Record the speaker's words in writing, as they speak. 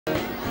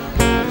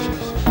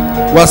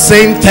We're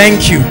saying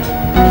thank you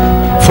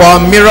for our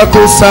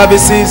miracle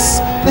services,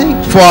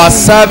 for our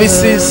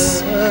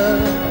services,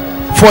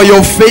 for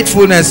your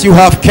faithfulness. You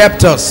have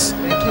kept us.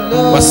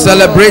 We're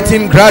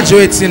celebrating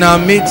graduates in our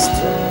midst,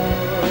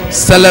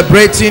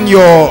 celebrating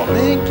your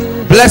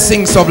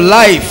blessings of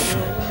life.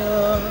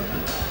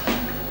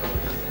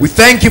 We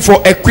thank you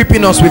for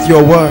equipping us with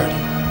your word.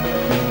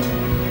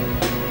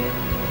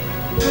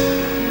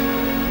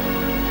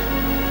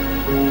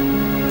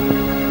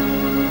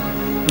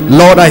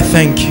 Lord, I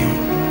thank you.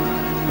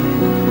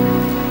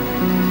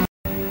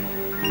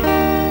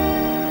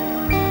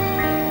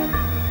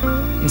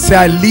 And say,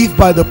 I live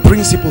by the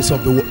principles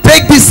of the word.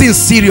 Take this thing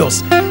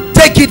serious.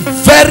 Take it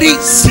very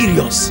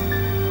serious.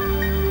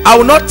 I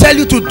will not tell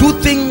you to do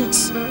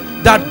things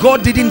that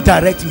God didn't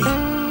direct me.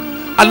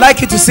 I'd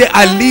like you to say,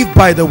 I live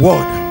by the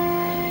word.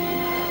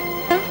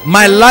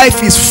 My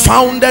life is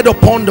founded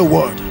upon the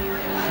word.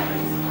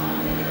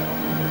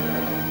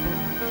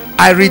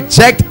 I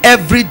reject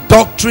every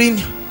doctrine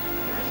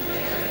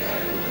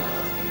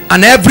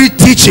and every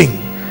teaching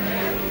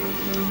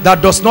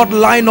that does not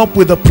line up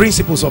with the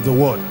principles of the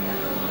word.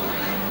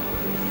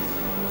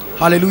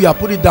 Hallelujah.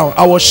 Put it down.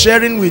 I was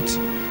sharing with,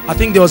 I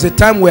think there was a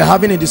time we're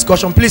having a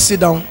discussion. Please sit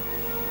down.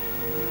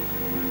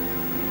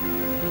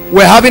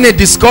 We're having a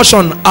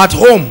discussion at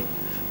home,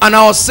 and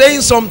I was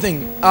saying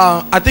something.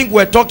 I think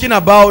we're talking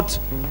about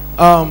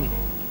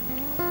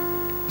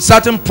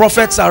certain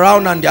prophets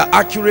around and their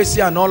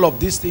accuracy and all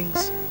of these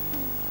things.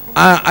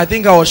 I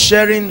think I was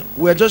sharing,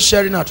 we're just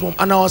sharing at home,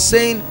 and I was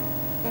saying,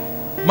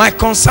 my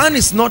concern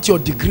is not your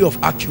degree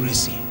of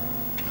accuracy.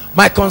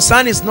 My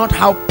concern is not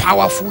how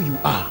powerful you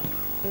are.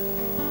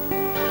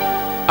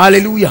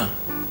 Hallelujah.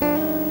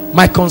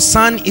 My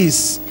concern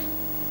is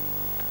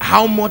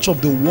how much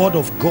of the word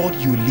of God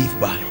you live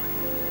by.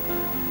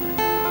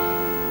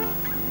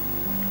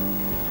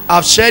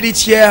 I've shared it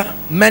here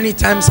many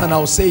times, and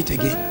I'll say it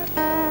again.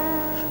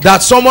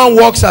 That someone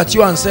walks at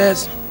you and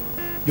says,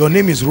 your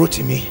name is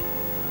Rotimi,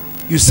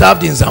 you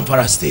served in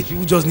Zamfara State.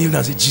 People just kneel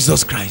and say,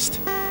 Jesus Christ.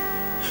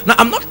 Now,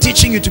 I'm not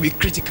teaching you to be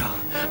critical.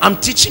 I'm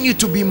teaching you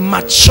to be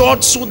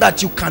matured so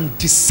that you can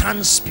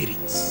discern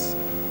spirits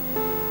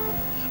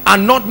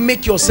and not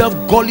make yourself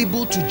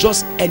gullible to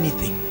just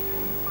anything.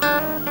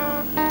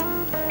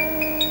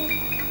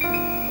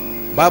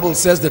 Bible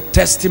says the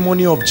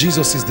testimony of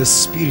Jesus is the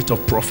spirit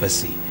of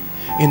prophecy.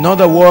 In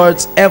other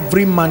words,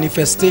 every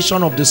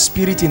manifestation of the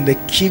spirit in the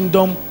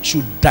kingdom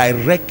should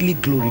directly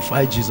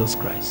glorify Jesus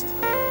Christ.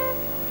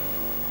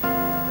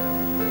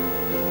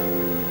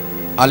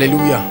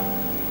 Hallelujah.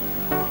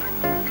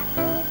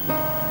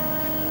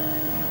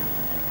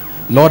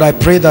 Lord, I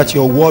pray that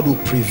your word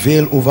will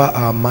prevail over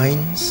our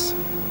minds.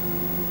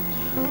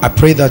 I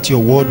pray that your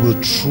word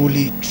will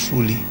truly,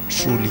 truly,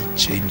 truly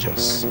change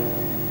us.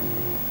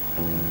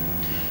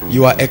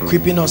 You are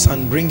equipping us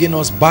and bringing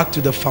us back to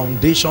the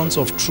foundations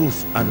of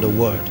truth and the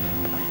word.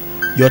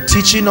 You're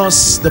teaching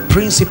us the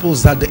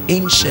principles that the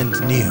ancient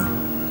knew.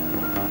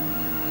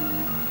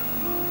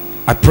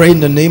 I pray in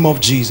the name of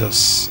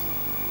Jesus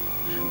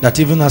that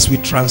even as we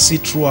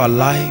transit through our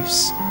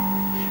lives,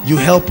 you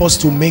help us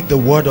to make the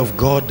word of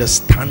God the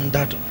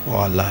standard for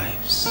our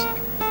lives.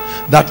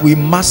 That we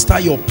master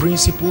your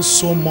principles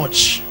so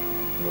much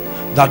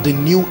that the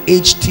new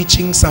age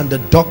teachings and the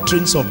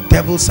doctrines of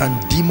devils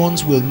and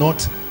demons will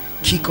not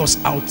kick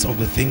us out of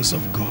the things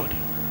of God.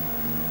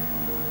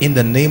 In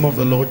the name of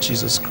the Lord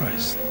Jesus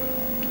Christ.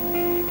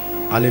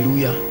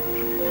 Hallelujah.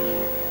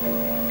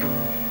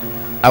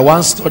 I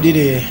once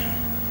studied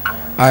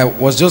I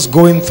was just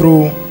going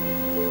through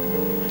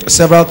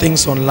several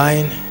things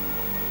online,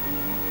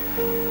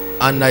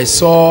 and I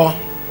saw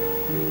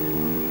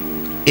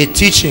a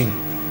teaching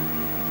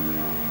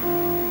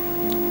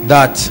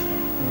that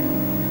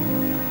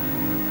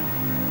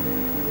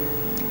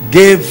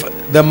gave,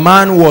 the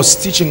man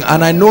was teaching,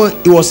 and I know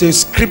it was a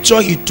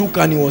scripture he took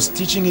and he was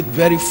teaching it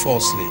very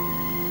falsely,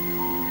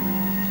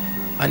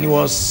 and he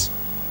was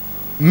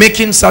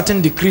making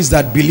certain decrees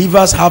that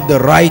believers have the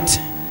right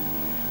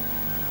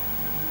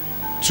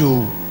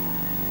to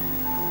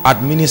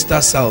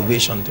administer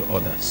salvation to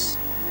others.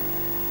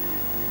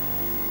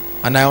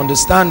 And I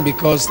understand,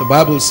 because the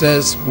Bible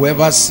says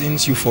whoever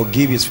sins you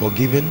forgive is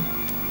forgiven,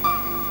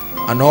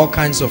 and all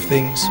kinds of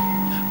things.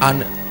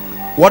 And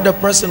what the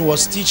person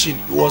was teaching,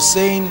 he was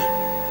saying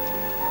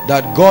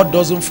that God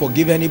doesn't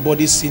forgive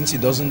anybody's sins. He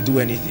doesn't do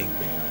anything.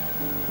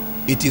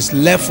 It is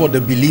left for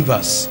the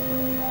believers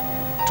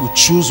to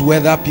choose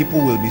whether people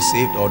will be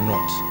saved or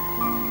not.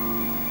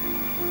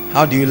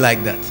 How do you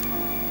like that?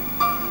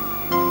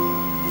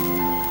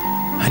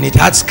 And it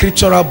had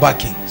scriptural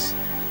backings,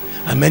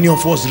 and many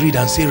of us read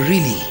and say,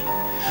 really?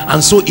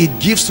 And so it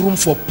gives room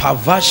for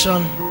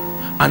perversion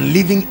and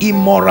living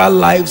immoral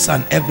lives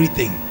and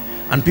everything.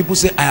 And people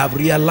say, I have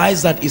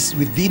realized that it's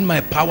within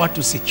my power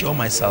to secure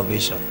my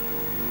salvation.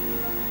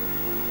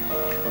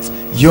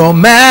 Your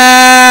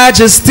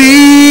Majesty,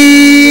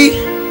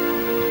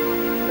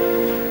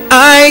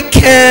 I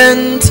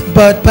can't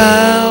but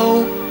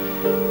bow,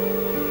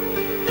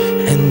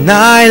 and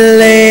I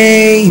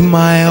lay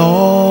my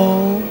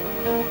all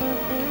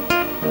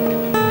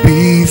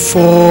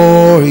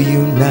before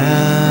you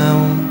now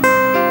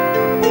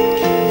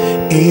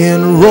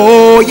in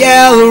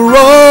royal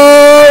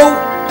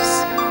robes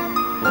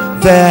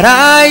that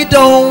I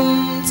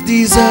don't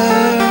deserve.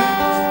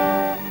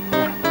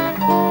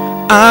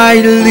 I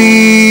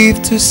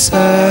live to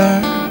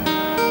serve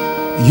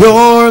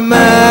your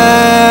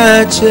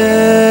majesty.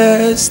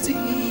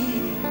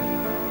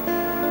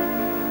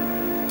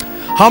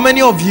 How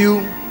many of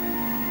you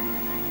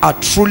are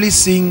truly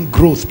seeing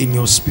growth in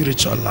your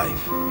spiritual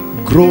life?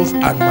 Growth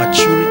and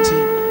maturity.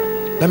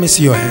 Let me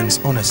see your hands,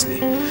 honestly.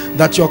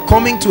 That you're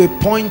coming to a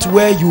point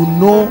where you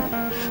know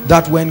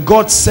that when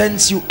God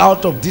sends you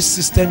out of this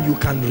system, you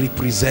can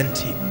represent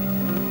him.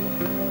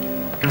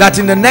 That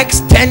in the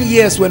next 10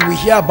 years, when we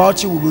hear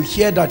about you, we will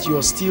hear that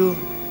you're still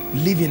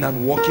living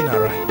and walking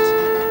aright.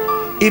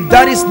 If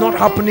that is not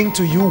happening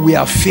to you, we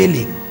are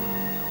failing.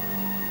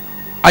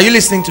 Are you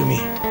listening to me?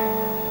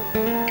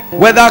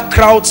 Whether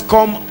crowds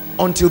come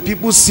until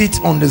people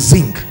sit on the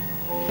zinc,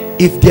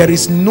 if there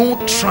is no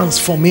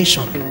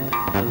transformation,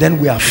 then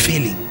we are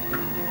failing.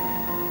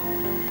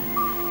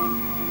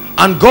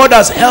 And God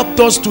has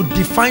helped us to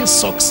define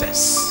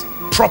success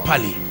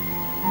properly.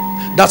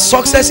 That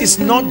success is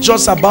not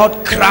just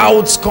about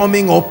crowds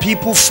coming or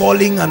people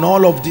falling and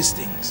all of these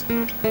things.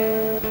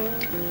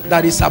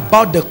 That is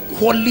about the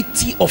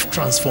quality of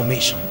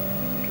transformation.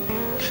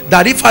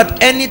 That if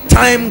at any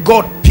time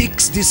God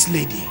picks this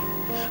lady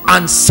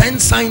and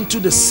sends her into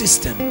the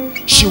system,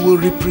 she will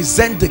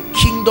represent the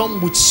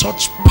kingdom with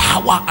such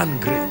power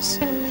and grace.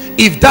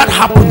 If that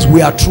happens,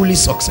 we are truly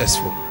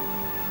successful.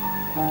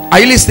 Are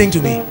you listening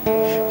to me?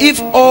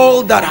 If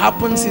all that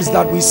happens is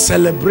that we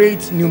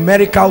celebrate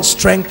numerical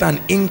strength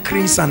and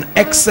increase and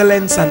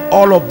excellence and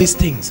all of these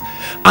things,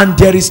 and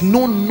there is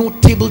no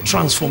notable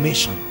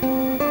transformation,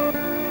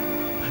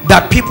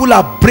 that people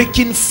are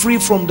breaking free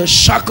from the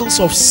shackles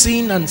of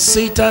sin and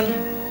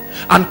Satan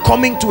and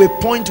coming to a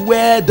point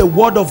where the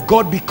word of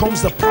God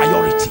becomes the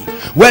priority,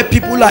 where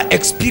people are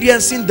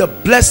experiencing the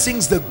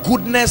blessings, the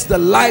goodness, the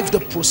life, the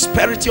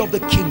prosperity of the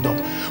kingdom,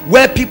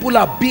 where people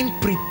are being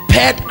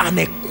prepared and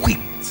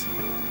equipped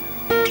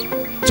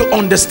to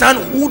understand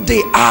who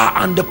they are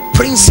and the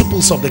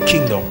principles of the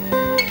kingdom.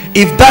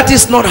 If that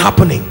is not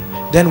happening,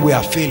 then we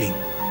are failing.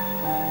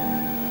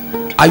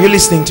 Are you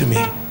listening to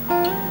me?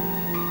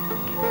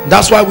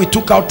 That's why we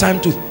took our time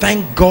to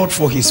thank God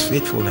for his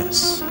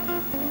faithfulness.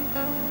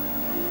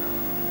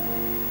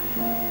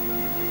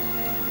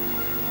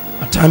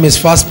 Our time is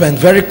fast spent.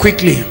 Very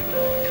quickly,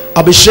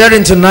 I'll be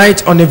sharing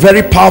tonight on a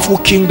very powerful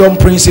kingdom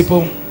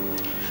principle: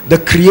 the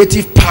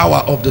creative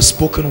power of the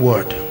spoken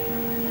word.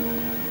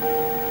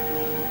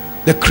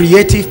 The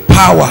creative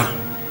power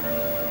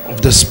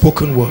of the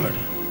spoken word.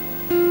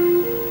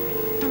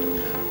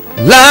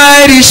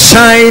 Light is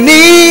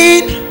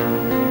shining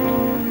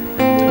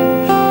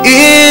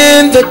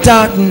in the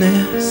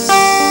darkness.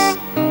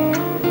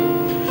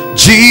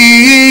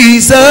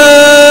 Jesus,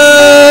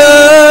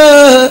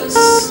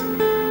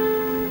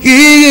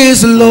 he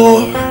is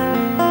Lord.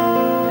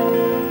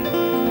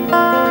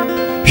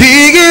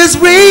 He is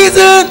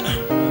risen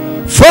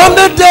from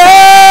the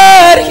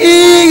dead.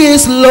 He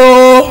is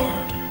Lord.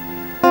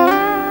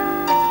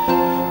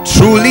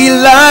 Truly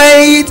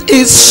light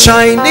is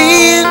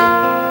shining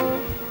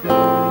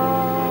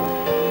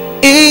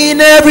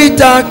in every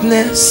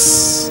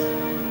darkness.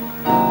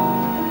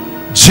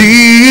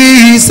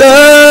 Jesus,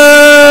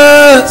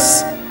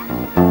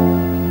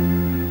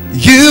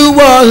 you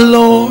are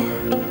Lord.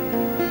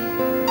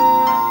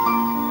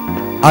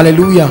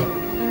 Hallelujah.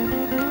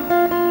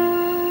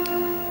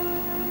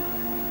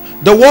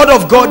 The word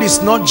of God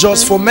is not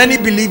just for many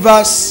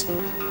believers.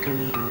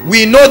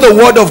 We know the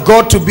word of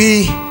God to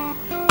be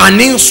an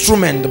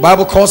instrument. The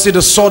Bible calls it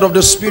the sword of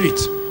the spirit,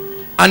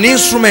 an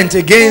instrument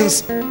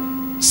against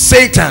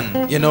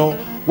Satan. You know,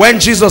 when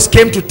Jesus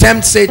came to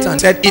tempt Satan,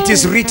 said, "It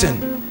is written,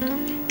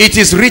 it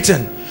is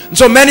written." And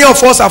so many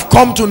of us have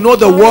come to know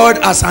the word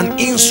as an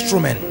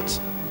instrument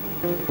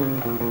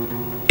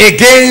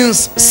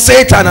against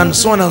Satan and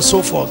so on and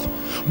so forth.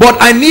 But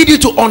I need you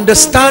to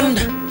understand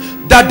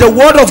that the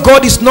word of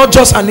God is not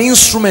just an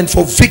instrument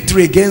for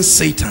victory against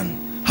Satan.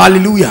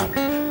 Hallelujah.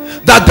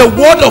 That the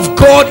word of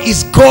God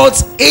is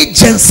God's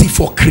agency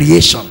for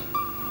creation.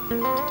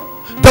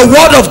 The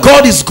word of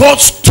God is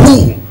God's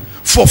tool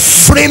for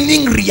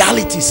framing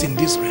realities in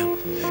this realm.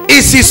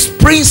 It's his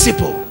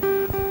principle.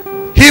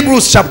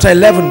 Hebrews chapter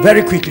 11,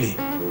 very quickly.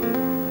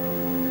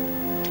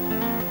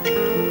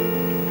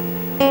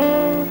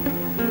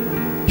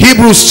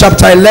 Hebrews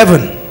chapter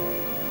 11.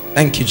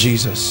 Thank you,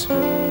 Jesus.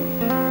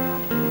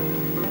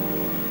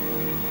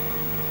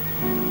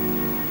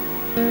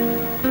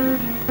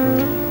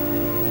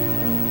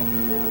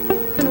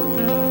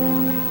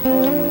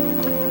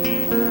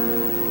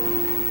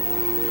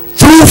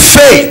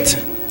 Faith,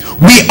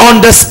 we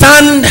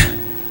understand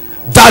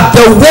that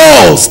the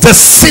walls, the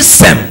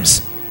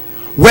systems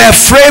were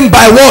framed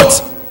by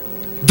what?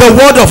 The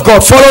word of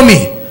God. Follow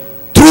me.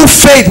 Through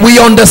faith, we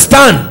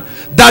understand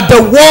that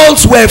the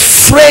walls were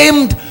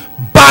framed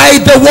by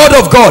the word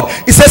of God.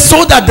 It says,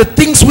 so that the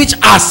things which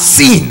are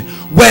seen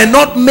were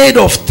not made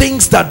of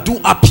things that do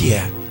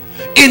appear.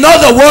 In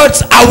other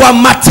words, our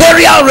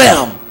material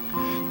realm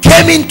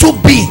came into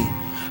being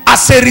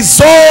as a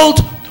result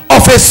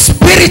of a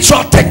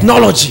spiritual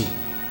technology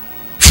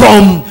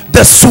from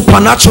the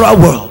supernatural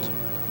world.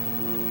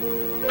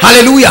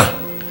 Hallelujah.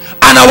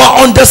 And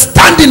our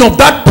understanding of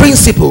that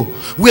principle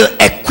will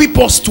equip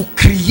us to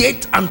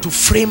create and to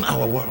frame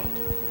our world.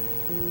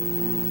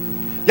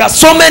 There are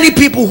so many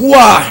people who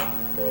are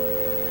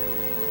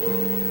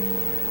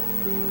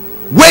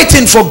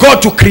waiting for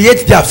God to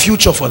create their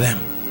future for them.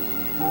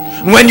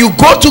 When you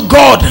go to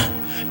God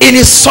in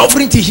his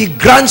sovereignty, he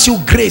grants you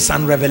grace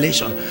and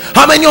revelation.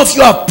 How many of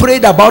you have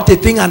prayed about a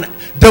thing, and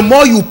the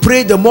more you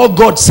pray, the more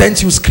God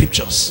sends you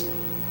scriptures?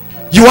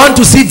 You want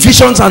to see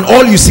visions and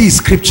all you see is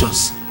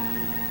scriptures,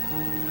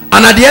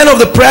 and at the end of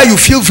the prayer you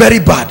feel very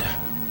bad.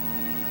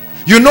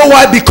 You know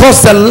why?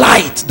 Because the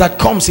light that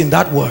comes in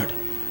that word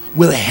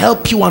will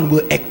help you and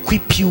will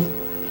equip you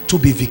to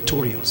be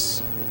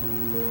victorious.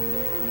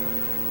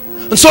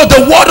 And so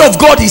the word of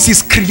God is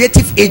his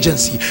creative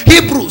agency.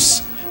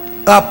 Hebrews,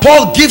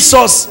 Paul gives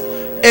us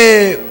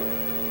the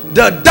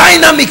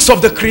dynamics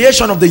of the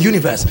creation of the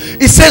universe.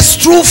 It says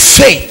through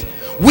faith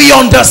we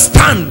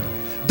understand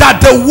that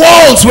the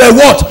worlds were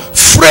what?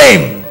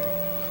 Framed.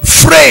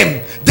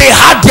 They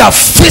had their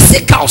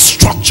physical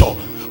structure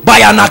by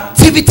an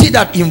activity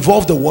that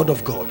involved the word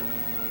of God.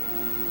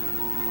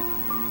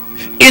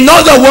 In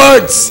other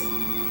words,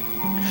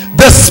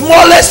 the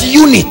smallest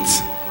unit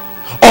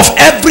of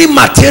every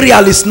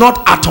material is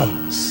not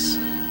atoms,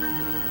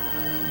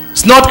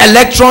 it's not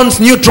electrons,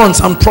 neutrons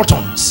and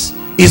protons.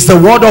 It's the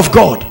word of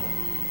God.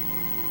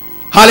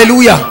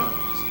 Hallelujah.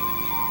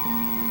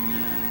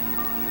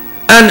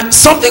 And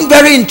something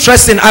very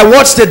interesting, I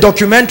watched a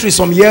documentary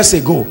some years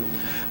ago,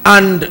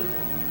 and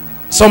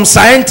some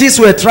scientists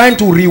were trying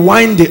to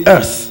rewind the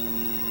earth.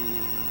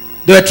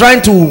 They were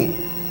trying to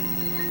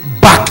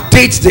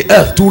backdate the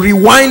earth, to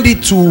rewind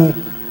it to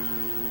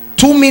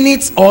 2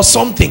 minutes or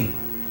something,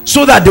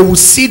 so that they would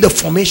see the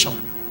formation.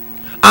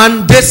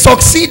 And they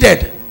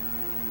succeeded.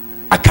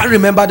 I can't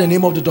remember the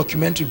name of the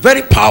documentary.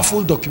 Very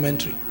powerful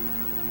documentary.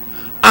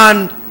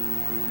 And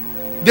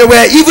they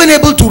were even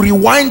able to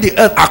rewind the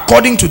earth,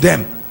 according to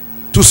them,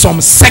 to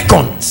some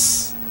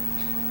seconds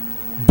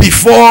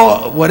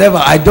before whatever.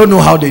 I don't know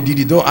how they did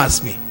it, don't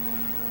ask me.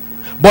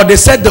 But they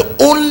said the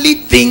only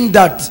thing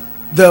that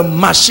the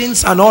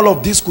machines and all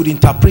of this could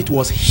interpret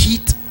was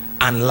heat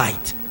and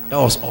light. That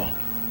was all.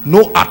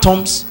 No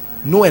atoms,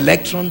 no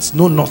electrons,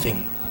 no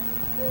nothing.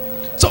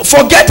 So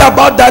forget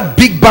about that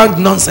Big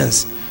Bang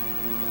nonsense.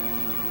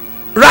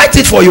 Write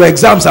it for your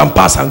exams and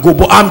pass and go.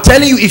 But I'm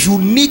telling you, if you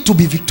need to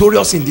be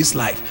victorious in this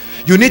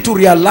life, you need to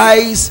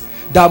realize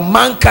that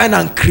mankind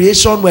and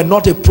creation were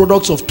not a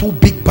product of 2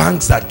 big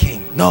bangs that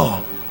came.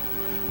 No,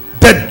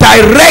 the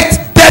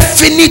direct,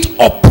 definite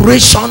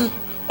operation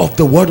of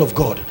the word of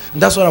God.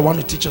 And that's what I want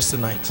to teach us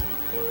tonight.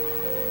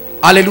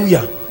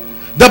 Hallelujah.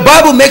 The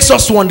Bible makes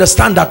us to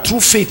understand that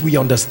through faith we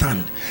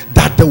understand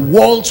that the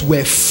worlds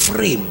were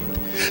framed.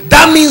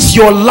 That means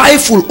your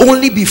life will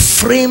only be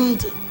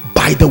framed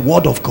by the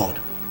word of God.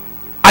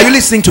 Are you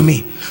listening to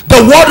me?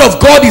 The word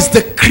of God is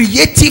the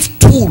creative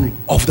tool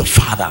of the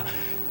Father.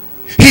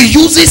 He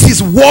uses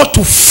his word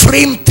to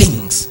frame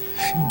things,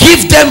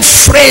 give them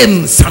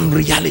frames and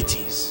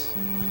realities.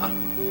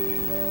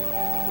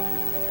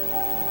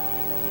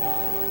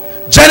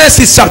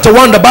 Genesis chapter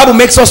 1, the Bible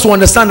makes us to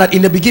understand that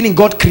in the beginning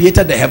God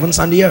created the heavens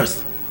and the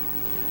earth.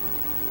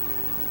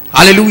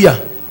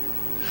 Hallelujah.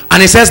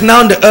 And it says,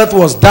 now the earth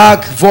was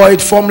dark,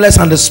 void, formless,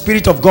 and the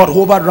Spirit of God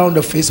hovered around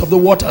the face of the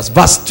waters.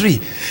 Verse 3,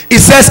 it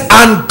says,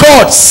 and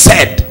God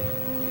said.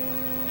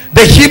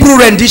 The Hebrew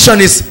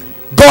rendition is,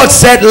 God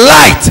said,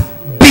 light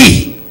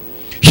be.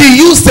 He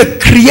used the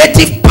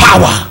creative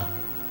power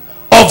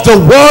of the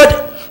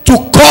word to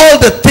call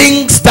the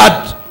things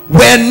that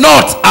were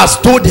not as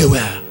though they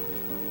were.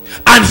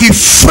 And he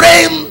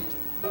framed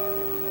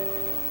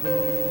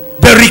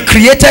the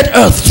recreated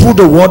earth through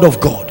the word of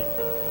God.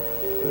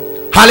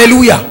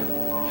 Hallelujah.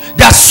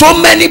 There are so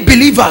many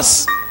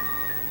believers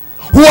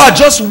who are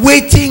just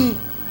waiting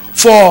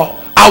for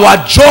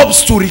our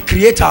jobs to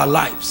recreate our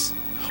lives,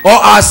 or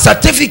our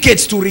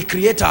certificates to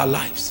recreate our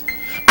lives.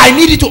 I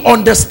need you to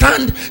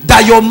understand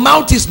that your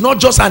mouth is not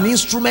just an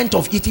instrument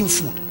of eating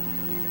food.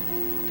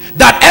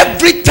 That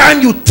every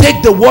time you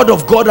take the word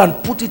of God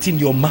and put it in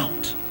your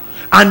mouth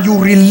and you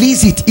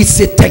release it, it's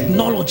a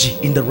technology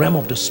in the realm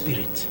of the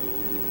spirit.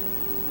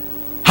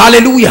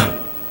 Hallelujah.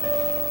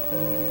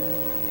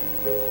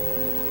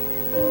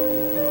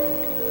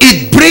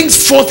 It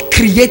brings forth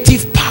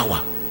creative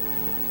power.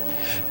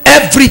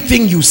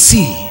 Everything you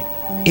see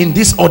in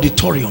this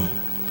auditorium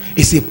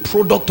is a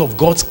product of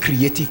God's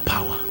creative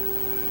power.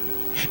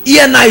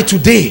 Here and I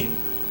today,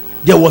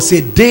 there was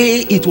a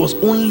day it was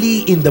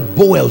only in the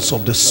bowels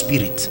of the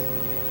spirit.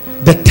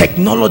 The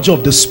technology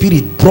of the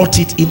spirit brought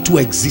it into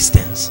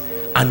existence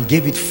and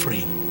gave it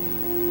frame.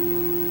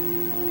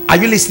 Are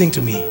you listening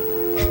to me?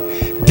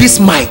 This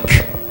mic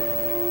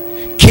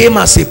came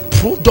as a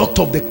product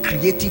of the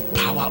creative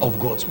power of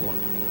God's word.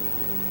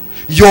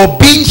 Your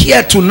being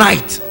here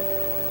tonight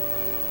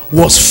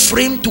was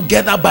framed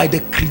together by the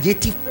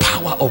creative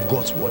power of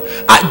God's word.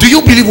 Do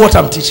you believe what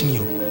I'm teaching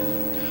you?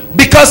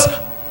 Because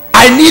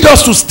I need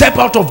us to step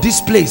out of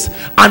this place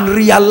and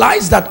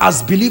realize that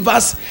as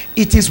believers,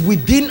 it is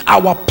within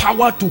our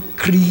power to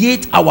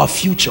create our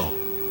future,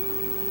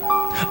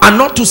 and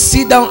not to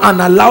sit down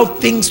and allow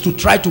things to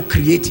try to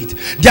create it.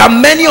 There are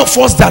many of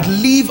us that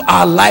live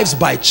our lives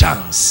by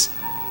chance.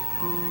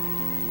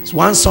 It's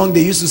one song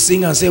they used to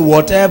sing and say,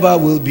 whatever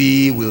will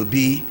be, will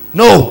be.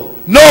 No,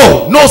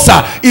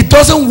 sir. It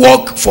doesn't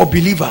work for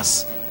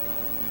believers.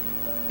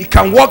 It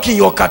can work in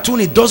your cartoon.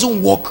 It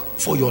doesn't work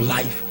for your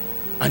life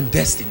and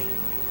destiny.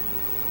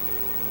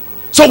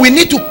 So we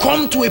need to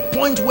come to a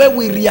point where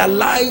we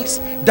realize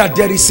that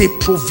there is a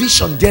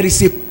provision, there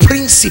is a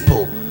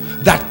principle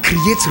that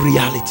creates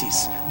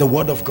realities. The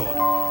word of God.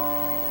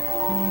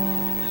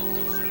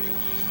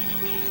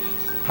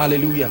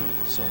 Hallelujah.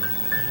 Sorry.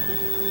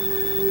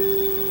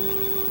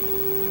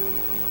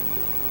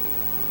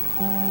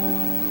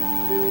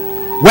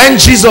 When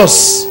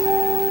Jesus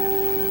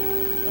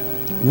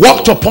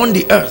walked upon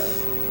the earth,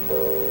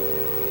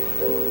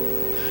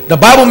 the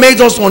Bible made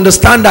us to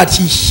understand that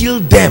he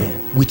healed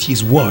them with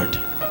his word,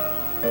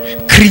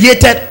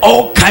 created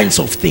all kinds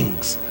of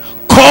things,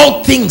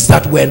 called things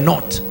that were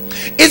not.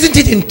 Isn't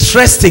it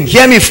interesting,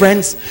 hear me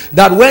friends,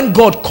 that when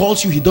God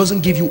calls you, he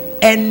doesn't give you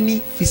any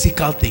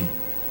physical thing,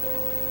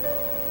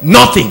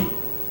 nothing.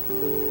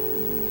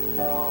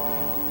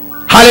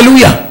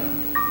 Hallelujah.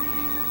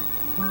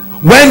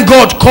 When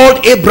God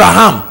called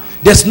Abraham,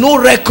 there's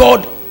no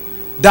record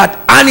that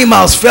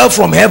animals fell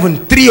from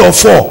heaven, 3 or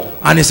 4,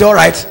 and he said, all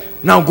right,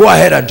 now go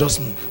ahead and just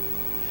move.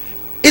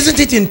 Isn't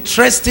it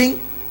interesting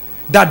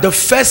that the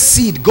first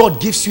seed God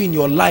gives you in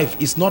your life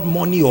is not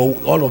money or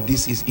all of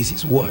this, is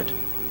his word?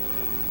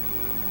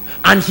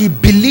 And he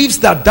believes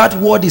that that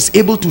word is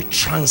able to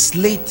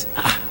translate.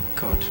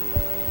 God,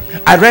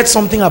 I read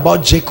something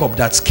about Jacob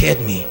that scared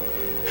me.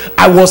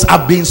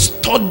 I've been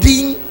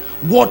studying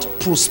what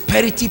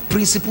prosperity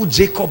principle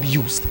Jacob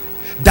used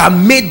that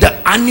made the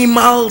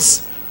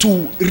animals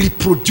to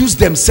reproduce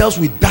themselves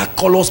with dark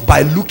colors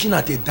by looking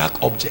at a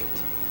dark object.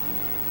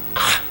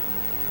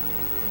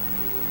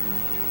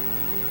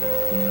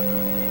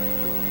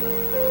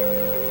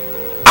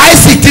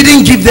 Isaac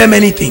didn't give them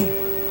anything,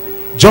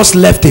 just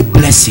left a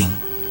blessing,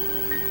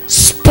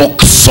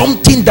 spoke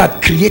something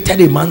that created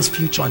a man's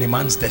future and a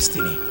man's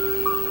destiny.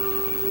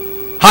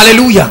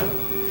 Hallelujah.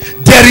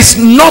 There is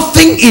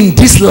nothing in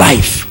this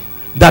life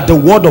that the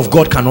word of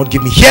God cannot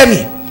give me. Hear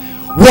me.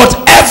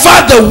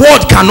 Whatever the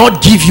word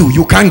cannot give you,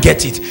 you can't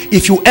get it.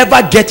 If you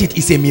ever get it,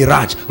 it's a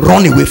mirage.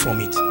 Run away from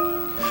it.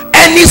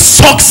 Any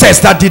success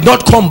that did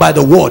not come by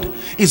the word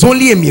is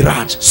only a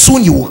mirage.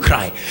 Soon you will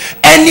cry.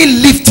 Any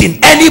lifting,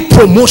 any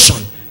promotion,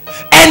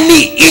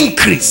 any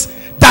increase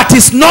that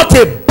is not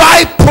a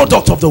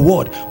byproduct of the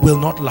word will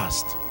not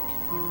last.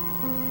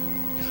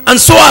 And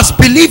so as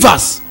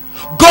believers,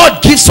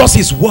 God gives us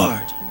his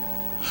word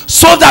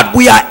so that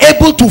we are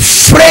able to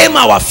frame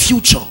our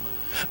future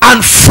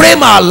and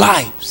frame our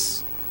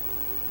lives.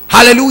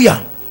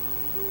 Hallelujah.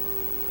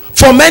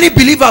 For many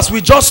believers,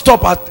 we just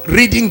stop at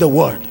reading the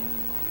word.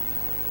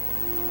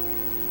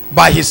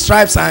 By his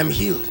stripes I am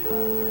healed.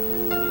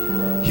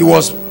 He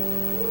was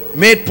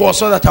made poor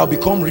so that I'll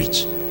become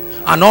rich,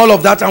 and all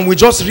of that, and we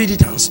just read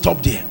it and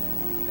stop there.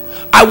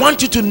 I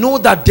want you to know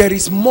that there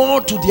is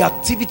more to the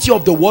activity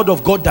of the word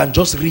of God than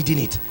just reading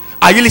it.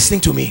 Are you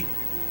listening to me?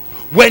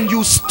 When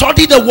you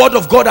study the word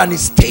of God and it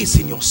stays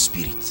in your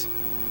spirit,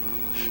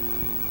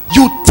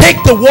 you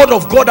take the word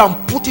of God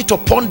and put it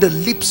upon the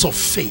lips of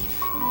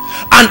faith,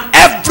 and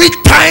every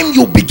time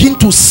you begin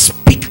to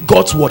speak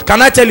God's word,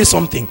 can I tell you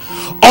something?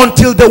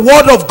 Until the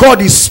word of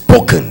God is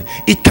spoken,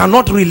 it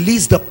cannot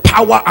release the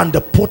power and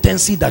the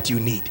potency that you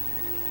need.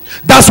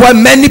 That's why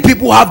many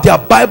people have their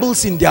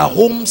Bibles in their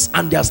homes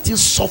and they are still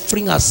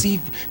suffering as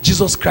if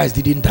Jesus Christ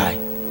didn't die.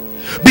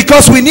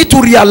 Because we need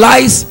to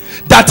realize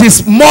that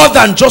it's more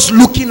than just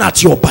looking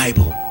at your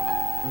Bible.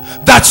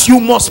 That you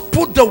must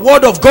put the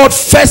word of God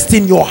first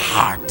in your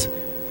heart,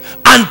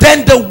 and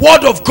then the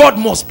word of God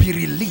must be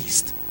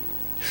released.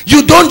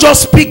 You don't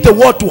just speak the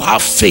word to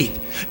have faith.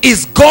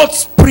 It's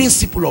God's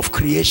principle of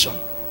creation.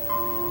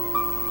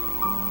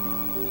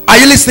 Are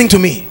you listening to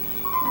me?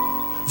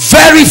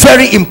 Very,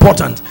 very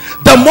important.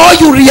 The more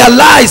you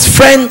realize,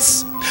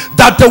 friends,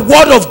 that the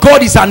word of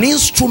God is an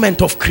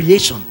instrument of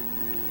creation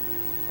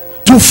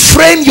to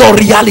frame your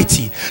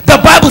reality. The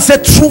Bible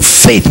said through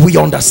faith we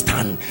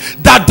understand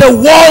that the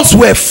walls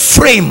were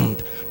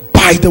framed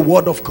by the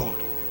word of God.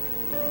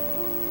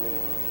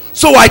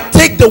 So I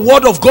take the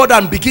word of God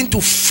and begin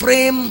to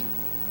frame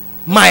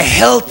my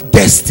health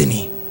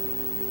destiny.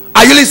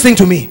 Are you listening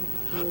to me?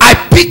 I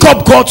pick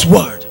up God's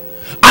word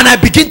and I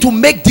begin to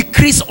make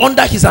decrees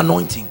under his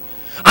anointing.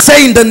 I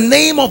say, in the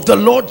name of the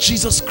Lord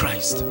Jesus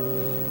Christ,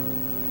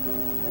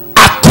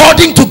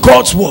 according to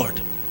God's word,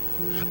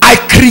 I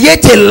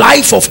create a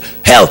life of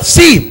health.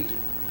 See,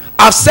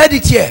 I've said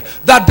it here,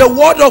 that the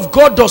word of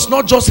God does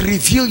not just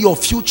reveal your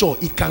future,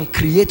 it can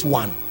create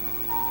one.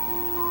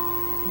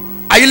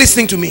 Are you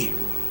listening to me?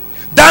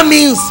 That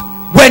means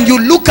when you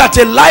look at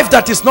a life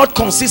that is not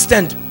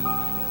consistent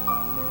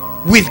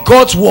with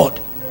God's word,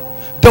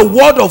 the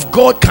word of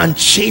God can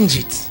change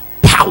it.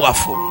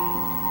 Powerful.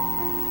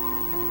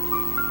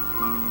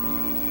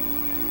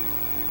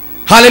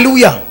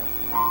 Hallelujah.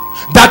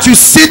 That you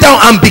sit down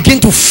and begin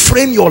to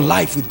frame your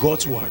life with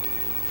God's word.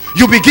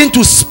 You begin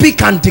to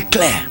speak and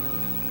declare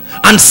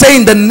and say,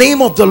 in the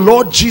name of the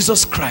Lord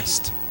Jesus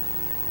Christ,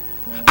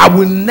 I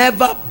will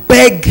never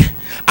beg,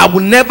 I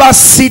will never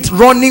sit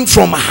running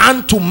from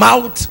hand to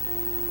mouth.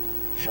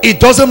 It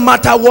doesn't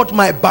matter what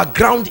my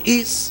background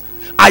is.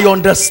 I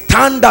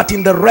understand that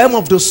in the realm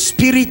of the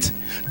spirit,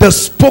 the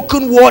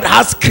spoken word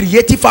has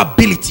creative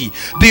ability.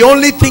 The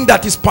only thing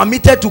that is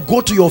permitted to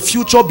go to your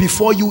future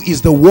before you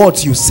is the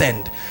words you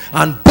send.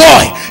 And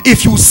boy,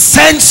 if you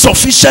send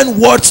sufficient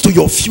words to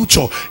your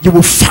future, you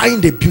will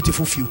find a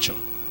beautiful future.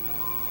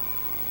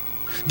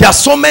 There are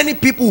so many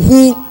people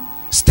who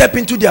step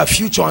into their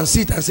future and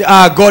sit and say,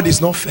 God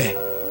is not fair.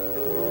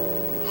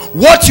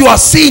 What you are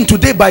seeing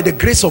today by the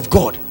grace of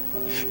God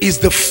is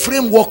the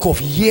framework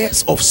of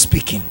years of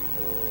speaking.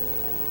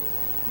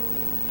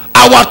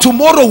 Our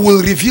tomorrow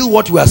will reveal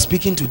what we are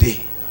speaking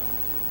today.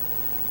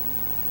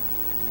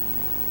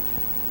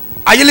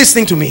 Are you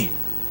listening to me?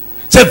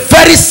 It's a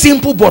very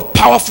simple but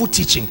powerful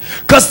teaching,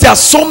 because there are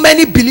so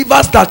many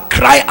believers that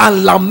cry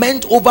and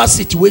lament over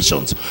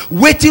situations,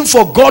 waiting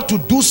for God to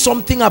do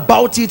something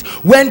about it,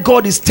 when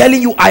God is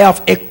telling you, I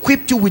have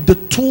equipped you with the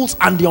tools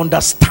and the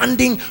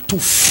understanding to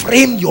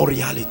frame your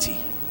reality.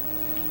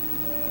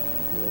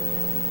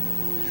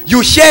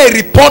 You hear a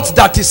report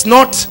that is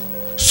not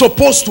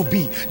supposed to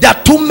be. There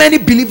are too many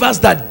believers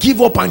that give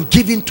up and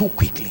give in too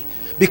quickly,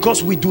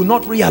 because we do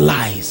not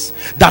realize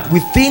that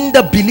within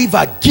the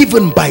believer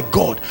given by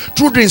God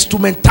through the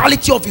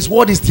instrumentality of his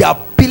word is the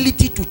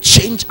ability to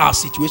change our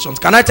situations.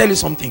 Can I tell you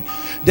something?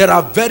 There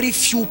are very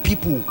few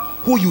people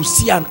who you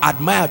see and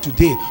admire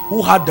today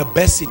who had the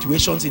best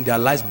situations in their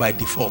lives by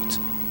default.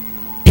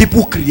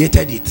 People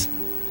created it.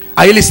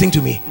 Are you listening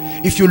to me?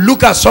 If you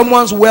look at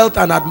someone's wealth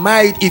and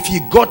admire it, if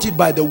he got it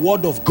by the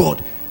word of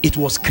God, it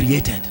was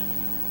created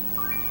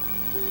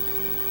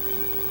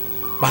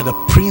by the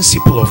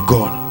principle of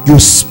God. You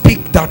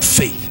speak that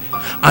faith,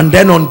 and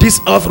then on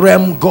this earth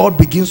realm, God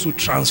begins to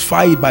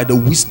transfer it by the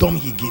wisdom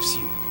he gives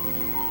you.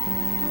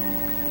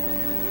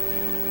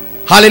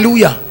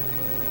 Hallelujah.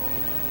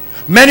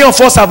 Many of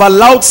us have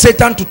allowed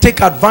Satan to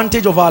take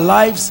advantage of our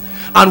lives,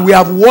 and we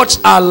have watched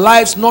our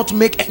lives not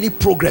make any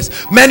progress.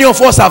 Many of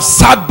us have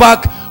sat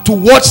back to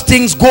watch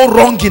things go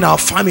wrong in our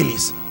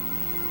families,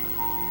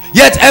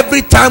 yet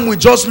every time we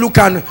just look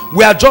and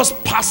we are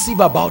just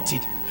passive about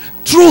it.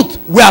 Truth,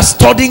 we are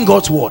studying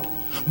God's word,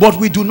 but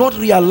we do not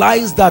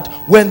realize that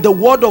when the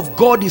word of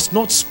God is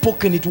not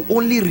spoken, it will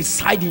only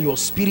reside in your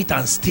spirit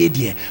and stay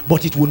there,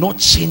 but it will not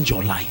change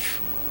your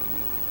life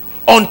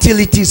until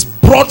it is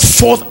brought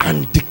forth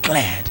and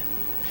declared.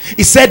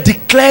 He said,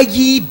 declare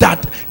ye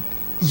that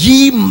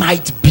ye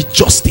might be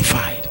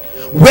justified.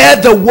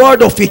 Where the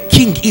word of a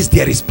king is,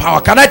 there is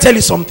power. Can I tell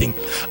you something?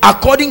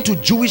 According to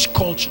Jewish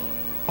culture,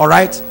 all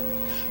right,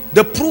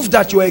 the proof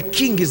that you are a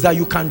king is that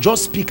you can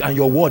just speak and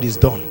your word is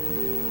done.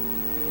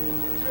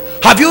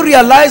 Have you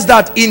realized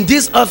that in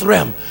this earth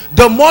realm,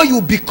 the more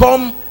you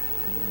become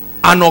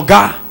an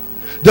oga,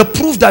 the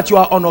proof that you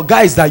are an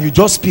oga is that you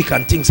just speak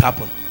and things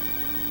happen.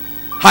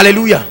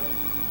 Hallelujah.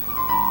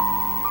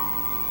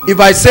 If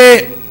I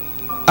say,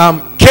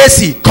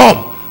 Casey,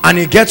 come, and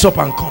he gets up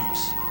and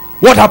comes,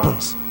 what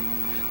happens?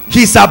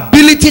 His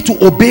ability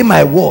to obey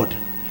my word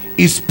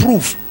is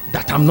proof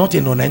that I'm not a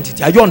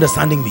non-entity. Are you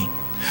understanding me?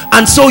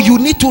 And so you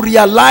need to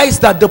realize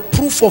that the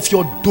proof of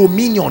your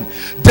dominion,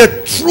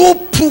 the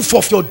true proof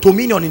of your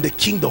dominion in the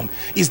kingdom,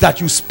 is that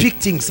you speak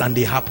things and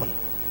they happen.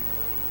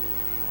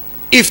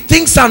 If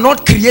things are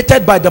not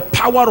created by the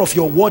power of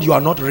your word, you are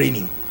not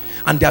reigning.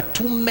 And there are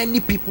too many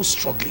people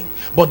struggling,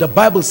 but the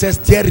Bible says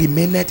there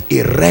remaineth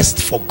a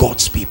rest for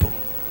God's people.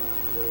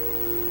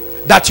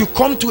 That you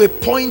come to a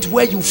point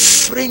where you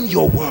frame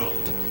your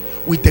world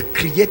with the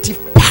creative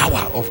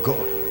power of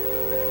God.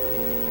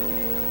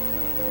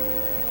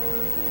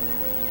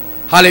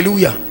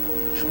 Hallelujah.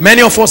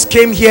 Many of us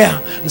came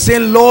here and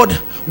saying, Lord,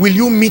 will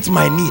you meet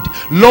my need?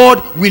 Lord,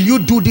 will you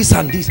do this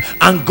and this?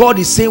 And God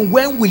is saying,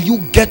 when will you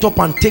get up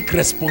and take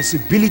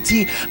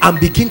responsibility and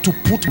begin to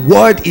put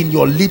word in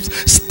your lips?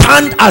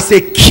 Stand as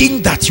a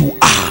king that you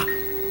are.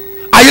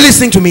 Are you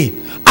listening to me?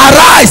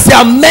 Arise. There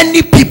are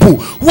many people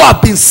who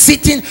have been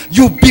sitting.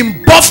 You've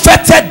been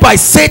buffeted by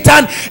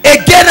Satan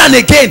again and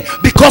again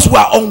because we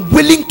are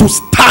unwilling to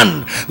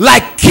stand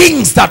like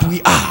kings that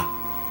we are.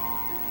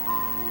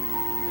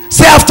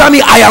 Say after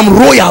me, I am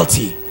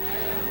royalty.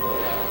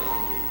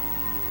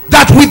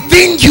 That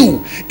within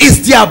you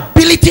is the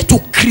ability to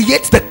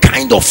create the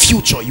kind of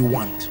future you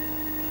want.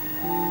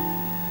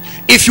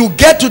 If you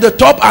get to the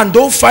top and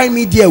don't find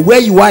me there,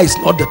 where you are is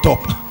not the top.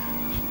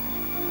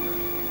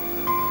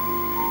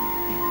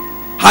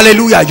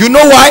 Hallelujah. You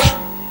know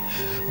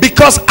why?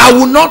 Because I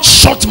will not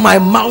shut my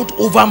mouth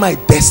over my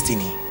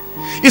destiny.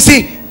 You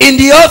see, in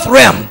the earth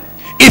realm,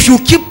 If you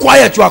keep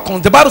quiet, you are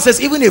the Bible says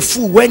even a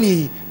fool, when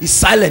he is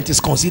silent, is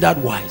considered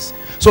wise.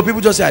 So people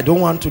just say, I don't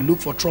want to look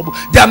for trouble.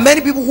 There are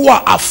many people who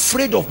are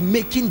afraid of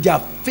making their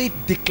faith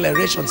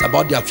declarations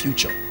about their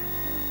future.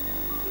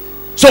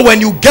 So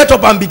when you get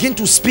up and begin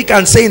to speak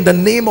and say, in the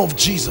name of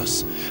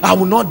Jesus, I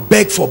will not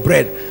beg for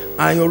bread,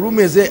 and your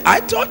roommate say, I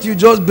thought you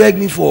just begged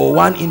me for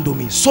one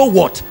Indomie. So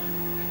what?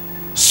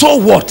 So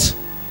what?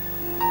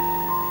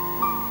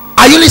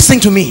 Are you listening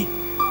to me?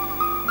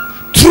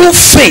 Through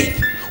faith,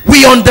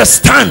 we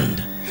understand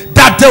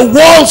that the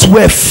walls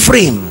were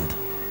framed.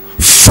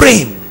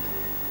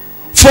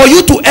 For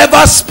you to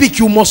ever speak,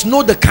 you must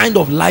know the kind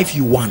of life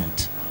you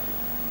want.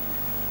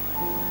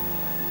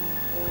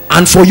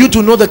 And for you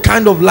to know the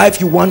kind of life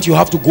you want, you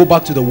have to go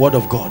back to the Word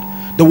of God.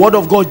 The Word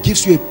of God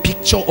gives you a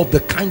picture of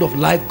the kind of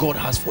life God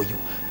has for you.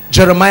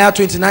 Jeremiah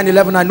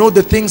 29:11, I know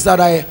the things that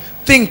I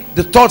think,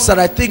 the thoughts that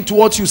I think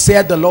towards you,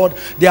 said the Lord,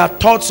 they are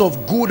thoughts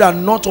of good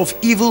and not of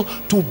evil,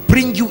 to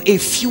bring you a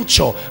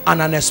future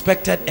and an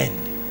expected end.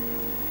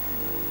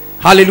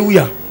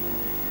 Hallelujah.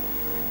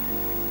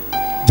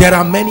 There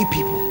are many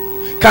people.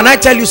 Can I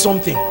tell you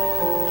something?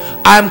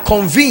 I am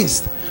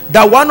convinced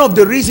that one of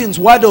the reasons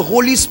why the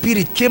Holy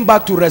Spirit came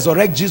back to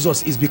resurrect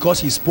Jesus is because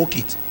he spoke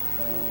it.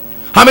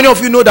 How many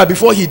of you know that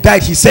before he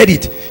died, he said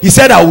it? He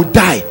said, I will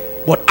die,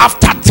 but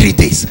after 3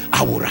 days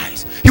I will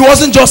rise. He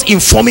wasn't just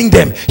informing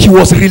them, he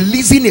was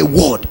releasing a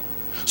word,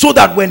 so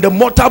that when the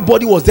mortal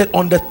body was dead,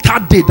 on the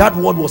 3rd day that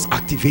word was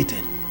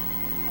activated.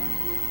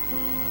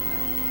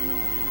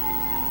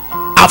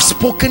 I've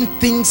spoken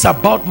things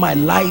about my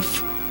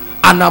life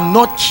and I'm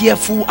not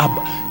careful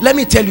about. Let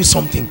me tell you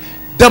something.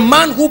 The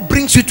man who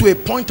brings you to a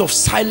point of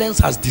silence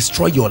has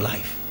destroyed your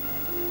life.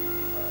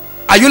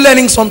 Are you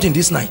learning something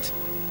this night?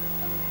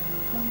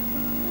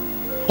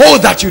 Oh,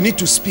 that you need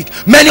to speak.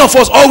 Many of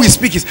us, all we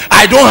speak is,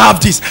 I don't have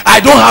this,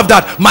 I don't have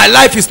that, my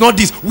life is not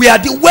this. We are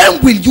the.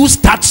 When will you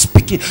start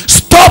speaking?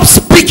 Stop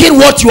speaking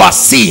what you are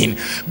seeing.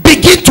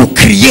 Begin to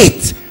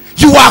create.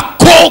 You are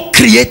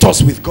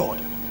co-creators with God.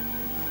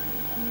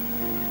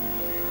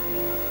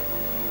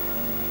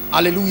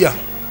 Hallelujah.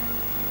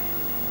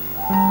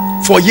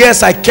 For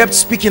years I kept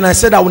speaking. I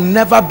said I will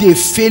never be a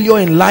failure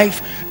in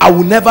life. I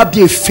will never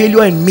be a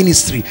failure in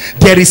ministry.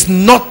 There is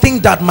nothing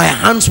that my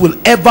hands will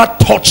ever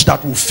touch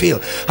that will fail.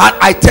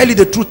 I tell you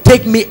the truth,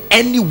 take me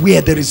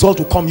anywhere, the result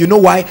will come. You know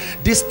why?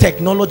 This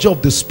technology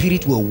of the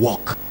Spirit will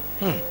work.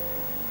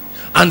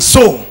 And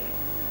so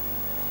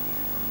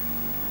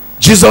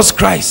Jesus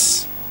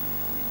Christ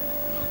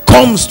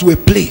comes to a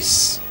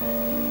place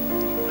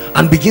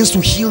and begins to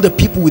heal the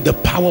people with the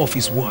power of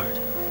his word.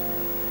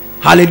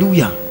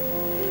 Hallelujah.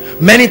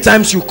 Many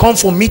times you come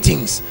for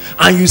meetings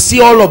and you see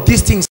all of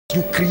these things.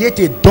 You create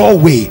a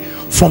doorway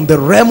from the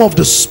realm of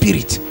the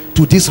Spirit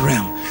to this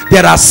realm.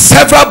 There are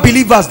several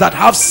believers that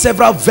have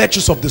several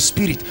virtues of the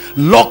Spirit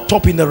locked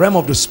up in the realm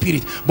of the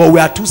Spirit, but we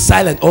are too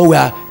silent, or we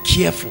are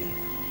careful.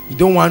 You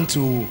don't want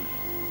to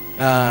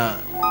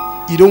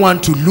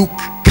look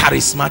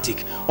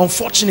charismatic.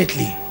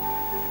 Unfortunately,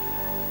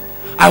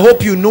 I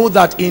hope you know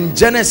that in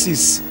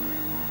Genesis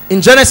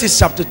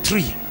chapter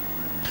 3,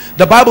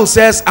 the Bible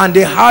says, and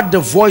they heard the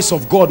voice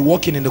of God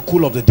walking in the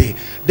cool of the day.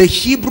 The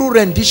Hebrew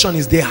rendition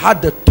is, they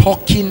heard the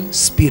talking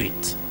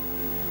spirit.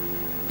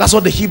 That's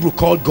what the Hebrew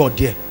called God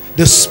there.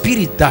 The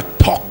spirit that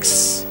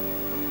talks.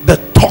 The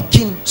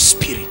talking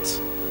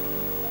spirit.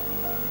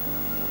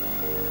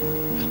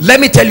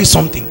 Let me tell you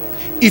something.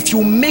 If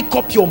you make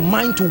up your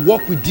mind to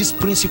walk with this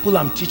principle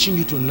I'm teaching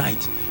you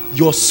tonight,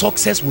 your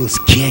success will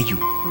scare you.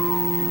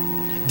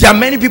 There are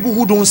many people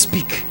who don't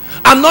speak.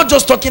 I'm not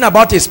just talking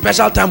about a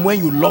special time when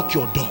you lock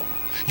your door.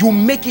 You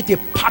make it a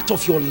part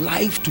of your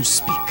life to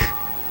speak.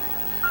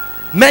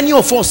 Many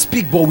of us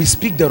speak, but we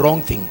speak the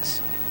wrong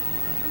things.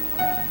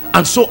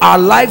 And so our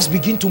lives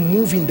begin to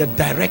move in the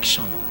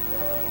direction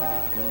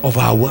of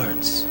our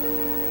words.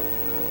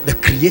 The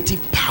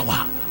creative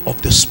power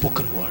of the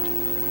spoken word.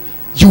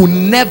 You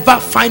never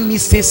find me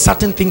say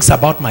certain things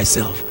about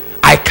myself.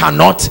 I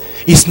cannot,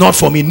 it's not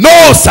for me.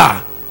 No,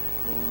 sir.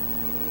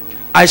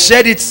 I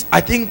shared it, I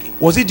think,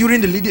 was it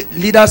during the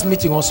leaders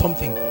meeting or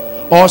something,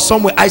 or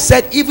somewhere. I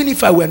said, even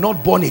if I were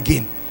not born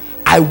again,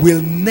 I will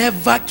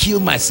never kill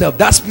myself.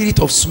 That spirit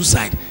of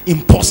suicide,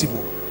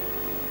 impossible.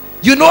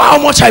 You know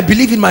how much I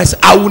believe in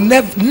myself. I will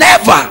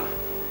never.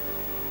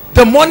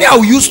 The money I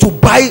will use to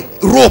buy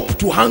rope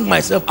to hang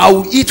myself, I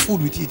will eat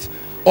food with it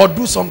or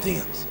do something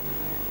else.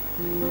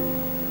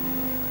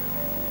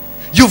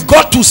 You've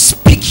got to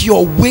speak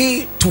your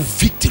way to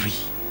victory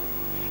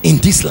in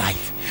this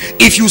life.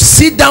 If you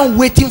sit down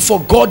waiting for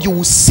God, you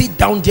will sit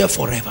down there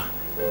forever.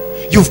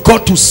 You've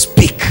got to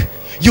speak.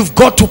 You've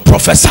got to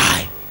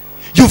prophesy.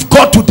 You've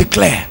got to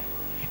declare.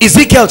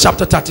 Ezekiel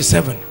chapter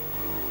 37.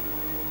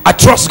 I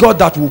trust God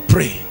that we'll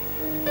pray.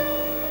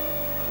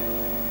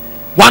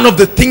 One of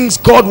the things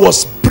God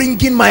was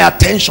bringing my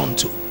attention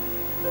to,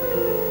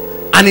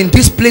 And in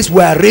this place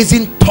we are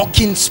raising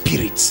talking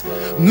spirits.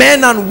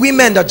 Men and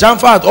women, the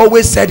Jamfa had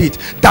always said it,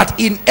 that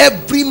in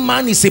every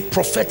man is a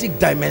prophetic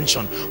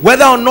dimension.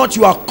 Whether or not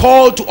you are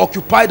called to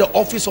occupy the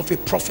office of a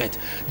prophet,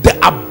 the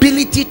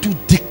ability to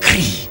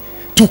decree,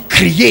 to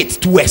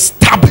create, to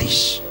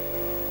establish.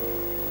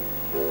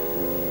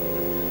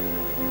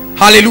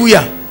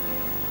 Hallelujah.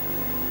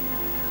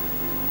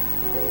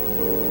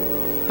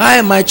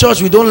 In my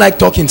church we don't like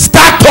talking.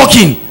 Start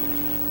talking.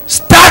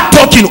 Start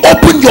talking.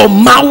 Open your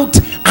mouth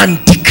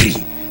and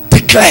decree,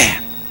 declare.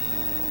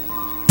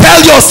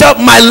 Tell yourself,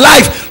 my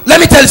life,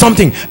 let me tell you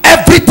something,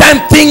 every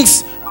time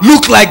things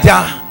look like they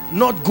are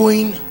not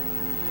going,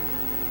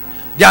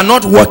 they are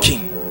not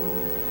working,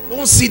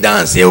 don't sit down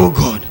and say, oh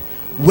God,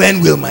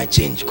 when will my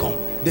change come?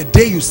 The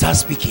day you start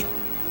speaking.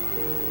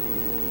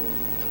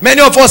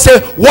 Many of us say,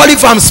 what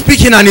if I'm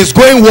speaking and it's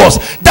going worse?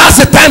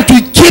 That's the time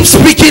to keep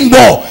speaking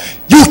more.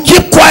 You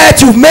keep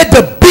quiet, you've made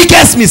the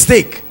biggest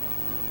mistake.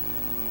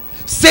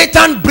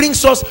 Satan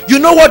brings us, you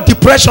know what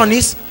depression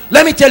is?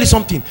 Let me tell you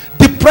something.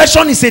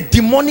 Depression is a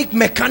demonic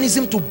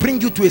mechanism to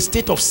bring you to a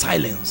state of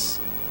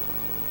silence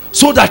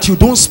so that you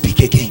don't speak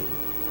again.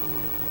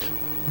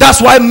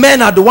 That's why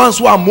men are the ones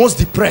who are most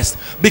depressed,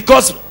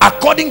 because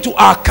according to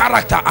our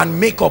character and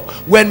makeup,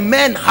 when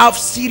men have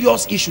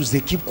serious issues, they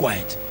keep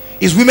quiet.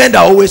 It's women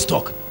that always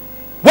talk.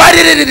 Why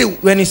did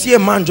it? When you see a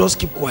man just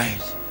keep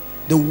quiet,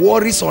 the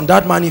worries on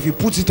that man, if he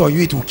puts it on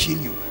you, it will kill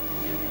you.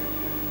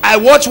 I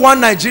watched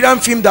one Nigerian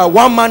film that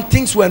one man,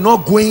 things were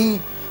not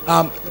going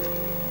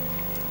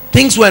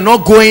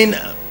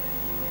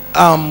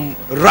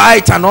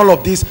right and all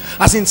of this,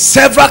 as in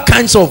several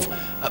kinds of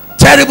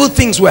terrible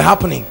things were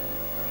happening.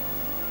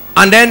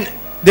 And then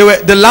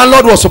the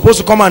landlord was supposed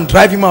to come and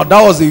drive him out.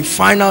 That was the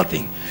final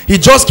thing. He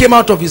just came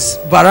out of his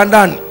veranda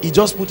and he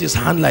just put his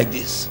hand like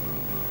this.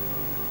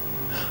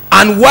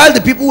 And while the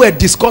people were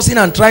discussing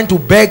and trying to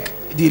beg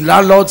the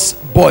landlord's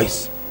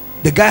boys,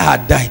 the guy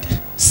had died.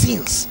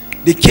 Since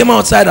they came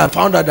outside and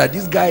found out that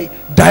this guy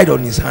died on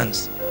his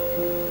hands.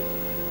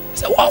 I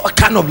said, wow, what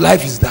kind of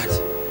life is that?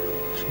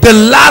 The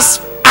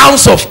last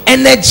ounce of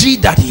energy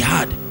that he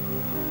had,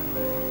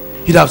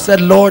 he'd have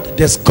said, Lord,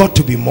 there's got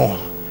to be more.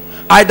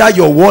 Either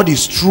your word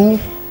is true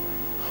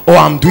or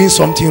I'm doing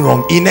something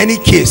wrong. In any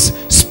case,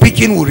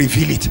 speaking will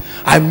reveal it.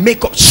 I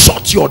make up,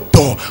 shut your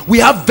door. We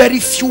have very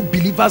few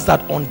believers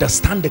that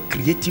understand the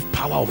creative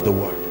power of the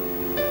word.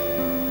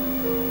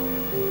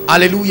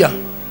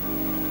 Hallelujah.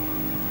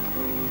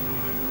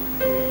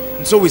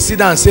 And so we sit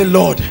down and say,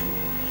 Lord,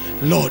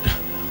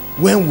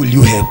 when will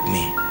you help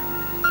me?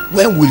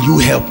 When will you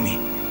help me?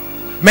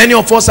 Many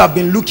of us have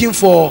been looking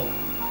for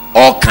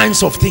all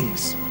kinds of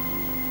things.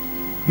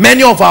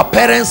 Many of our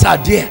parents are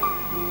there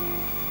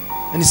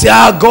and you say,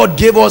 God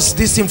gave us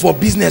this thing for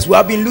business. We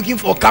have been looking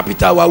for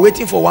capital. We are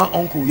waiting for one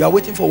uncle. You are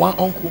waiting for one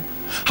uncle.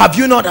 Have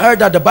you not heard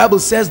that the Bible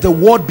says the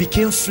word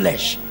became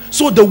flesh?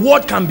 So the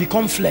word can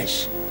become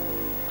flesh.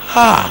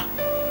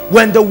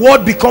 When the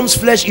word becomes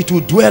flesh, it will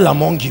dwell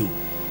among you.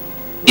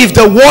 If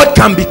the word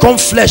can become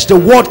flesh, the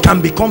word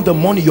can become the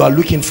money you are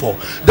looking for.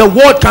 The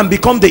word can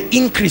become the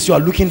increase you are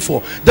looking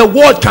for. The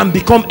word can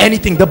become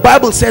anything. The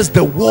Bible says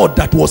the word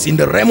that was in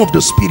the realm of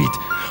the spirit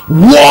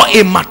wore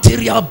a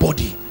material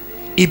body.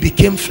 It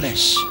became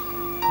flesh.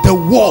 The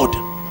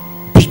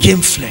word became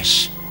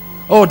flesh.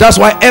 Oh, that's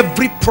why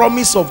every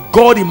promise of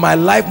God in my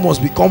life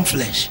must become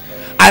flesh.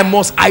 I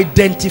must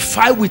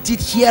identify with it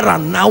here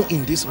and now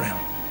in this realm.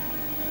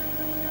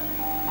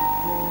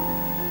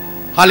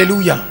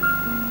 Hallelujah.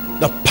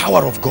 The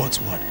power of God's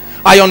word.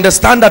 I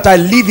understand that I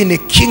live in a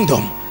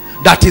kingdom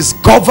that is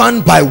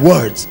governed by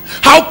words.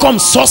 How come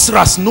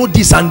sorcerers know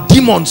this and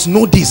demons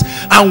know this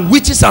and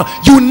witches are,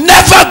 you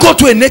never go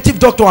to a native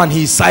doctor and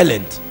he is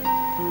silent.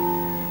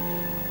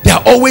 They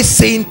are always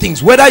saying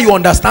things. Whether you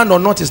understand or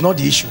not is not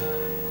the issue.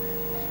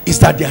 It's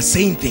that they are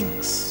saying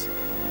things.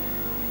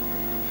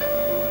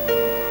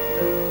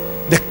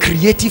 The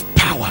creative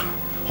power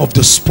of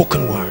the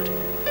spoken word.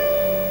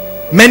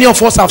 Many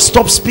of us have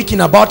stopped speaking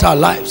about our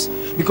lives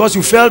because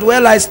you felt,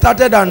 well, I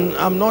started and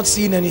I'm not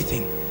seeing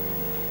anything.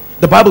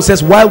 The Bible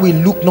says, while we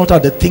look not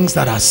at the things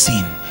that are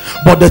seen,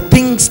 but the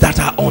things that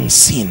are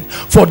unseen.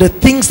 For the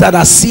things that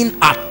are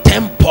seen are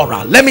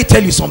temporal. Let me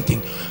tell you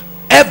something.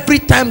 Every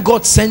time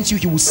God sends you,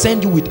 he will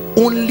send you with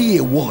only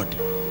a word.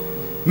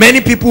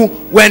 Many people,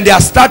 when they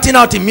are starting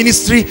out in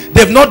ministry,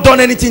 they've not done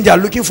anything. They are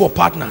looking for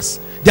partners.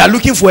 They are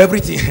looking for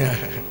everything.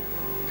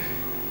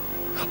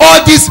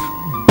 All this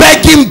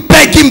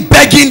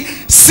begging,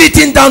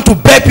 sitting down to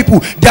beg people.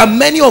 There are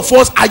many of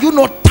us. Are you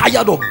not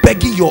tired of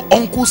begging your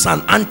uncles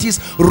and aunties,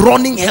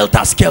 running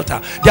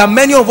helter-skelter? There are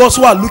many of us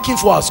who are looking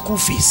for our school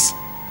fees,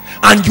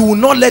 and you will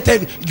not let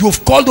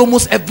you've called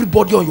almost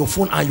everybody on your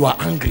phone and you are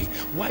angry.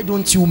 Why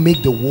don't you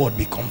make the word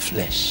become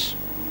flesh?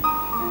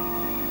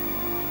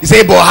 He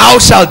said, but how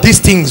shall these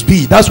things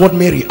be? That's what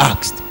Mary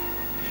asked.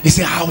 He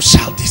said, how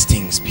shall these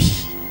things be?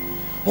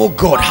 Oh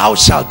God, how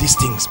shall these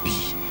things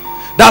be?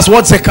 That's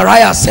what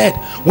Zechariah said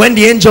when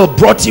the angel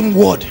brought him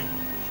word.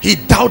 He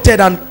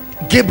doubted and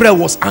Gabriel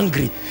was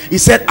angry. He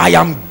said, I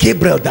am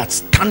Gabriel that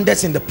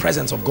standeth in the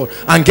presence of God.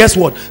 And guess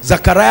what?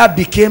 Zechariah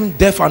became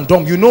deaf and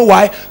dumb. You know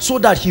why? So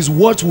that his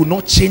words will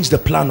not change the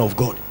plan of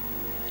God.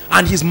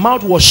 And his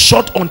mouth was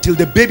shut until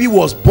the baby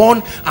was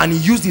born, and he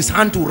used his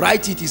hand to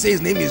write it. He said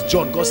his name is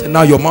John. God said,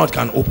 now your mouth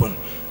can open.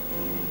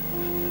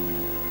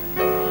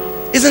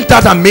 Isn't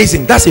that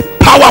amazing? That's a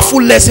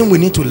powerful lesson we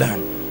need to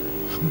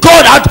learn.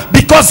 God had,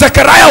 because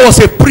Zechariah was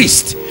a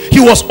priest, he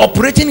was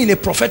operating in a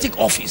prophetic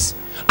office,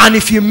 and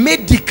if he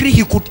made decree,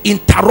 he could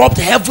interrupt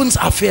heaven's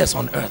affairs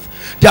on earth.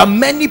 There are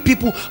many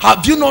people.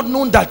 Have you not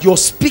known that your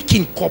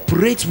speaking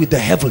cooperates with the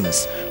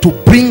heavens to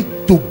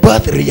bring to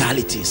birth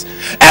realities?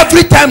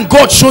 Every time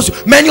God shows you,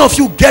 many of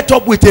you get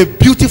up with a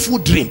beautiful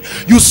dream.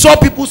 You saw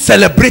people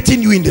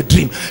celebrating you in the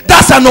dream.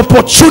 That's an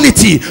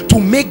opportunity to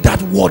make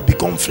that word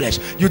become flesh.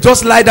 You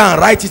just lie down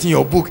and write it in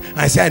your book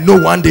and say, I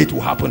know one day it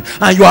will happen.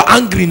 And you are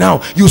angry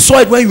now. You saw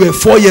it when you were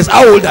 4 years.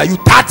 How old are you?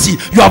 30.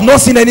 You have not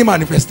seen any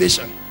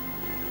manifestation.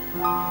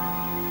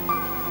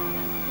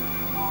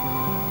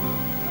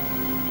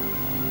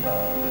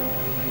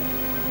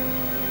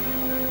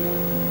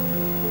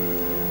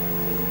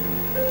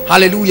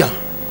 Hallelujah.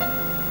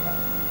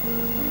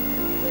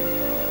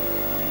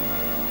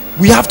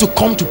 We have to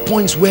come to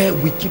points where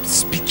we keep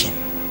speaking.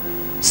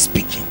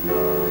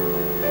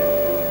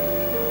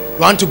 You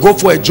want to go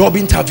for a job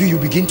interview, you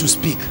begin to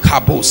speak.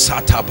 I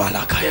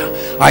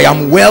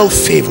am well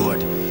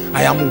favored.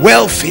 I am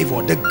well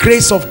favored. The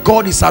grace of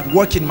God is at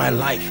work in my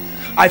life.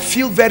 I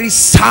feel very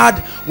sad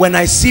when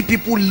I see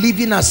people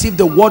living as if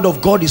the word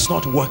of God is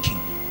not working.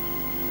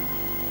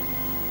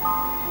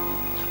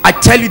 I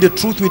tell you the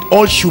truth with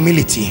all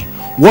humility.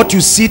 What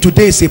you see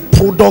today is a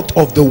product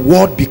of the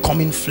word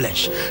becoming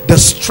flesh. The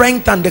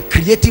strength and the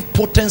creative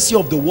potency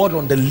of the word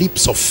on the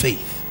lips of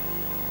faith.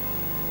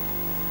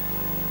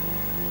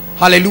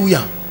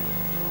 Hallelujah.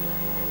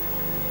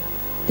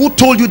 Who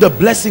told you the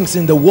blessings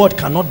in the word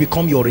cannot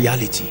become your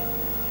reality?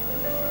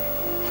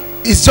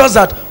 It's just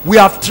that we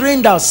have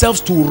trained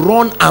ourselves to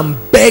run and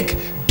beg,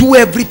 do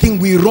everything.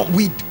 We run,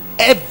 we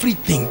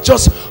everything.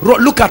 Just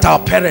run. Look at our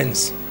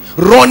parents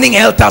running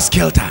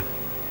helter-skelter.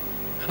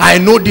 I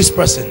know this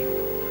person,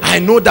 I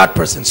know that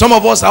person. Some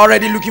of us are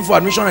already looking for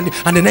admission,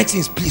 and the next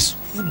thing is, please,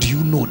 who do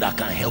you know that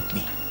can help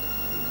me?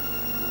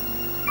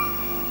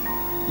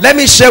 Let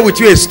me share with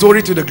you a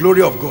story to the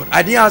glory of God.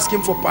 I didn't ask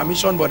him for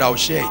permission, but I'll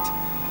share it.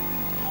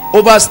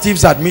 Over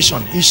Steve's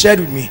admission, he shared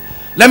with me.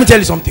 Let me tell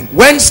you something.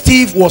 When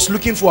Steve was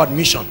looking for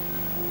admission,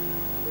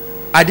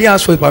 I didn't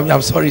ask for permission.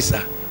 I'm sorry,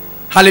 sir.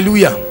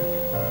 Hallelujah.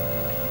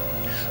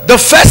 The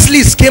first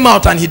list came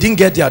out and he didn't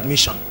get the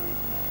admission.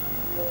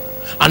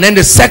 And then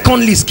the second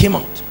list came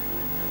out.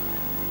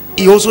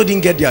 He also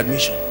didn't get the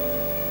admission.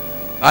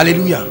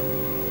 Hallelujah.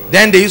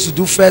 Then they used to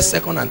do first,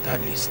 second, and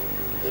third list.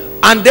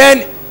 And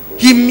then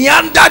he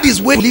meandered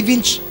his way to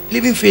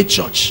Living Faith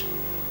Church.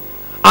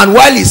 And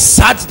while he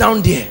sat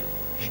down there,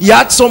 he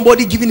had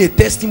somebody giving a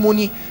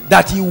testimony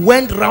that he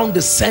went around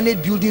the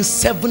Senate building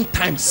 7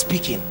 times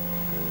speaking.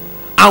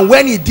 And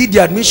when he did the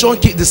admission,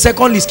 the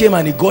second list came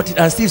and he got it.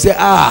 And Steve said,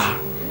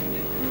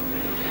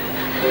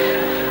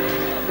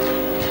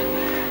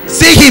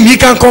 see him, he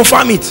can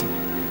confirm it.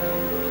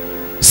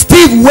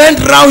 Steve went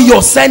round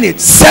your Senate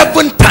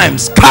 7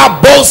 times. The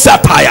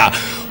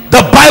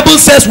Bible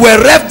says,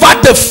 wherever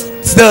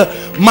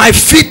my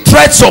feet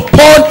treads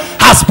upon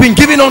has been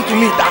given unto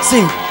me. That's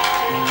him.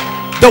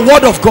 The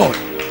word of God.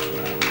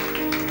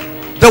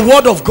 The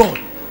word of God.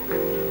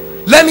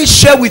 Let me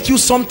share with you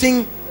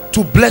something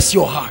to bless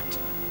your heart.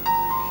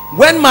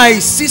 When my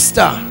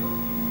sister,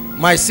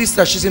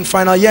 she's in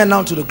final year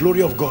now, to the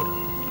glory of God.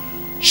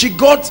 She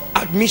got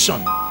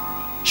admission.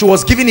 She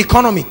was given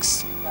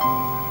economics,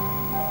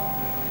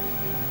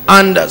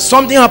 and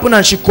something happened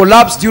and she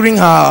collapsed during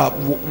her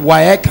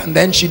WAEC, and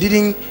then she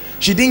didn't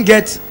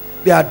get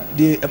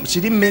she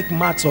didn't make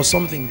maths or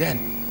something then.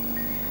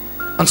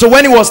 And so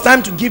when it was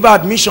time to give her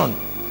admission,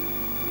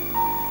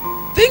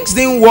 things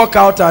didn't work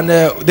out, and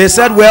they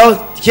said,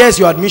 well, here's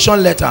your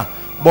admission letter,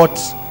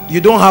 but you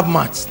don't have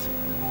maths.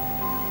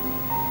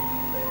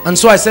 And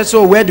so I said,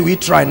 so where do we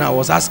try now? I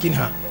was asking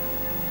her,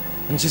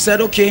 and she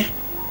said, okay,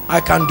 I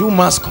can do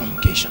mass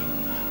communication.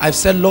 I've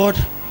said, Lord,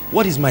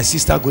 what is my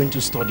sister going to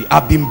study?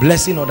 I've been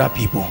blessing other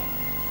people,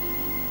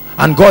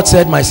 and God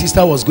said my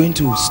sister was going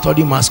to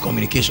study mass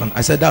communication.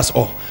 I said, that's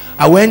all.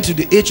 I went to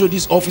the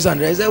HOD's office,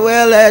 and I said,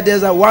 well,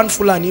 there's a one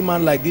Fulani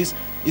man like this.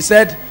 He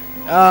said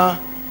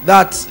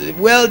that,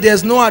 well,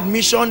 there's no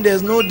admission,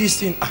 there's no this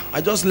thing.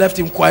 I just left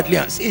him quietly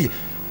and say,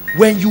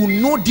 when you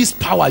know this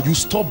power, you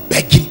stop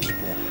begging people.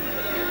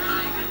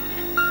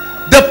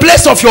 The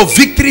place of your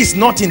victory is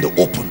not in the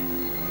open.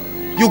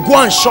 You go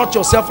and shut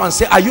yourself and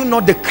say, are you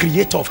not the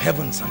creator of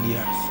heavens and the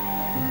earth?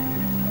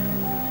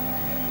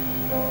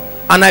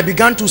 And I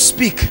began to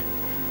speak,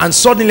 and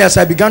suddenly as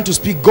I began to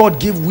speak, God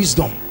gave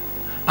wisdom.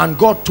 And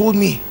God told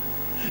me,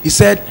 he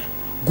said,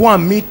 go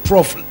and meet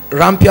Prof.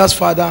 Rampier's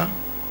father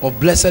of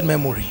blessed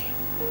memory.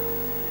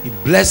 He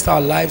blessed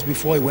our lives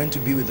before he went to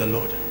be with the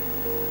Lord.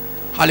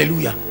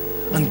 Hallelujah.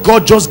 And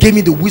God just gave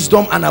me the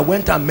wisdom, and I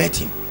went and met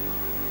him.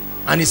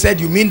 And he said,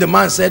 you mean the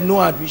man said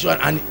no admission?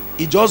 And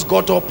he just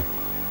got up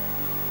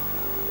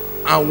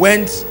and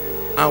went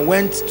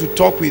to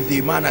talk with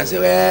the man. I said,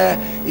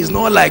 well, it's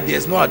not like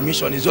there's no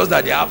admission. It's just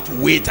that they have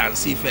to wait and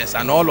see first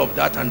and all of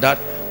that and that.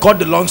 Cut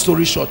the long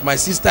story short, my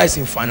sister is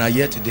in final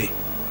year today.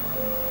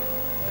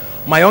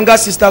 My younger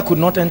sister could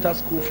not enter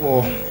school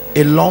for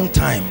a long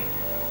time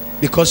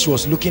because she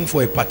was looking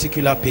for a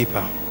particular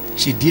paper.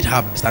 She did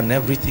her best and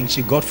everything.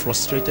 She got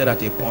frustrated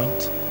at a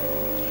point.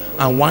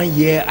 And one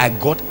year I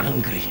got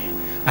angry.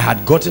 I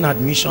had gotten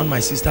admission. My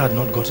sister had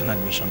not gotten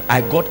admission.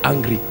 I got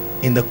angry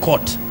in the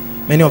court.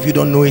 Many of you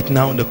don't know it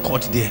now, in the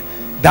court there.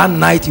 That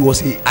night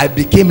I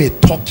became a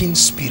talking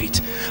spirit.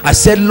 I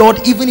said,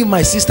 Lord, even if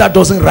my sister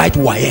doesn't write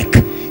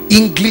WAEC,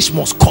 English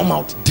must come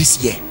out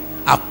this year.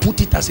 I put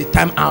it as a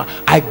time.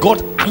 I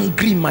got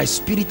angry in my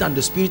spirit and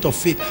the spirit of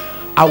faith.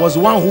 I was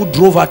one who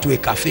drove her to a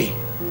cafe.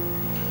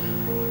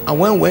 And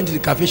when we went to the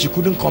cafe, she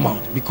couldn't come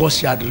out because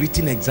she had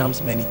written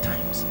exams many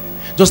times.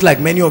 Just like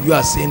many of you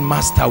are saying,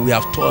 Master, we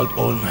have toiled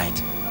all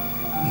night.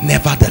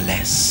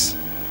 Nevertheless,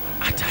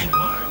 at thy word.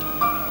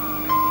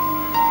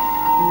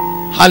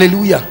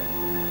 Hallelujah.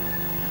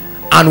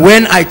 And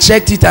when I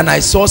checked it and I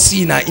saw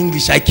C in her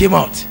English, I came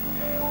out.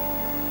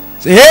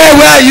 Say, hey,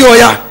 where are you? Oh,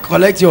 yeah,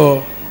 collect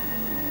your...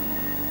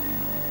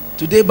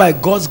 Today, by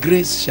God's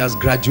grace, she has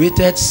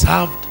graduated,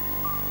 served.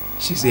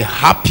 She's a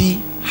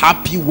happy,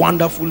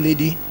 wonderful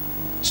lady.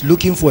 She's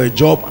looking for a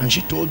job, and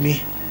she told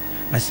me,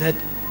 I said,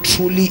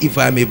 truly, if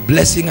I'm a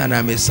blessing and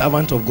I'm a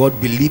servant of God,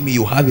 believe me,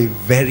 you have a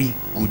very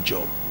good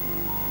job.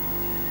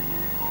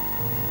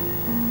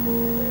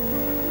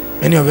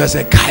 Many of you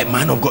say, Kai,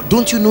 man of God,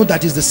 don't you know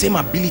that is the same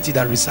ability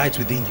that resides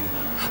within you?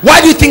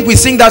 Why do you think we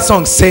sing that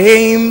song?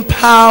 Same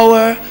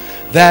power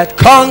that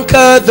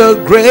conquered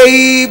the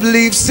grave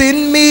lives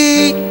in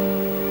me,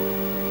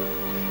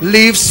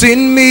 lives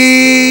in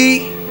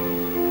me.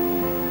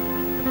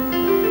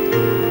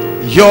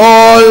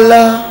 Your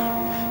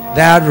love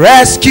that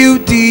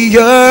rescued the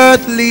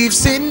earth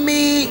lives in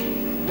me.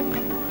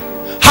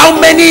 How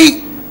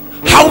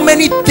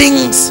many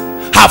things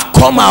have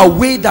come our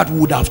way that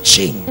would have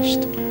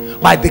changed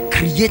by the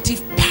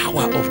creative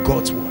power of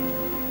God's word?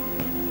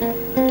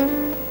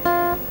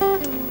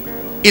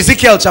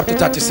 Ezekiel chapter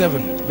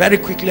 37, very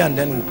quickly, and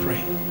then we'll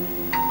pray.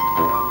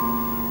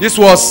 This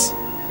was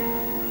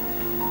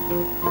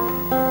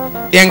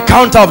the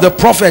encounter of the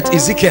prophet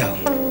Ezekiel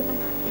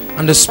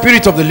and the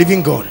Spirit of the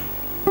living God.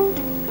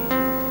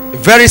 A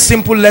very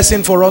simple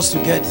lesson for us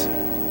to get,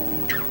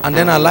 and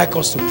then I'd like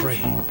us to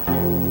pray.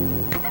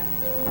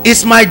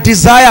 It's my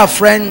desire,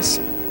 friends,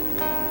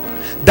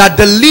 that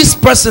the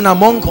least person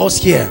among us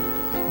here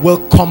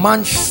will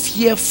command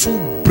fearful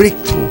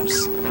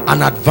breakthroughs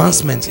and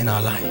advancements in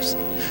our lives.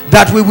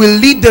 That we will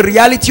lead the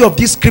reality of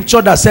this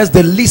scripture that says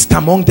the least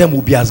among them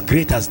will be as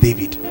great as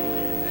David.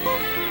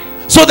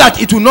 So that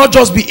it will not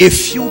just be a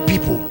few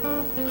people.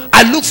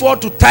 I look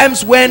forward to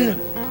times when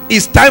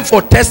it's time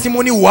for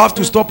testimony. We'll have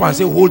to stop and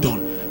say, hold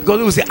on. Because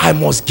we will say, I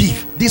must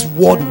give. This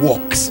word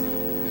works.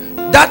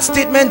 That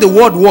statement, the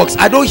word works,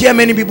 I don't hear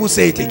many people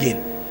say it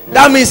again.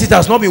 That means it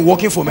has not been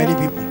working for many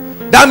people.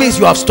 That means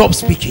you have stopped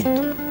speaking.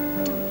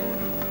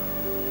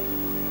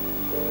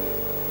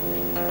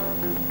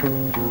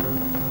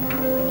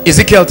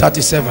 Ezekiel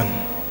 37.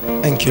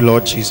 Thank you,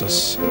 Lord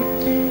Jesus,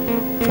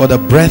 for the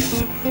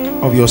breath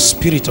of your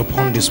Spirit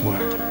upon this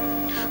word.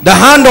 The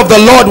hand of the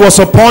Lord was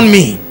upon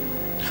me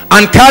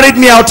and carried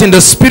me out in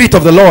the Spirit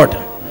of the Lord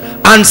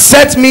and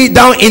set me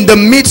down in the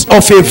midst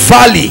of a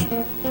valley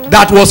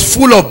that was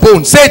full of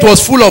bones. Say it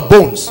was full of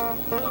bones.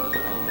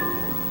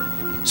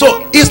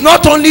 So it's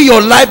not only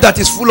your life that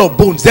is full of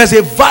bones. There's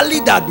a valley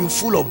that has been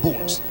full of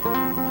bones.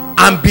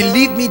 And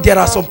believe me, there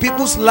are some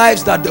people's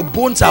lives that the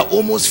bones are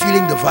almost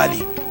filling the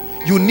valley.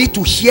 You need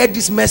to hear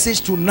this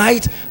message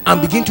tonight and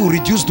begin to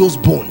reduce those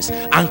bones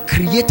and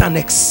create an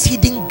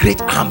exceeding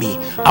great army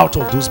out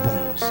of those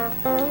bones.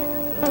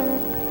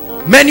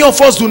 Many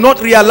of us do not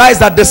realize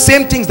that the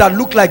same things that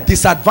look like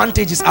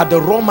disadvantages are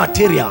the raw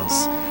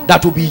materials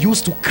that will be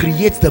used to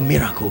create the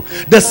miracle.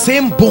 The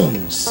same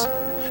bones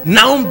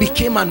now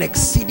became an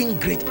exceeding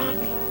great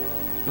army.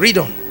 Read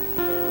on.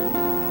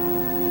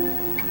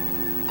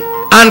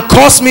 And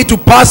caused me to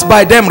pass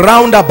by them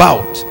round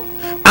about,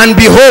 and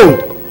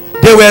behold,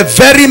 there were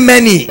very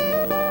many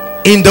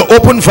in the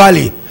open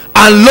valley,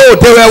 and lo,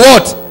 they were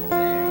what?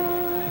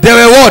 They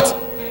were what?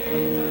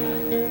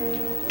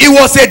 It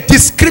was a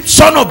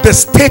description of the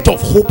state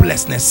of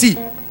hopelessness. See,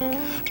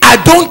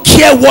 I don't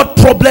care what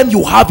problem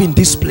you have in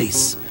this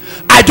place.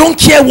 I don't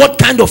care what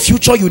kind of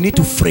future you need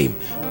to frame.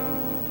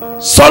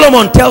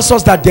 Solomon tells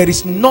us that there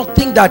is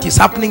nothing that is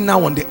happening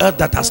now on the earth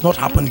that has not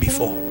happened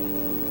before.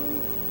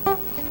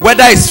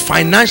 Whether it's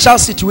financial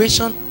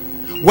situation,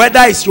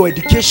 whether it's your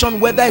education,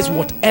 whether it's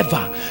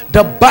whatever,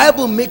 the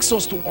Bible makes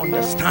us to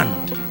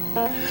understand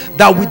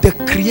that with the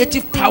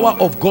creative power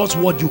of God's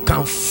word, you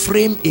can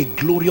frame a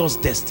glorious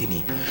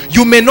destiny.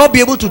 You may not be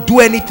able to do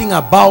anything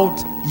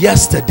about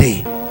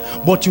yesterday,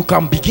 but you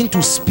can begin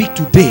to speak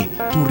today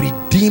to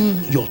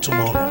redeem your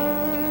tomorrow.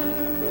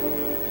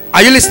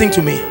 Are you listening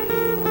to me?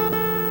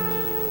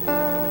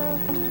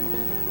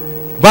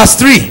 Verse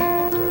 3.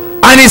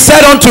 And he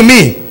said unto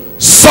me,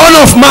 Son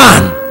of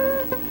man,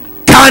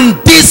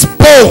 can these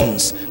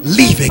bones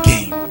live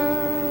again?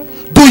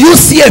 Do you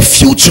see a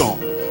future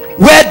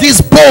where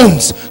these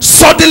bones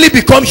suddenly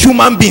become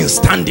human beings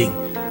standing?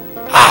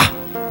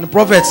 The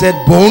prophet said,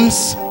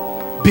 bones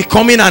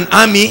becoming an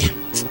army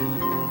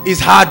is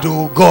hard.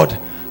 Oh God,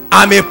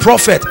 I'm a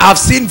prophet. I've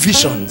seen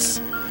visions,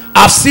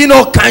 I've seen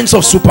all kinds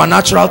of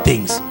supernatural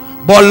things,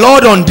 but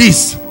Lord, on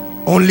this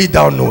only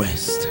thou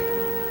knowest.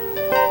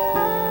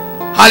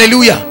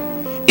 Hallelujah.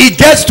 It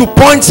gets to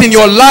points in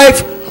your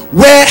life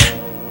where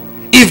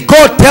if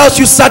God tells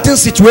you certain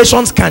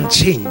situations can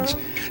change,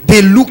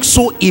 they look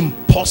so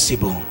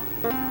impossible.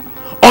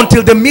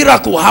 Until the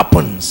miracle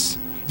happens,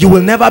 you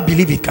will never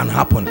believe it can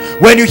happen.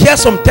 When you hear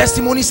some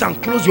testimonies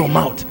and close your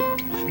mouth,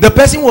 the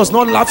person was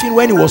not laughing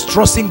when he was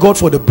trusting God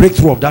for the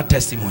breakthrough of that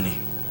testimony.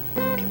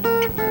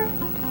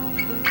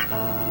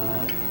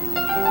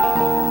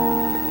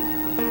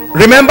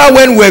 Remember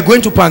when we were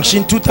going to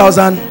Pangshin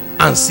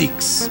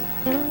 2006?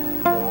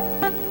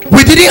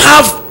 We didn't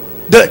have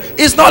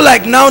it's not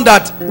like now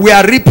that we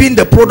are reaping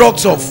the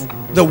products of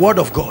the word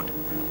of God.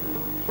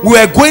 We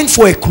were going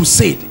for a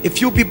crusade. A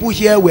few people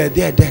here were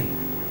there then,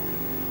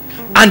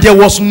 and there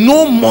was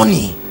no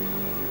money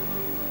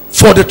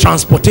for the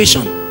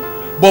transportation,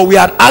 but we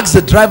had asked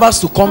the drivers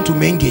to come to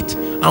main gate,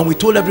 and we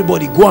told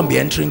everybody, go and be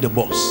entering the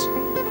bus.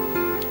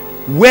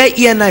 Where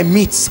E&I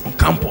meets on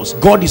campus,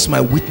 God is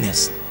my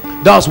witness.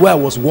 That was where I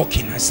was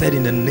walking. I said,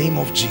 in the name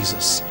of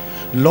Jesus,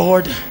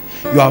 Lord,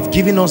 you have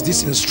given us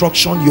this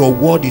instruction, your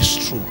word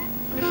is true.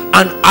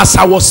 And as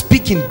I was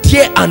speaking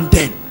there and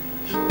then,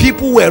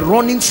 people were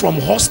running from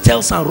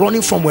hostels and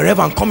running from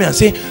wherever and coming and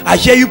saying, I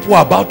hear you people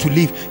are about to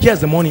leave,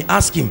 here's the money,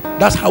 ask him.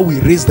 That's how we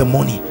raised the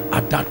money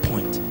at that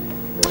point.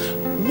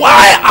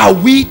 Why are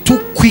we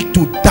too quick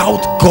to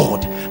doubt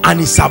God and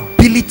his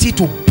ability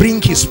to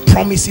bring his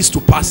promises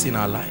to pass in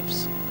our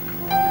lives?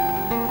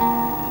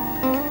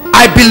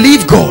 I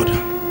believe God.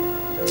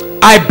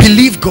 I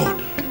believe God.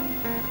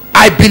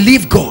 I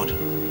believe God.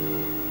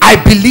 I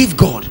believe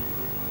God.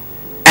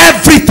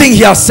 Everything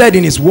he has said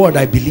in his word,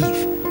 I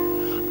believe.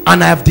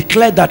 And I have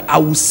declared that I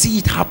will see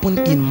it happen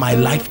in my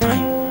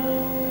lifetime.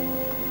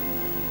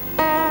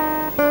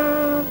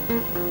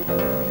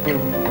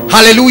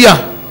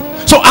 Hallelujah.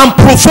 So I'm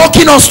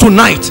provoking us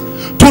tonight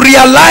to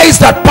realize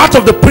that part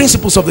of the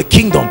principles of the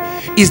kingdom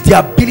is the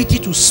ability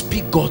to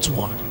speak God's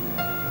word.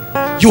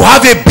 You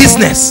have a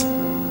business.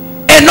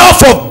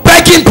 Enough of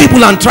begging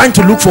people and trying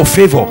to look for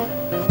favor.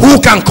 Who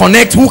can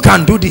connect? Who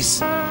can do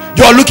this?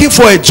 You're looking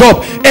for a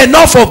job.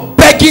 Enough of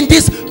begging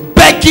this,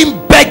 begging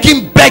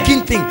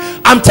thing.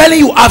 I'm telling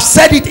you, I've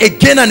said it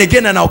again and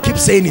again, and I'll keep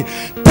saying it.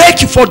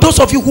 For those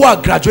of you who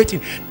are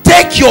graduating,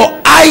 take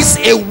your eyes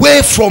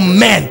away from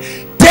men.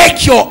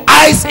 Take your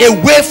eyes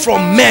away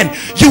from men.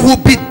 You will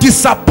be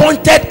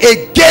disappointed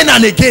again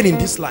and again in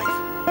this life.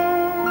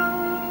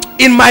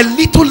 In my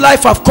little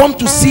life, I've come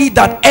to see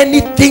that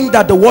anything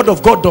that the word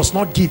of God does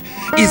not give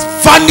is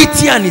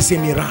vanity and is a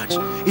mirage.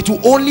 It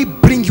will only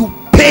bring you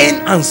pain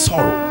and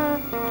sorrow.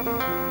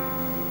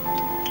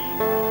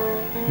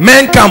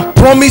 Men can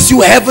promise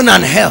you heaven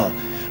and hell,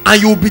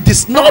 and you will be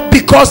this, not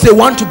because they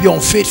want to be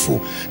unfaithful.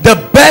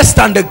 The best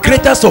and the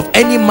greatest of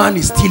any man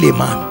is still a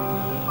man.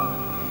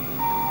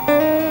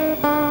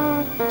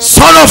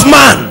 Son of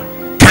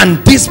man,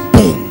 can these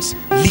bones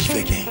live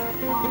again?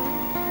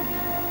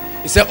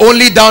 He said,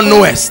 only thou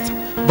knowest.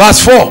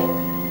 Verse 4.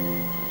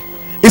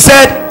 He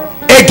said,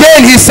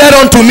 again he said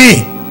unto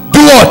me, do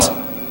what?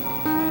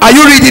 Are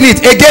you reading it?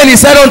 Again he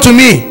said unto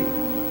me,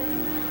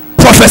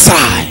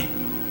 prophesy.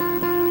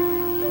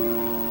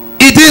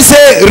 He didn't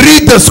say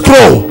read the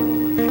scroll.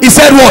 He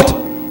said what?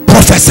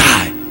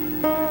 Prophesy.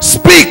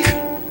 Speak.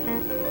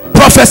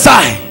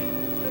 Prophesy.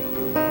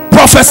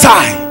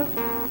 Prophesy.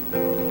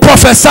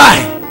 Prophesy.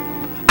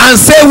 And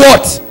say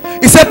what?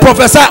 He said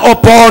prophesy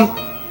upon.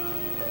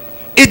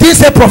 He didn't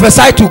say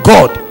prophesy to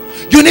God.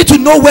 You need to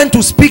know when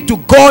to speak to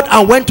God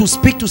and when to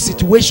speak to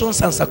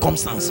situations and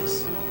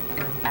circumstances,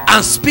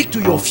 and speak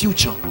to your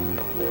future.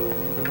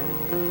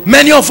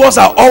 Many of us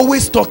are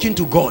always talking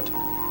to God,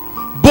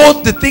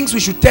 both the things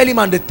we should tell him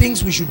and the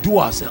things we should do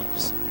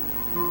ourselves.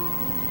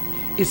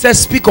 It says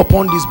speak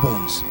upon these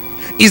bones.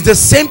 It's the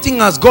same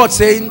thing as God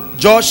saying,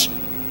 Josh,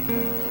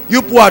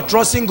 you people are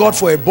trusting God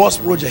for a bus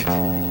project.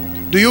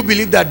 Do you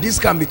believe that this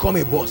can become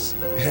a bus?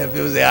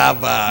 People say,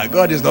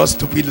 God is not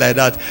stupid like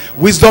that.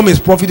 Wisdom is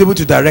profitable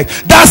to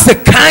direct. That's the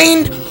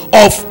kind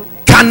of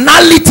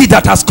carnality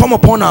that has come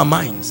upon our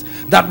minds,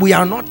 that we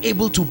are not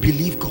able to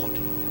believe God.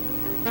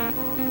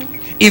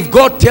 If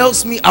God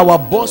tells me our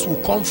boss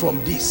will come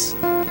from this,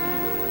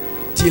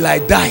 till I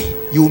die,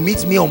 you will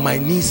meet me on my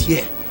knees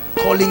here,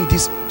 calling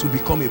this to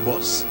become a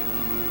boss.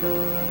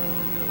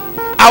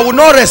 I will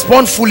not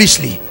respond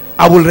foolishly.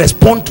 I will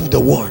respond to the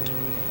word.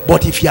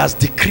 But if he has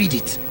decreed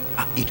it,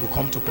 it will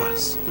come to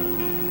pass.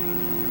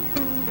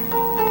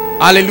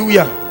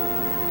 Hallelujah.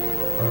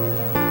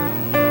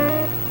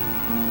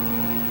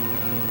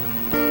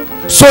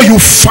 So you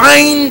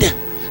find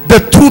the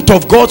truth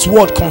of God's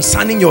word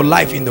concerning your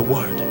life in the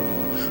word.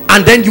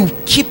 and then you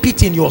keep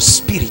it in your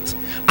spirit,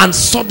 and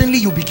suddenly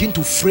you begin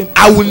to frame,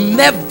 I will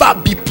never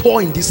be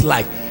poor in this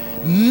life.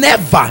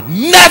 Never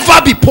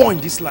be poor in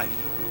this life.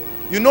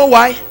 You know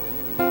why?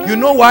 You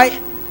know why?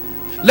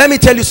 Let me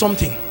tell you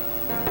something.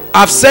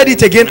 I've said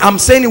it again, I'm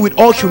saying it with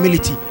all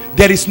humility.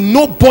 There is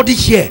nobody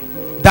here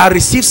that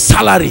receives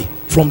salary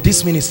from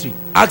this ministry.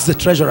 Ask the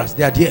treasurers,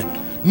 they are there.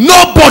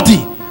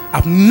 Nobody.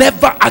 I've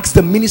never asked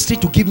the ministry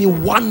to give me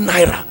 1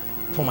 naira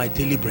for my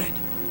daily bread.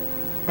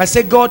 I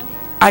said, God,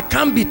 I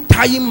can't be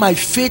tying my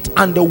faith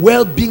and the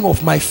well-being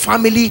of my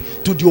family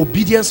to the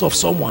obedience of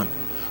someone.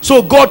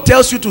 So God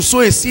tells you to sow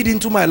a seed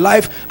into my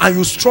life, and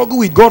you struggle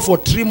with God for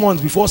 3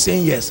 months before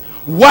saying yes.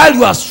 While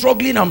you are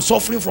struggling, I'm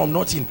suffering from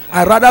nothing.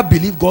 I rather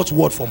believe God's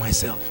word for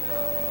myself.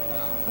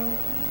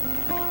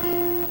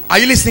 Are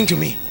you listening to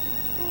me?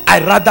 I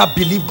rather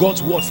believe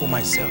God's word for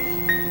myself.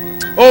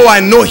 Oh,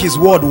 I know his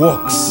word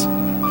works,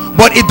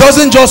 but it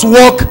doesn't just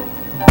work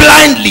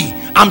blindly.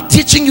 I'm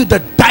teaching you the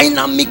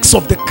dynamics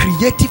of the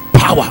creative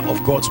power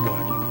of God's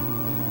word.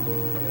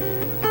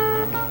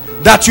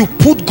 That you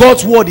put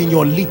God's word in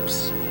your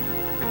lips,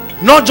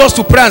 not just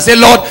to pray and say,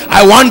 Lord,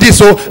 I want this,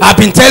 so I've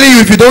been telling you,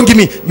 if you don't give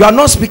me. You are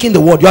not speaking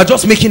the word, you are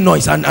just making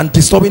noise and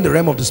disturbing the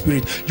realm of the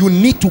spirit. You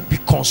need to be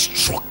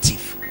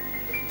constructive.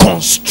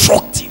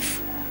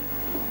 Constructive.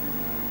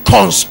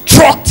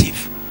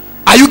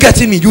 Are you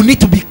getting me? You need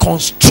to be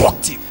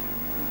constructive.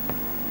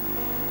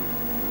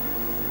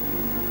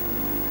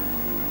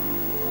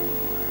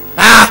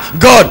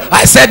 God,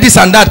 I said this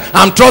and that,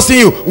 I'm trusting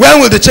you. When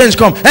will the change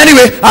come?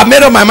 Anyway, I've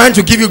made up my mind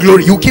to give you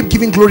glory. You keep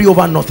giving glory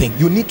over nothing.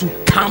 You need to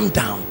calm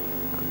down.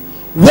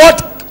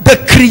 What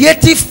the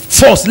creative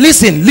force,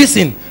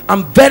 listen,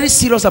 I'm very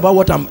serious about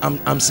what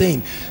I'm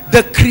saying.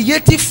 The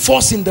creative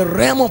force in the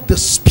realm of the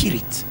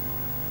spirit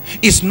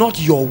is not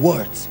your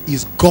words,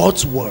 is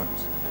God's word.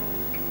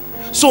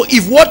 So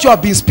if what you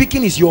have been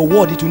speaking is your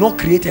word, it will not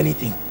create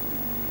anything.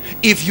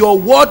 If your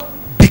word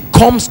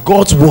becomes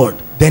God's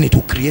word, then it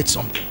will create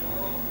something.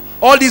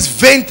 All this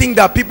vain thing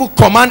that people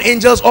command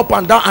angels up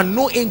and down, and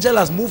no angel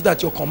has moved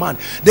at your command.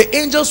 The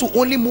angels will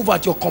only move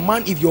at your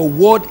command if your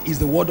word is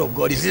the word of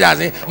God. You see that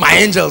saying, my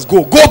angels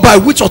go by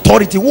which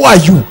authority? Who are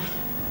you?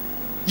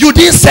 You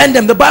didn't send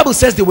them. The Bible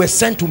says they were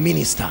sent to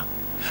minister,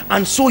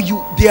 and so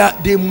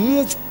they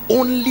move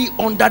only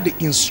under the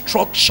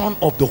instruction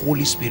of the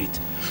Holy Spirit.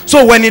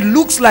 So when it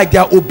looks like they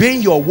are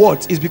obeying your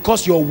words, it's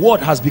because your word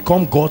has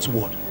become God's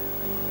word.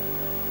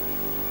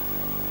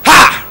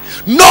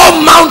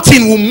 No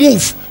mountain will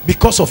move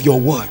because of your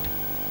word.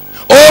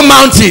 Oh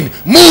mountain,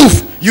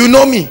 move. You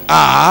know me.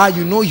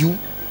 You know you.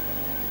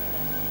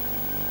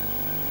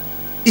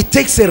 It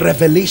takes a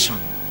revelation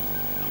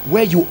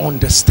where you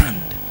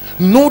understand.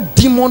 No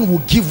demon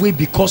will give way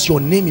because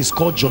your name is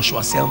called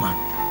Joshua Selman.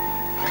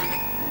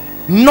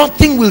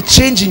 Nothing will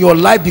change in your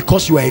life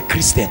because you are a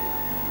Christian.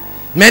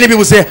 Many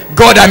people say,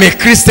 God, I'm a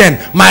Christian,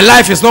 my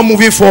life is not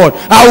moving forward,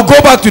 I will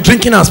go back to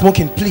drinking and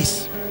smoking.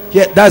 Please,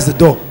 yeah, that's the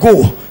door.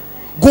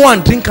 Go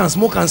and drink and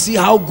smoke and see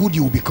how good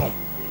you will become.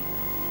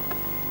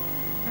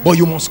 But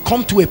you must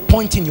come to a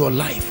point in your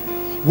life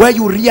where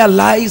you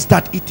realize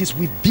that it is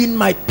within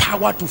my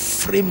power to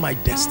frame my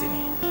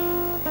destiny.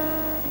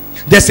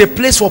 There's a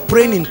place for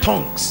praying in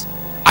tongues.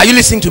 Are you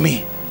listening to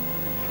me?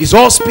 It's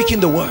all speaking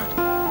the word.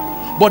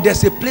 But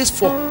there's a place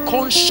for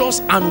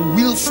conscious and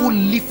willful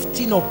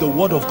lifting of the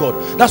word of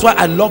God. That's why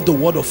I love the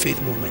word of faith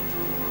movement.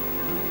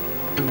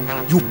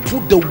 You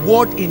put the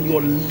word in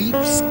your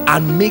lips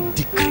and make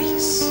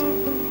decrees.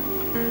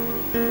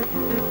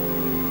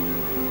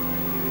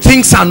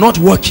 Things are not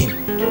working.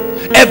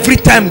 Every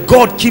time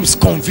God keeps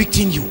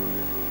convicting you.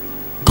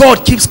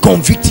 God keeps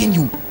convicting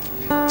you.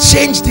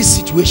 Change this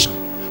situation.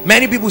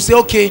 Many people say,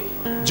 okay,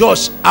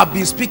 Josh, I've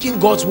been speaking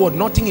God's word,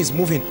 nothing is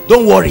moving.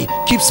 Don't worry,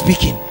 keep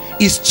speaking.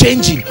 It's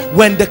changing.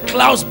 When the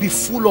clouds be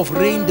full of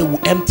rain, they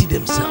will empty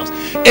themselves.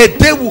 A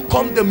day will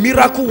come, the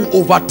miracle will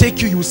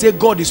overtake you. You say,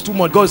 God is too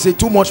much. God say,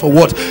 too much for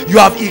what? You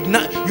have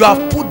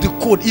put the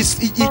code.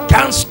 It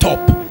can't stop.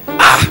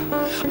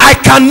 I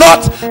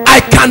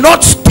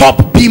cannot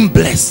stop being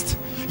blessed.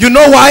 You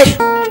know why?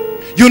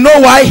 You know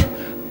why?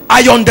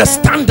 I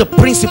understand the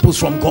principles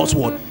from God's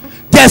word.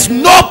 There's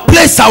no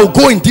place I will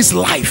go in this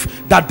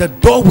life that the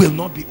door will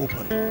not be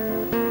open.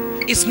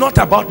 It's not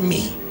about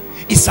me.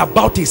 It's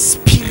about a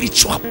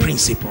spiritual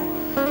principle.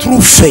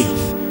 Through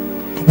faith,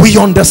 we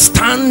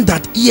understand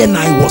that he and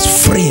I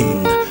was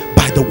framed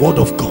by the word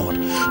of God.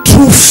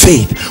 Through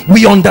faith,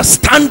 we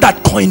understand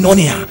that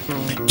koinonia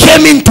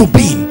came into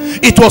being.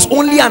 It was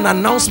only an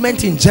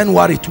announcement in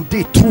January.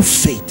 Today, through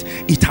faith,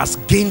 it has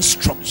gained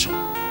structure.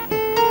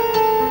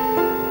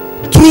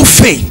 Through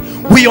faith,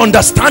 we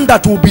understand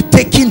that we'll be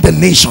taking the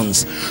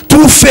nations.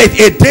 Through faith,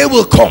 a day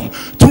will come,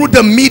 through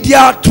the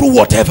media, through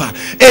whatever,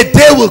 a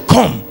day will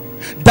come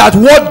that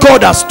what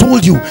God has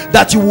told you,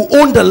 that you will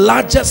own the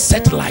largest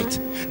satellite,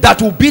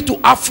 that will be to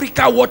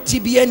Africa what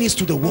TBN is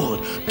to the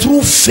world.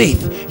 Through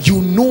faith,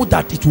 you know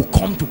that it will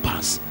come to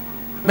pass.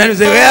 Many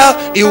say,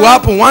 well, it will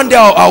happen one day.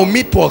 I'll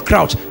meet Paul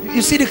Crouch.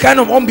 You see the kind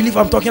of unbelief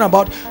I'm talking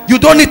about? You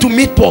don't need to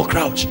meet Paul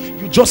Crouch.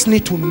 You just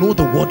need to know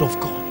the word of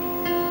God.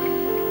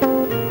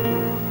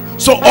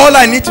 So all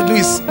I need to do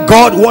is,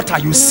 God, what are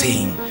you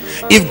saying?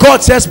 If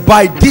God says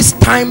by this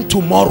time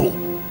tomorrow,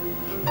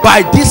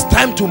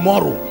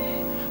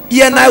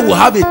 he and I will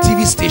have a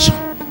TV station,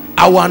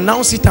 I will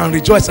announce it and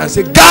rejoice and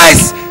say,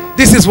 guys,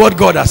 this is what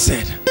God has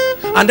said.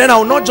 And then I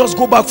will not just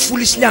go back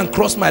foolishly and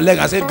cross my leg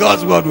and say,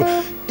 God's word.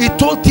 He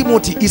told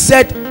Timothy, he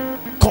said,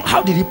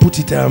 how did he put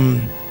it?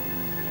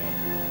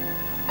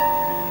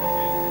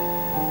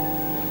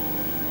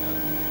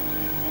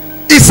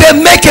 He said,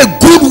 make a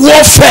good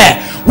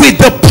warfare with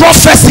the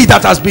prophecy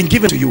that has been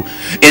given to you.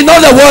 In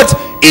other words,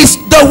 it's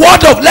the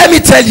word of, let me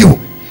tell you,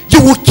 you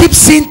will keep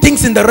seeing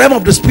things in the realm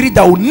of the spirit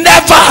that will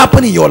never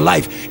happen in your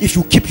life if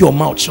you keep your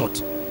mouth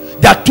shut.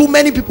 There are too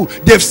many people,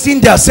 they've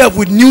seen themselves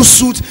with new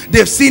suits,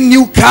 they've seen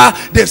new car,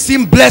 they've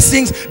seen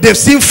blessings, they've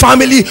seen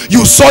family.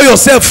 You saw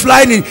yourself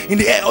flying in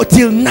the air.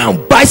 Until now,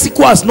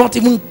 bicycle has not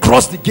even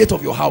crossed the gate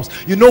of your house.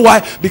 You know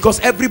why? Because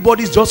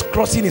everybody's just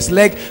crossing his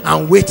leg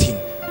and waiting.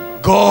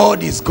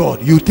 God is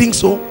God. You think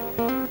so?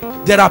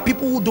 There are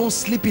people who don't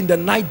sleep in the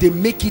night. They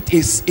make it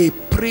a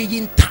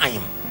praying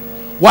time.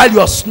 While you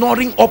are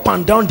snoring up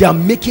and down, they are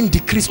making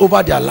decrees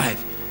over their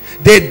life.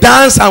 They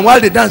dance, and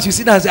while they dance, you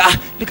sit down and say,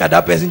 look at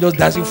that person just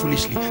dancing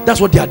foolishly. That's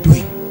what they are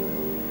doing.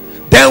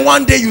 Then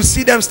one day you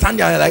see them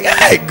standing and you're like,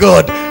 hey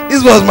God,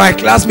 this was my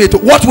classmate.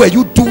 What were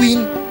you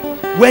doing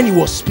when he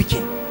was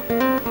speaking?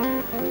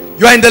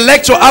 You are in the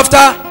lecture. After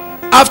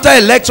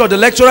a lecture, the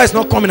lecturer is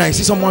not coming, and you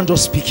see someone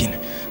just speaking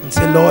and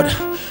say, Lord,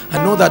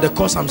 I know that the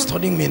course I'm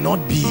studying may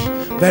not be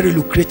very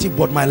lucrative,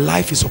 but my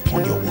life is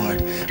upon your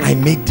word. I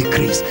make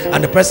decrees.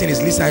 And the person is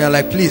listening, and you're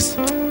like, please,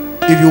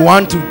 if you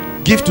want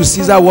to give to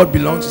Caesar what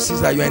belongs to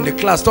Caesar, you're in the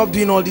class, stop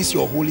doing all these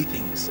your holy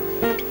things.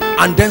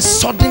 And then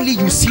suddenly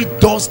you see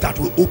doors that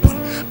will open.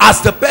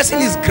 As the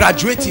person is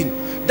graduating,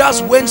 that's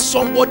when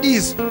somebody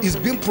is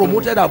being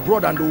promoted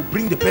abroad, and they will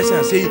bring the person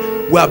and say,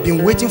 we have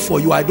been waiting for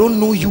you. I don't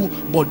know you,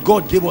 but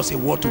God gave us a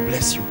word to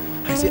bless you.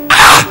 I say,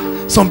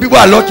 some people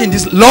are locking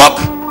this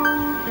lock.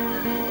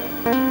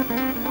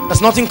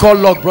 There's nothing called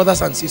luck,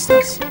 brothers and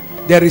sisters.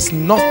 There is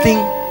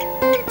nothing.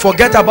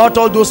 Forget about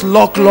all those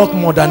luck,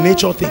 mother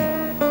nature thing.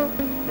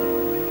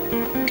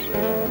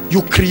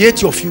 You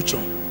create your future.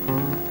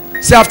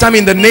 Say after me,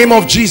 in the name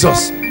of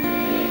Jesus,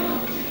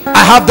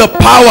 I have the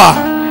power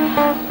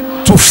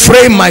to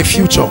frame my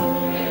future.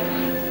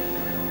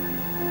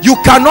 You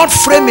cannot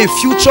frame a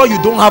future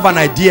you don't have an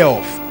idea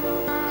of.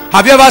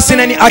 Have you ever seen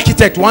any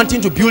architect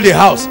wanting to build a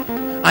house,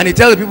 and he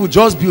tells the people,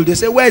 just build? They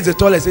say, where is the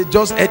toilet? They say,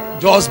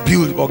 just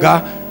build,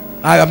 okay?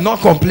 I am not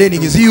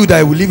complaining. Is it you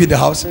that will live in the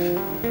house?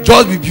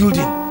 Just be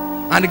building.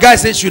 And the guy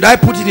said, should I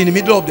put it in the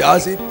middle of the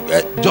house?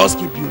 Just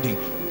keep building.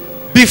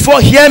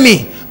 Hear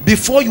me,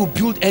 before you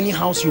build any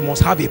house, you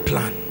must have a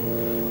plan.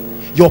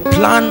 Your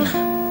plan.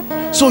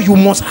 So you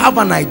must have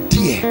an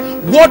idea.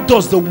 What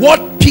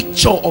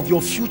picture of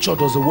your future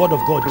does the word of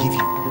God give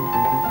you?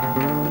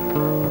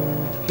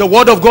 The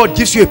word of God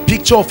gives you a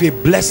picture of a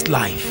blessed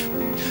life.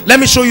 Let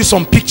me show you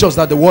some pictures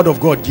that the word of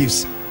God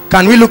gives.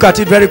 Can we look at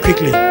it very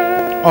quickly?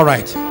 All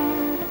right.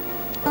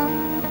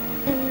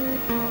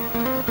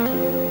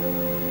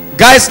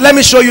 Guys, let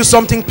me show you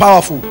something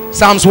powerful.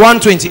 Psalms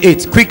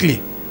 128,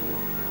 quickly.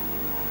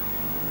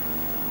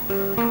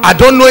 I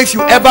don't know if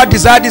you ever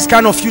desire this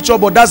kind of future,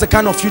 but that's the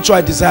kind of future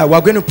I desire.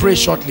 We're going to pray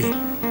shortly.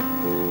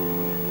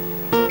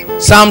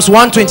 Psalms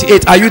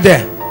 128, are you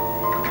there?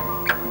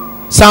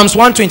 Psalms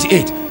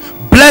 128.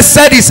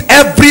 Blessed is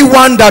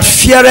everyone that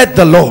feareth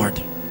the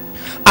Lord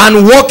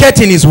and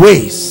walketh in his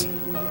ways.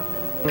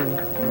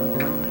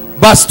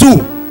 Verse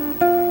 2.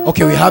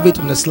 Okay, we have it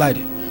on the slide.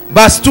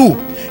 Verse 2.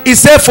 It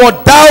said, for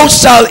thou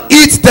shalt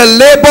eat the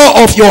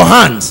labor of your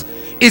hands.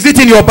 Is it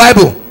in your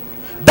Bible?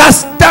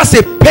 That's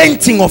a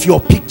painting of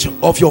your picture,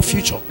 of your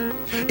future.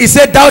 It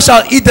said, thou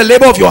shalt eat the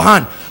labor of your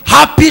hand.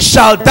 Happy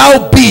shalt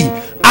thou be,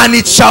 and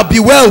it shall be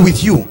well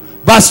with you.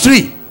 Verse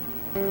 3.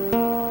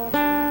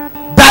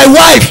 Thy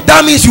wife,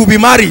 that means you'll be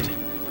married.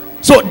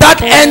 So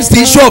that ends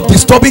the issue of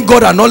disturbing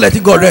God and not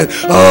letting God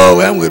rest. Oh,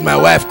 when will my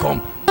wife come?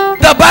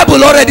 The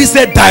Bible already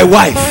said thy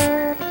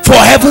wife, for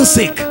heaven's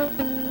sake.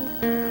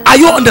 Are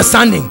you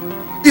understanding?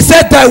 He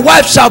said thy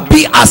wife shall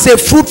be as a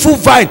fruitful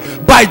vine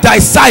by thy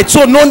side.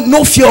 So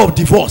no fear of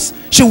divorce.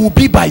 She will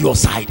be by your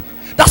side.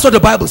 That's what the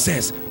Bible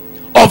says.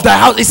 Of thy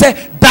house, he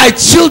said thy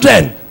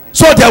children,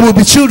 so there will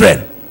be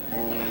children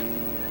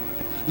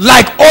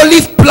like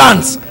olive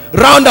plants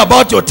round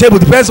about your table.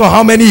 Depends on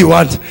how many you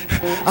want.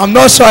 I'm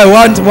not sure I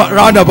want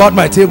round about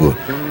my table.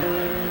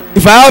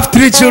 If I have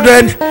 3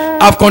 children,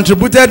 I've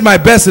contributed my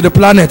best to the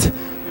planet.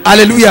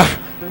 Hallelujah.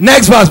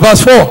 Next verse,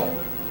 verse 4.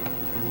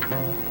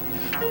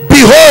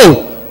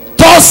 Behold,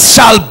 thus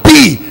shall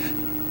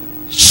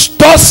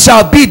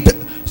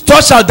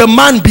the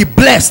man be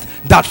blessed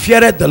that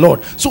feareth the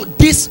Lord. So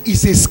this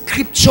is a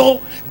scripture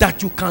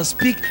that you can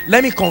speak.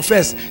 Let me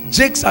confess,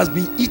 Jakes has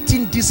been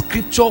eating this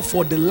scripture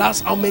for the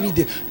last how many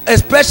days,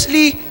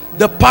 especially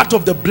the part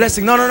of the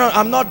blessing. No,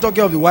 I'm not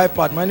talking of the wife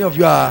part. Many of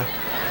you are.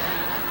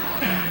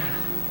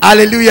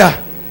 Hallelujah.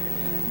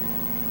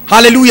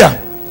 Hallelujah.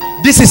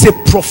 This is a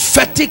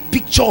prophetic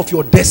picture of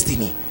your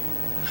destiny.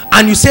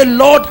 And you say,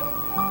 Lord,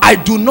 I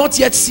do not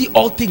yet see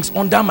all things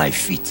under my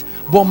feet,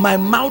 but my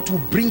mouth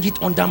will bring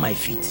it under my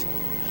feet.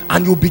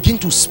 And you begin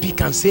to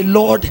speak and say,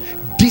 Lord,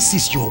 this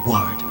is your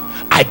word.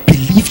 I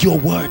believe your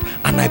word,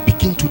 and I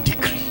begin to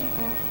decree.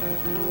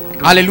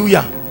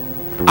 Hallelujah.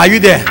 Are you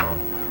there?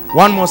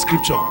 One more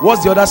scripture.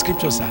 What's the other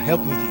scripture, sir?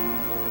 Help me there.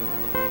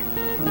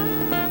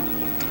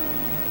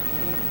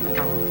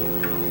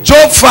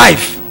 Job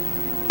 5.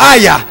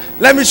 Aya.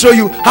 Let me show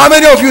you. How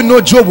many of you know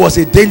Job was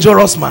a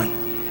dangerous man?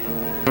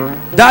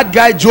 That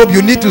guy Job,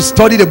 you need to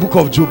study the book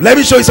of Job. Let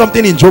me show you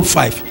something in Job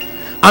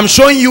 5. I'm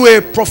showing you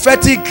a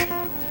prophetic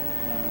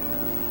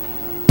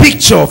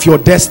picture of your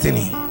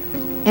destiny.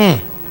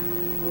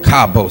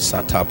 Kabo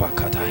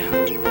satabakataya.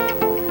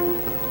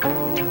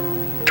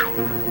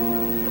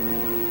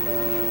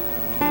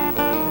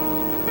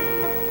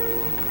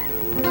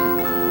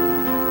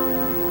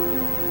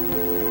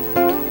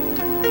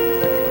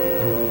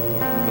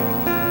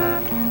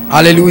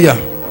 Hallelujah.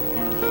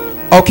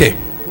 Okay.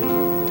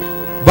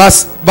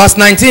 Verse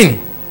 19.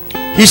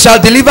 He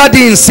shall deliver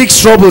thee in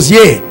 6 troubles,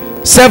 yea,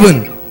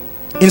 7.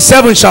 In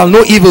 7 shall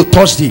no evil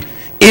touch thee.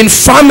 In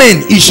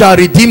famine he shall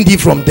redeem thee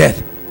from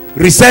death.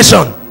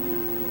 Recession.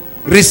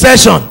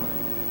 Recession.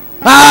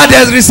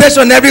 There's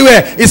recession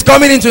everywhere. It's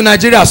coming into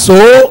Nigeria.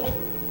 So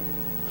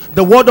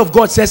the word of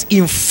God says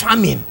in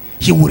famine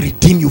he will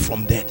redeem you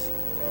from death.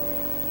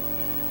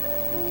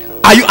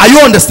 Are you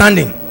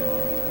understanding?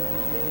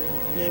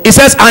 It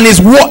says, and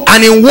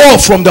in war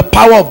from the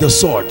power of the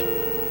sword.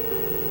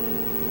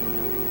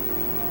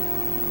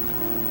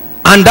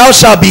 And thou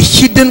shalt be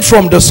hidden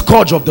from the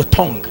scourge of the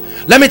tongue.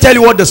 Let me tell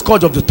you what the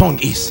scourge of the tongue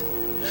is.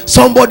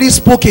 Somebody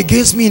spoke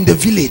against me in the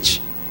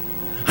village,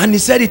 and he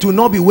said it will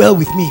not be well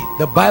with me.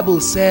 The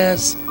Bible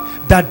says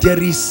that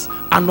there is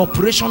an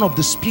operation of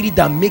the spirit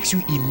that makes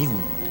you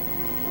immune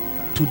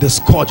to the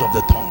scourge of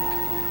the tongue.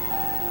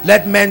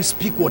 Let men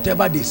speak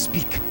whatever they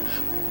speak.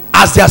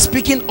 As they are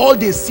speaking, all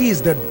they see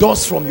is the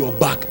dust from your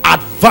back.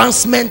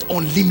 Advancement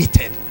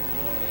unlimited.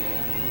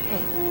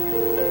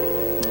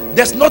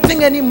 There's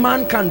nothing any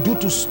man can do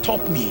to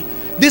stop me.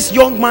 This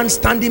young man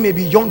standing may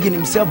be young in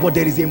himself, but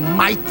there is a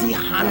mighty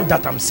hand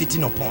that I'm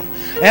sitting upon.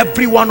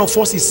 Every one of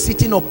us is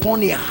sitting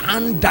upon a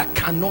hand that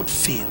cannot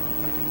fail.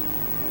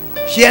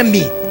 Hear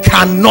me,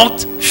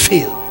 cannot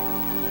fail.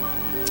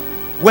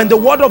 When the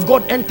word of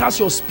God enters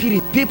your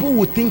spirit, people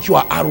will think you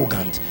are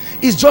arrogant.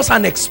 It's just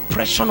an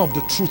expression of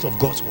the truth of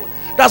God's word.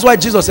 That's why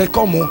Jesus said,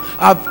 come on,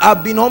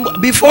 I've been humble.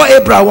 Before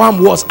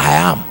Abraham was, I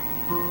am.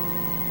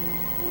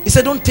 He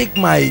said, don't take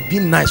my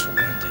being nice for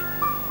granted.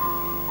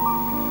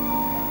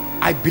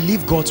 I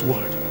believe God's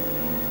word.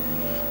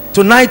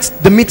 Tonight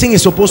the meeting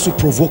is supposed to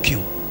provoke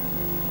you.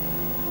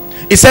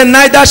 He said,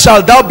 neither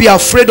shalt thou be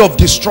afraid of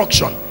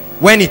destruction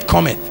when it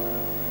cometh.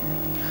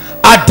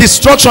 At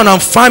destruction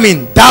and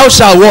famine thou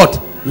shalt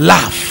what?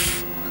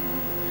 Laugh.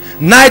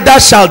 Neither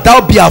shalt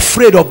thou be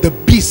afraid of the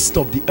beasts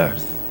of the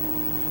earth.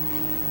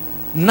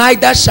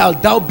 Neither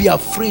shalt thou be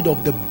afraid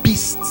of the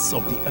beasts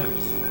of the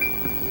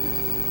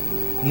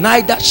earth.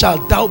 Neither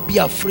shalt thou be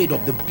afraid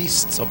of the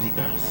beasts of the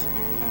earth.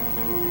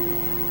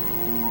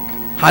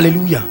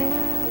 Hallelujah.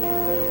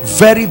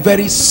 Very,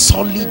 very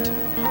solid,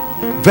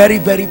 very,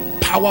 very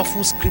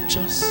powerful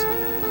scriptures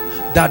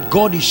that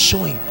God is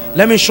showing.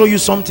 Let me show you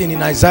something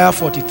in Isaiah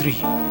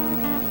 43.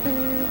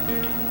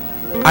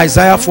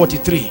 Isaiah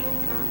 43.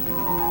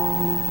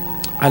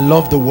 I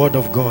love the word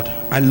of God.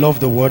 I love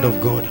the word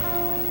of God.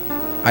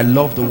 I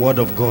love the word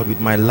of God with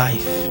my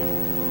life.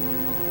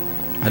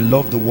 I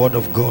love the word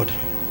of God.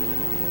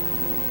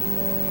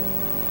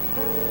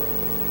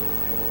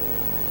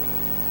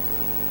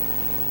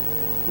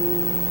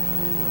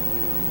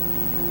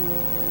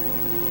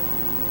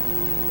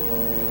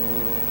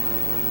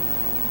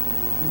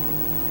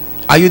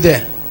 Are you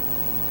there?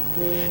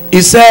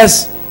 It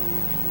says,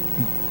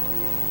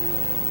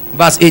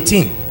 verse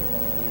 18,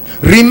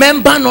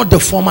 remember not the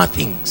former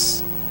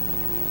things,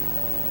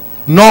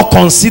 nor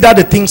consider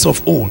the things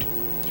of old.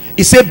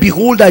 He said,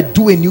 behold, I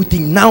do a new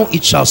thing, now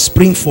it shall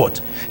spring forth.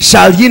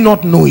 Shall ye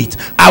not know it?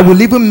 I will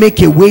even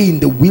make a way in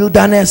the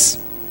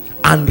wilderness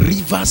and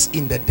rivers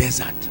in the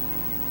desert.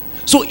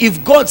 So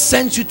if God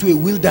sends you to a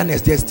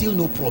wilderness, there's still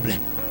no problem.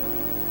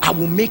 I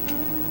will make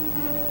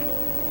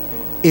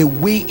a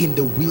way in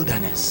the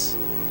wilderness,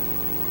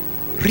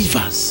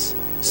 rivers,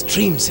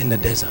 streams in the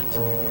desert.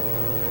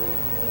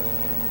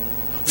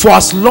 For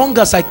as long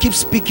as I keep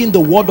speaking the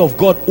word of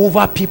God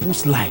over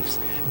people's lives,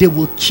 they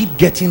will keep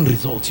getting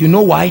results. You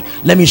know why?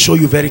 Let me show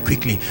you very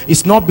quickly.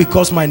 It's not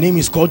because my name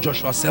is called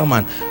Joshua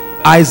Selman.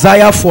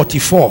 Isaiah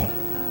 44.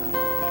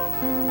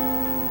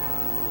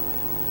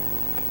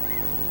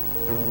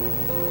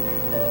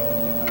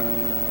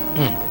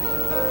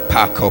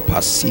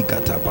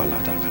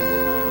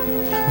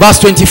 Verse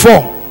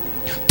 24.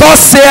 Thus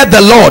saith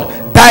the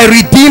Lord, thy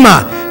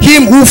Redeemer,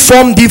 him who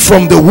formed thee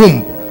from the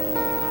womb.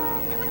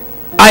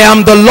 I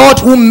am the Lord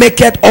who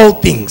maketh all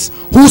things,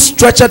 who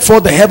stretcheth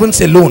forth the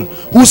heavens alone,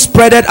 who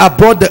spreadeth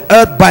abroad the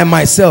earth by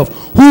myself,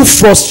 who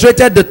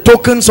frustrated the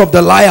tokens of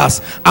the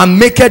liars and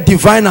maketh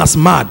diviners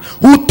mad,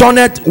 who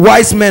turneth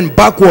wise men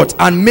backwards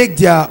and make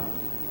their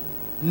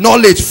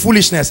knowledge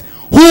foolishness.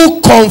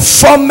 Who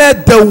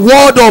confirmed the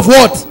word of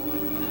what?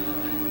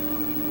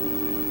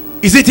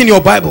 Is it in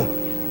your Bible?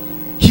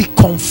 He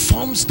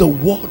confirms the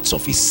words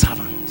of his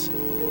servant.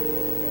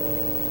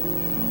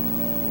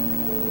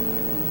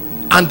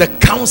 And the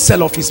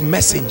counsel of his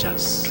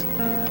messengers.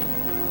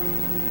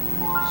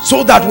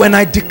 So that when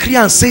I decree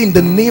and say in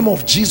the name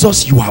of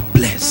Jesus, you are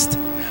blessed,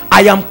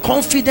 I am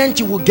confident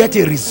you will get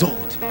a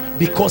result,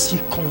 because he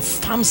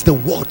confirms the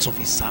words of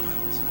his servant.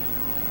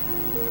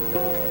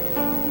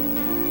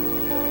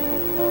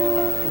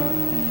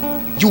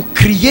 You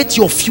create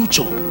your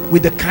future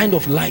with the kind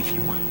of life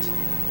you want.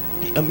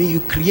 I mean,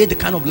 you create the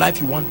kind of life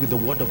you want with the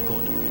word of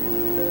God.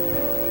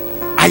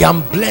 I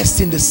am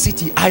blessed in the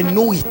city. I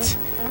know it.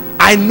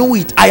 I know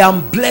it. I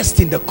am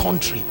blessed in the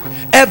country.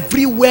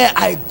 Everywhere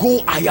I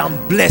go, I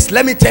am blessed.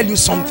 Let me tell you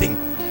something.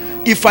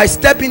 If I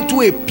step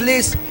into a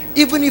place,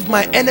 even if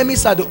my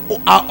enemies are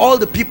all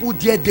the people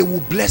there, they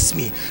will bless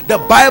me. The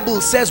Bible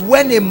says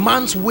when a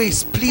man's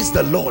ways please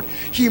the Lord,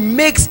 he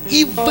makes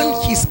even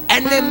his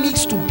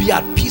enemies to be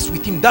at peace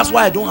with him. That's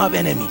why I don't have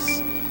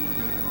enemies.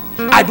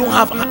 I don't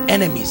have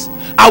enemies.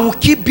 I will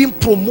keep being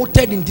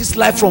promoted in this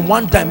life from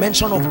one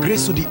dimension of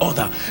grace to the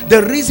other.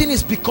 The reason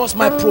is because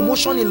my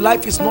promotion in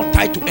life is not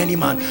tied to any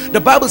man.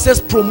 The Bible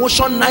says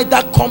promotion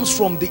neither comes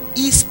from the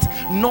east,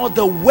 nor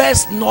the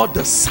west, nor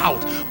the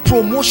south.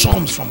 Promotion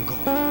comes from God.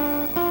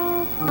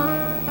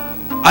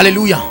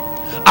 Hallelujah.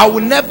 I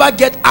will never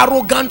get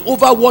arrogant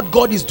over what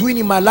God is doing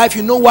in my life.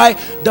 You know why?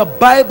 The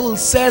Bible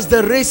says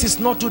the race is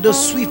not to the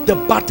swift, the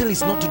battle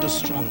is not to the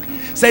strong.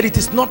 Said it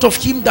is not of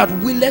him that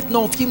willeth,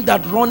 nor of him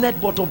that runneth,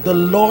 but of the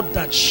Lord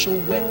that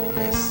showeth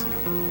mercy.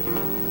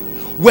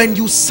 When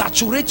you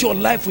saturate your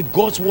life with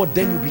God's word,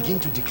 then you begin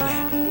to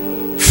declare,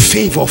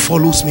 favor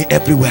follows me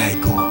everywhere I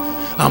go.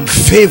 I'm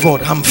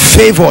favored. I'm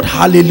favored.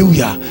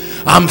 Hallelujah.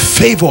 I'm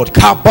favored.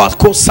 I'm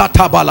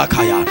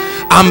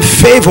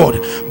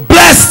favored.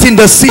 Blessed in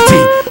the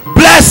city,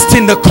 blessed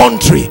in the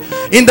country.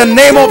 In the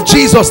name of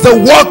Jesus, the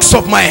works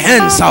of my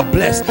hands are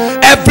blessed.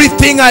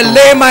 Everything I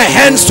lay my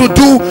hands to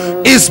do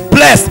is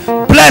blessed.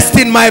 Blessed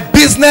in my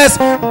business,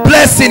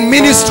 blessed in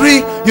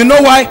ministry. You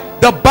know why?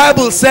 The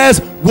Bible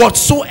says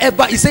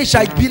whatsoever, it says,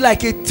 shall be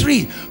like a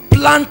tree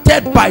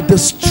planted by the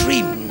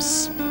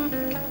streams.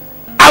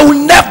 I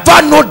will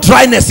never know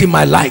dryness in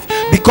my life,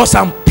 because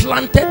I'm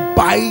planted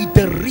by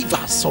the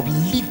rivers of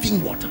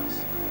living waters.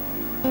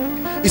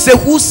 He said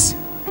whose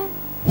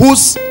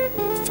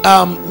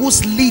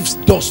leaves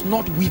does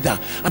not wither.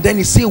 And then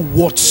he say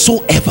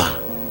whatsoever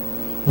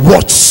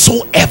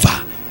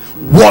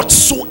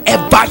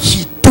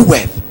he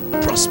doeth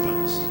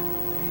prospers.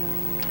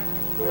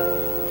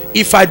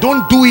 If I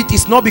don't do it,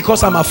 it's not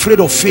because I'm afraid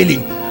of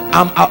failing.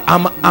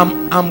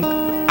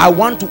 I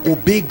want to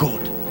obey God.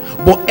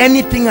 But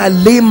anything I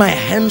lay my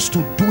hands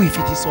to do, if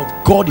it is of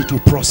God, it will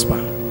prosper.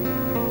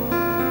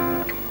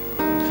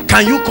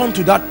 Can you come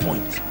to that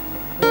point?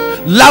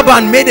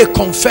 Laban made a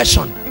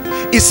confession.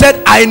 He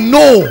said, I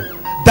know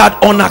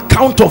that on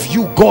account of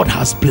you, God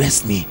has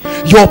blessed me.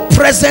 Your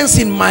presence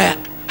in my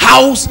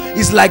house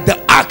is like the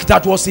ark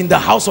that was in the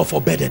house of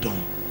Obed-Edom.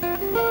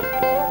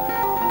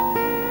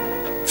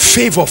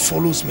 Favor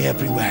follows me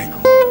everywhere I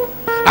go.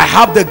 I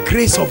have the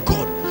grace of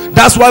God.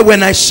 That's why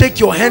when I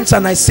shake your hands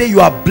and I say you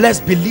are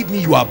blessed, believe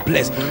me, you are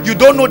blessed. You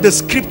don't know the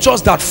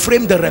scriptures that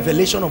frame the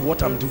revelation of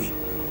what I'm doing.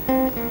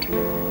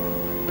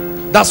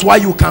 That's why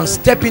you can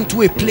step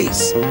into a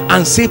place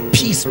and say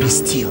peace be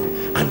still,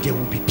 and there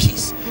will be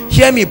peace.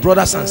 Hear me,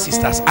 brothers and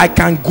sisters. I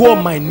can go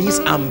on my knees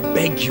and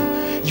beg you.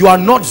 You are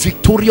not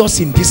victorious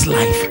in this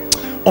life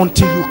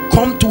until you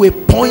come to a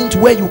point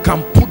where you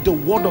can put the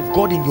word of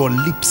God in your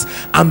lips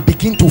and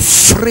begin to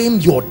frame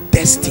your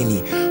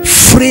destiny.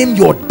 Frame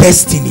your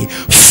destiny.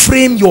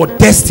 Frame your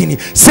destiny.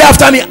 Say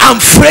after me, I'm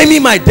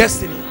framing my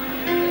destiny.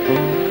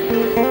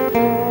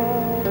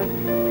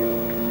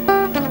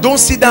 Don't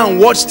sit down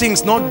and watch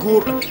things not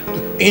go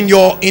in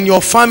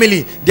your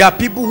family. There are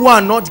people who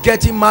are not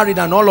getting married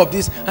and all of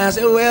this, and I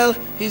say, well,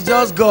 it's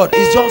just God.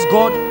 It's just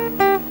God.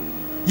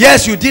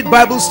 Yes, you did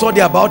Bible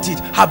study about it.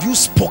 Have you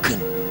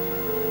spoken?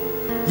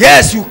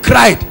 Yes, you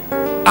cried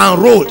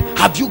and rolled.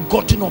 Have you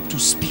gotten up to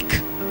speak?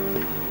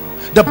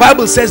 The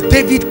Bible says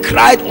David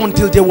cried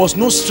until there was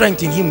no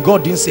strength in him.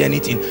 God didn't say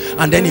anything,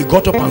 and then he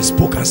got up and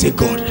spoke and said,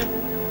 God,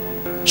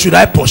 should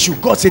I pursue?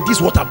 God said, this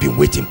is what I've been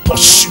waiting.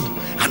 Pursue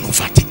and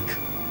overtake.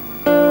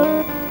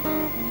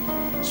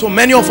 So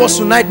many of us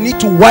tonight need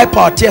to wipe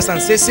our tears and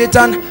say,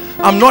 Satan,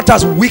 I'm not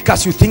as weak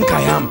as you think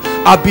I am.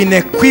 I've been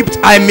equipped.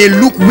 I may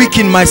look weak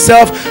in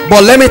myself,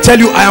 but let me tell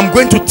you, I am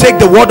going to take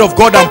the word of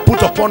God and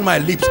put upon my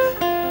lips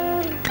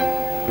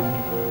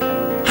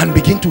and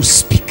begin to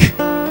speak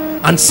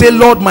and say,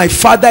 Lord, my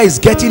father is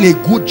getting a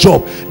good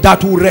job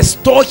that will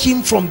restore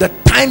him from the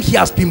time he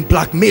has been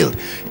blackmailed.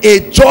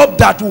 A job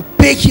that will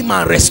pay him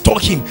and restore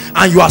him.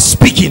 And you are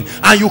speaking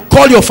and you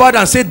call your father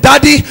and say,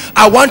 Daddy,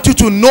 I want you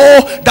to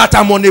know that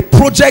I'm on a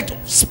project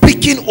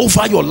speaking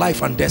over your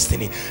life and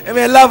destiny. And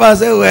may laugh and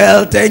say,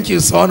 well, thank you,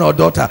 son or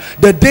daughter.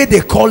 The day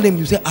they call him,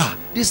 you say, ah,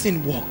 this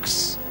thing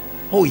works.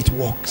 Oh, it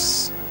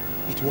works.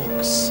 It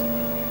works.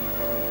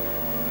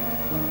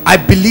 I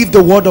believe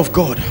the word of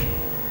God.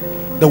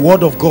 The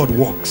word of God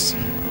works.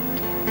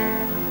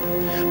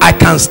 I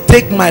can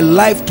stake my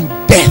life to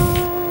death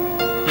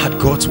at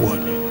God's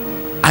word.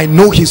 I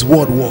know his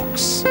word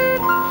works.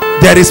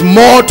 There is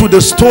more to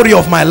the story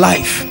of my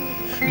life.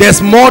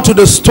 There's more to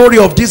the story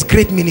of this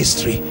great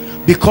ministry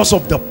because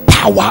of the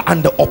power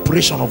and the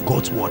operation of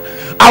God's word.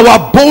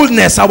 Our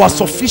boldness, our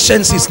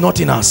sufficiency is not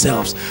in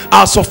ourselves.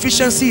 Our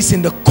sufficiency is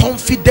in the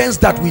confidence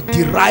that we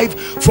derive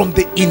from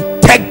the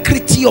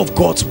integrity of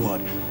God's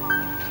word.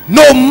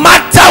 No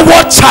matter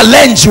what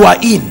challenge you are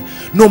in,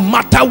 no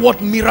matter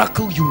what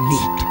miracle you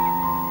need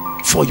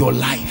for your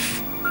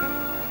life,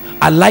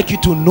 I'd like you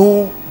to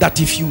know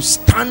that if you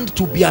stand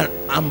to be an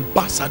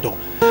ambassador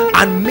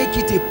and make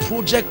it a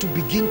project to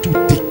begin to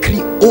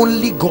decree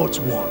only God's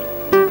word,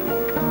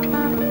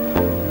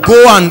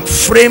 go and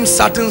frame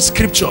certain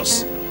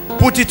scriptures,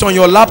 put it on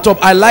your laptop.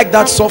 I like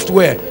that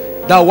software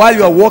that while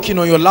you are working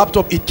on your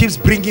laptop, it keeps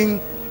bringing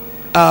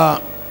the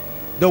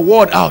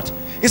word out.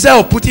 Instead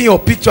of putting your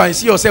picture and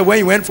see yourself when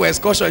you went for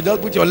excursion, you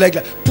just put your leg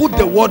like, put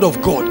the word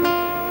of God.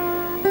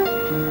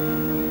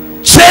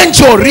 Change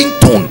your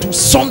ringtone to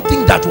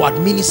something that will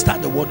administer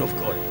the word of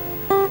God.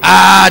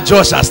 Ah,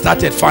 Josh has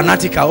started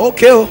fanatical.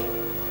 Okay.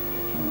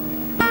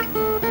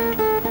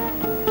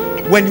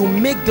 When you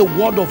make the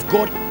word of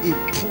God a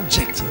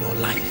project in your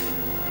life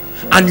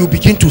and you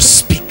begin to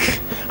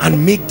speak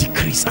and make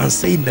decrees and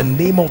say, in the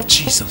name of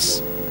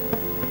Jesus,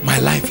 my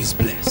life is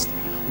blessed.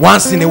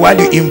 Once in a while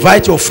you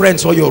invite your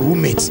friends or your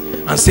roommates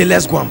and say,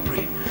 let's go and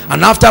pray.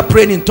 And after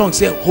praying in tongues,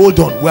 say, hold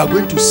on, we are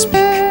going to speak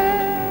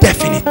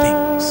definite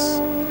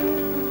things.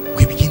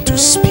 We begin to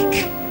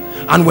speak.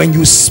 And when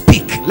you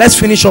speak, let's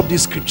finish up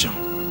this scripture,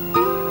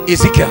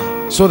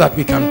 Ezekiel, so that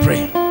we can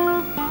pray.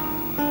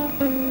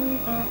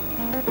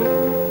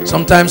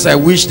 Sometimes I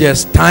wish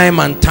there's time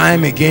and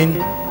time again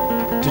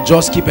to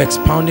just keep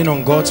expounding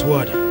on God's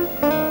word.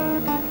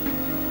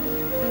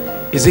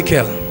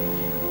 Ezekiel,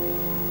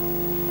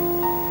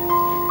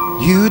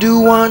 you do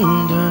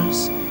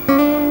wonders.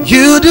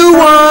 You do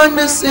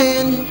wonders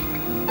in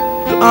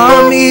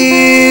our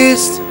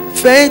midst.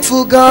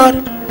 Faithful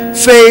God,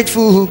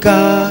 faithful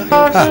God.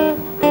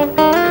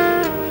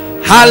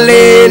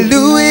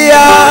 Hallelujah.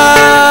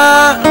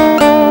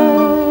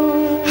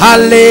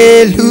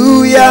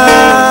 Hallelujah.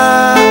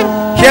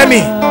 Hear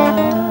me.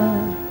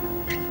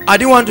 I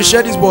didn't want to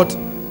share this, but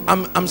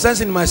I'm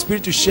sensing in my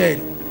spirit to share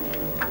it.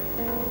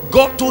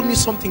 God told me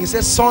something. He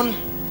said, son,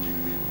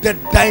 the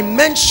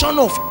dimension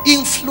of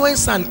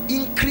influence and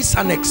increase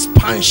and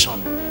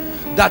expansion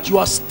that you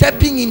are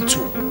stepping into,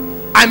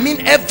 I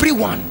mean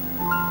everyone,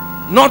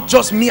 not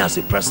just me as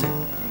a person,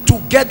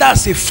 together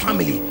as a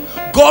family,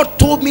 God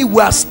told me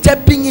we are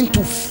stepping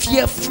into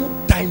fearful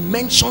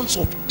dimensions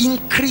of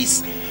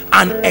increase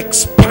and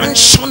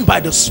expansion by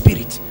the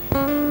Spirit.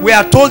 We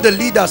are told, the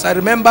leaders, I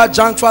remember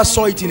Jankfa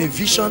saw it in a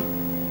vision,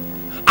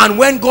 and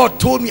when God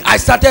told me, I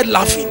started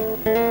laughing.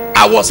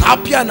 I was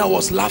happy and I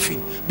was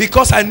laughing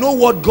because I know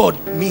what God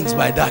means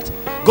by that.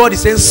 God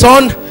is saying,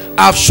 son,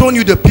 I've shown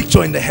you the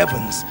picture in the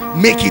heavens,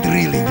 make it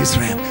real in this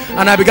realm.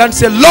 And I began to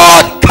say,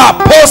 Lord,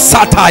 kapo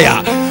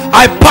satire,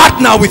 I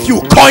partner with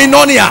you.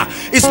 Koinonia,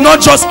 it's not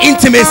just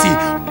intimacy,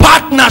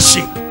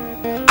 partnership.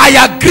 I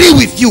agree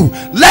with you,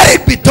 let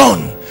it be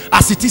done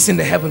as it is in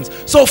the heavens.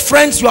 So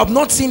friends, you have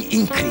not seen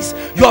increase,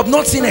 you have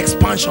not seen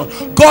expansion.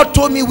 God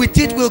told me with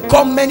it will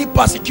come many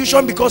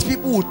persecution because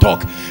people will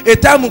talk. A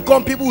time will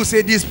come, people will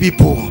say, these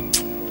people,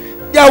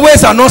 their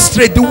ways are not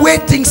straight, the way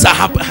things are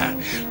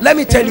happening. Let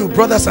me tell you,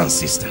 brothers and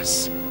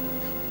sisters,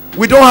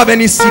 we don't have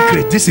any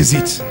secret. This is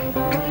it,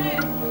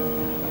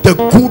 the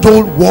good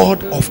old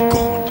word of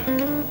God.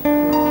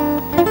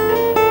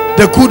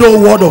 The good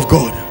old word of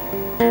God.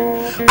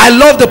 I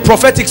love the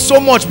prophetic so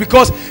much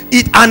because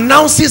it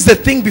announces the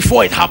thing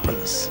before it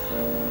happens.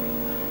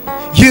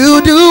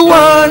 You do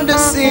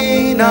wonders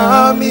in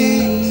our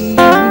midst.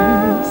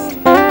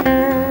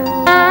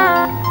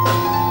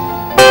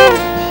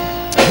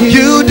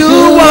 You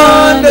do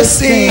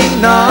wonders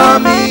in our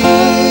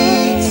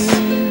midst.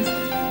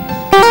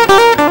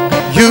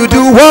 You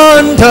do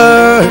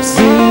wonders.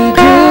 You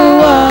do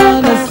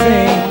wonders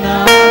in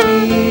our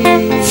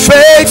midst.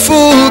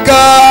 Faithful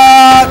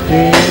God.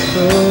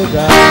 Faithful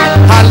God.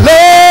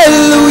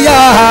 Hallelujah.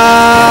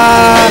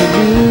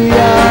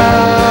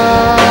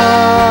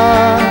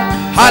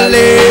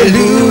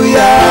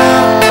 Hallelujah.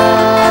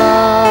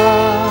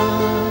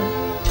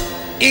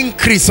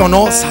 Increase on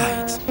all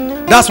sides.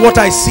 That's what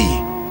I see.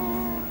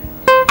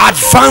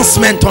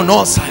 Advancement on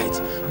all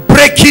sides.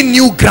 Breaking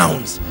new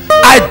grounds.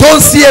 I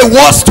don't see a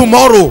worse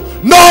tomorrow.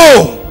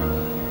 No.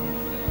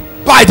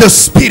 By the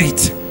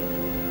Spirit.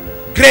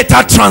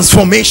 Greater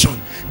transformation.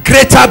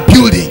 Greater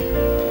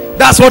building.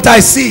 That's what I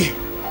see.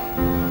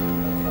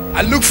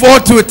 I look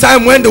forward to a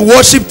time when the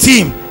worship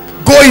team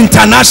go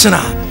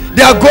international.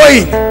 They are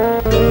going.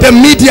 The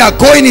media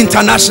going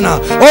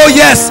international. Oh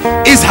yes,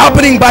 it's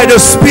happening by the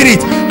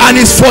Spirit and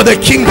it's for the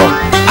kingdom.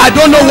 I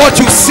don't know what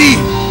you see,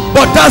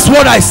 but that's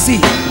what I see.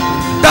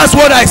 That's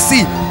what I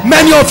see.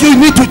 Many of you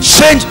need to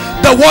change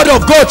The word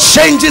of God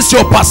changes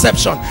your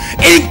perception.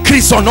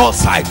 Increase on all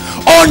sides.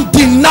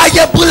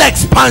 Undeniable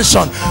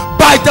expansion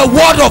by the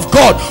word of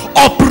God,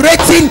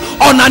 operating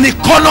on an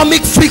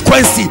economic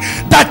frequency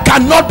that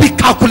cannot be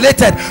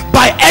calculated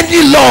by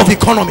any law of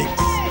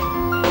economics.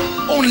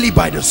 Only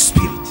by the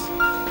Spirit.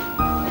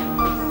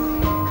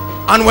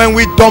 And when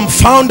we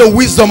dumbfound the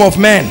wisdom of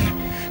men,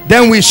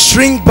 then we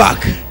shrink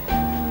back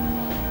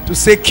to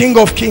say, King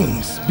of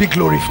Kings, be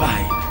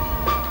glorified.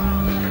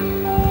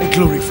 Be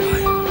glorified.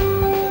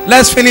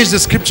 Let's finish the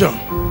scripture.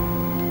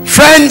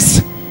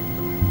 Friends,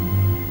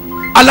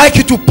 I'd like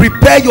you to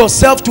prepare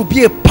yourself to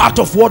be a part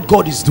of what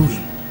God is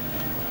doing.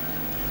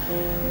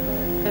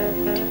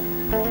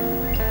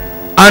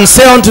 And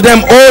say unto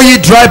them, O ye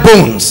dry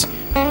bones,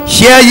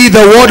 hear ye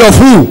the word of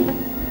who?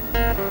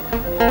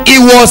 It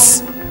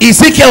was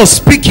Ezekiel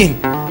speaking,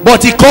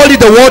 but he called it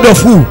the word of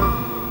who?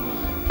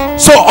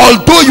 So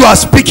although you are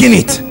speaking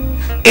it,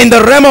 in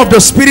the realm of the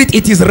spirit,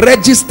 it is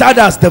registered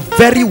as the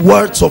very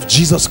words of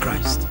Jesus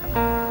Christ,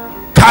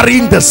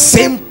 carrying the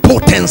same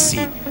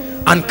potency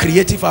and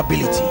creative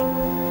ability.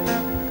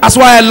 That's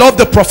why I love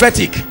the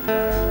prophetic.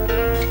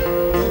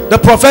 The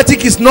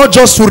prophetic is not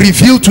just to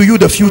reveal to you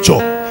the future,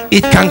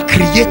 it can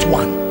create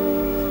one.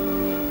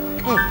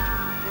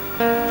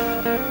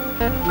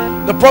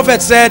 The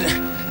prophet said,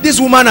 this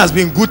woman has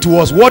been good to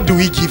us, what do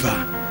we give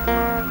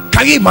her?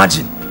 Can you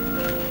imagine?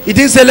 He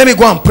didn't say, let me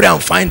go and pray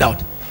and find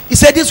out. He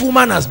said, this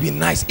woman has been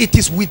nice. It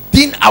is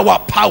within our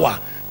power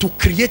to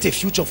create a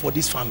future for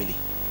this family.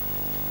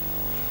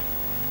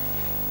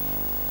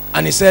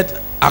 And he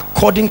said,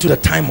 according to the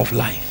time of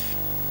life,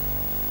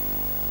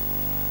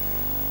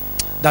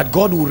 that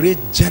God will raise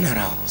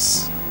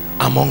generals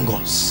among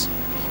us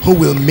who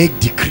will make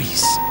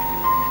decrees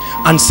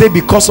and say,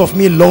 because of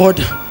me, Lord,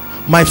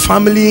 my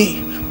family,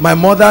 my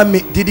mother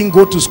didn't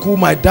go to school,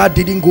 my dad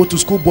didn't go to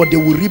school, but they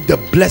will reap the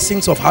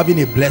blessings of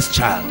having a blessed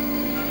child.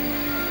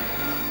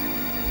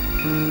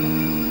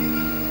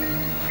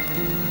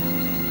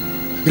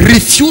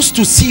 Refuse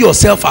to see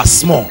yourself as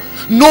small.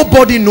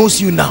 Nobody knows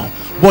you now,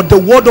 but the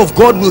word of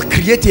God will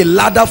create a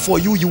ladder for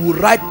you. You will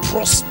ride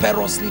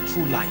prosperously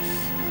through life.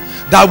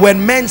 That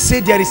when men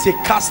say there is a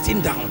casting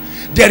down,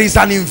 there is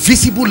an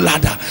invisible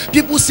ladder.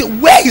 People say,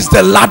 where is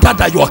the ladder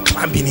that you are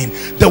climbing in?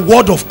 The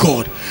word of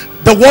God.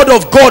 The word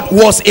of God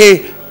was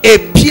a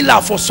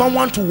pillar for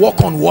someone to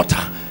walk on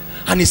water.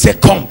 And he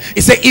said, come.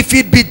 He said, if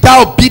it be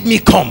thou, bid me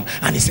come.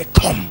 And he said,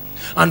 come.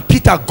 And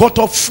Peter got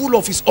up full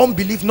of his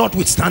unbelief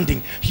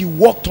notwithstanding. He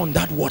walked on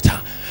that water.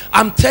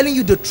 I'm telling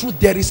you the truth,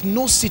 there is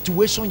no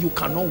situation you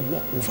cannot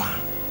walk over.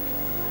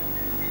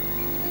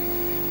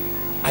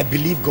 I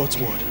believe God's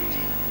word.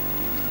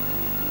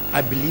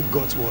 I believe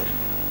God's word.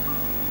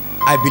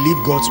 I believe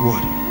God's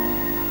word.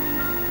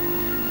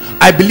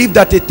 I believe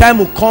that a time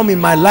will come in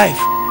my life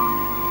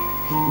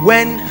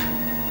when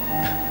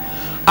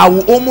I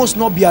will almost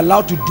not be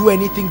allowed to do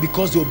anything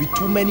because there will be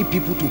too many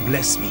people to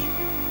bless me.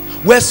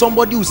 Where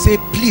somebody will say,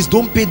 please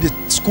don't pay the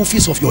school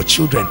fees of your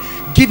children.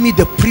 Give me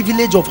the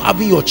privilege of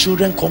having your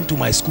children come to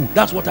my school.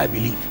 That's what I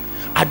believe.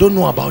 I don't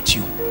know about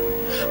you.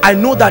 I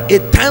know that a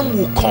time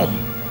will come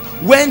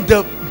when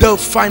the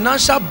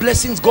financial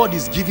blessings God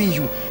is giving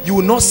you, you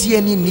will not see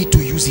any need to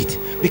use it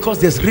because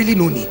there's really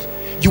no need.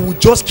 You will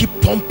just keep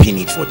pumping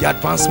it for the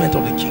advancement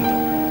of the kingdom.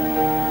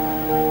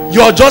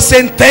 You're just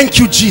saying, thank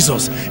you,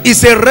 Jesus.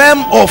 It's a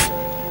realm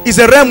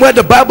where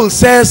the Bible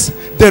says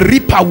the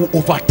reaper will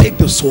overtake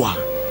the sower.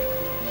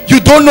 You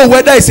don't know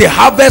whether it's a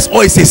harvest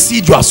or it's a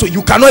seed you are sowing.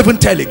 You cannot even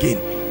tell again.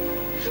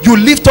 You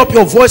lift up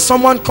your voice,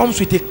 someone comes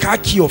with a car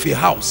key of a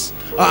house,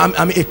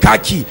 a car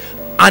key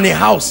and a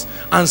house,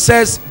 and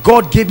says,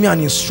 God gave me an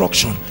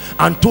instruction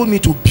and told me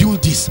to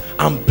build this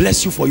and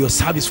bless you for your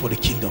service for the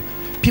kingdom.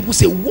 People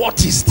say,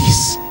 what is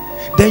this?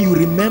 Then you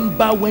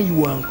remember when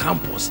you were on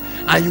campus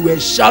and you were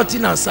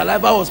shouting and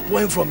saliva was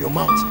pouring from your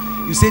mouth.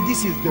 You say,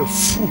 this is the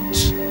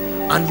fruit,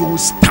 and you will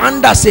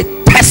stand as a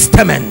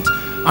testament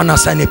and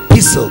as an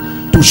epistle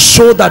to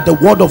show that the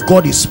word of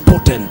God is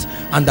potent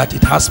and that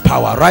it has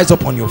power. Rise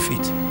up on your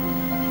feet.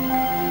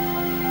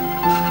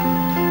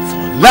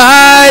 For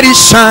light is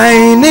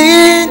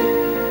shining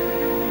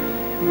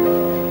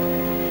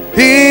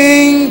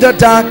in the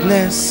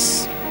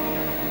darkness.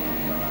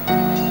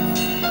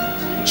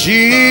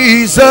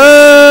 Jesus.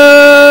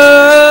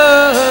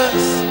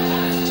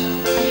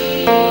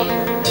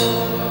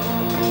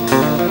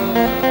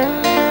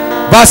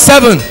 Verse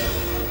 7.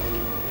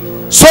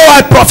 So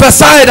I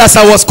prophesied as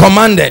I was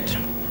commanded.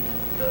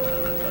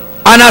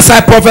 And as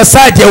I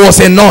prophesied, there was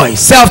a noise.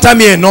 Say after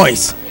me, a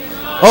noise.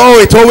 Oh,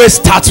 it always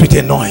starts with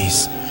a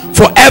noise.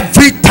 For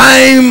every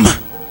time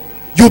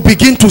you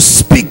begin to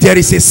speak, there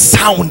is a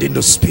sound in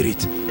the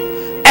spirit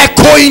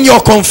echoing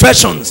your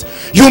confessions.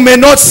 You may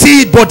not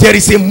see it, but there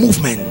is a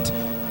movement.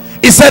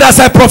 He said, as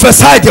I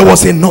prophesied, there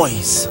was a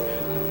noise,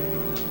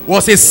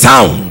 was a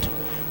sound,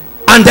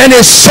 and then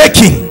a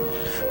shaking,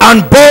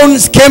 and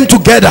bones came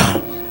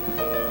together.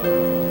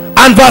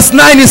 And verse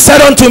 9, he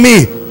said unto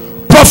me,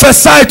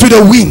 prophesy to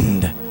the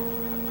wind,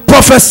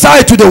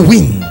 prophesy to the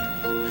wind.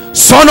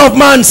 Son of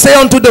man, say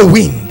unto the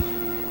wind,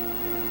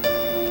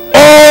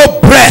 Oh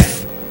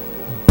breath,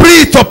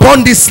 breathe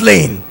upon this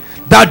slain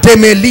that they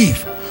may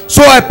live.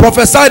 So I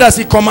prophesied as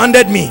he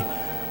commanded me,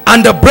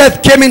 and the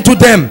breath came into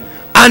them,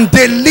 and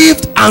they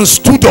lived and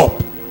stood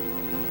up.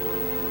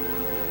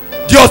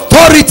 The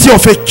authority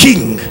of a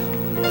king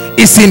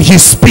is in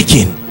his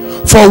speaking.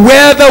 For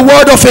where the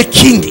word of a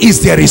king is,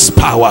 there is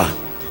power.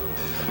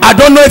 I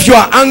don't know if you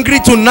are angry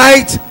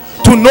tonight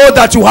to know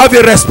that you have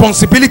a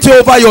responsibility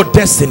over your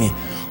destiny.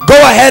 Go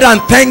ahead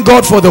and thank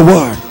God for the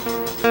word.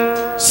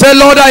 Say,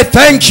 Lord, I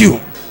thank you.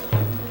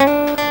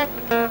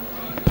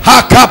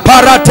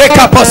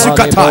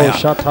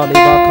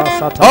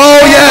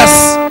 Oh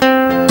yes,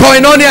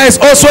 Koinonia is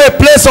also a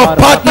place of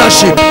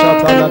partnership.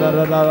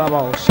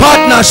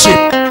 Partnership,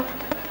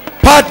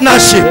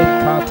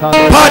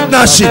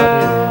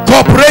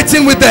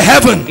 cooperating with the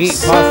heavens.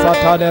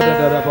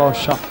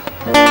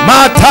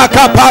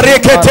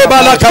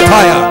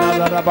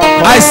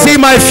 I see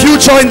my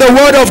future in the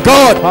word of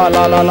God.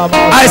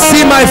 I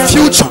see my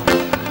future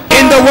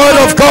in the word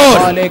of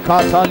God, and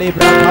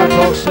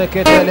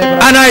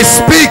I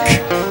speak.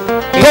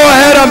 Go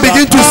ahead and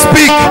begin to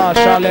speak.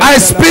 I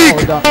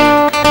speak.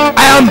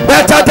 I am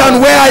better than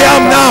where I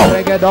am now.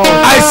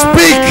 I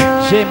speak.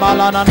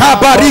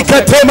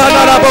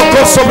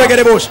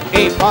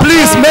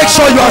 Please make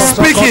sure you are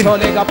speaking.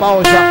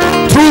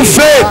 Through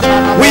faith,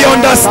 we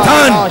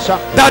understand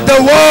that the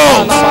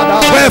walls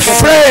were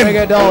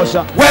framed.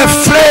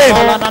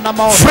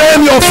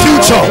 Frame your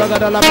future,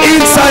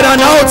 inside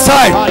and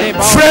outside.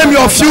 Frame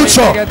your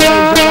future.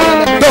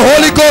 The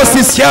Holy Ghost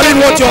is hearing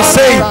what you're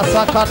saying.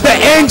 The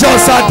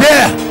angels are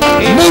there,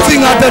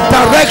 moving at the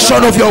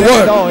direction of your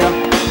word.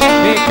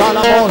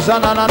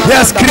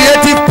 There's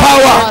creative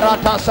power.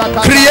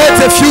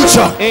 Create a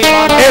future,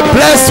 a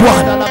blessed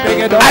one.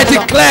 I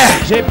declare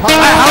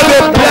I have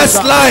a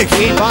blessed life,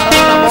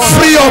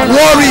 free of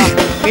worry,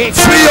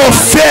 free of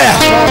fear,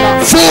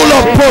 full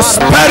of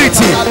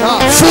prosperity,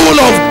 full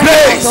of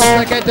grace.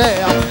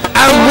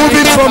 I'm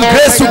moving from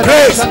grace to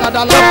grace.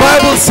 The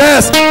Bible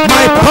says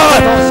my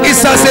path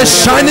is as a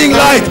shining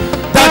light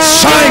that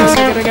shines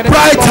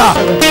brighter,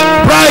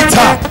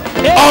 brighter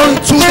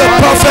unto the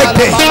perfect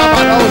day.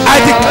 I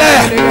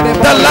declare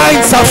the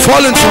lines are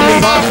fallen for me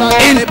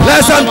in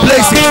pleasant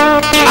places.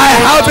 I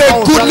have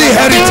a goodly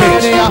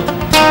heritage.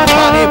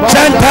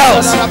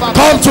 Gentiles,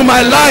 come to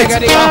my light.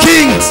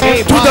 Kings,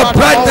 to the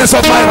brightness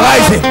of my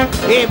rising.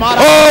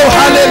 Oh,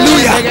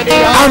 hallelujah.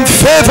 I'm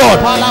favored,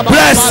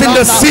 blessed in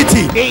the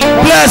city,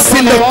 blessed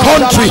in the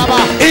country,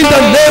 in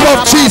the name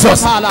of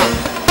Jesus.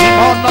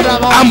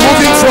 I'm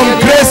moving from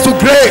grace to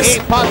grace,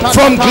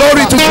 from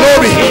glory to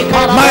glory.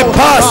 My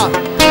path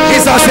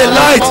is as a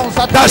light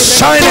that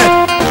shineth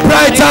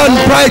brighter and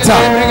brighter.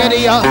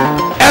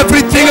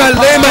 Everything I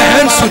lay my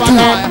hands to do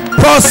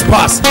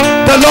prospers.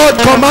 The Lord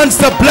commands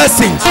the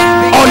blessings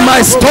on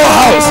my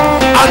storehouse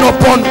and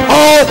upon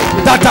all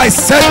that I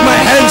set my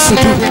hands to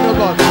do.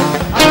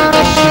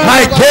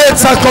 My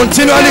gates are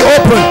continually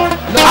open.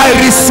 I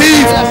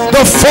receive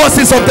the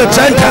forces of the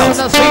Gentiles.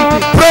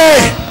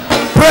 Pray.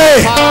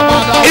 Pray,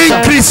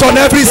 increase on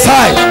every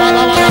side,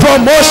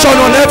 promotion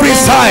on every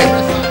side,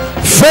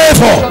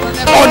 favor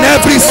on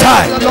every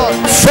side,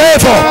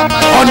 favor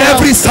on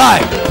every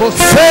side,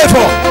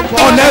 favor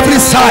on every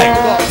side,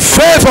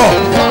 favor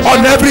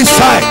on every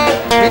side.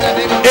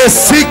 A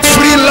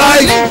sick-free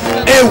life,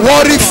 a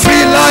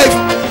worry-free life,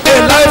 a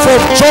life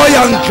of joy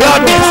and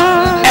gladness,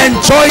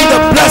 enjoying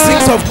the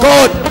blessings of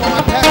God,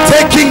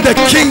 taking the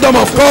kingdom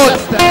of God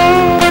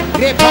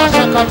to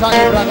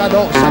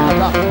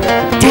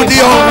the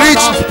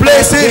unreached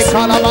places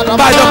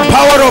by the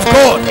power of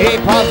God.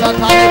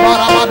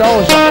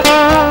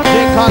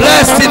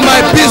 Blessed in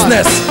my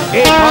business,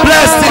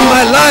 blessed in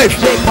my life,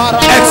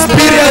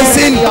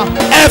 experiencing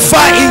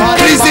ever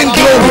increasing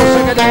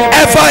glory,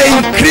 ever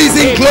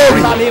increasing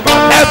glory,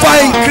 ever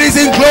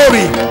increasing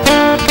glory.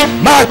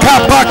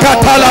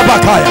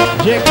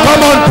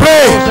 Come on,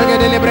 pray,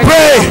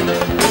 pray.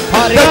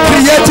 The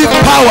creative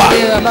power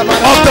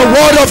of the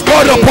word of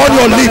God upon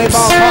your lips.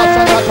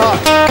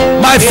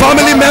 My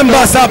family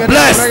members are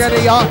blessed.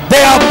 They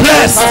are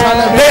blessed.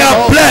 They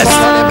are blessed.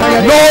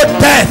 No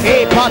death.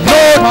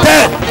 No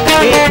death.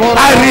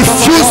 I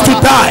refuse to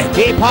die.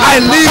 I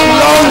live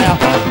long.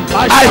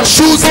 I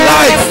choose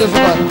life.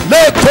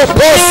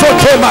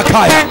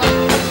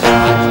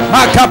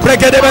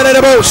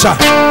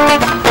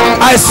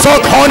 I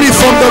suck honey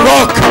from the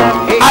rock.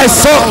 I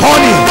suck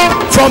honey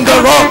from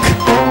the rock.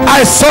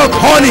 I suck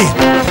honey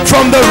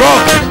from the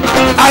rock.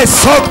 I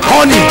suck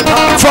honey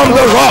from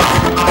the rock.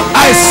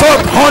 I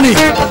suck honey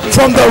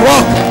from the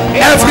rock.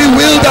 Every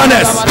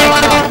wilderness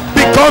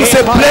becomes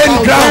a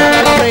plain ground.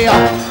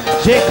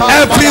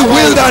 Every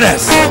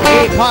wilderness,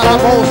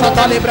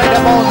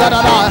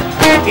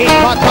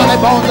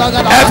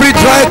 every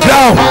dry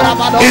ground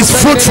is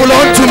fruitful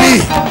unto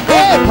me.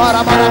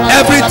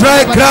 Every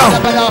dry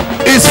ground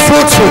is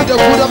fruitful.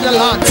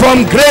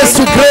 From grace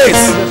to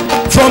grace,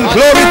 from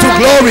glory to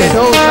glory.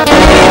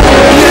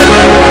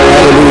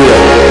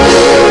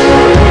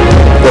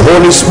 The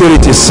Holy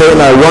Spirit is saying,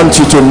 I want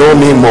you to know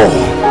me more.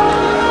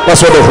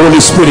 That's what the Holy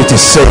Spirit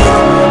is saying.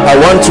 I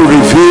want to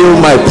reveal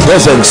my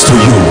presence to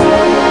you.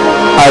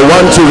 I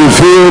want to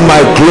reveal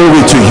my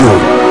glory to you.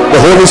 The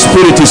Holy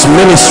Spirit is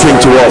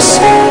ministering to us.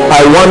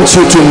 I want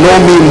you to know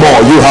me more.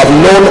 You have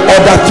known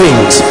other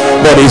things,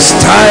 but it's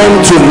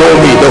time to know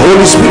me. The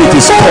Holy Spirit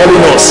is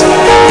calling us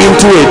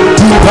into a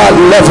deeper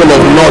level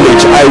of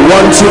knowledge. I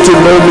want you to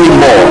know me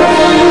more.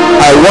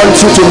 I want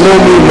you to know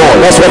me more.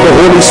 That's what the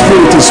Holy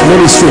Spirit is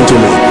ministering to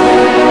me.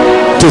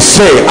 To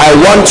say, I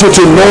want you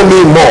to know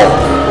me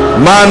more.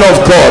 Man of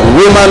God,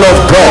 woman of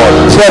God,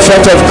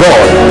 prophet of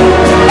God,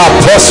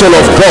 apostle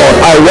of God,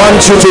 I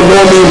want you to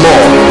know me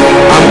more.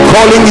 I'm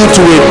calling you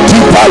to a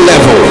deeper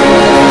level,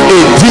 a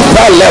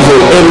deeper level,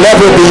 a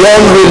level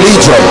beyond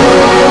religion,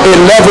 a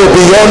level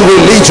beyond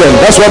religion.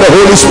 That's what the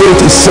Holy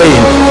Spirit is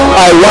saying.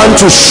 I want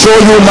to show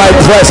you my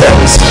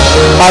presence.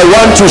 I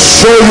want to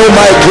show you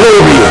my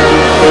glory.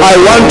 I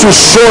want to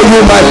show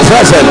you my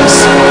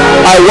presence.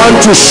 I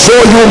want to show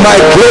you my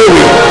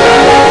glory.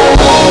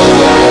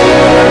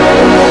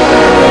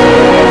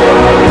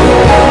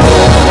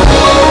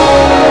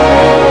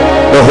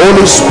 The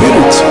Holy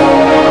Spirit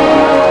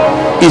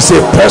is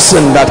a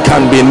person that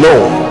can be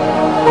known.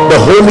 The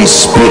Holy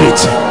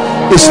Spirit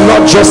is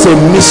not just a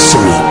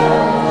mystery.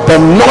 The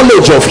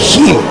knowledge of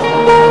him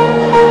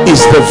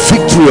is the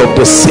victory of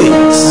the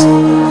saints.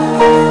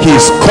 He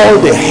is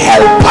called a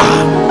helper.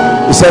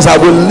 He says, I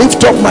will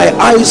lift up my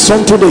eyes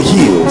unto the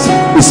hills.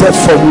 He said,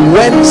 from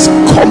whence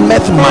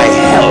cometh my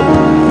help?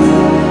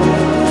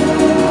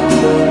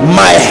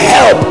 My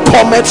help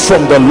cometh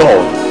from the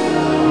Lord.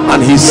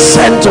 And he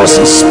sent us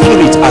his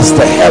spirit as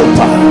the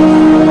helper.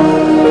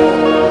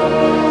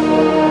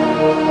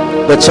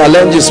 The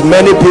challenge is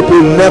many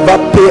people never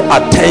pay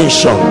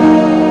attention.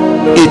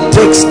 It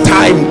takes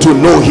time to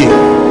know him.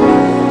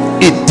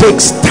 It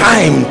takes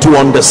time to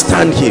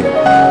understand him.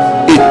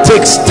 It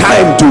takes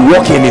time to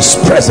walk in his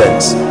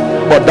presence,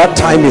 but that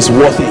time is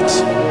worth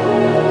it.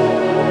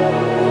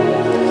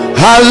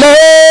 Hallelujah.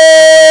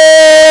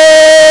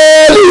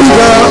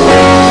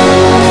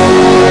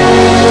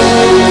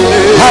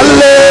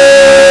 Hallelujah.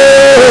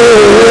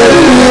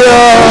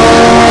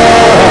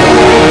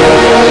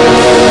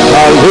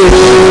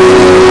 Hallelujah.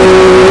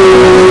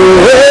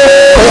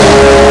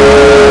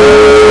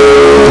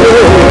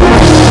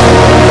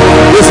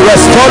 It's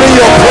restoring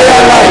your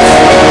prayer life.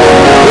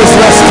 It's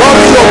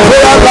restoring your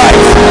prayer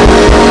life.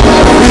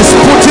 He's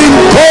putting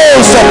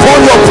goals upon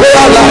your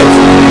prayer life.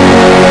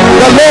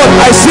 The Lord,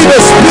 I see the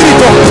spirit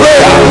of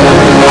prayer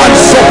and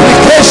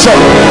supplication.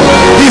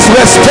 He's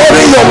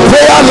restoring your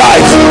prayer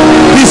life.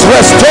 He's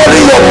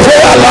restoring your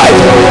prayer life.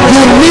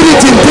 You need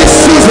it in this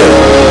season.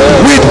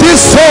 With this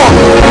song,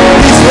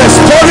 he's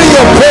restoring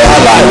your prayer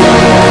life.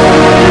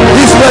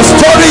 He's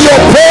restoring your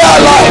prayer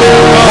life.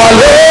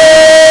 Hallelujah.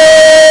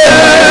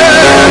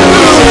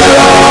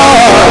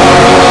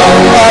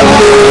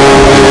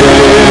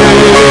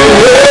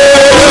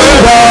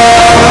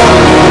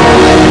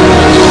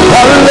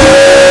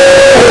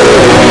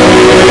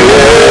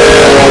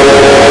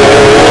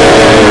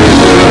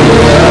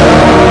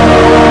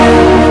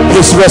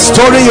 He's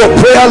restoring your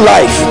prayer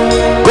life.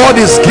 God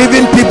is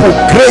giving people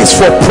grace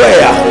for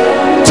prayer,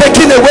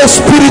 taking away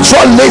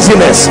spiritual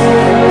laziness,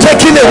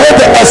 taking away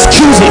the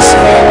excuses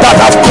that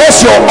have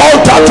caused your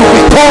altar to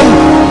become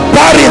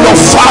barren of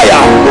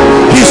fire.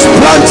 He's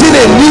planting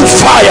a new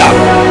fire.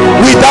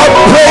 Without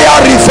prayer,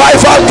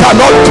 revival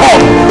cannot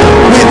come.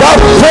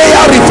 Without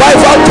prayer,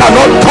 revival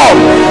cannot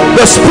come.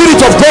 The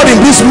Spirit of God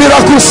in this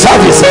miracle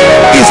service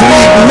is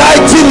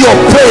reigniting your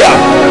prayer.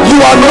 You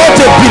are not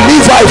a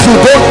believer if you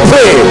don't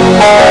pray.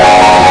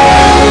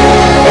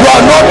 You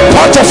are not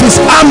part of his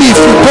army if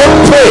you don't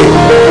pray.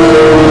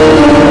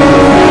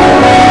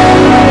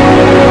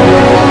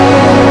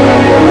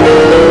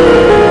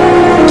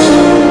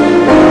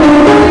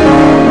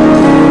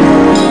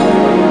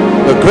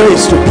 The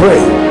grace to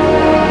pray.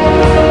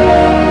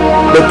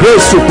 The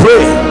grace to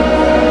pray.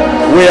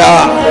 We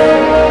are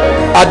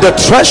at the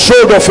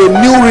threshold of a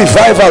new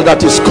revival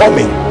that is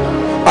coming,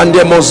 and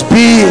there must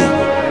be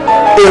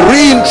a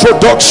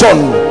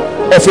reintroduction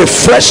of a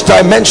fresh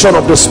dimension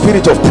of the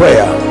spirit of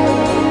prayer.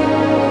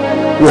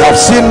 We have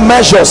seen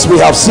measures, we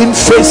have seen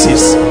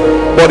faces,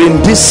 but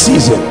in this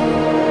season,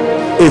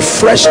 a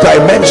fresh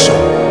dimension.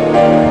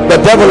 The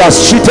devil has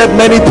cheated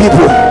many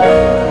people,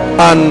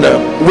 and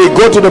we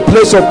go to the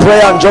place of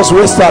prayer and just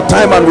waste our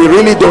time, and we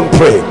really don't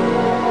pray.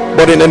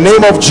 But in the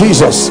name of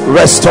Jesus,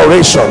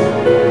 restoration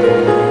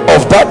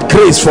of that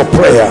grace for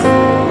prayer,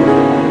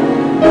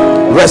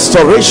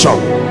 restoration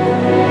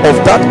of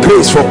that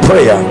grace for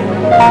prayer.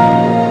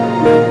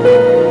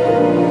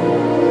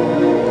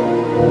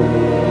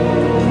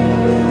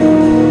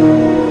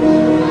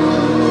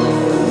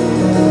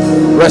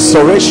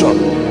 Restoration.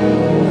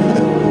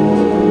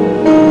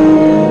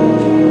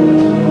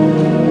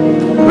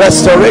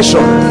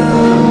 Restoration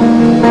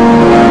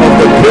of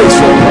the grace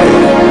for prayer.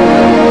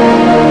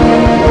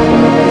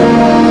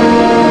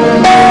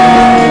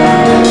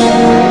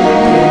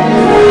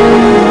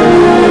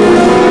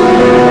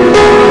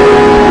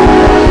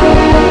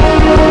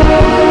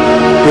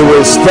 He will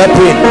will step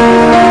in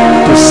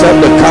to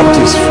set the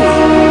captives free.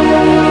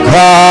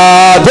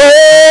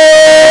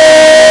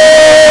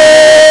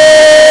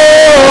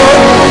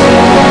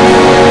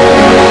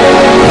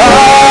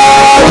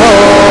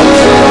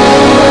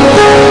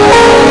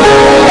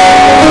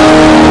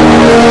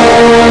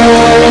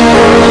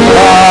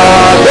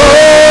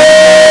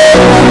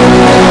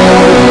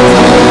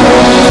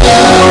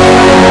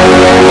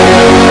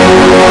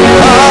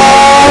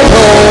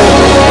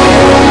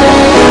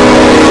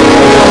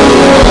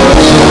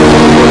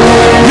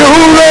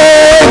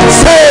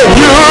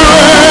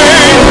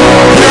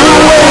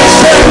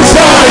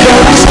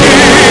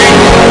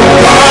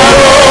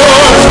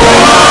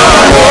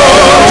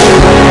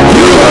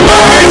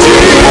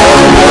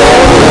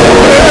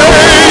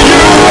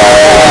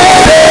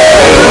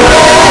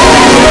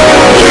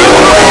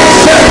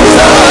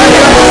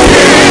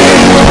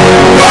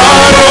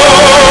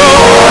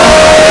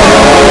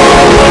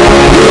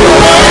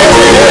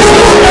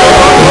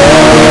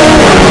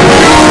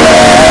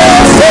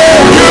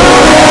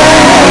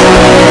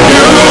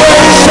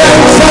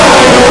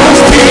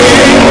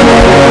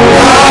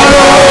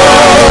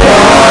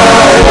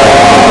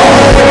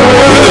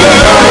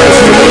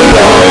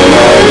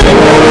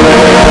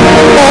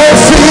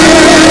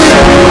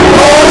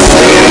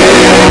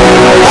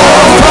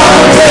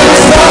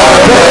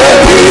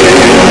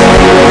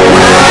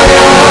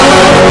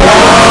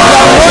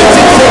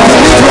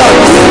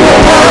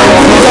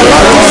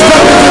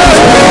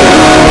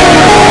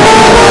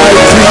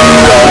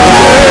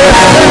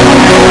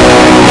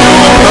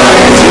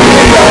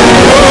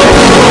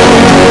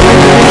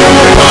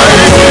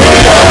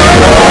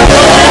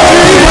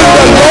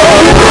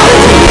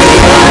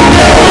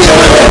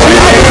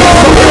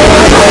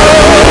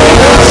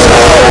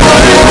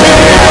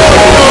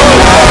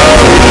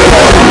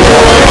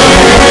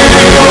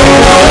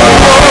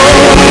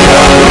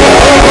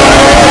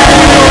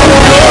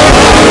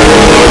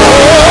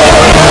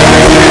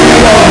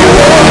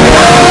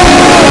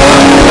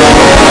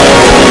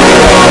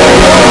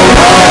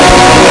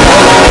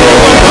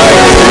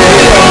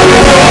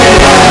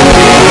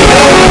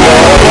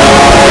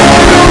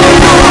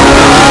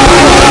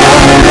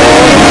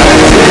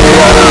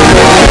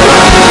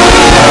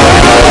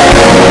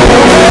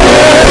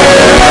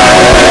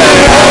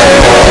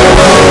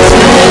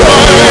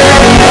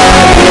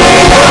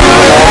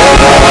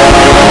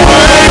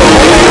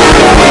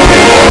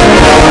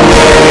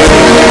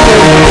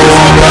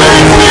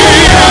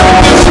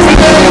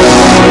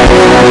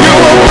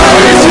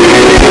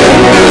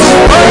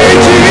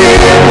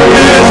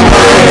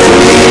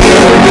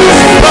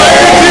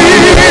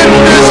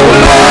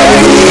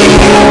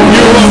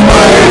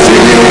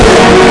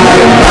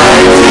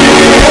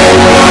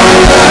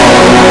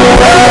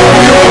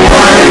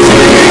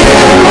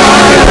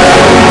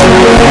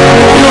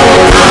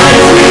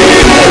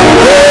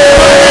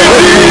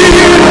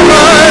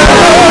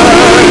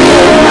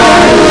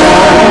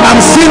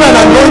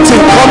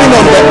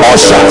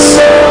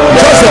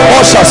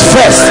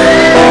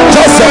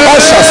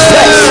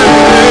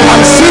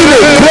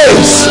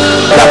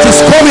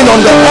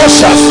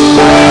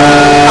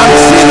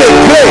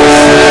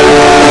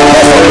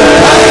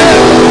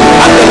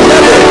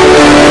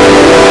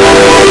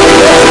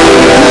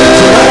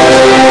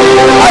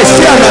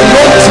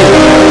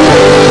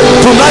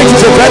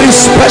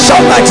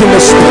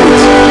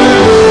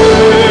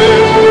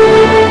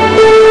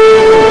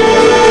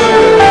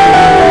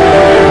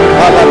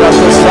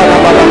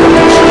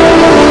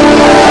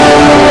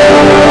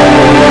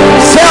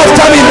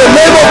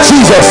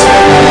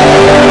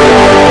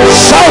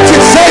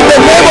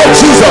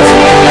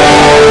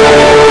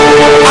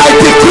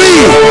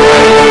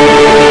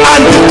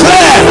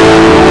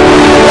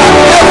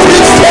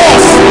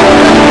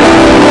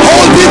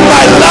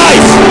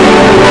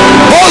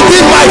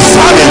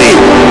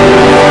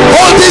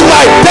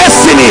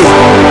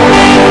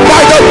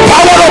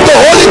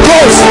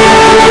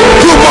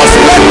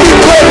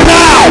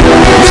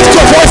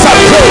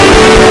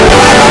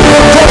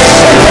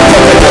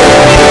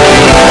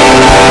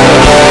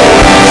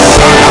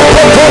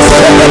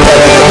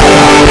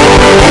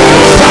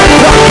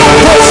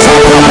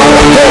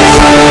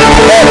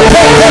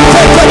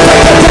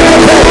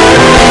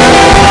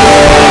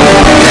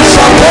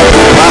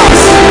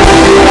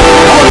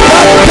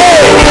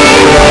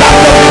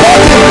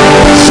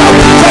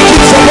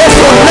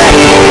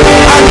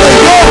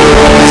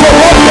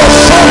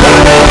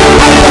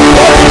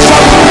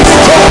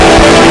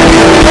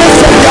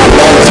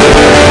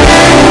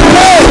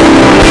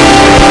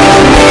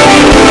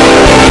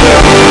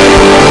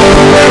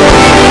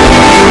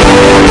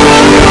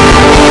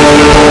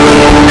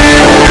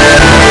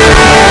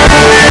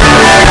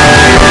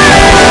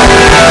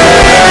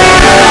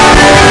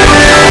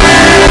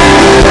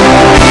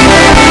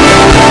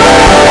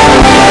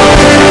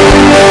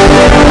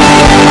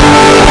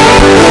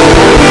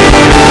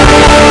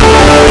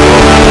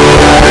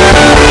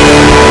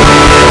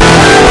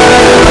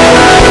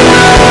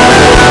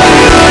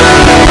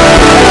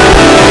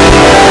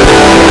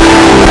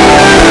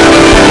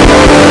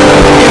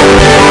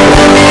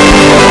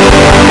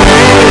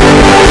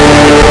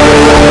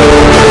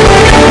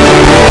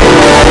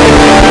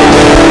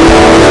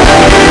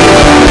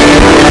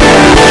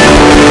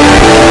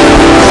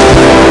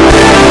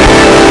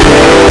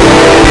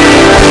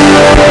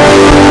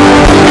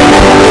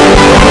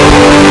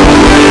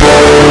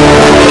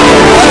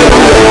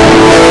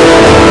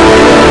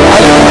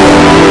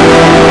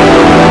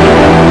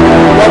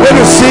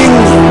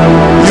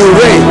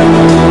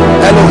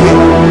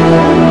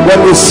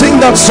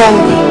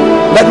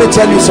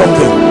 tell you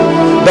something.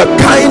 The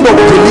kind of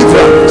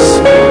deliverance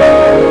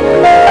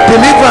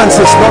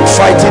is not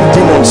fighting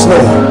demons, no.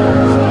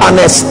 An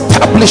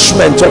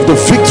establishment of the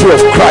victory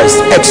of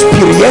Christ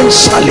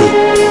experientially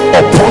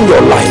upon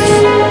your life.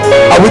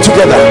 Are we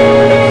together?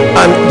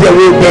 And there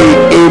will be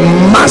a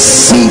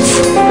massive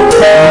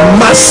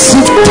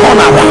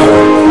turnaround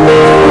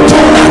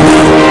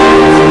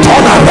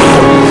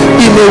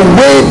in a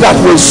way that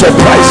will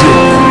surprise you.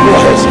 Go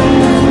ahead, sir.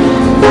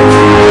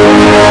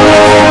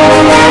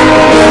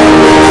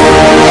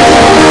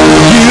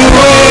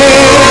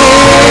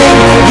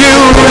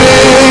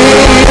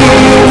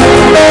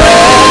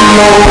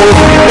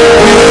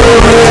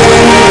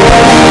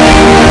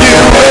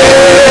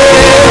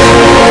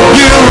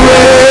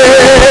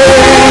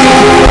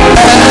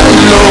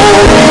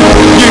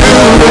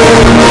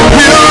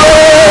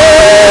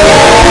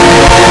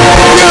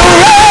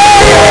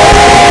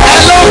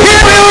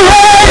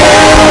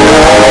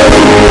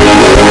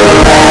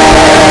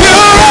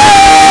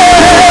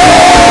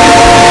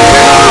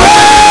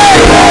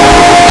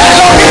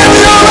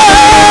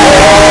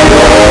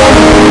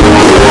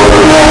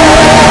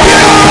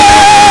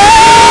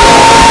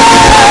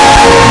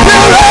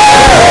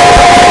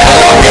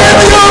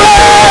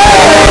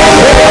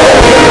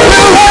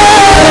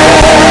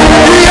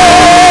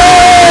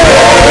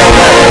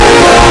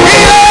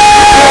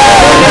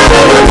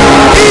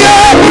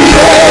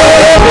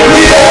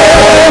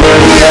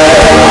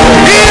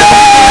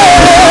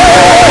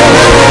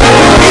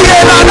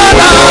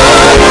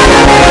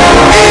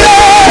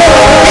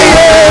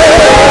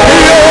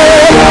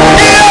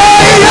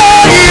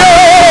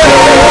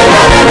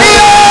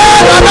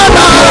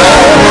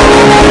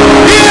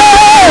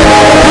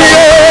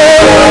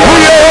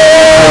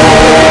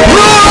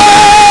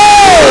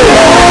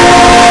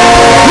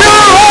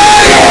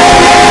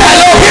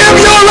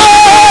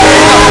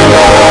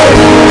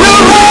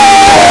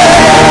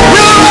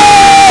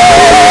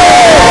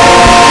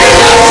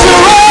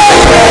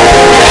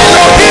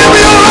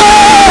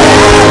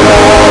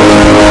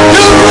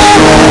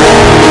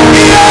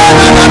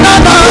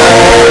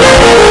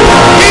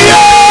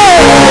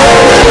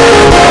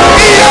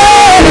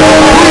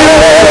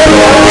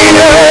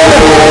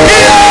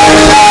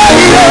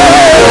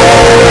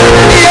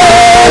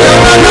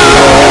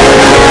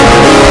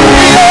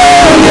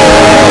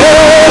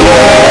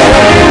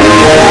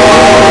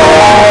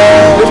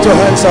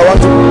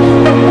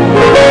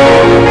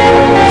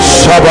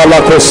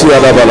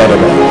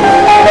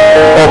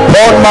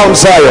 Upon Mount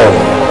Zion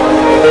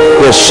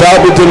there shall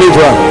be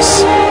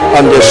deliverance,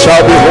 and there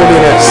shall be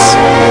holiness,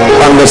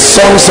 and the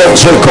sons of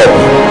Jacob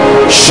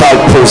shall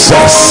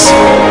possess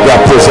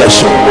their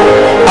possession.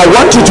 I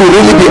want you to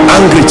really be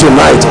angry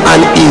tonight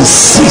and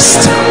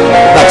insist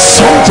that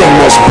something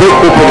must break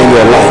open in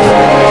your life.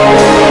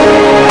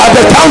 At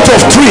the count of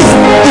 3,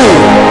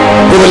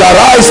 he will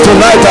arise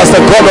tonight as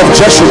the God of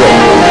Jeshua,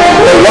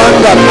 the one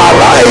that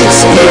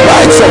arrives, he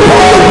rides upon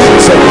the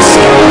wings of the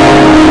sea.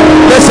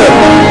 Listen,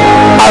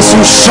 as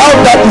you shout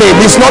that name,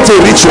 it's not a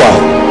ritual.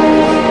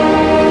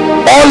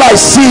 All I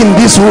see in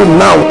this room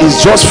now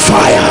is just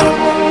fire,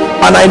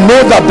 and I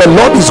know that the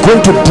Lord is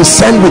going to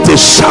descend with a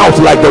shout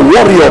like the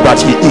warrior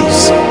that he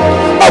is.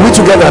 Are we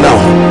together now?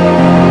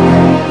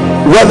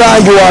 Whether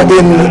you are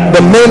in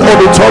the main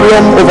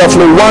auditorium,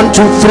 overflow 1,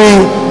 2,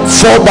 3,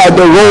 4 by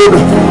the road,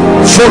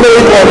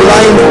 following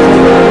online,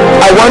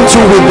 I want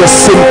you with the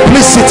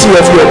simplicity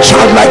of your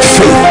childlike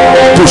faith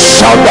to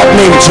shout that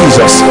name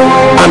Jesus,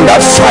 and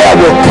that fire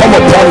will come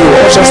upon you.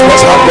 Just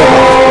let's have them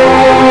up.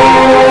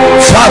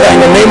 Father, in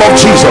the name of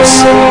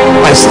Jesus,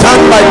 I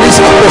stand by this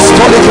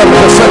apostolic and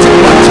prophetic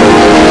mantle,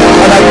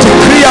 and I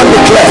decree and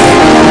declare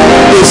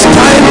it's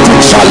time to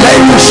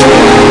challenge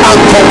and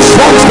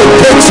confront the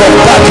gates of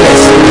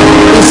darkness.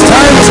 It's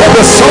time for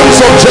the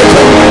sons of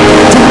Jacob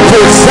to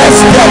possess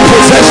their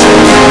possession.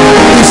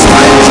 It's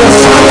time for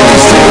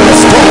families to be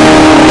restored.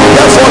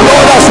 Therefore,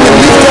 Lord, as we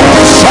lift up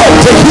this shout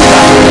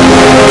together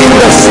in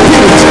the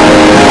spirit,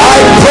 I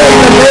pray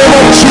in the name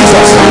of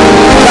Jesus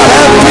that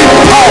every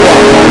power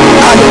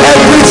and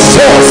every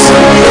force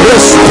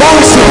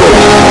responsible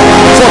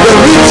for the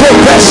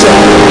retrogression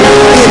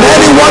in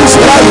anyone's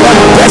life and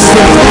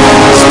destiny,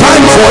 it's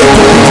time for it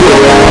to be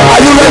good.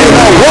 Are you ready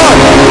now? 1,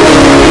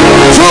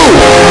 2,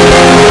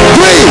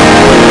 3.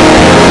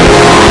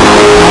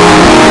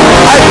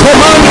 I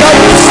command that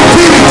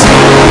spirit,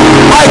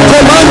 I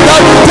command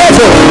that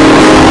devil,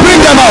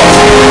 bring them out.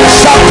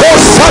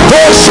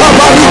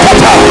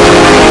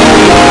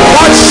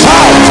 That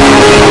shout,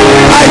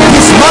 I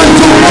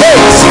dismantle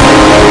gates,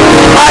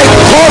 I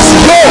cause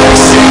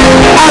yokes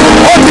and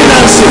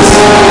ordinances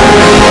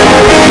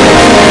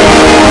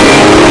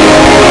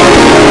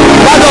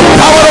by the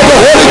power of the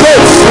Holy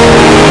Ghost,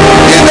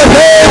 in the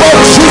name of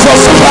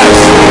Jesus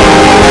Christ.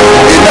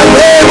 In the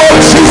name of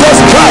Jesus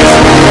Christ,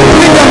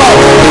 bring them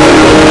out.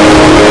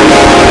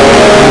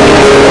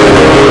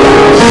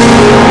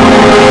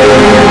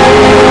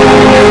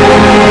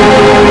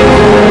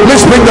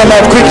 Let's bring them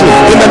out quickly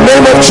in the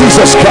name of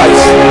Jesus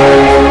Christ.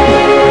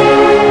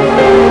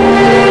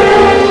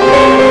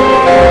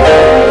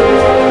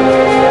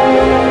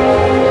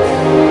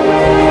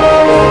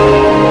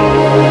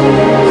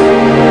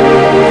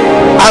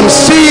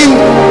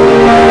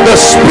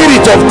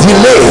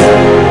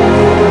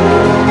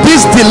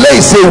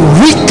 is a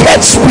wicked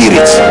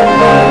spirit.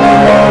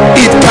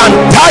 It can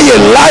tie a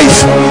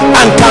life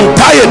and can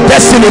tie a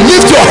destiny.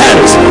 Lift your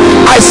hands.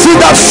 I see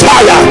that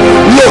fire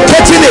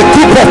locating a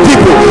group of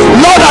people.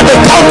 Lord, at the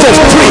count of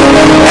 3,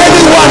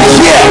 anyone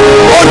here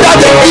under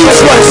the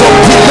influence of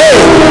delay,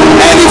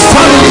 any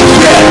family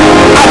here,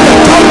 at the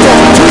count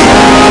of 3,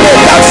 may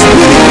that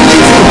spirit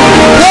leave you.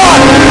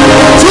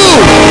 1, 2,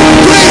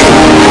 3.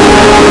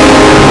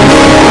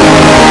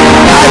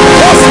 I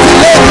cause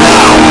delay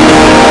now.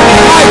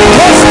 I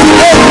cause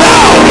delay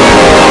now.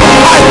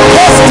 I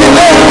cause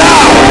delay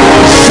now.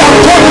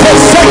 Shakote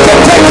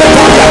sekete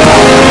ketayaka.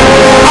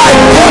 I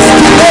cause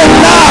delay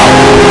now.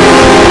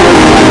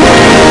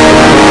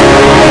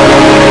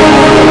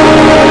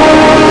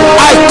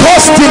 I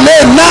cause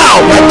delay now,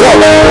 my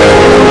God.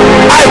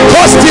 I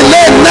cause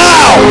delay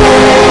now.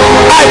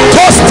 I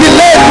cause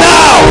delay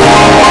now.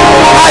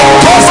 I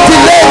cause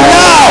delay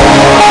now.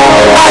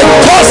 I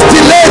cause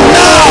delay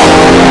now.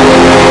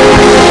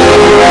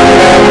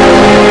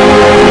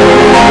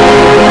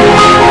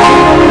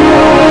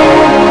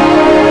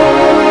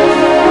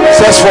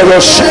 Says, for your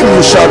shame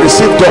you shall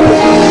receive double.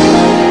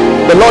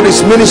 The Lord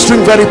is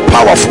ministering very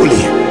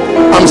powerfully.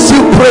 I'm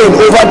still praying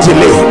over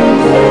delay.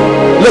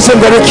 Listen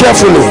very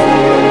carefully.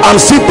 I'm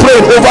still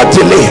praying over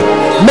delay.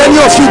 Many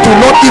of you do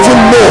not even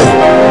know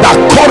that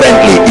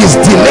currently is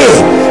delay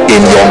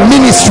in your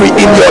ministry,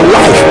 in your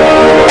life.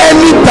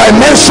 Any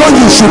dimension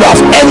you should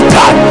have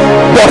entered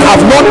but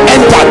have not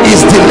entered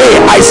is delay.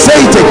 I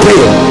say it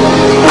again.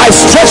 I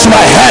stretch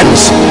my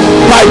hands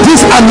by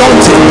this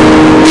anointing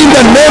in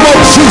the name of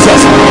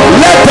Jesus.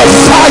 Let the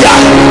fire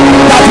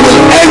that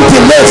will end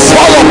delay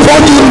fall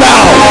upon you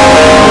now.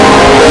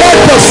 Let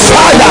the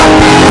fire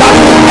that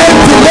will end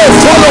delay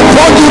fall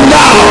upon you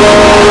now.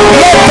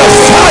 Let the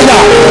fire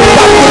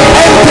that will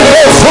end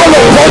delay fall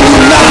upon you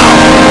now.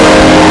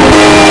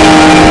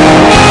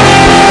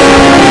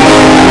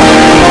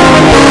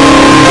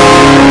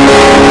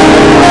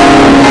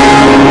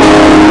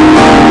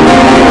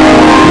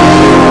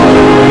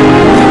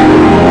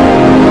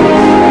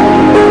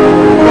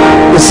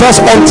 Says,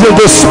 until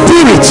the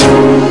Spirit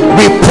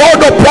be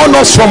poured upon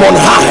us from on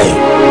high,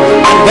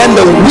 and then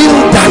the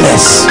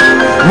wilderness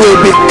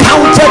will be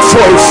counted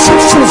for a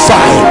fruitful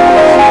vine,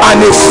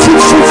 and a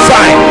fruitful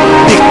vine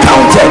be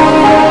counted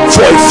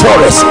for a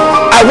forest.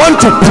 I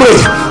want to pray.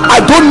 I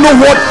don't know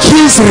what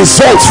kills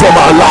results from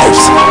our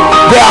lives.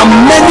 There are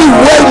many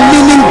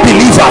well-meaning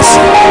believers.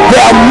 There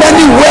are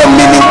many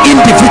well-meaning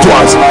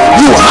individuals.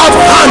 You have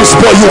hands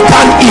but you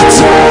can't eat.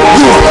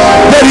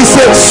 There is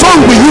a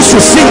song we used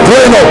to sing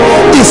growing up.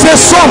 It says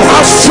some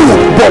have food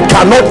but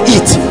cannot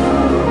eat.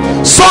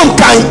 Some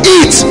can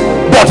eat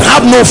but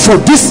have no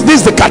food. This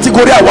is the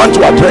category I want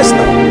to address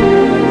now.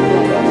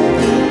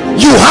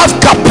 You have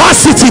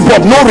capacity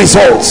but no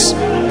results.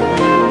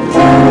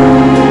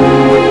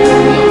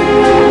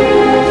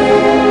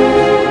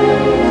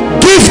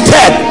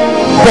 Gifted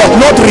but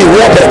not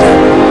rewarded.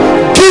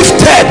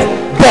 Gifted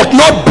but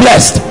not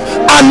blessed.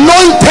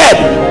 Anointed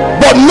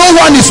but no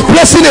one is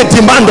placing a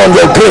demand on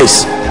your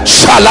grace.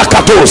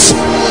 Shalakatos,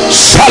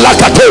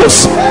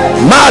 shalakatos,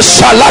 ma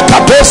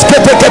shalakatos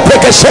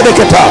keteketeke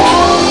shedeketa.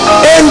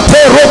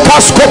 Ente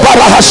rokas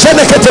kobaraha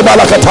shenekete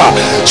balakata.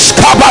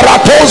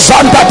 Skabaratos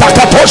zanda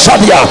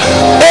takatoshadia.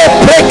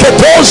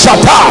 Epreketos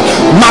zata.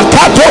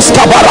 Makatos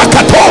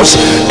kabarakatos.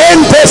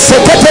 Ente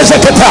sekete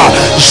zeketa.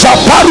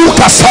 Japaru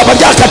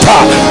kasabadakata.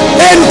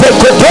 Ente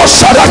kotos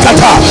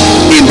sharakata.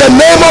 In the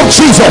name of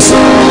Jesus,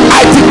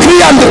 I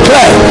decree and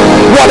declare,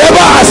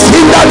 whatever has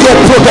hindered your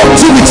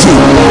productivity,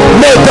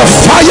 may the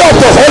fire of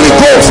the Holy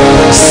Ghost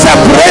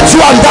separate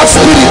you and that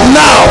spirit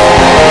now.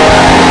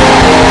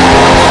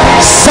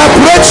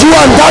 Separate you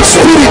and that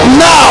spirit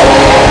now.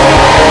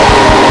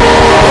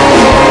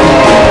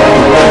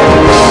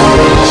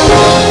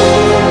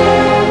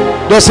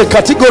 There's a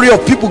category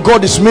of people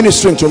God is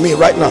ministering to me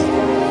right now.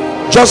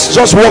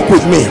 Just walk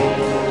with me.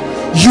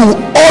 You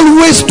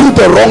always do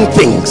the wrong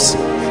things.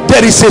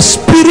 There is a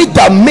spirit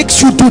that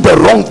makes you do the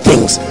wrong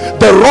things,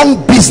 the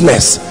wrong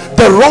business,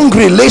 the wrong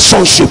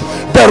relationship,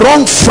 the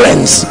wrong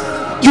friends.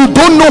 You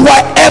don't know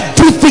why.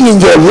 Everything in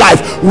your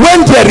life,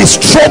 when there is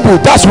trouble,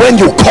 that's when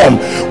you come.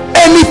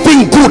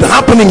 Anything good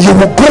happening, you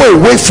will go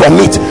away from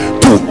it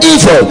to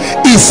evil.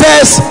 He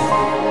says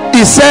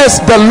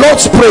the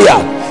Lord's Prayer,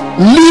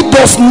 lead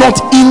us not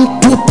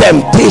into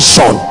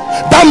temptation.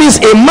 That means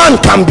a man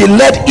can be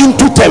led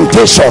into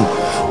temptation,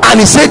 and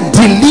he said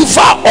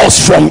deliver us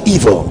from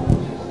evil.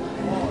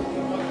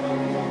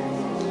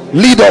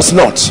 Lead us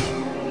not.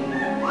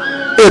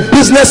 A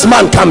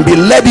businessman can be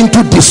led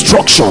into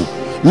destruction,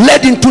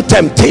 led into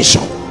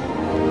temptation.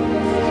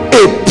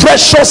 A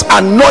precious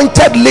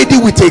anointed lady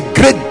with a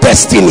great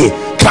destiny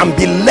can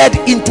be led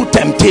into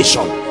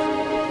temptation.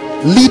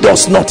 Lead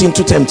us not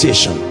into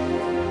temptation,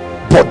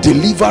 but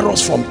deliver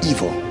us from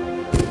evil.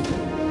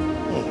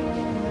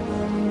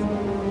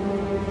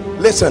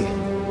 Listen,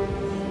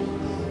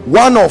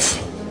 one of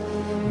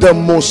the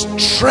most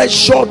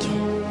treasured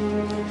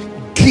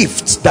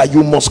gifts that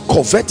you must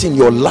covet in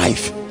your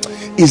life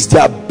is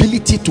the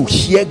ability to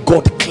hear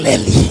God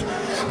clearly,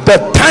 the The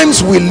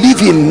times we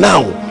live in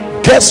now,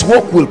 guess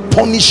what will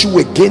punish you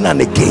again and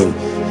again?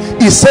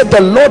 He said,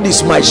 the Lord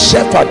is my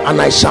shepherd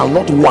and I shall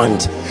not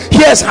want.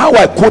 Here's how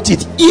I quote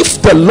it: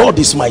 if the Lord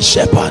is my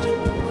shepherd,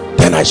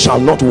 then I shall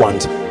not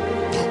want.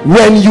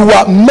 When you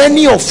are,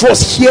 many of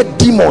us hear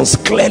demons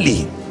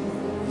clearly,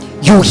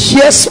 you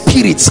hear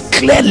spirits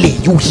clearly,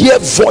 you hear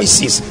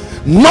voices,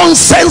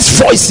 nonsense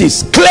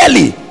voices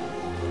clearly.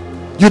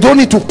 You don't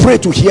need to pray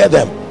to hear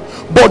them.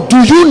 But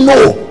do you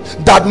know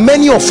that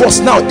many of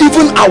us now,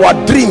 even our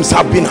dreams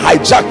have been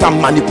hijacked and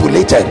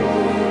manipulated?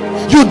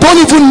 You don't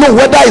even know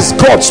whether it's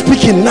God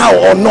speaking now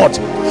or not.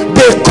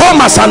 They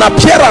come as an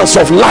appearance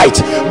of light,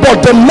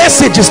 but the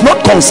message is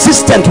not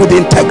consistent with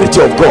the integrity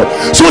of God.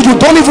 So you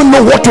don't even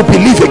know what to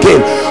believe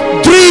again.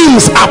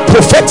 Dreams are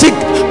prophetic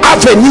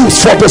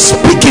avenues for the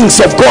speakings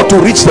of God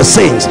to reach the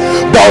saints,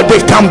 but they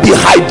can be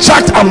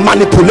hijacked and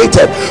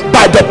manipulated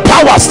by the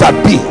powers that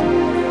be.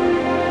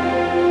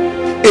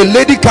 A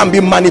lady can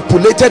be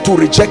manipulated to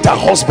reject her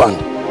husband.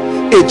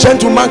 A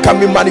gentleman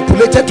can be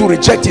manipulated to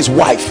reject his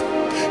wife.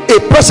 A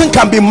person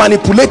can be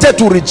manipulated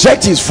to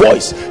reject his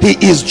voice,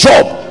 his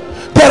job.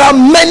 There are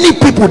many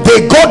people,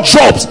 they got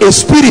jobs, a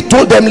spirit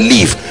told them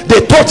leave,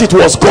 they thought it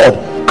was God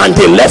and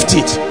they left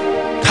it.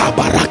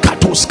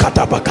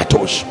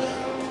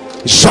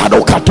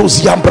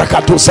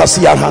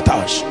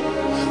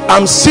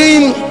 I'm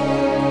seeing,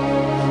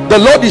 the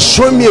Lord is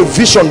showing me a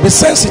vision. Be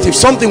sensitive,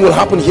 something will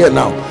happen here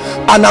now.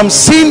 And I'm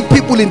seeing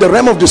people in the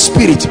realm of the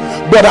spirit,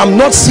 but I'm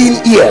not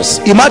seeing ears.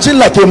 Imagine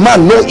like a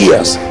man, no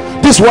ears.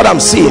 This is what I'm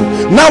seeing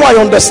now. I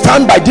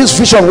understand by this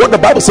vision what the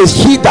Bible says: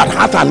 he that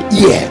hath an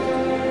ear.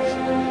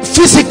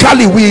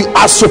 Physically we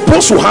are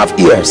supposed to have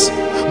ears,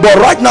 but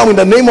right now in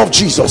the name of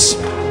Jesus,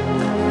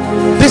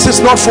 this is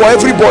not for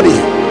everybody.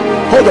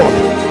 Hold on,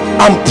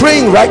 I'm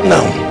praying right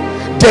now.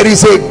 There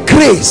is a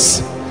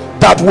grace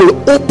that will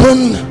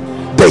open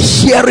the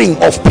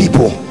hearing of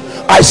people.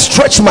 I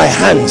stretch my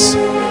hands,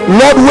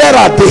 Lord, where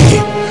are they?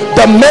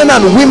 The men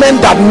and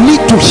women that need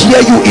to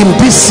hear you in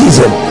this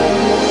season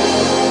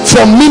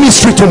for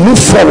ministry to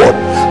move forward.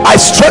 I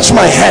stretch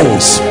my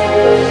hands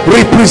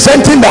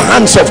representing the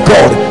hands of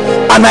God,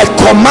 and I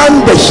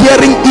command the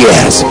hearing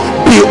ears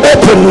be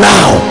open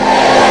now.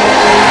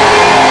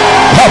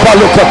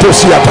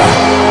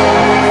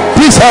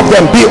 Please help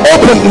them. Be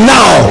open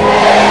now.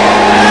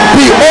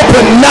 Be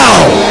open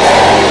now.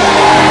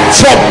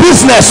 For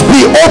business,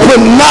 be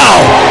open now.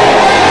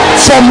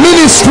 For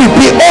ministry,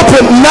 be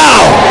open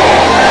now.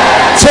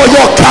 For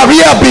your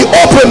career, be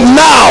open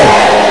now.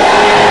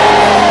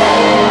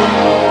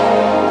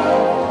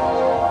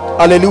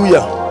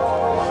 Hallelujah.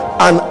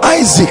 And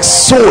Isaac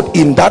sowed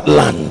in that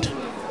land.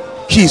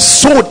 He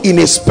sowed in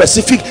a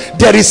specific,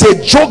 there is a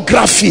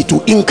geography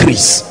to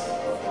increase.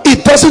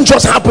 It doesn't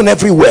just happen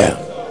everywhere.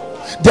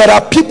 There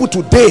are people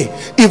today,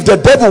 if the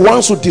devil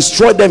wants to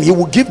destroy them, he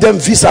will give them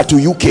visa to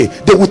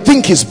UK. They will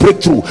think it's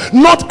breakthrough.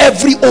 Not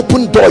every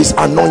open door is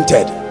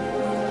anointed.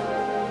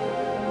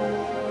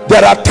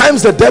 There are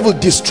times the devil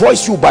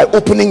destroys you by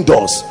opening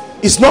doors.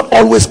 It's not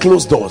always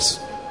closed doors.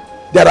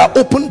 There are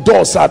open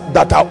doors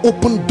that are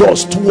open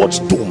doors towards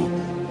doom.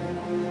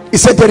 He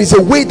said, there is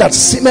a way that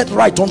seemeth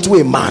right unto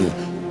a man,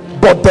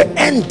 but the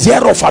end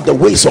thereof are the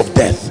ways of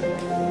death.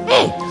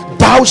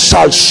 Thou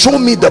shalt show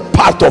me the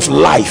path of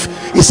life.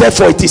 He said,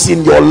 for it is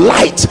in your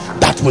light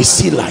that we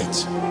see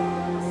light.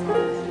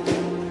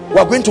 We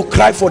are going to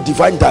cry for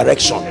divine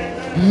direction.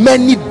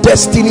 Many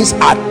destinies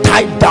are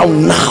tied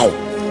down now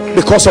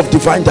because of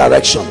divine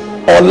direction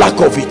or lack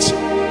of it.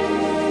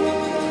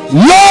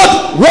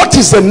 Lord, what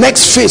is the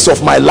next phase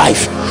of my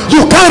life?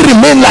 You can't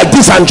remain like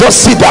this and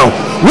just sit down.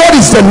 What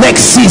is the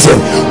next season?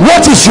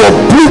 What is your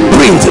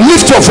blueprint?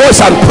 Lift your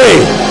voice and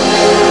pray.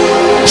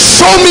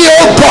 Show me,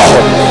 oh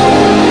God.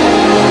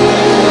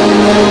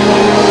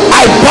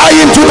 I buy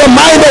into the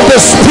mind of the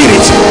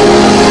Spirit.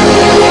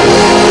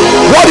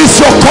 What is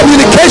your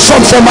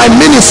communication for my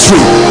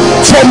ministry,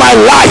 for my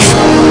life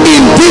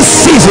in this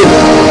season?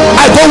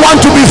 I don't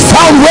want to be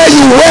found where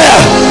you were.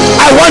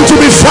 I want to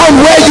be found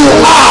where you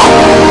are.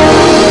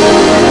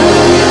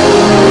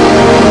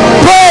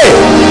 Pray.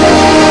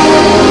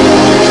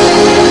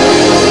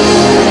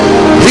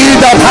 He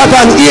that hath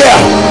an ear,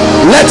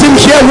 let him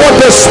hear what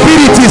the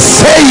Spirit is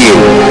saying,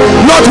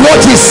 not what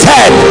he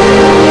said.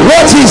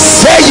 What he's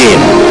saying,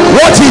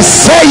 what he's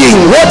saying,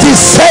 what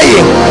he's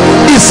saying.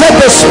 He said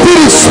the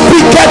Spirit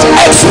speaketh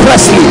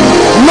expressly,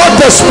 not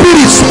the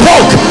Spirit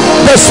spoke.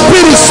 The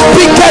Spirit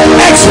speaketh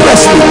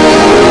expressly.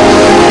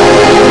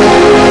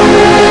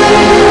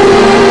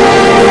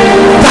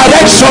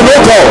 Direction,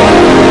 oh God.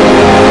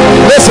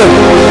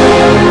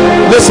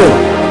 Listen.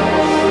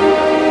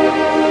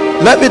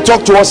 Let me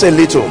talk to us a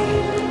little.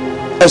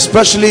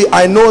 Especially,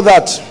 I know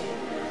that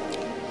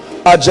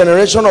our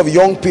generation of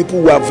young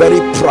people were very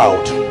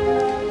proud.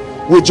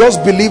 We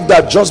just believe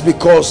that just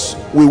because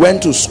we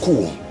went to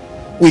school,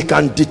 we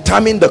can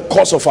determine the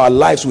course of our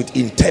lives with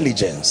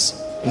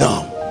intelligence.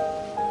 No.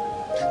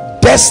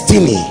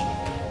 Destiny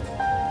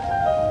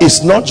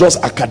is not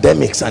just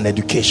academics and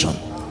education.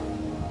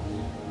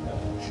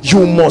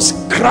 You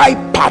must cry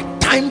part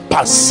time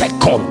per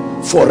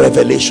second for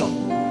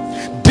revelation.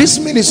 This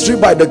ministry,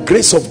 by the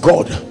grace of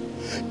God,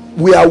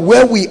 we are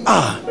where we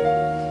are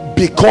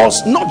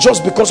because, not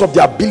just because of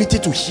the ability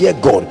to hear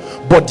God,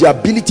 but the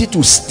ability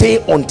to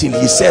stay until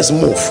he says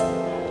move.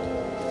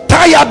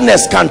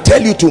 Tiredness can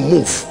tell you to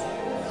move.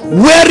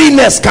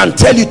 Weariness can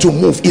tell you to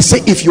move. He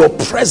said, if your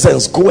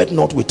presence goeth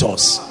not with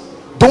us,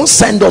 don't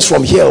send us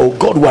from here. Oh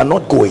God, we are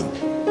not going.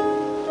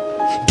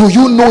 Do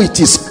you know it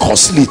is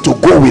costly to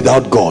go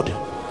without God?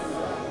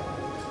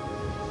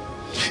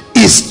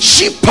 It's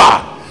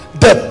cheaper.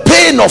 The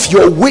pain of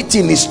your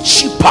waiting is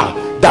cheaper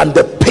than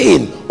the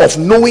pain of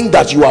knowing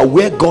that you are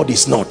where God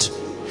is not.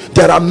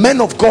 There are men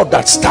of God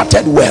that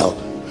started well,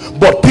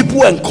 but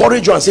people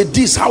encourage you and say,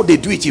 this is how they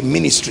do it in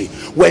ministry.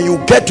 When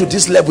you get to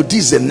this level,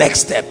 this is the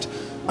next step,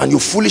 and you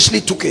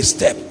foolishly took a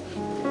step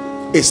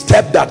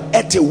that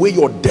ate away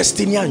your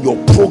destiny and your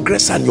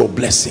progress and your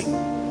blessing.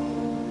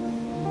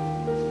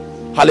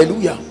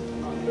 Hallelujah.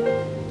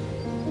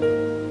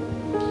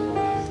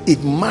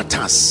 It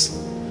matters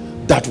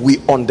that we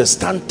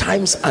understand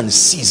times and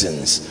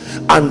seasons,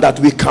 and that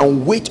we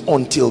can wait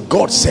until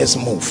God says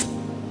move.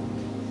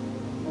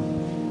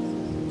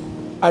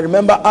 I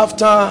remember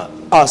after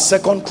our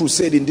second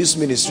crusade in this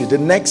ministry, the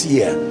next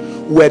year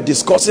we're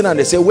discussing and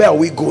they say, where are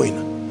we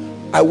going?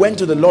 I went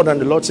to the Lord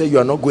and the Lord said, you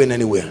are not going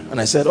anywhere.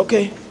 And I said,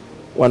 okay,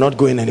 we're not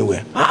going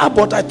anywhere.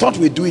 But I thought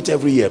we do it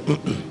every year.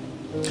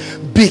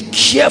 Be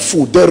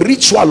careful. The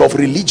ritual of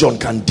religion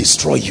can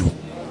destroy you.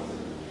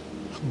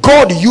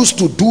 God used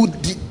to do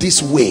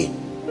this way.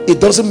 It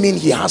doesn't mean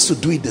he has to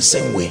do it the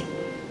same way.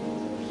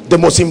 The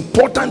most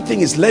important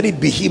thing is let it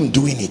be him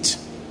doing it.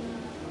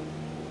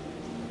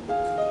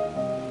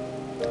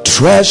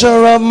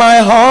 Treasure of my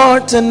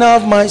heart and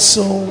of my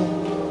soul,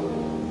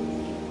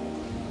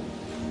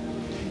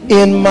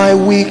 in my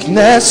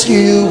weakness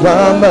you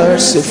are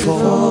merciful.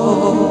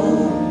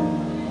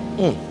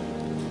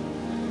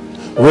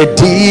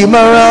 Redeemer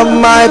of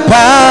my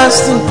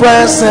past and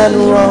present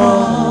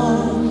wrong,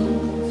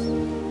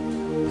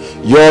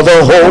 you're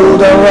the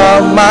holder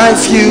of my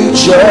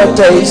future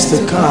days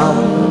to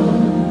come.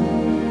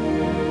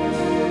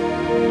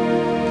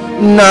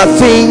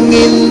 Nothing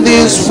in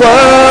this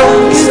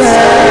world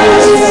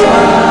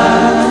satisfies.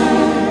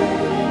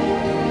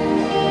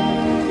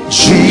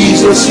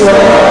 Jesus, you're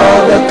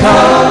the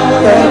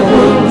cup that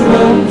won't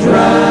run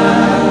dry.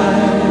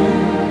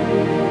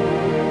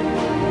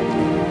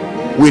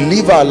 We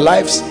live our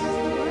lives,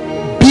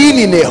 being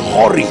in a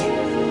hurry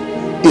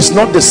is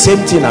not the same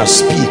thing as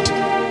speed.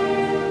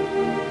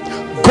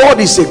 God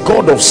is a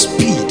God of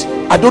speed.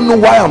 I don't know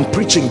why I'm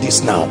preaching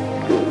this now.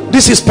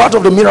 This is part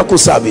of the miracle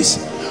service.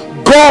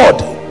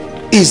 God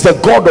is the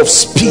God of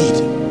speed,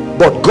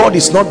 but God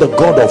is not the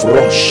God of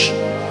rush.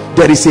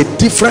 There is a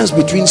difference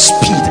between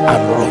speed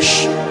and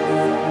rush.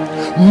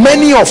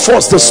 Many of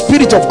us, the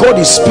Spirit of God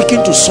is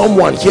speaking to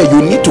someone here.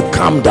 You need to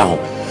calm down.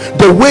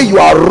 The way you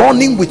are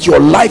running with your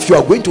life, you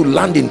are going to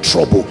land in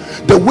trouble.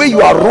 The way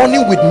you are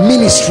running with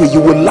ministry, you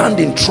will land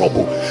in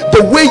trouble.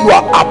 The way you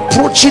are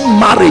approaching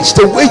marriage,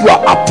 the way you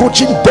are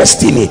approaching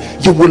destiny,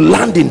 you will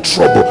land in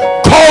trouble.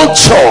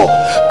 Culture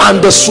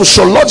and the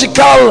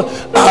sociological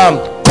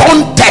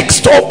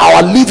context of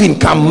our living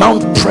can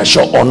mount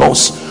pressure on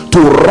us to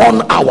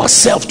run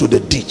ourselves to the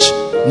ditch.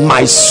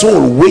 My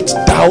soul, wait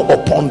thou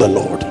upon the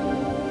Lord.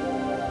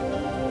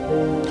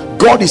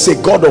 God is a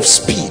God of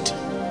speed,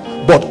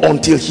 but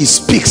until he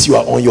speaks, you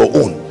are on your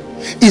own.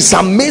 It's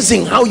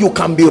amazing how you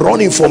can be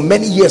running for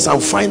many years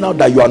and find out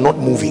that you are not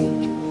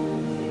moving.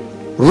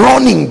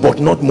 Running but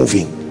not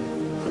moving.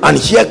 And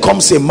here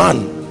comes a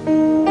man,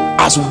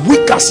 as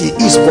weak as he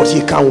is, but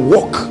he can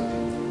walk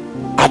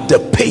at the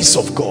pace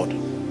of God,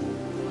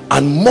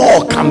 and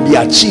more can be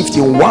achieved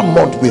in 1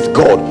 month with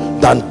God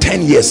than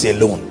 10 years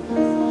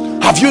alone.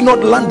 Have you not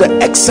learned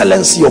the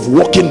excellency of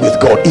walking with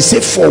God? He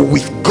said, for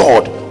with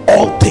God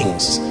all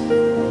things.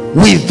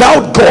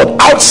 Without God,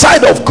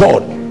 outside of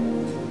God,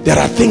 there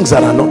are things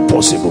that are not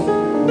possible.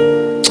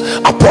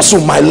 Apostle,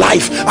 my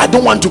life, I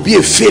don't want to be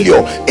a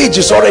failure. Age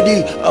is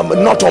already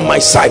not on my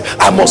side.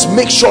 I must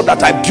make sure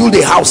that I build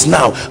a house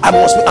now.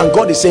 And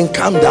God is saying,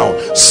 calm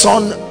down,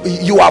 son.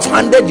 You have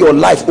handed your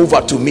life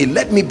over to me.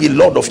 Let me be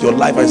Lord of your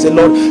life. I say,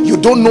 Lord, you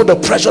don't know the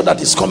pressure that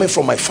is coming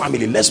from my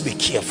family. Let's be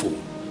careful.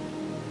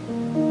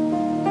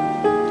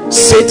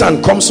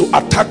 Satan comes to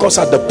attack us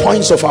at the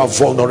points of our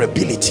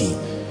vulnerability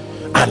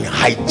and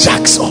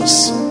hijacks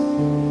us.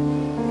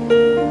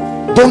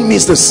 Don't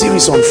miss the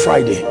series on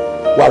Friday.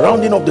 We're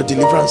rounding up the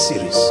deliverance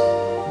series.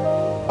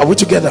 Are we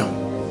together?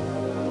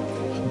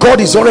 God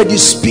is already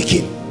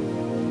speaking.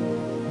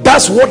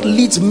 That's what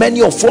leads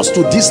many of us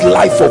to this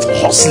life of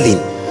hustling,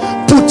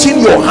 putting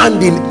your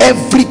hand in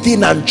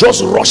everything and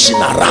just rushing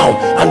around.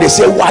 And they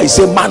say, why?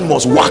 Say man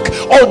must work.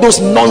 All those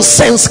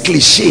nonsense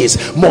cliches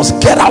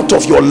must get out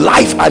of your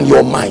life and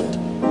your mind.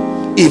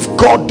 If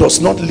God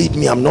does not lead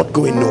me, I'm not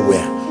going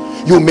nowhere.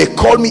 You may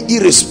call me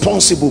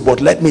irresponsible,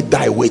 but let me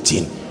die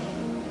waiting.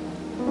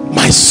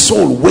 My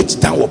soul, wait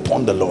thou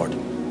upon the Lord.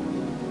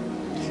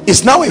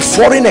 It's now a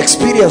foreign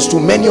experience to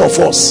many of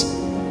us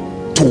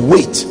to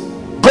wait.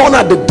 God Gone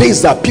are the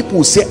days that people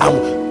will say,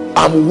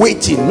 I'm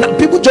waiting. Now,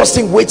 people just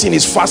think waiting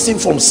is fasting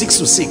from 6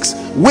 to 6.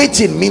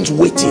 Waiting means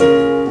waiting.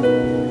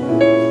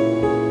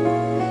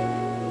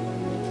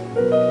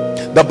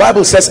 The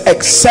Bible says,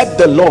 except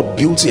the Lord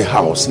builds a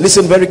house,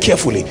 listen very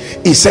carefully,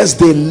 it says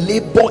they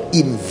labor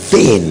in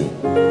vain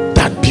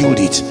that build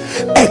it.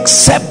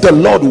 Except the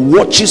Lord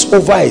watches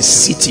over a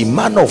city,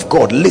 man of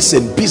God,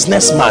 listen,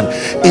 businessman,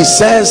 it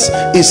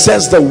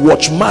says the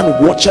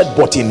watchman watcheth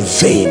but in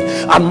vain.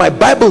 And my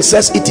Bible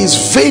says it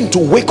is vain to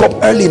wake up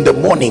early in the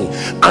morning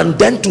and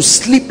then to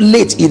sleep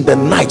late in the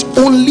night,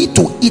 only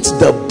to eat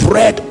the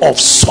bread of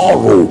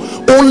sorrow,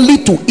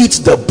 only to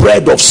eat the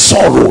bread of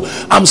sorrow.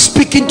 I'm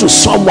speaking to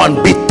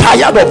someone. Be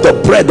tired of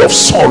the bread of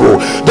sorrow.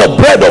 The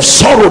bread of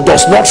sorrow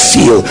does not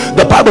fill.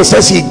 The Bible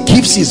says he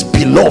gives his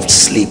beloved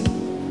sleep.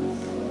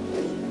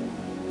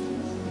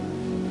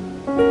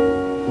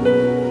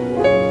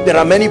 There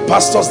are many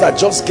pastors that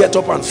just get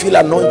up and feel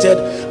anointed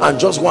and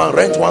just go and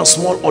rent one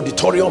small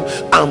auditorium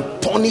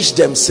and punish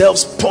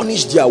themselves,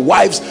 punish their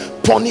wives,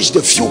 punish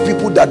the few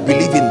people that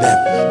believe in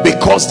them,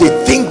 because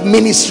they think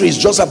ministry is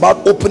just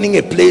about opening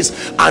a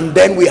place and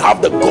then we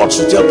have the guts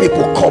to tell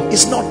people come.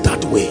 It's not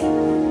that way.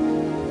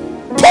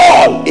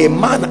 Paul, a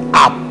man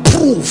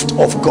approved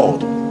of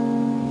God.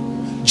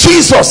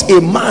 Jesus,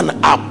 a man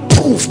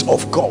approved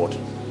of God.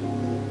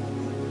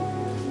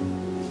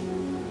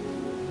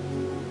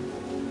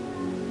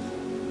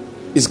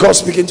 Is God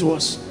speaking to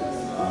us?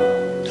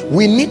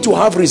 We need to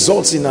have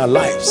results in our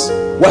lives.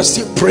 We're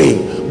still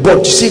praying, but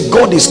you see,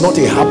 God is not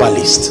a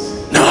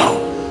herbalist. Now,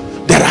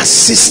 there are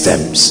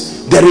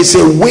systems. There is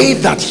a way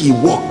that he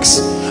works,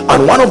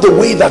 and one of the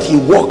way that he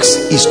works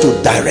is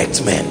to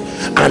direct men.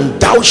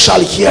 And thou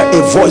shalt hear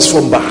a voice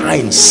from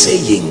behind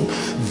saying,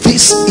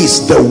 this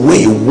is the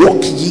way,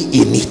 walk ye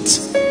in it,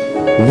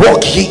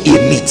 walk ye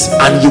in it,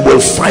 and you will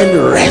find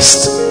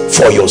rest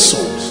for your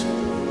souls.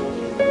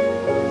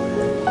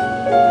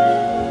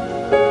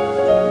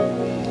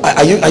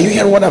 Are you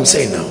hearing what I'm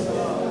saying now?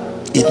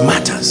 It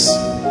matters.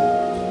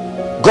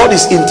 God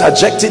is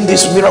interjecting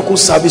this miracle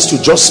service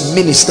to just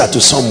minister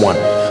to someone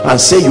and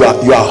say, you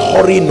are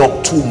hurrying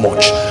up too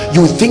much.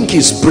 You think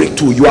it's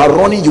breakthrough, you are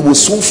running, you will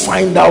soon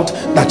find out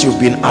that you've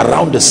been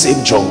around the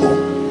same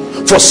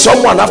jungle. For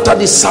someone, after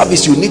this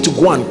service, you need to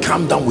go and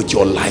calm down with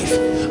your life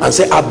and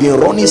say, I've been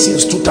running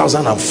since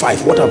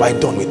 2005. What have I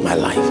done with my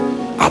life?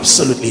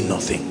 Absolutely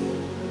nothing.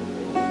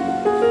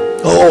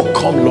 Oh,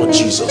 come Lord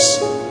Jesus,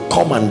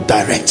 come and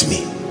direct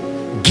me.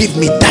 Give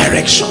me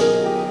direction.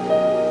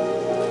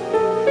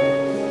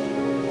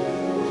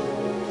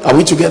 Are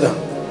we together?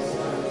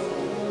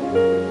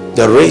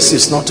 The race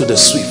is not to the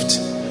swift,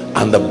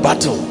 and the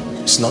battle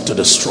is not to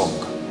the strong,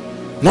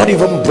 not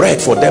even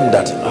bread for them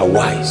that are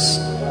wise.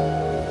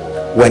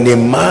 When a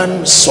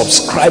man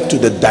subscribes to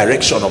the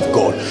direction of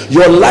God,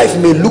 your life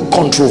may look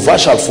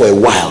controversial for a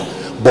while,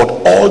 but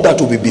all that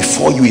will be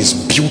before you is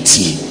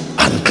beauty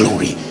and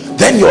glory.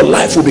 Then your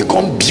life will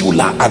become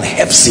Beulah and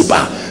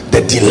Hephzibah,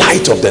 the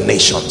delight of the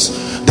nations,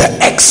 the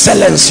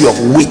excellency of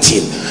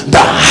waiting. The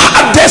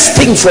hardest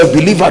thing for a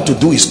believer to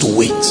do is to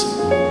wait.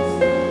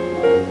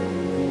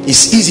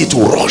 It's easy to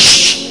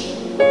rush.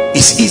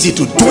 It's easy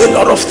to do a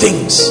lot of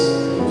things.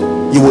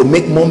 You will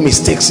make more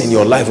mistakes in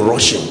your life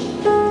rushing.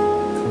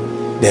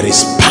 There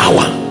is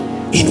power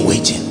in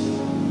waiting.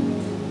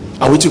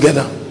 Are we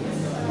together?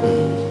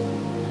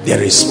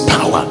 There is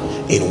power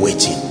in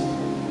waiting.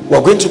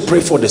 We're going to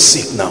pray for the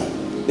sick now.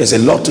 There's a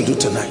lot to do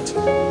tonight,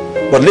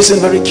 but listen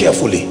very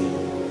carefully.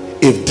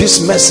 If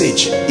this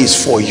message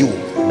is for you,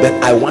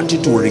 then I want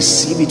you to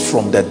receive it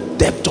from the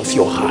depth of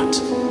your heart.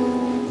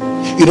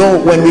 You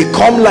know, when we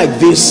come like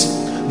this,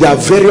 there are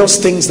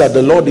various things that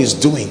the Lord is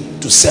doing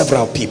to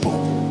several people.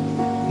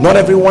 Not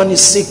everyone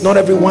is sick, not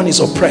everyone is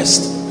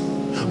oppressed,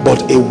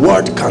 but a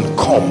word can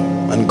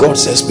come and God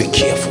says, be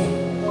careful.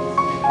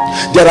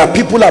 There are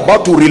people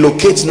about to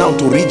relocate now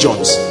to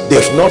regions.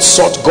 They've not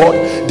sought God,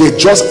 they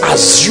just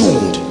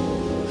assumed.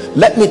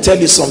 Let me tell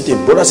you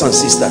something, brothers and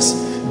sisters.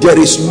 There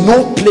is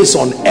no place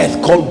on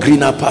earth called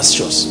greener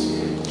pastures.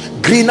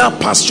 Greener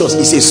pastures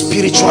is a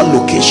spiritual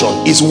location.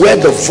 It's where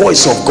the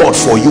voice of God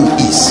for you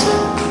is.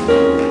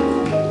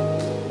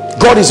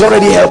 God is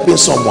already helping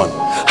someone.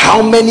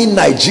 How many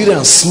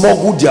Nigerians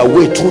smuggled their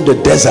way through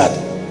the desert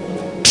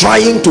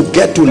trying to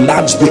get to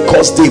lands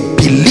because they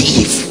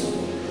believe?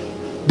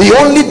 The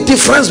only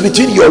difference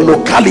between your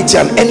locality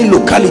and any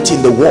locality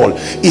in the world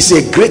is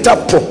a greater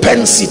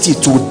propensity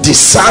to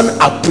discern,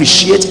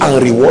 appreciate,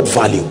 and reward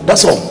value.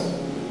 That's all.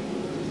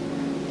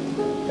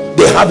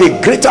 They have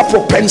a greater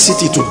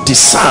propensity to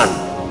discern,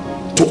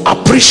 to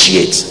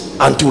appreciate,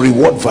 and to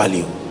reward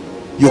value.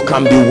 You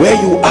can be where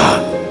you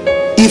are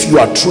if you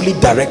are truly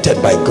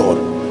directed by God,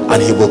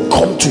 and he will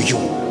come to you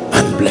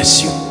and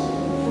bless you.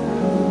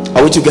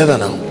 Are we together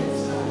now?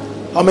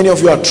 How many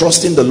of you are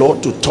trusting the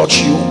Lord to touch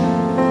you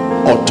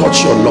or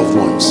touch your loved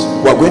ones?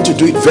 We're going to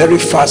do it very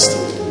fast,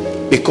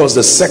 because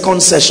the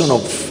second session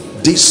of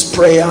this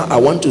prayer, I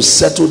want to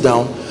settle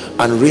down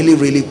and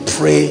really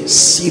pray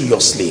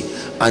seriously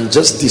and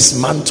just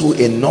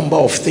dismantle a number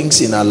of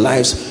things in our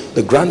lives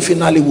The grand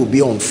finale will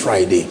be on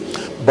Friday.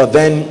 But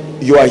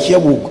then you are here,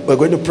 we're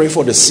going to pray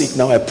for the sick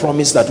now. I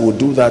promise that we'll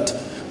do that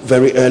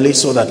very early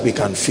so that we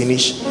can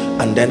finish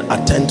and then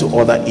attend to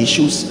other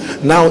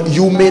issues. Now,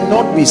 you may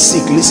not be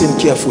sick, listen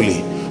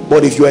carefully,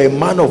 but if you are a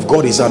man of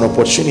God, it's an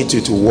opportunity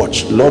to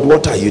watch. Lord,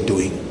 what are you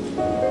doing?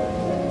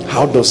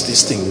 How does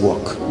this thing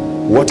work?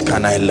 What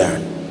can I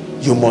learn?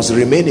 You must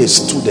remain a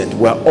student.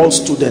 We're all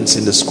students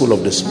in the school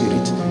of the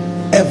Spirit,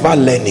 ever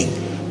learning,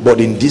 but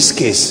in this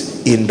case,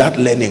 in that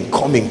learning,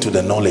 coming to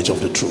the knowledge of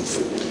the truth.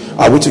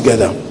 Are we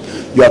together?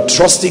 You are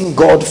trusting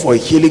God for a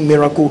healing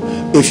miracle.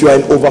 If you are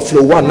in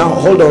overflow 1, now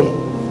hold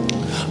on.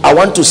 I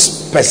want to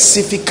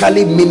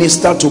specifically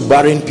minister to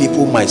barren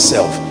people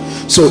myself.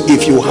 So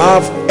if you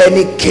have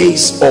any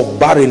case of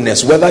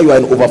barrenness, whether you are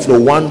in overflow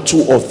 1,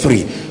 2 or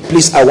 3,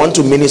 please, I want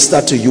to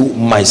minister to you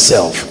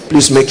myself.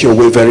 Please make your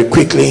way very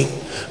quickly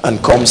and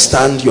come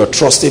stand. You're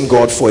trusting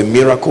God for a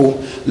miracle.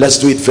 Let's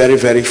do it very,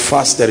 very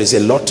fast. There is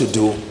a lot to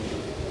do.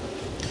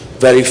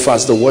 Very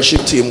fast. The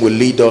worship team will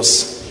lead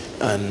us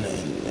and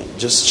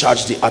just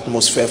charge the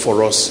atmosphere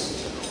for us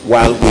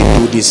while we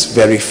do this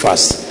very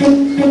fast.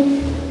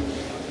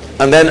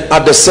 And then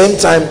at the same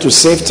time, to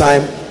save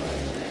time,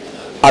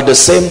 at the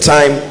same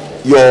time,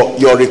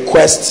 your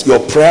requests, your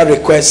prayer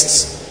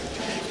requests,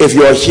 if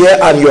you're here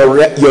and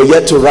you're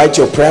yet to write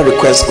your prayer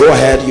request, go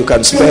ahead. You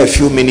can spare a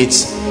few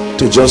minutes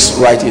to just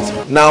write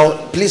it.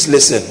 Now please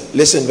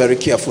listen very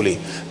carefully.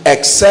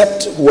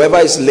 Except whoever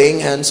is laying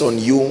hands on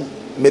you,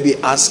 maybe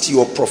asks you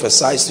or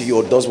prophesies to you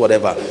or does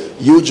whatever,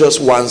 you just,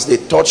 once they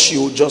touch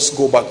you, just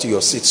go back to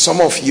your seat.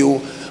 Some of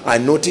you, I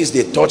noticed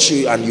they touch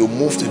you and you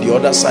move to the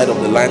other side of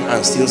the line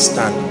and still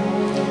stand.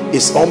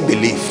 It's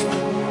unbelief.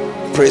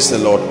 Praise the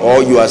Lord.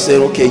 Or you are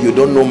saying, okay, you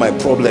don't know my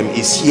problem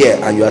is here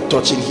and you are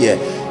touching here.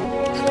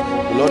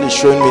 The Lord is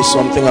showing me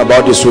something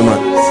about this woman.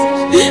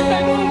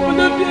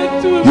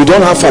 You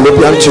don't have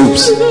fallopian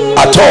tubes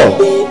at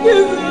all.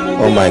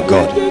 Oh my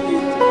God.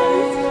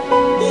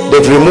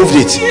 They've removed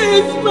it.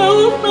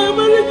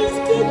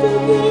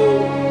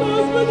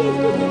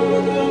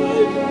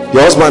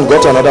 Your husband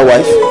got another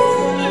wife?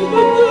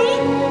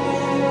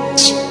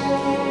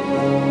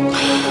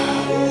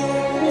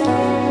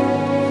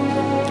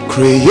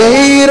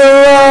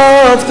 Creator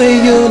of the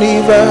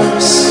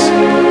universe,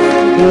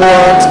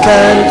 what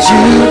can't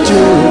you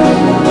do?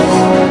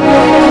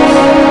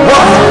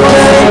 What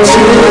can't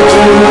you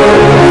do?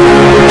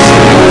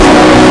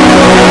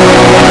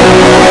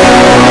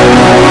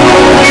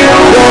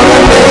 You're the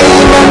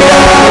name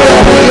above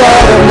every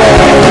other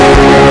name.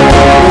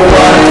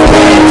 What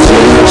can't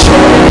you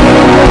change?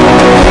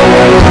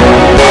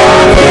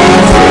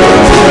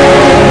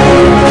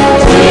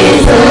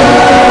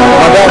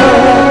 Madam,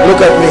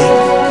 look at me.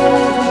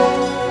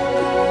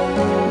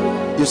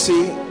 You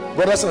see,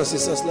 brothers and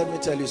sisters, let me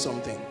tell you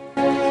something.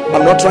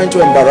 I'm not trying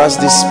to embarrass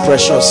this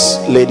precious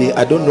lady.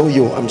 I don't know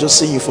you. I'm just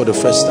seeing you for the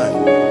first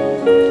time.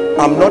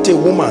 I'm not a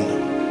woman,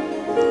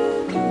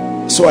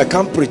 so I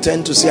can't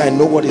pretend to say I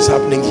know what is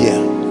happening here.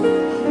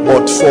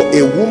 But for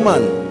a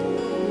woman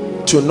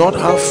to not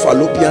have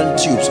fallopian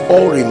tubes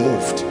all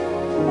removed,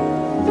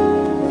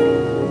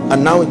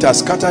 and now it has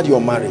scattered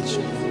your marriage.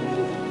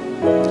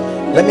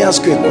 Let me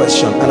ask you a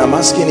question, and I'm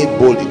asking it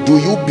boldly. Do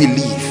you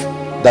believe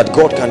that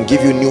God can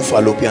give you new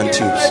fallopian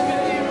tubes?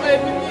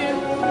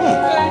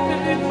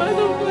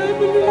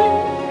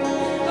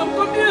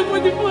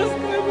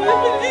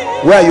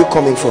 Where are you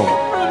coming from?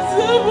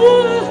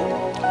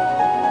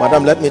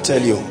 Madam, let me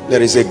tell you,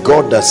 there is a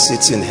God that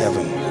sits in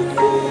heaven.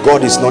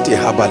 God is not a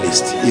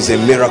herbalist. He's a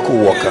miracle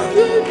worker.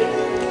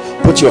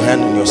 Put your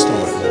hand on your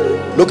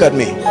stomach. Look at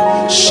me.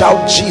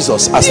 Shout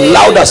Jesus as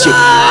loud as you.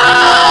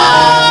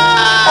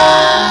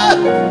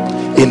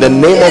 In the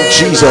name of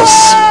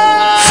Jesus,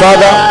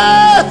 Father,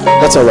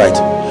 that's all right.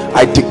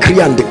 I decree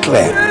and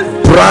declare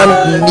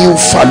brand new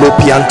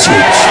fallopian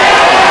tubes.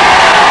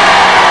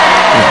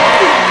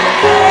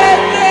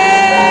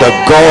 The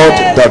God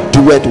that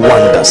doeth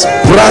wonders.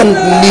 Brand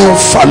new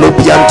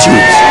fallopian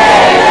tubes.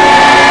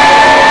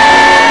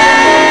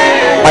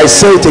 I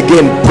say it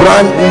again,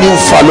 brand new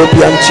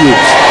fallopian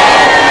tubes.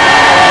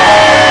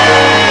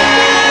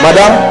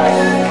 Madam,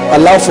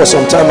 allow for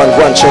some time and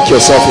go and check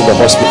yourself in the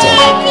hospital.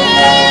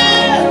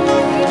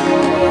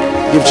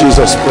 Give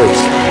Jesus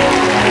praise.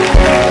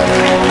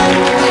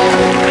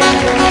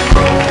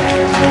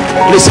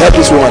 Please help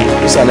this woman.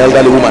 It's an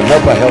elderly woman.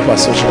 Help her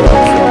social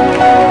life.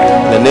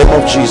 In the name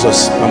of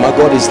Jesus, Mama,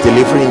 God is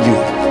delivering you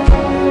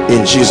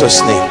in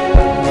Jesus' name.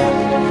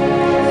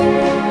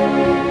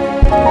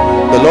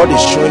 The Lord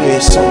is showing me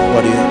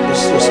somebody.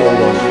 Just hold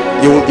on.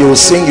 You will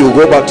sing. You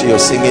will go back to your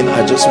singing.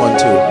 I just want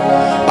to.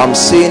 I'm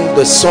seeing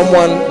that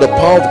someone, the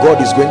power of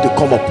God is going to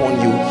come upon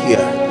you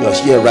here. You're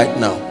here right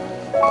now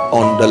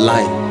on the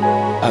line.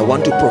 I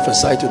want to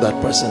prophesy to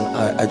that person.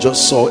 I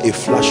just saw a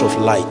flash of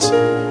light,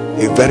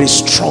 a very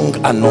strong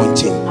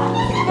anointing.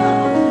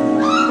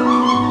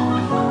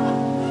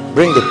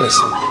 Bring the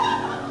person.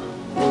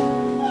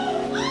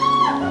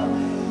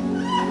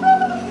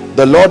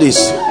 The Lord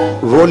is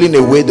rolling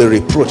away the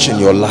reproach in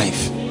your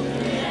life.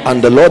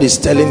 And the Lord is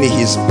telling me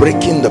he's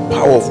breaking the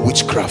power of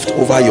witchcraft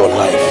over your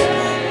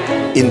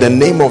life in the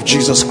name of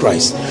Jesus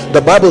Christ.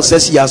 The Bible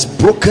says he has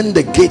broken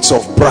the gates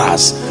of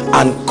brass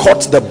and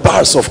cut the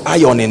bars of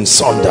iron in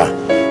sunder.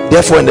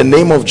 Therefore, in the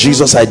name of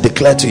Jesus, I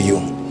declare to you,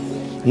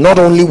 not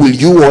only will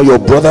you or your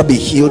brother be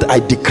healed, I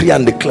decree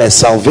and declare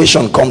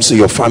salvation comes to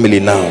your family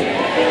now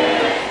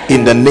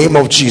in the name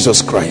of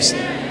Jesus Christ.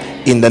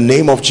 In the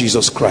name of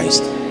Jesus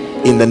Christ.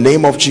 In the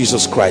name of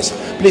Jesus Christ.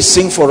 Please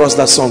sing for us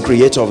that song,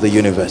 Creator of the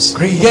Universe.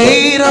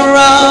 Creator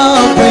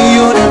of the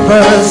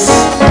universe,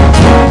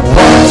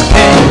 what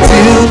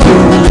can you do?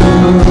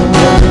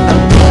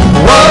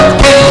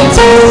 What can you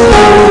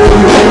do?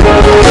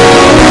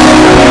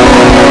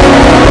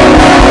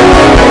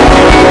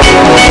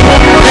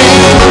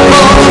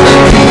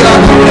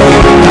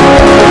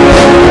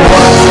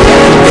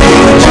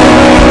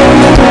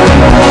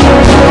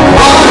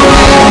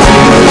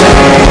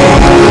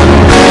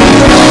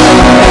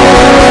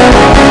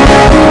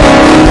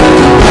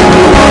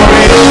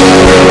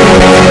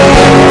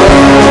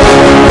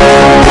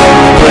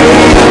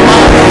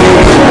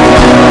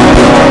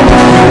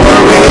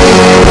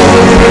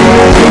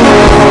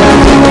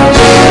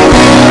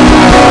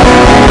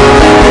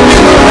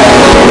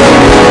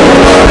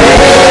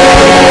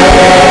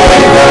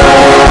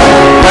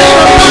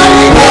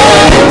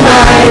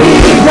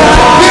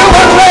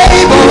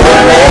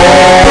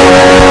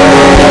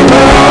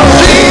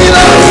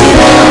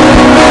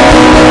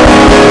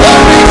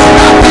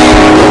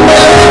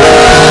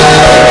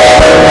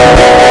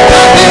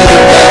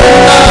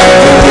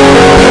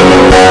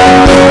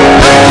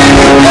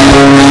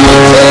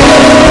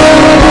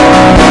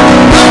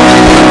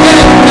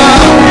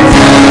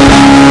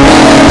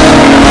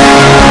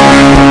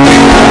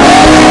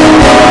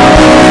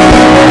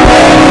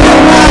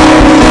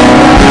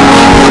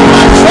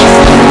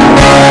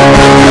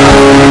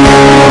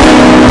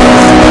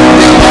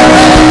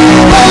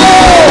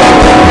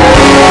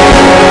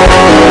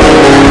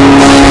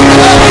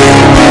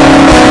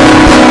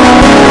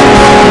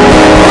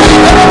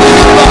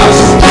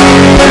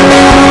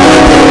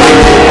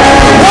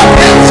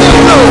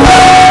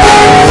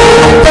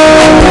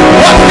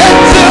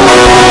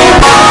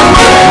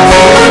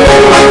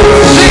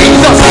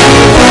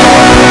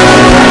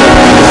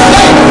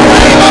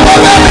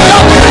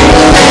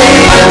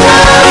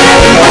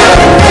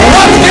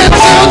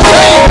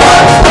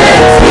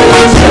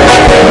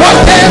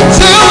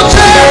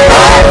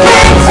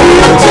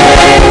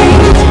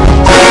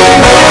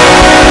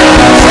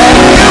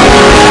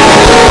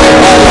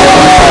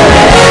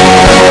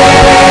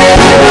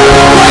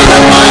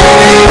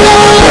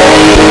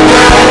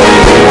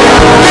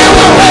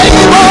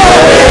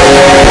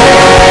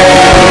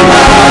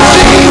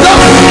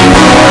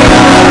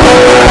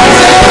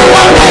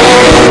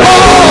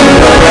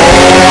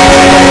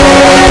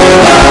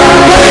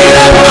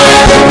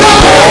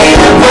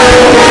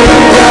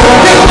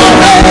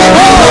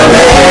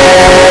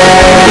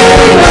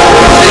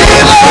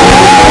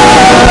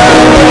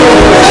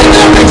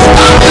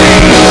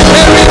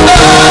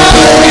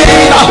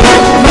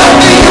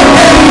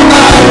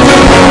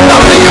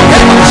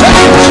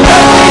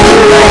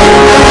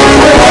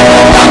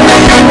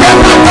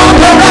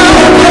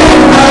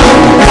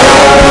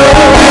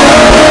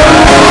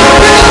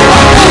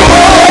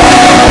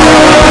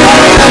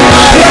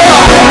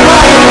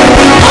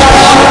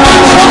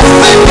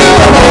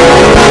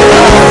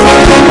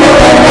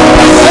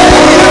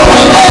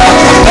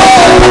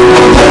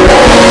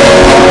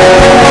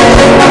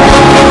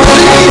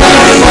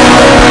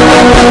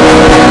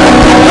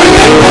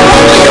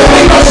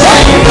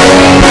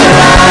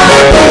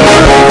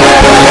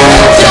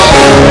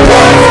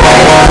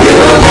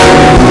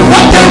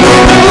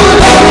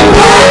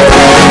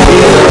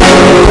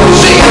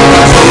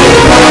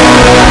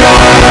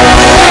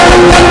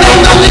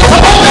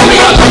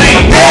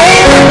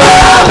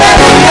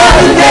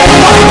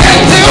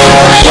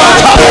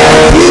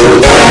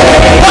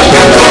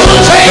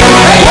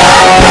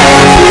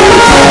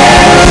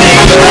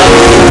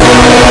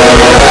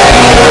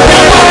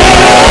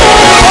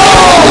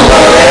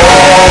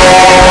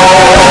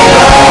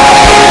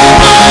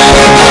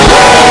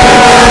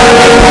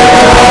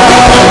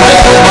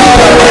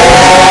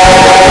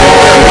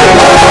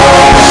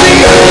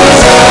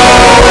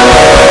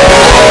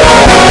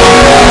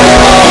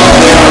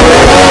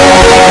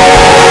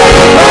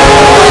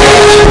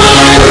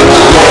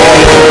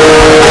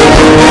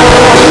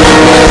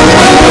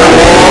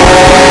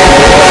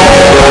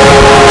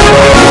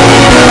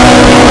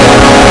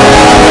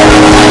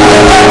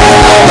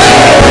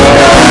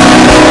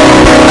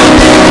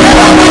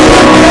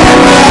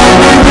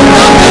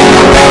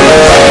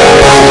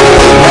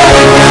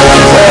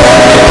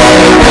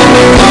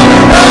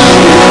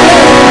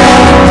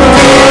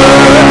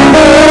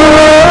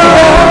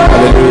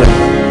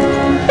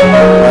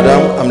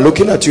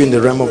 looking at you in the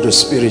realm of the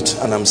spirit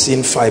and I'm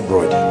seeing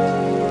fibroid.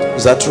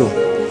 Is that true?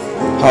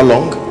 How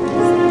long?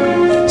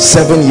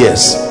 7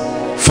 years.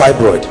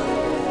 Fibroid.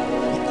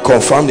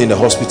 Confirmed in the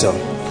hospital.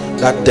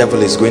 That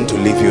devil is going to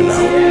leave you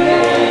now.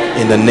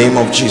 In the name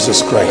of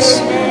Jesus Christ.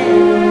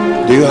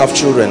 Do you have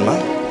children,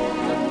 man?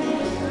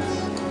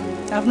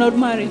 I'm not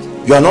married.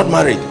 You are not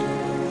married?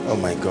 Oh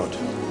my God.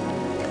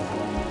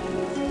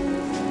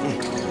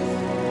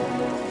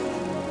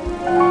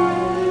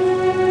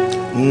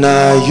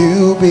 Now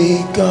you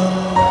be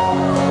God,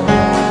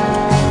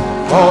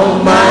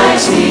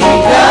 Almighty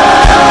God.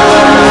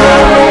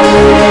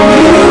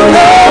 You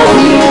know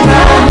He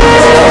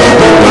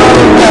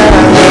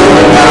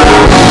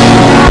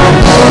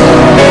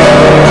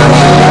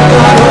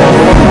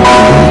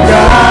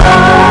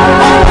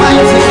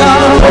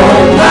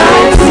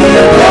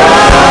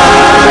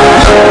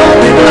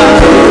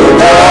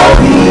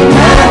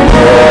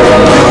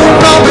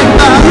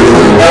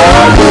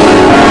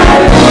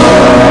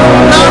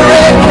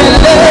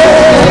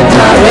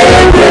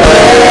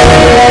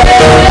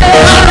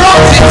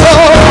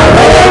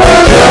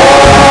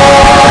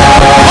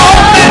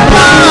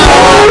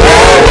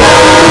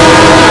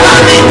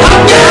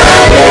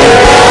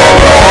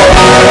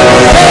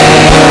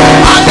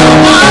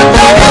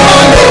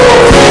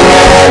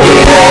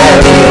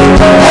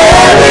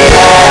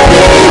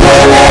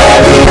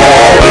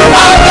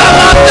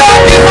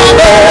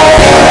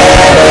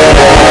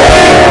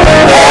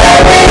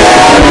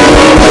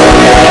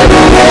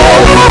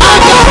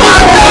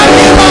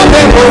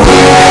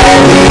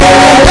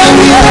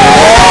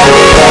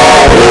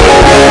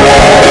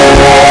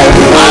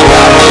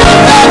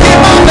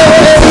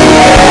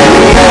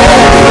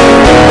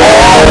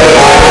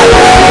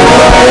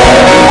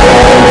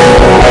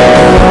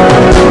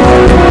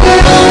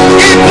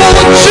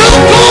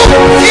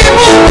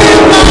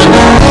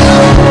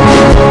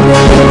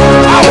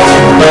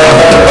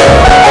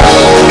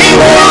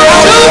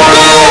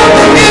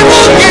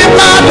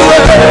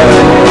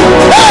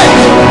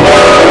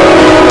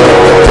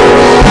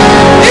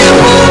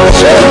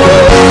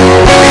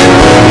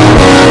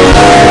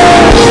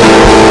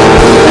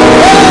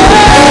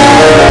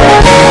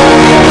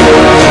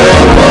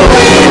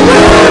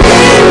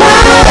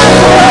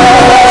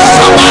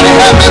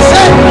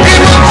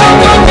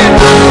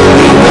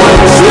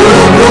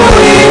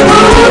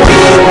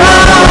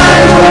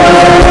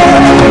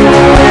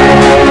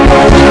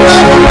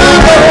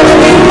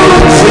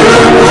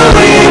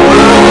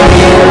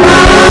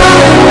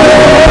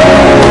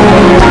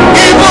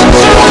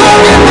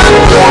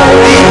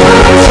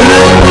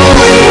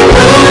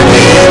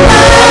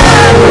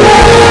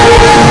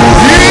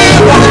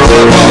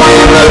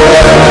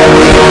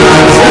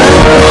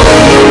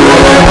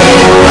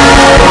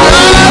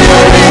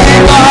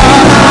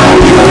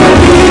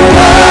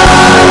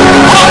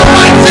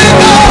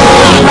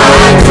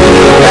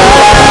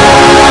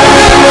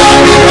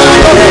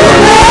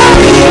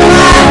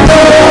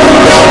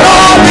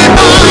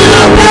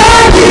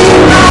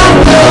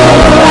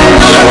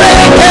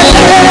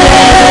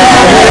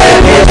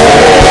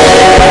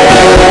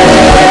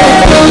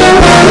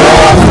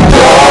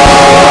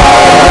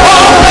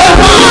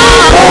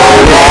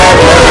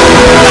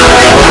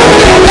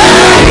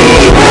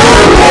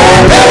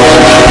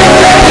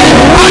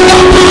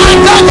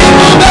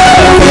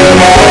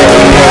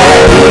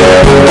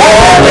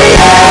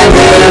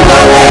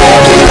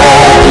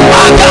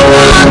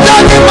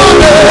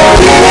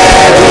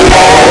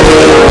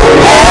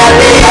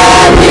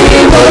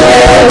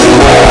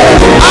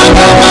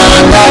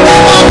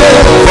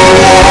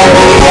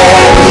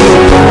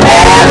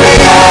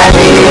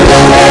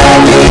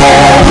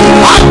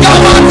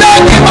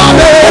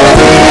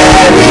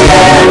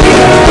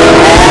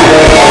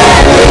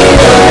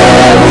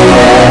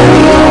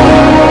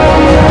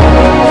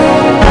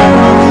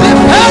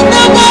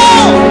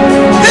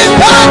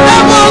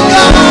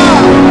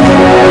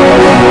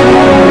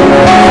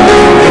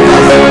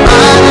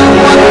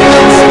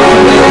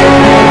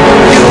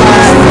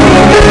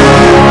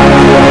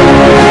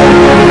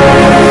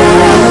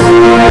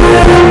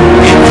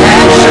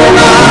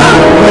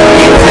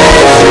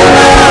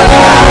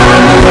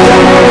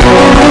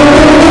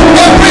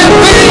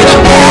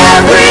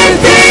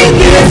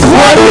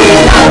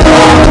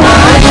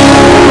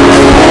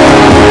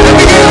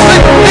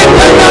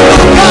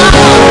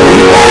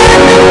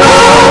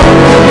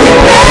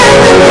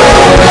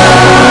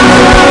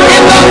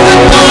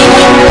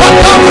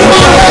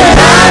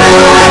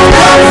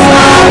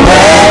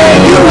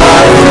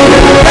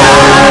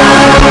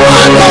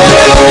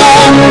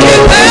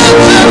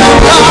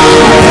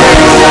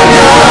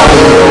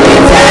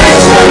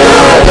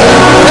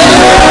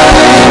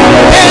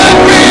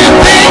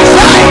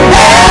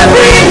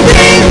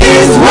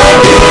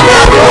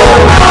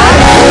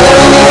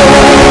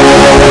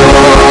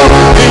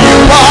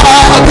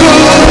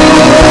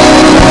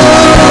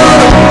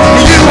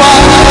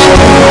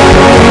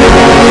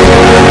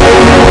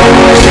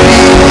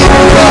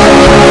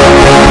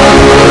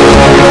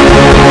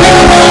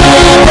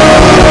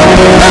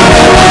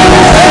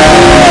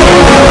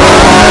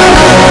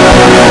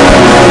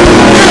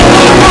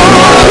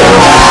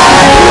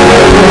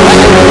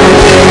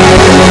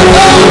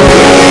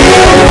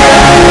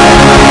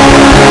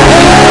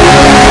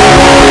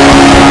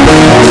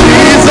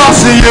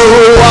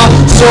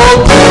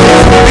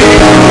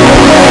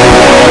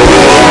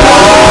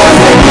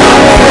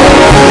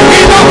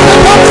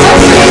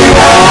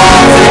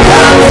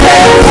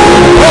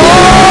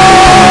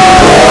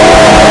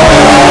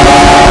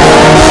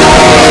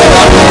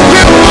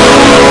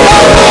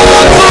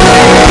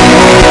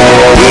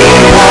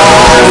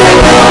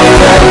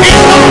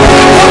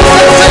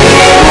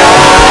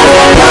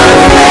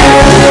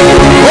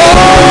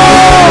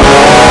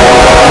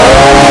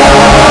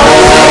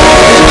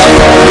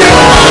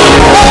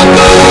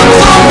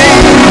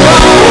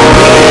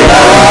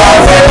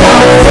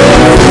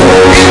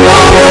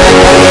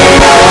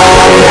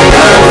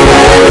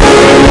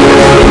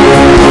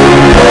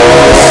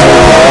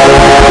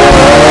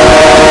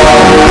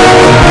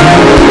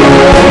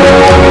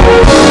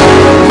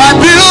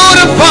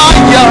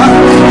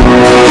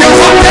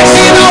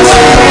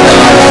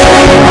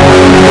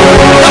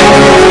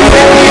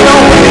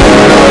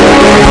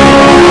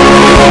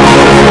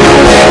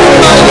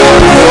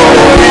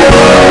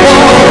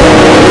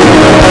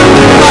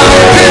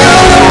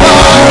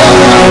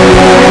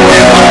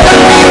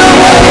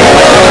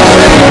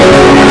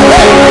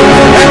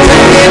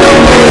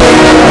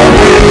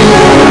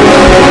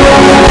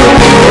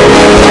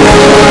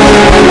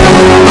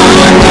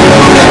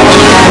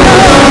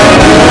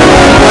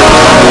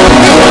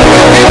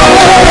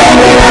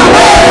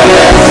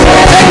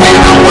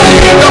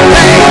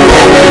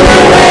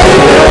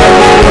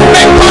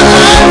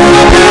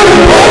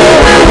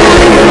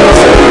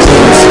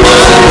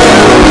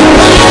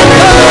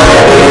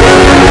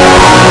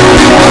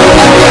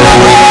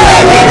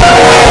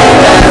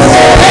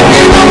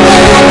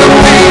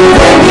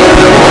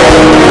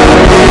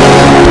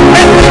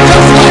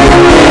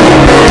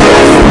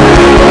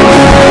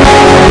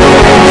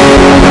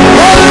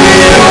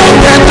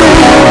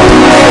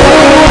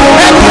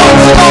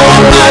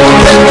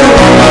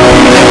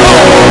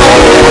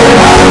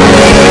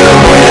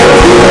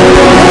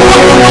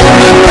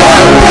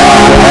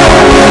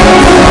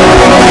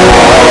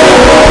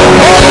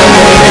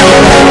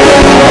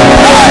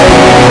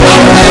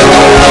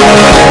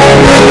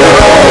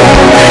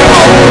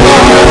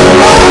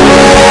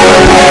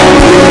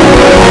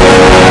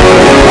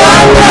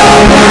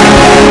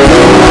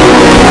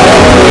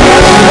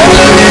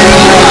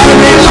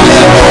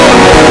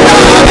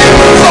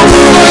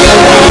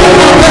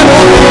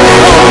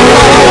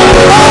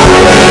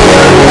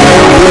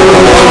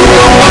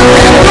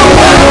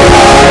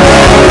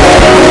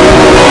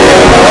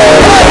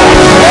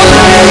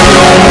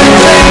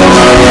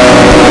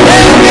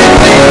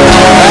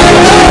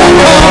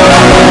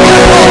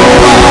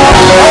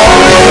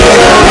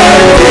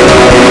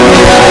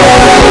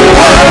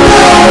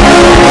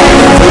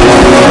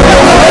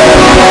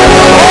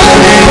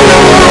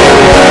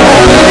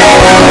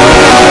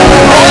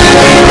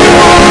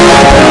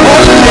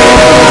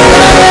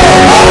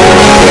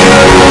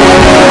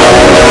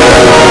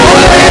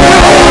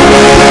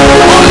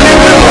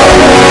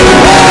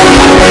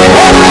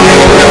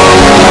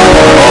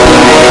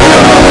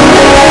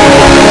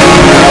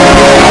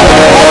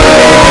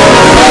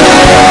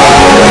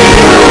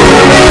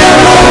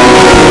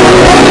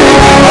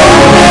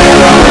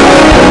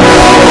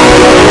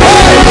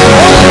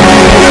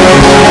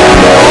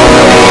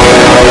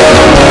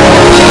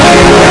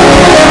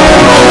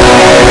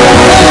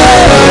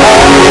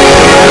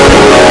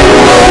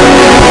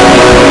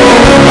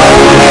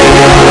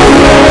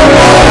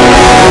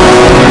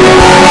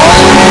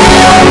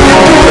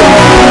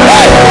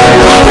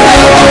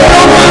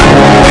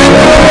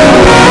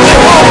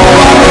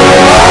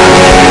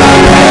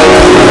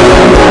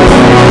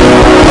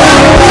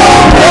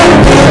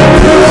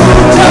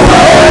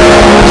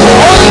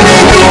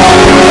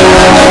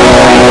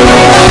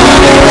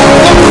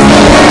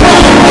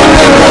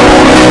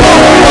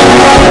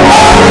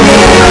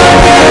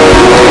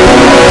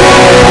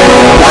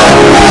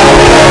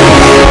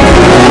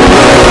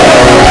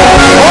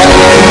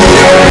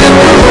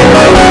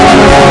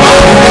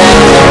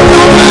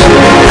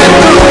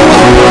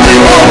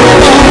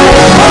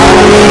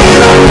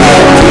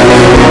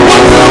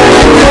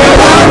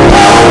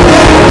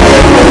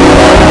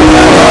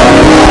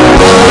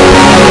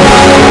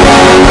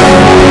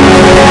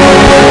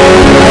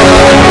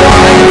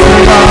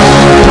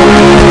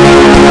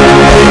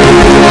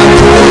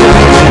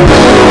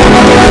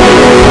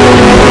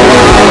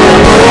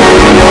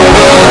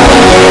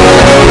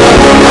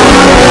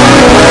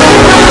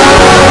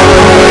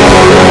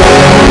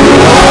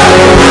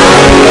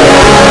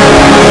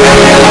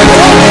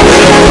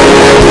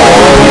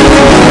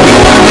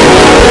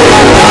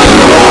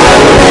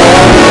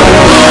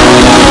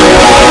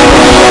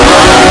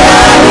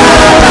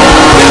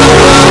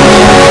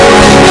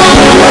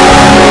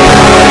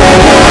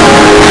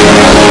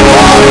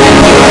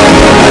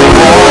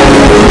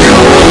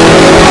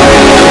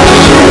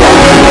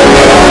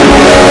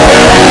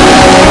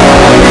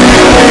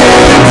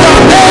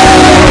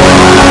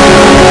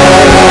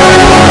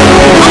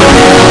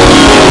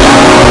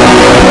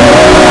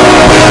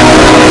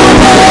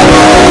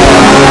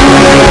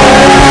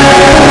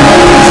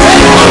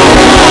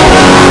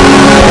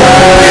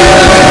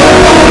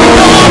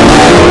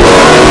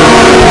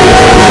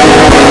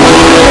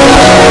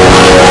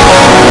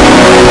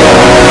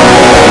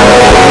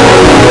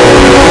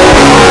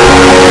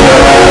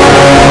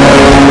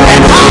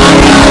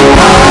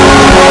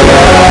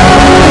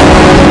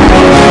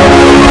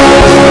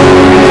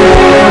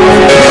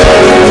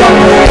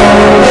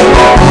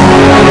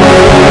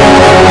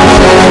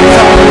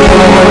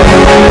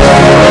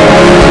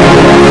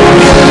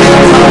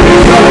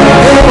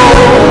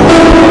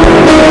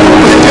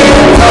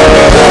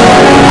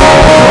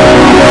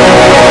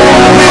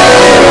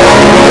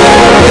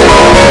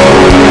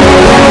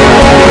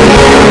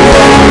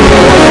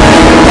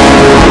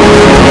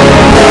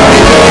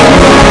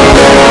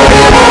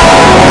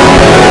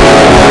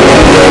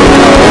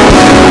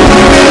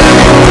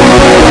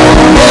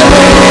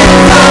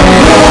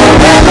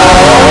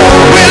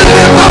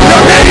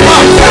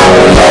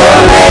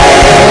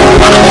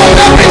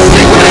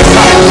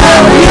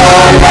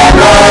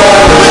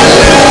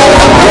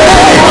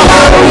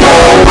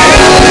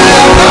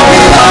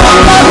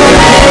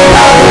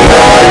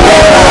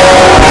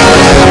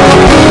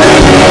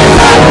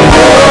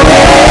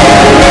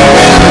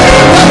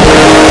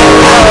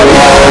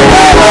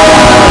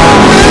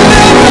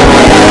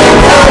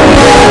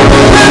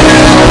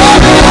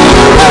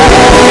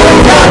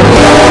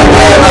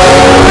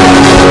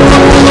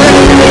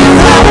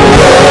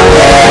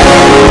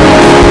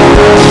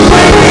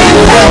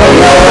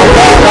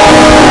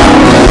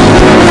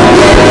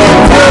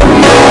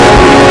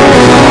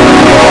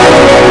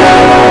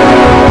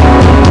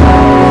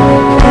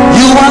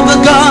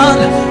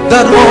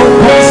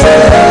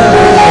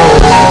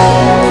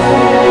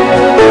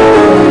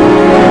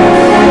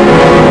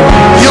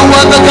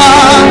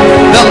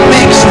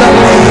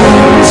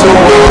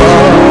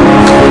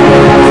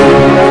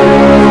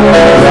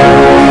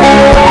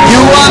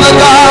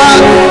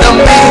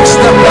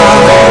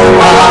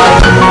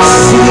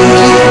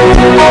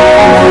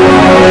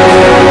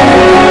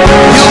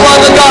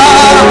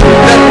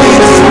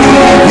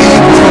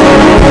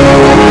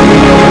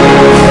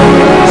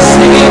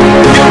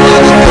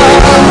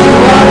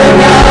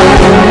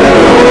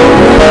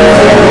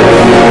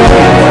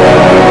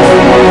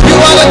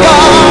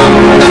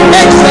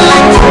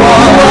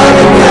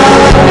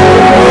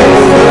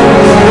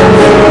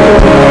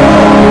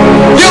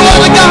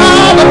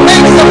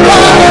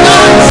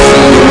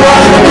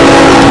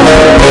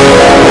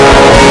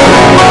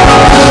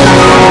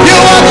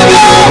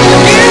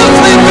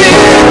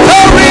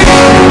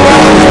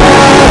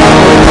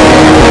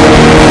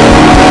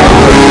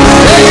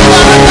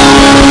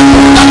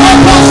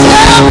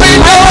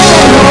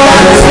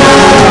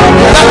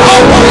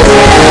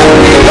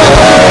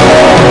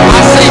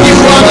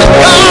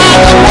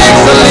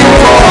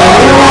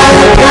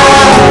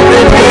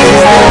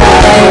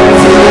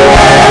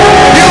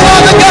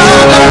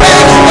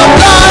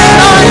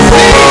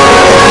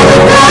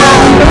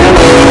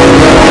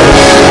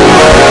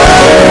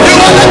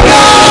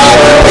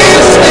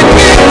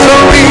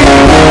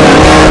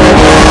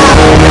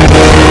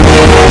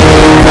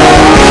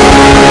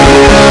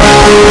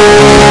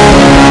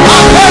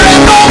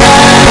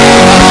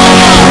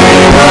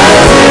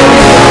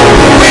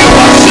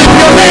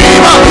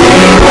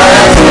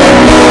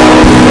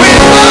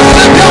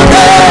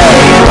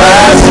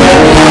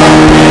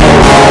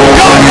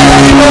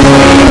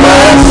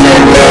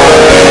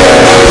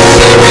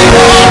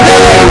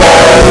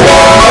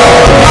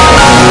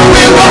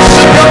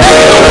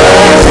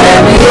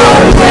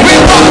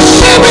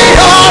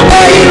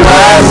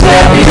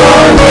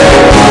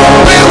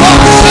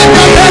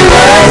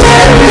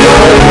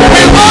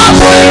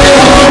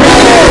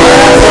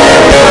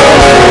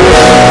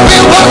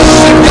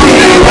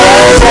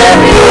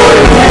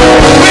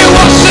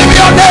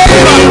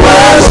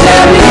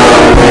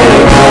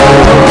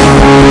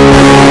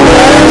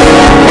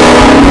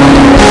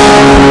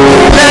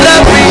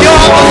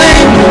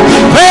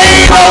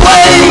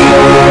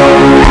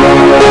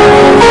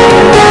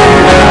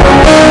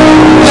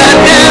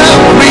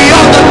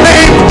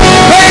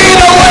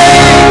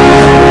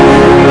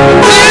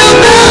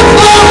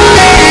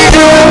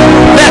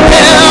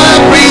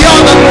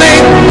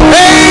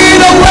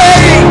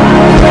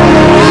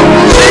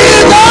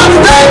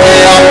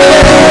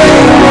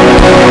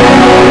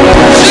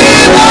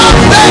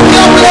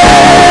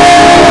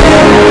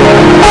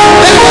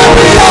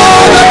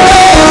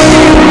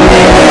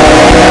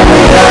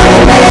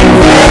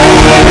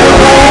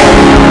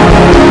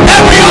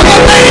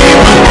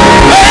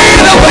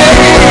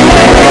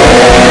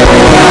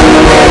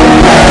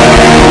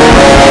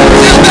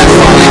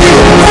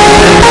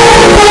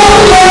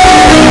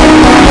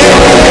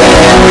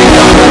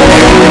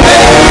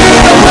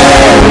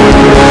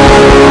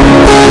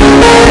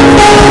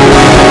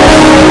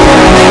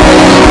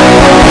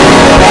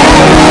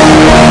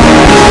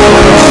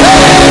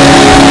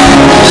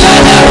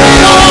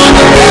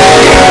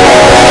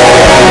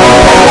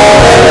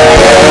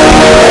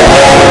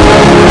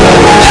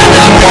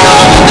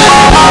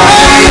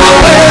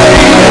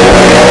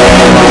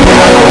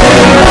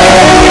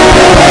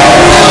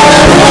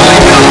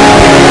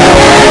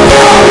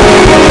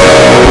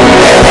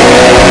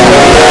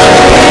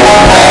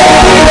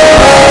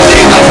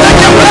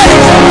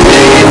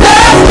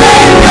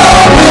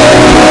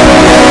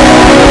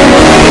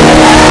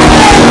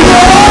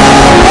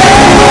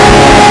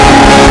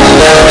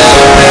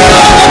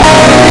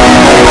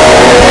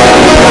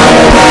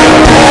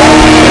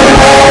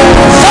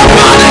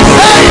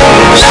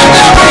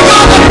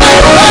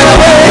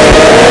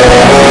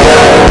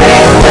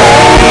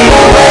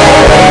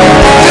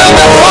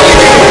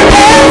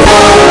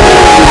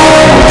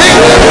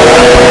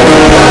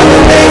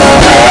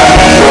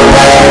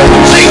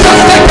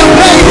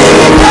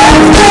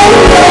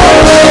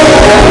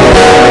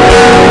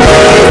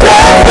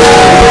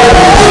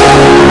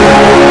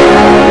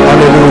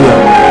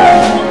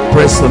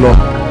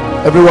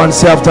Everyone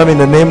say after me, in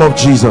the name of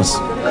Jesus.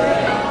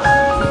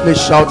 Please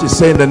shout it.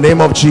 Say, in the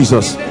name of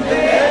Jesus,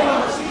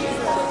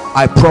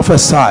 I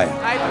prophesy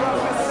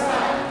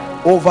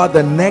over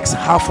the next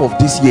half of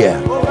this year.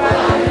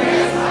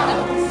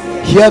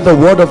 Hear the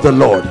word of the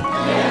Lord.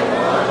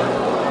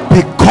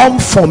 Become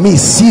for me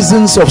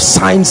seasons of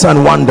signs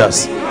and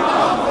wonders.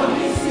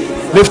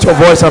 Lift your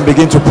voice and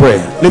begin to pray.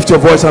 Lift your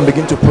voice and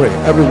begin to pray.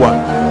 Everyone.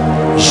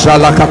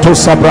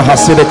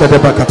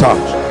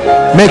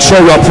 Make sure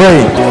you are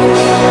praying.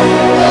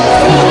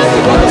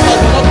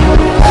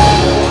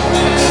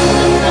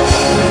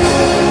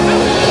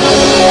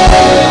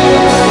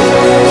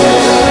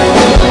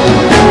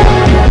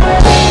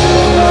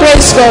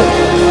 Praise God.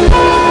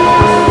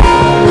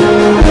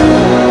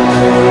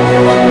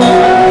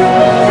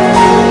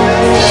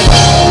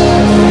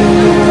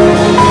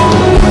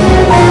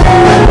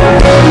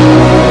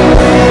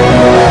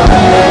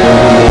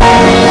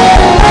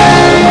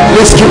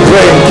 Let's keep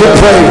praying, keep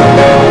praying.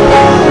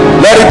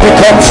 Let it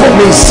become for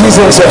me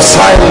seasons of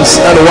signs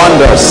and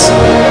wonders.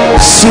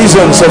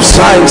 Seasons of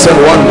signs and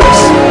wonders.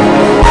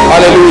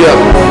 Hallelujah.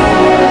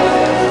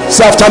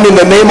 Say after me, in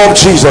the name of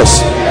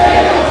Jesus.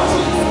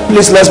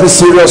 Please, let's be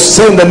serious.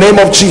 Say, in the name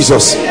of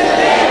Jesus.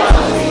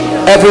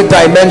 Every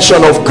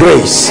dimension of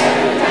grace,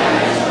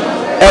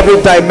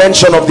 every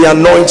dimension of the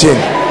anointing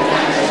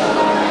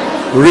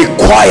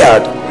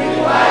required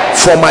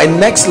for my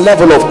next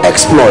level of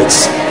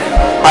exploits,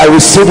 I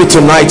receive it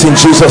tonight in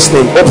Jesus'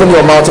 name. Open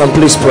your mouth and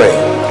please pray.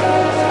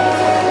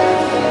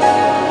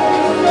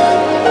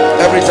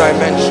 Every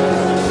dimension.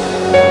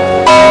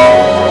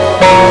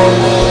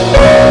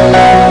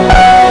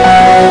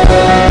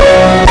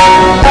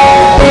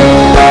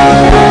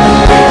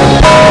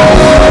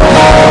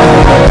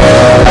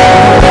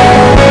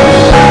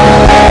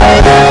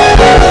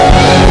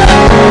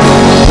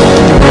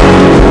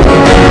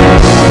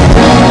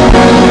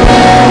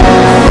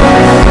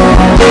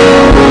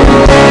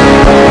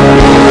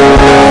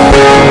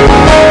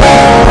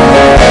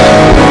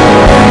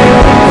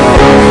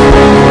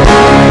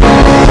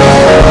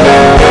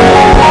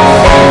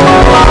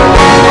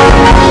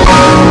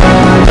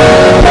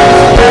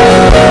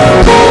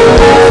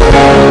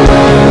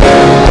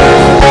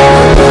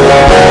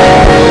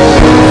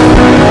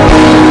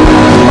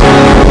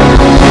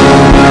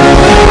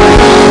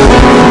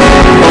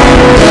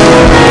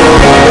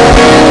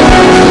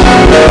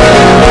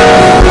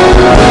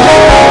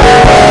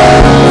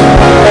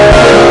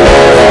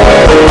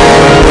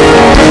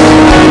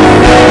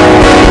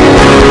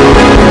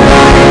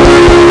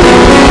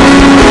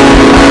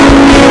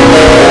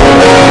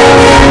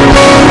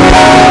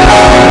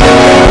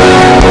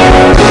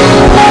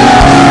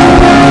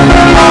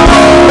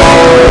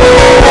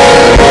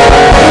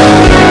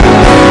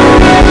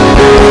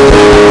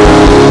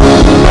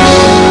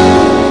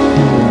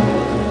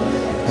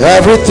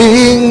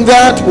 Everything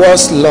that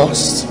was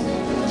lost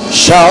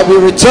shall be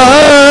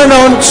returned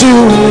unto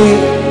me.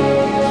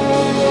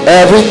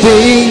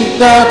 Everything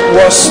that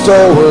was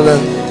stolen.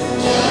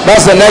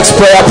 That's the next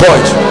prayer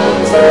point.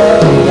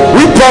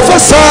 We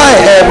prophesy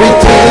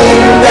everything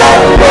that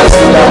was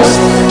lost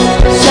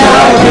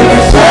shall be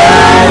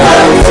returned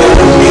unto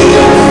me.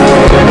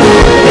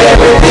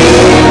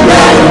 Everything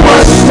that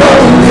was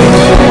stolen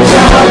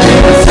shall be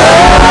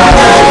returned.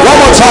 One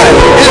more time.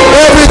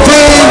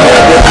 Everything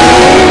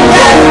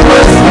that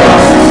was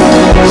lost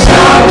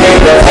shall be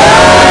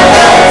returned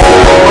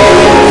unto me.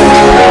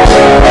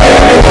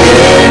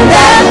 Everything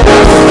that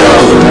was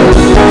stolen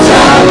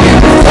shall be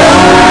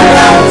returned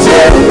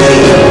unto me.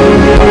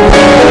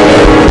 Everything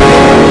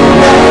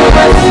that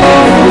was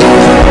stolen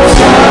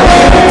shall be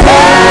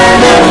returned unto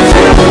me.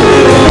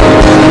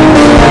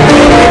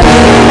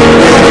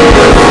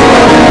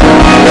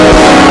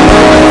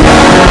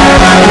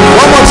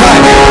 One more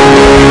time.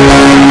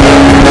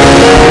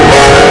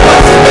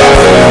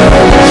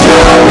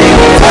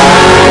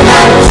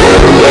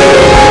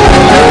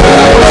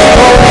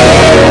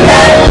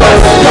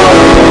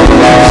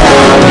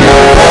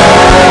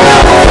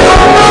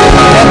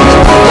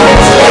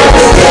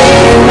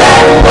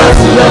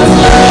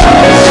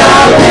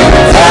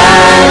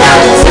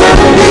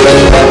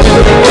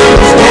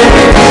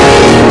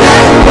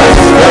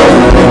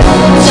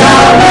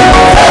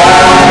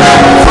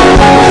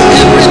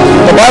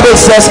 Bible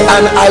says,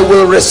 and I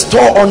will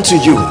restore unto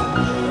you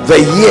the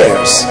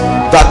years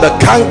that the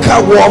canker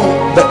worm,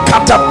 the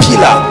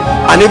caterpillar,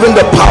 and even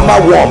the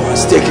palmer worm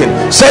has taken.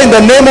 Say, in the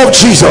name of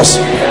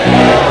Jesus.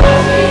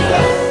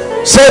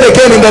 Say it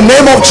again, in the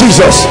name of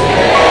Jesus.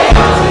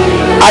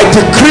 I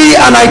decree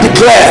and I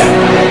declare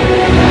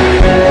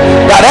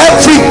that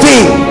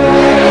everything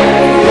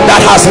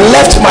that has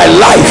left my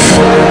life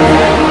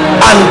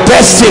and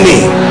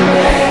destiny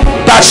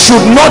that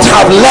should not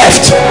have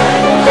left,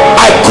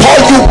 I call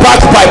you back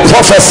by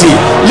prophecy.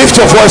 Lift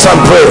your voice and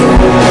pray.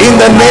 In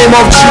the name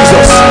of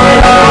Jesus.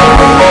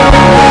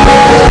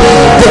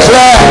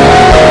 Declare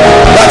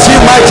that you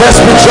might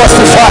just be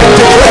justified.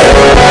 Declare.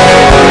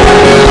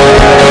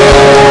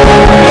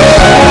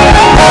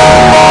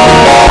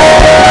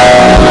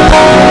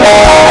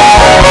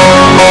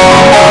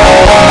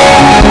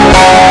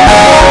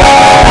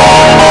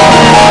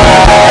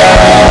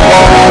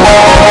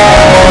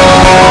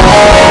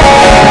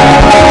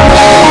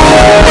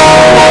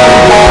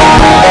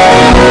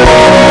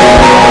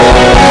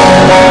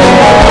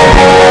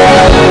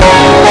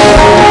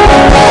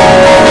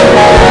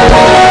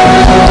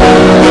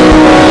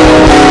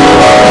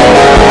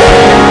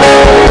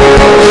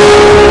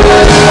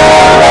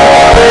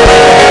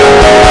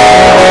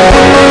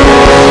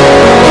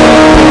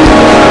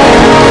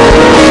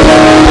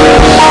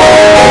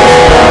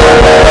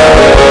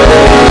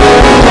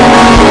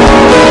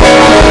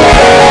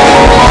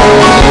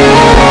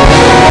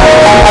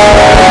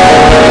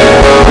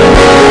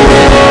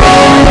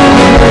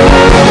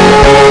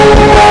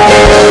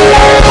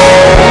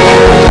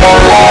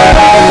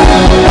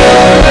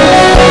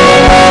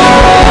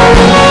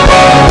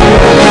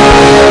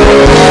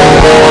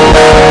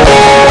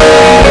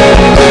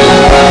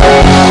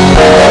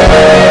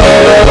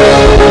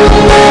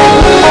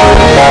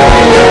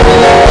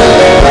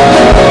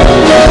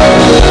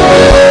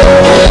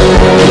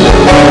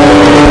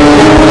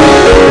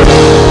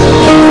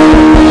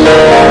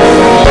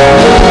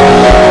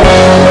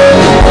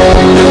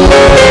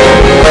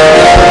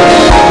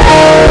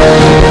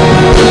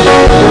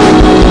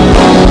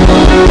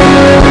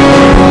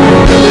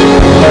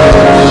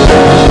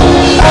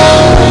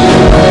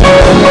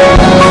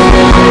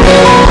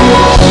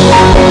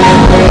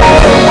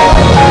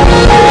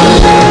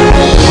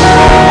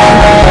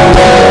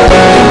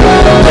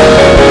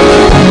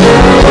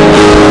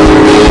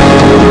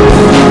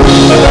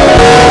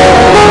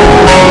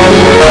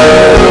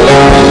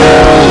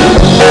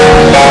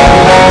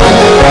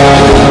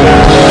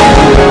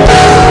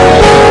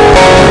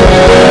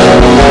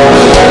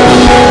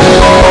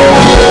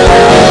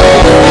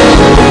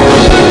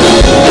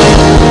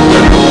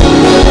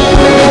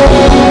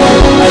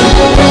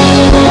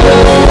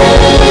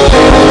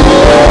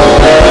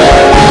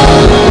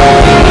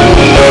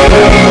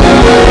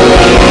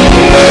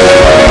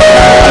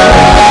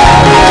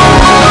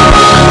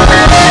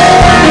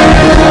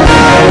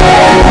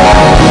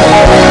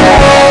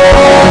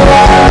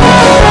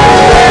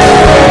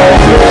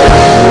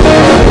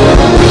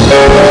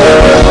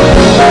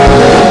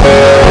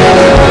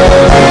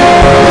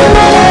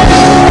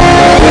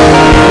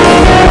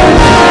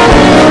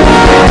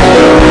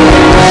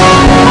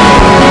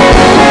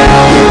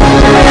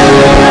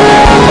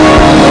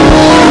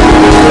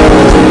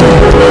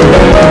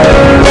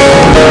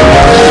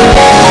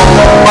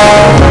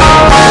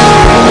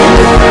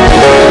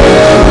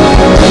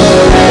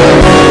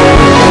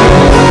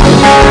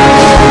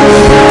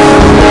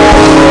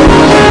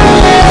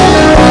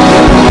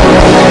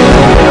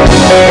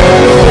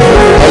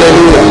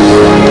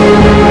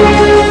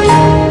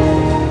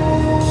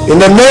 In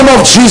the name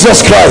of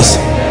Jesus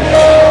Christ.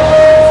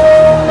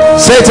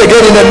 Say it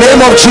again. In the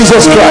name of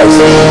Jesus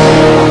Christ,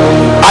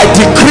 I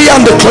decree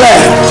and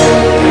declare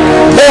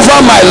over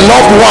my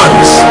loved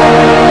ones,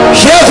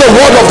 hear the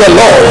word of the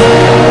Lord.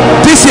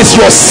 This is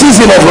your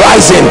season of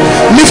rising.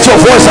 Lift your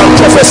voice and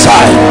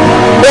prophesy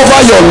over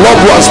your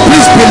loved ones.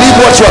 Please believe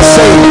what you are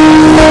saying.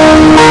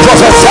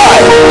 Prophesy.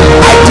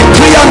 I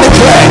decree and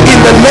declare in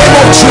the name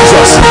of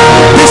Jesus,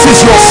 this is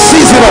your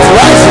season of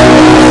rising.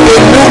 A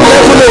new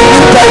level, a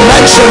new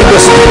dimension in the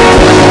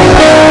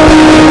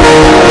spirit.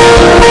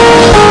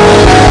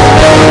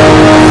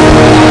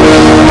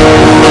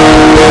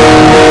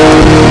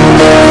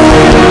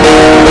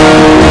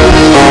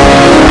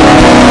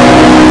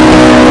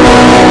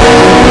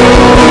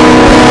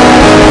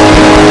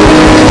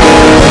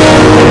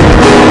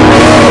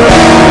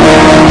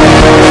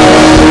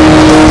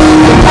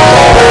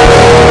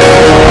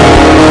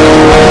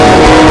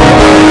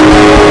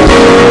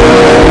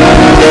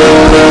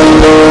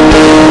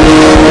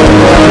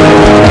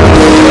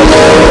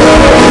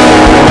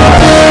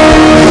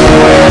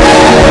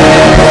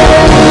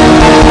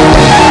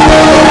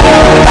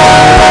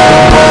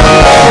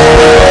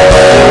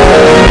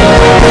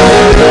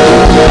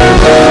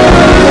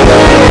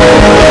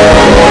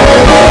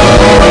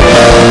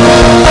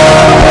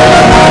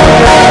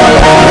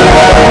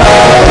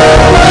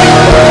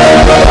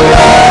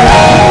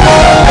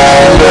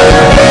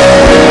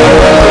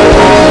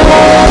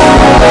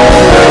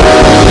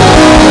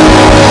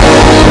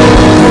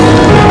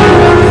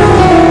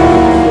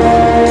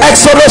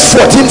 Exodus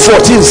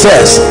 14:14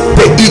 says,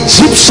 the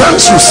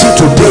Egyptians you see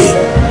today,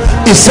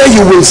 he said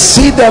you will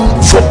see them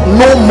for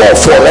no more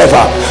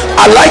forever.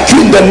 I like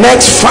you in the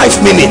next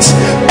 5 minutes,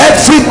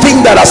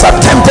 everything that has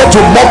attempted to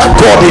mock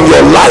God in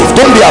your life,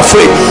 don't be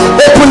afraid.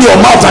 Open your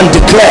mouth and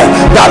declare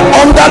that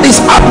under this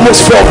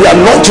atmosphere of the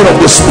anointing of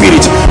the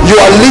Spirit, you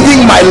are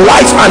living my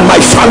life and my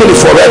family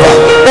forever.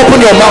 Open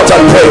your mouth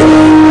and pray.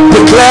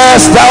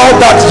 Declares thou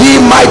that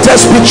ye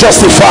mightest be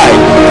justified.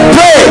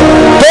 Pray.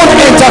 Don't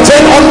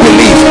entertain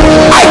unbelief.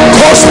 I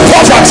cause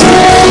poverty.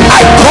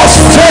 I cause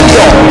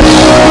failure.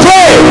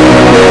 Pray.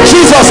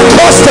 Jesus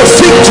caused the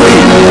victory.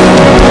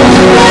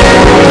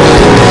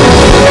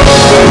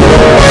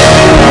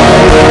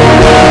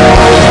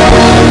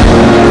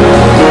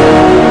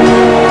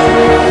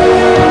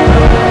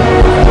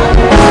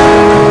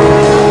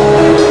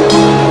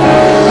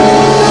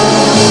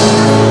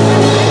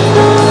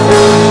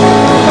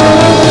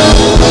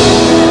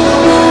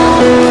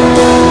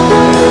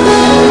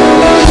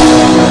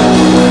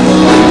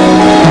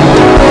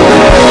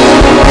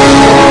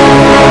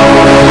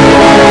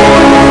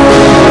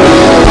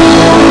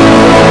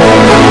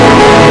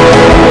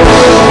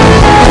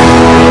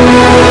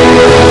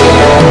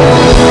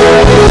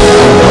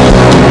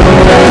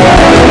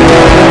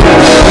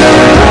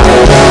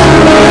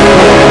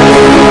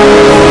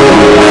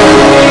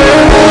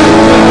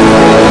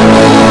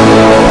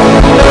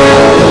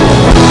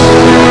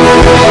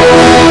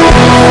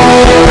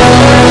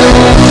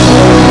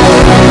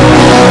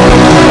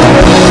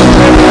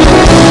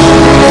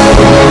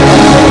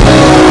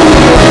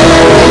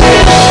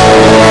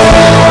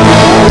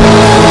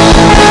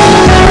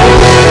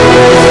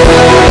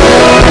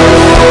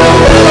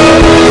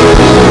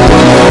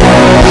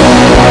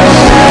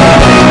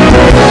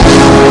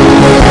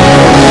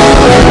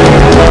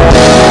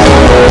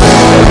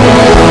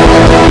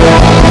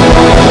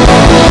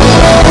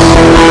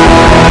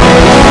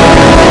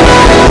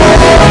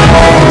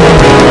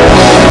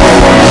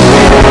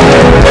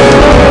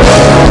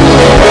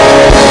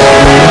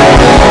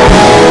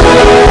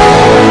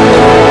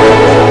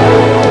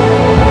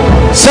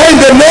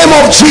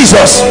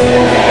 Jesus.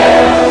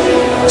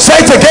 Say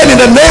it again. In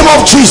the name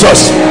of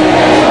Jesus,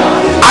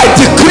 I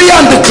decree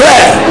and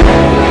declare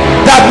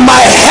that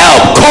my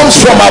help comes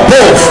from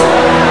above.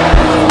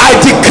 I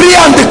decree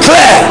and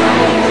declare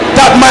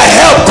that my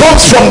help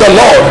comes from the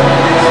Lord.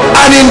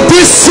 And in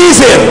this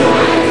season,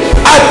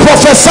 I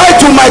prophesy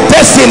to my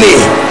destiny.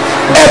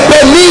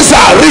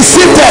 Ebenezer,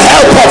 receive the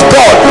help of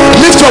God.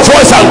 Lift your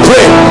voice and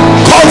pray.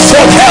 Call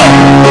forth help.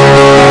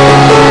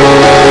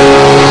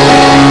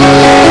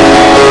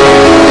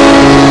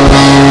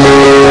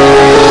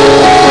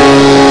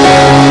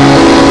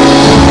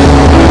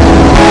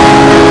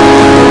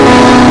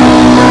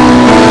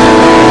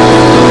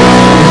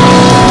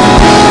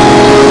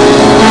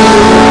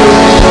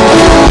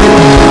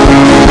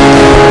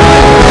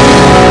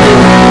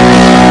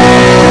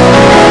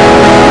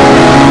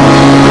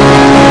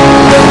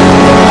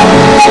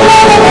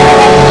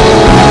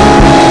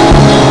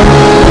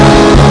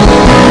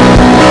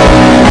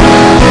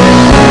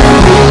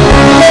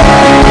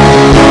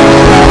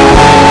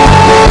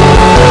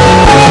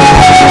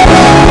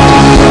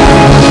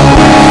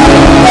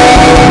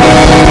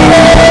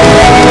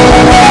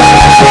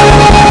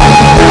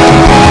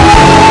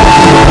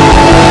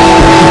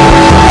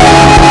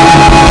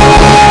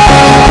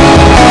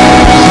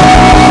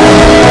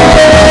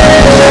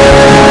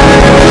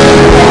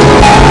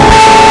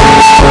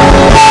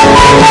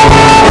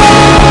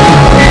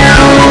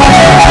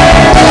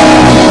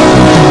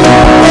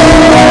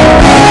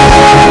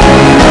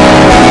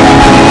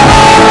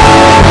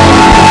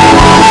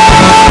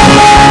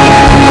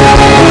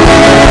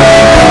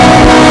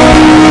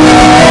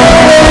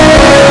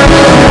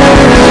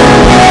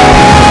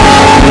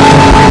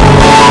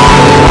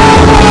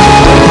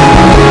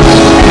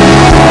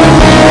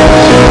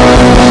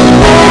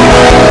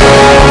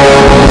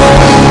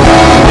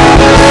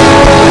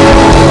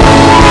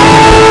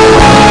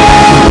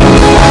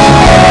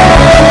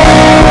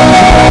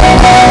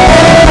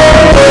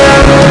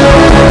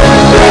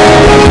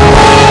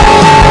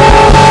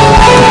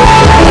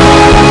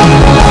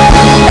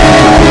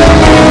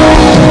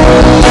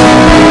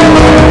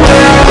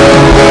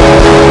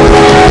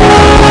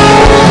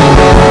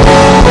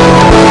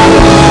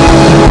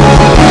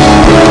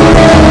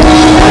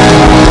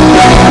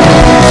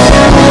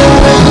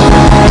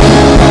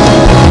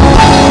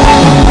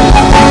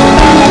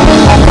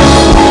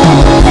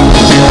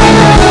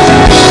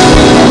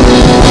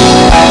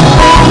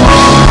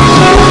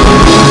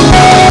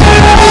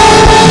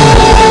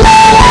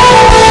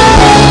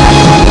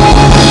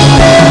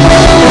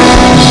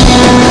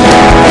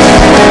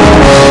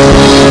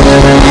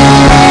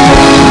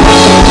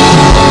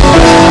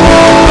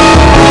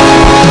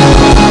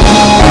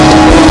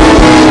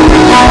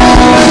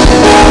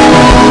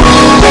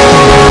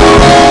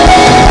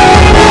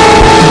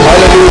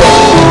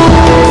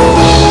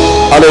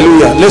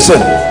 Hallelujah. Listen,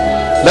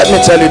 let me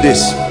tell you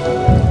this.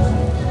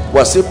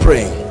 We're still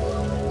praying.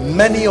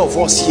 Many of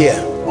us here,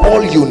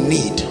 all you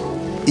need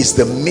is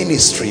the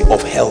ministry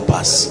of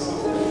helpers.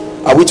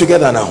 Are we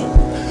together now?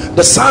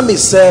 The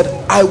psalmist said,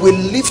 I will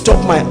lift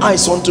up my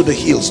eyes unto the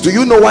hills. Do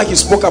you know why he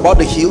spoke about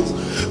the hills?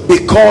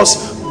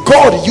 Because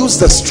God used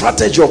the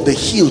strategy of the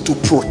hill to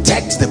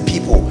protect the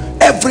people.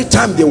 Every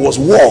time there was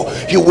war,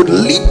 he would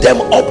lead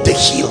them up the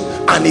hill,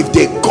 and if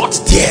they got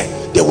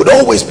there, there would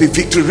always be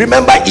victory.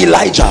 Remember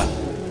Elijah,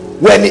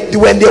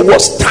 when there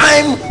was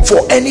time for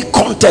any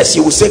contest,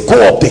 he would say,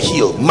 go up the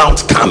hill,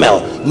 Mount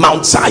Carmel,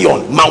 Mount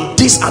Zion, Mount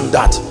this and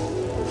that.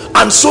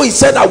 And so he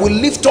said, I will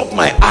lift up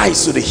my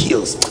eyes to the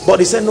hills.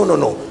 But he said, no,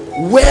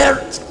 where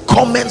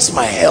commends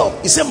my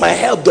help? He said, my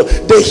help, the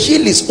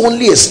hill is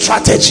only a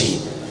strategy.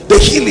 The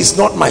hill is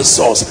not my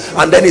source.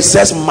 And then it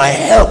says, my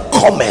help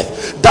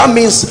cometh. That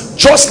means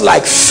just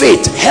like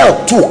faith,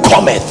 help too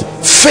cometh.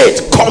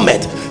 Faith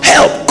cometh,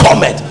 help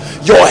cometh.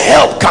 Your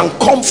help can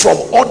come from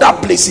other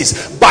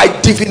places. By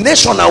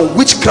divination and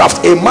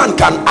witchcraft, a man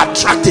can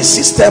attract a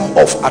system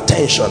of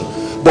attention,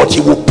 but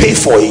he will pay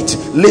for it.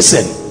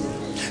 Listen,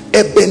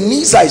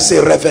 Ebenezer is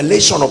a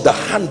revelation of the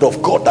hand of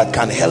God that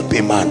can help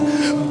a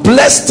man.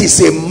 Blessed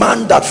is a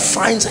man that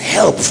finds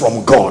help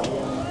from God.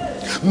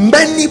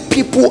 Many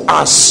people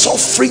are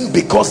suffering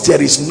because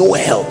there is no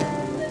help.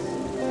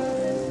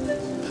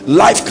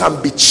 Life can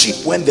be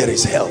cheap when there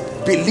is help.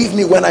 Believe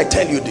me when I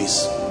tell you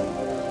this.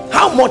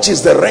 How much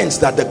is the rent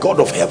that the God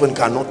of heaven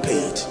cannot pay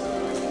it?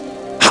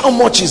 How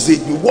much is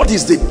what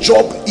is the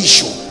job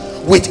issue?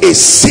 With a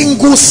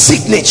single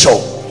signature,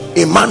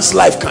 a man's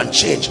life can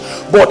change.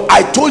 But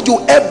I told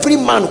you, every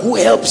man who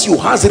helps you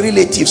has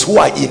relatives who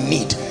are in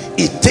need.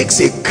 It takes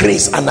a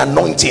grace and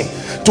anointing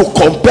to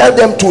compel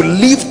them to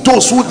leave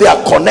those who they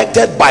are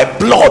connected by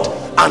blood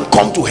and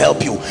come to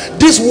help you.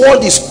 This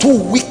world is too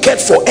wicked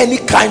for any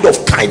kind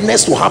of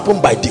kindness to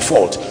happen by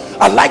default.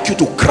 I'd like you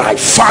to cry,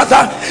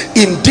 Father,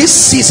 in this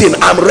season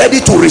I'm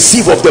ready to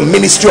receive of the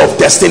ministry of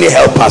destiny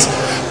helpers.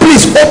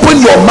 Please open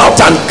your mouth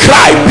and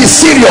cry. Be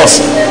serious.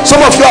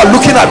 Some of you are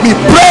looking at me.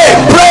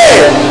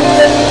 Pray.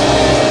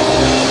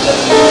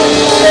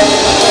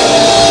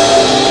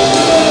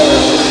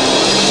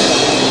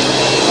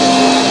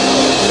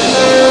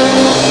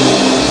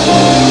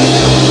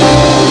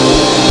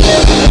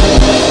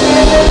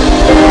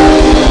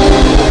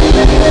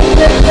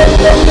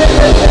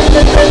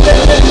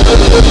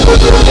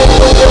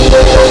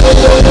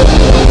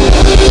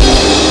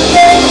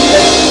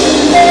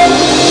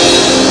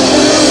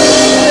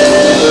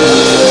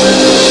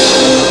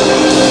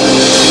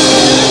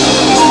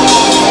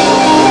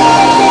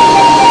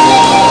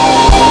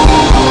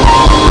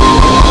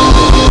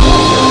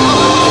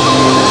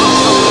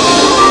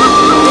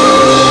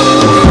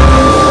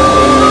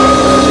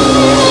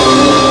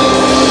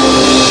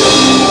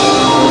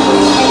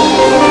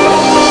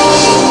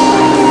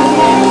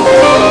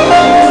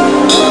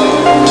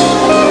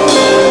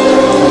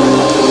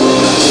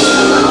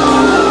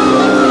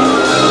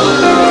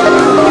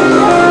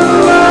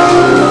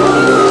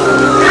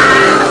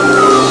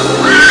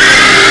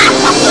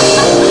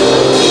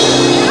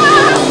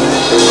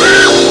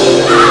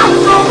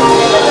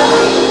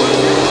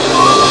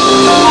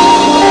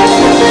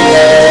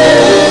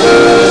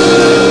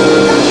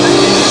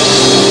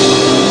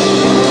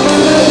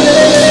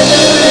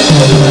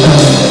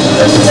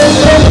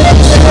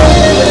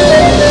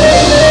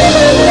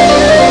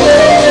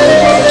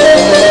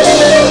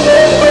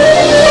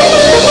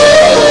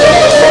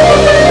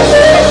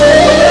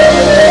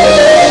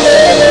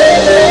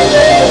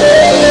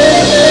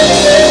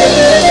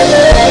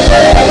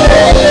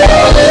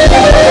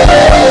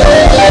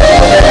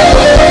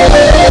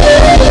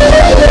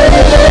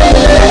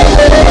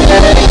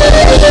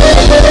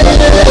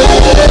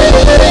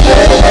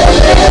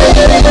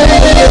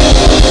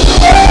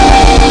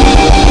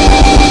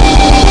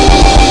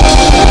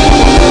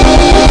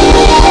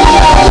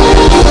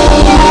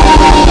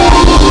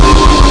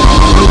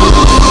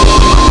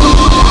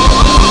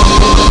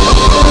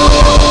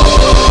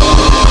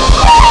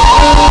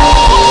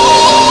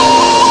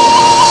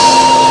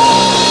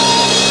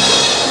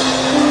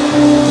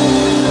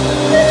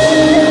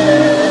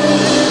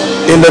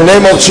 In the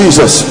name of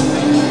Jesus,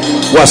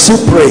 we're still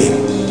praying.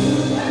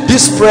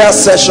 This prayer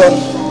session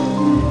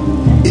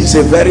is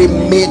a very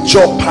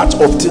major part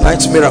of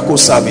tonight's miracle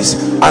service,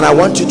 and I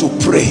want you to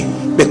pray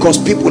because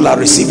people are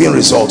receiving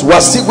results. We're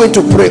still going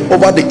to pray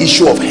over the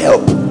issue of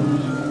help.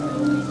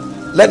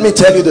 Let me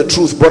tell you the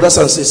truth, brothers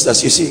and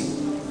sisters. You see,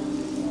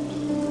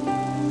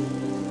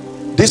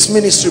 this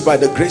ministry, by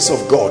the grace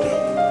of God,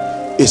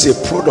 is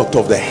a product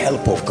of the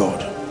help of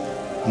God.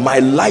 My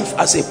life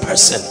as a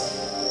person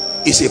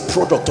is a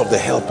product of the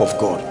help of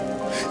God.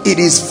 It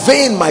is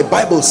vain, my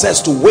Bible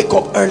says, to wake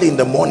up early in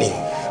the morning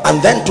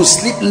and then to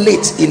sleep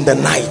late in the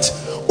night,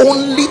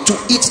 only to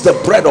eat the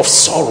bread of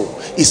sorrow.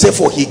 He said,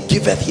 for he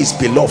giveth his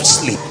beloved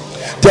sleep.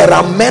 There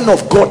are men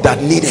of God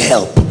that need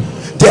help.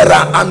 There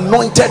are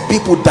anointed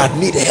people that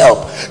need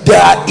help.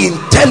 There are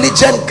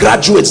intelligent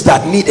graduates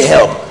that need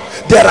help.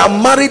 There are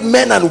married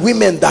men and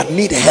women that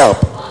need help.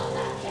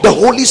 The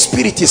Holy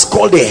Spirit is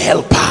called a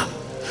helper.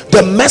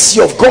 The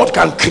mercy of God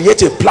can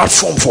create a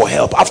platform for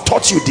help. I've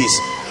taught you this.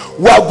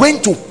 We are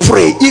going to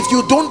pray. If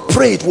you don't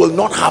pray, it will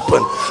not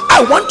happen.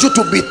 I want you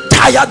to be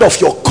tired of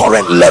your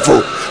current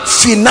level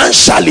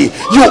financially.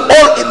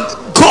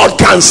 God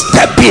can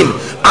step in,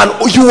 and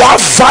you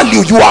have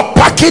value. You are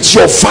packaged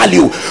your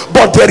value,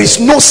 but there is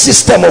no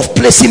system of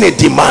placing a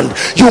demand.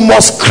 You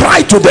must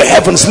cry to the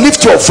heavens,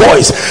 lift your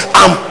voice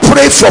and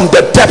pray from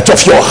the depth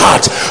of your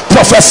heart.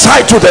 Prophesy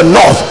to the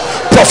north,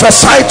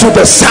 prophesy to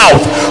the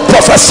south,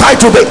 prophesy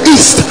to the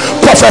east,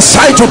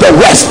 prophesy to the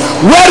west.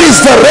 Where is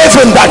the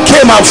raven that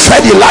came and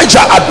fed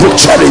Elijah at Brook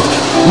Cherith?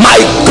 My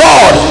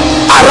God,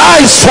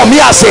 arise for me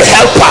as a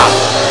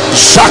helper.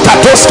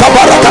 Shakatoska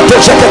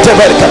barakato shekete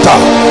berkata.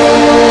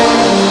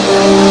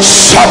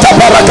 Shata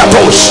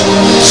barakatos.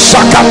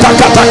 Shakata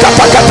kata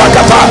kata kata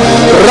kata.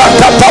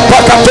 Rakata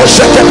pakato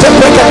shekete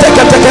berkete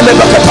kete kele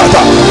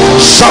bakata.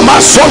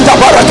 Shama sonda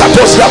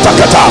barakatos yata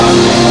kata.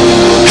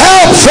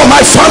 Help for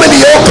my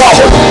family, oh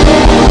God.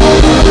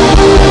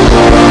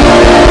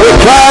 We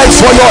cry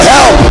for your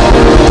help.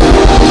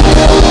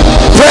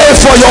 Pray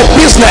for your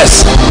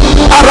business.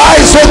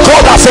 Arise, oh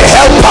God, as a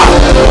helper.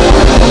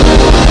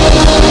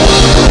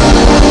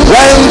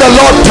 When the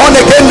Lord turned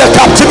again the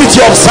captivity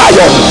of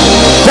Zion,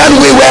 then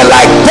we were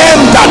like them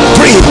that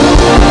breathe,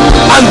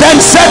 and then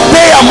said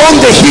they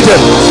among the heathen,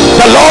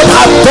 the Lord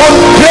hath done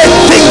great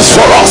things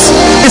for us.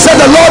 He said,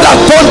 the Lord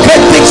hath done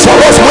great things for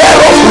us,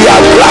 whereof we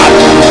are glad.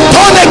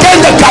 Turn again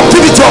the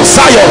captivity of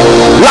Zion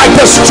like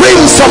the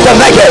streams of the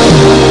Negev.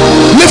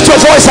 Lift your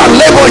voice and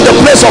labor in the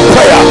place of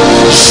prayer.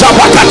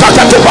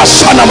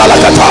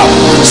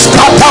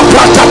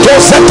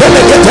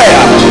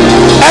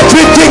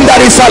 Everything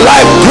that is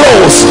alive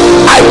grows.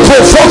 I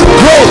provoke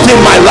growth in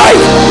my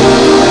life.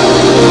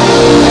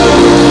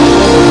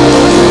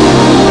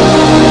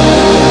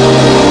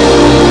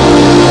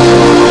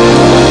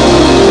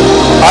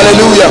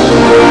 Hallelujah.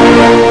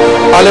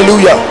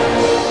 Hallelujah.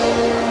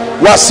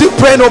 We are still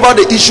praying over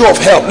the issue of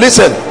help.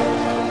 Listen,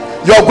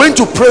 you are going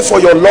to pray for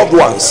your loved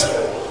ones.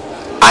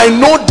 I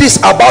know this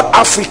about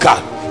Africa.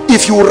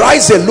 If you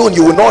rise alone,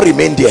 you will not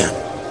remain there.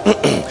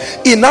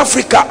 In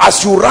Africa,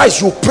 as you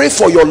rise, you pray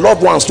for your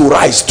loved ones to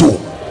rise too.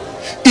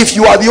 If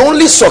you are the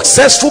only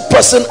successful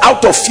person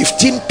out of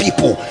 15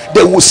 people,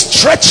 they will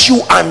stretch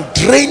you and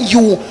drain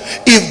you.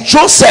 If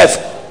Joseph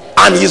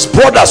and his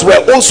brothers were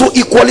also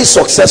equally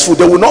successful,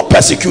 they will not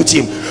persecute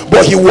him,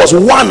 but he was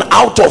one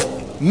out of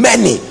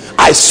many.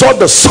 I saw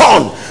the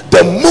sun,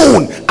 the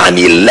moon, and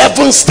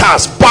 11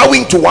 stars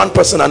bowing to one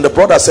person, and the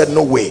brother said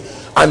no way,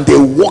 and they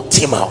walked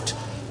him out.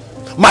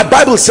 My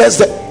Bible says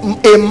that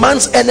a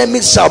man's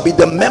enemies shall be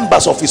the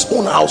members of his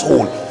own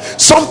household.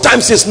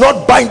 Sometimes it's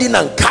not binding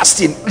and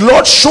casting.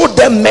 Lord, show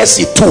them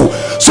mercy too,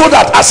 so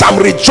that as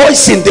I'm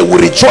rejoicing, they will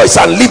rejoice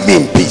and leave me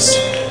in peace.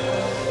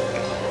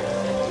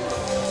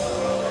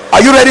 Are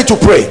you ready to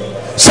pray?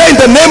 Say, in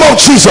the name of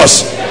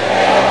Jesus,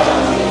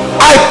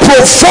 I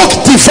provoke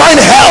divine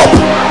help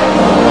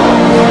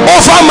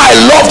over my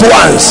loved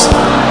ones.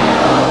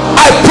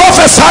 I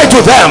prophesy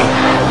to them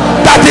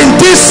that in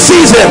this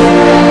season,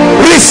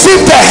 receive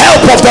the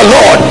help of the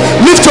Lord.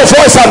 Lift your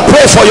voice and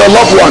pray for your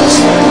loved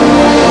ones.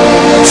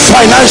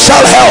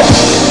 Financial help,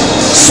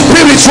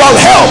 spiritual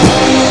help,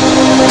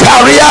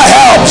 career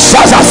help.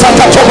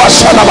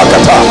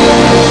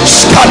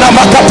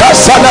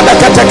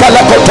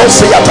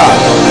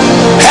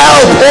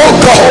 Help, oh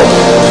God.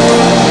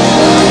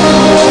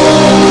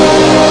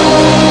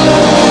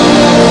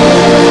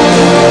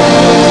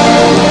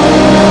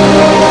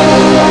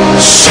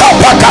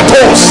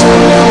 Shapakatos,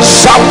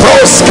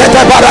 Shapros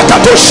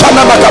Ketebarakato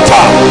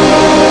Shanamakata.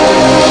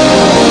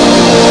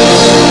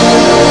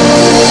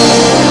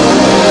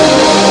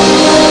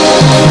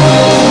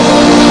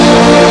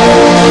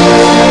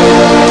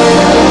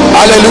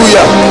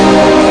 Hallelujah.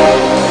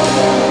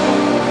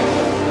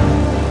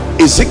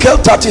 Ezekiel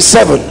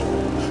 37.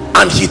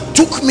 And he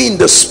took me in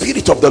the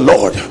spirit of the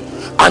Lord,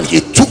 and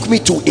he took me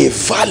to a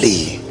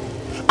valley,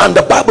 and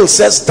the Bible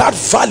says that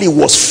valley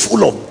was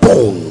full of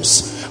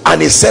bones.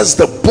 And it says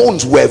the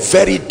bones were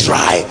very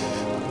dry.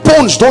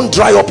 Bones don't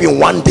dry up in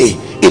one day.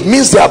 It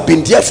means they have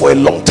been there for a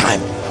long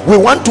time.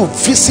 We want to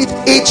visit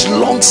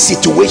age-long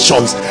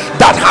situations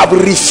that have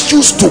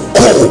refused to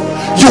go.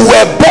 You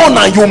were born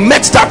and you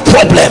met that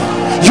problem.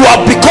 You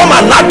have become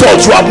an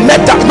adult, you have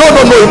met that. No,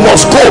 it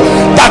must go.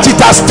 That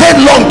it has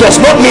stayed long does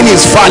not mean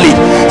it's valid.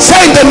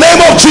 Say, in the name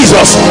of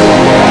Jesus,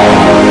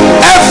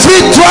 every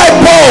dry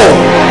bone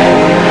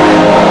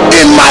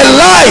in my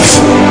life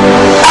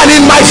and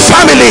in my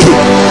family,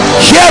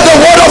 hear the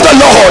word of the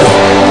Lord.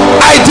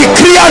 I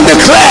decree and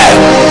declare,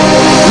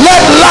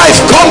 let life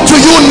come to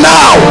you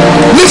now.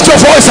 Lift your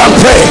voice and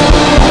pray.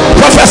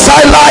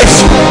 Prophesy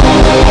life.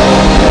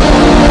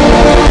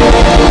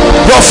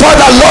 Your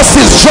father lost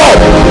his job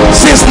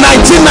since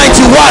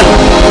 1991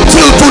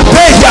 till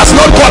today. He has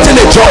not gotten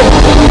a job.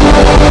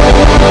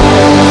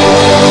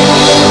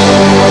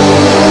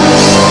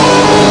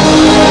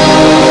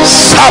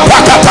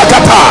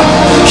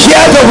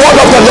 Hear the word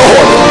of the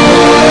Lord.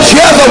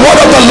 Hear the word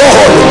of the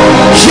Lord.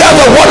 hear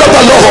the word of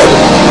the Lord.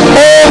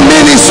 All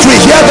ministry,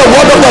 hear the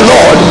word of the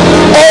Lord.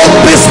 All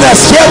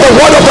business, hear the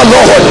word of the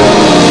Lord.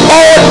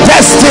 All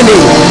destiny,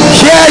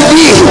 hear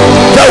ye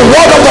the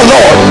word of the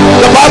Lord.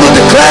 The Bible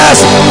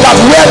declares that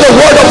where the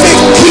word of a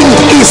king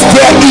is,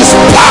 there is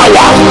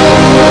power.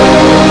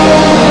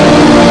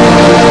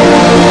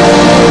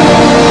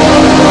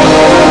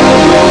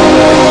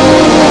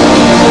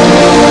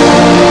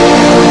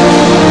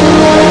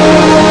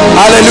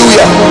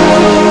 Hallelujah.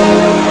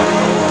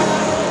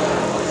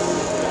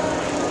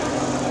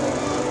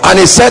 And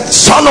he said,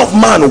 Son of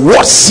man,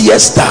 what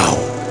seest thou?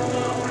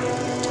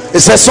 He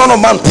said, Son of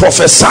man,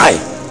 prophesy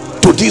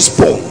to these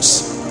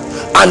bones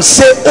and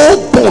say,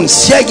 O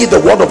bones, hear ye the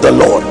word of the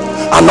Lord.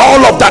 And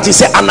all of that, he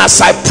said, and as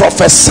I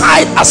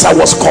prophesied, as I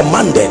was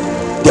commanded,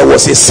 there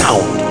was a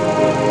sound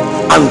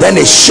and then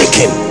a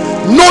shaking.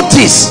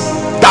 Notice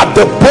that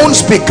the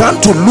bones began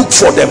to look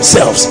for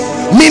themselves,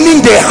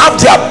 meaning they have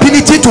the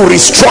ability to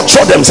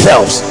restructure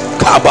themselves.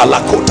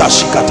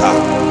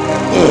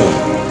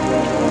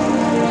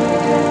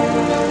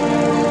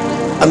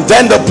 And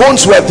then the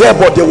bones were there,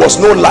 but there was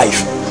no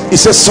life. He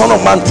says, Son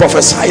of man,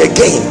 prophesy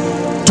again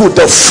to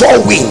the four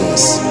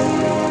winds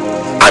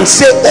and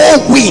say, O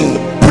wind,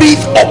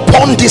 breathe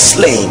upon this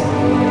slain.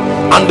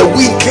 And the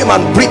wind came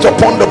and breathed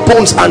upon the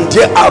bones, and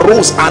there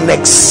arose an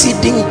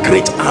exceeding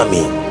great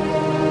army.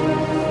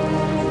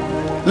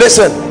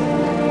 Listen,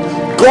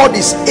 God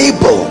is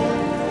able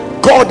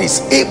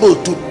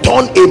to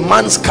turn a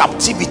man's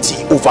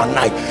captivity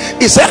overnight.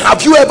 He said,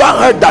 have you ever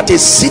heard that a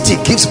city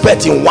gives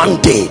birth in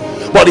one day?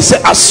 But he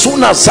said, as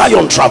soon as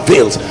Zion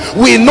travails.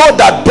 We know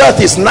that birth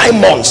is 9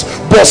 months,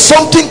 but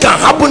something can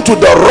happen to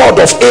the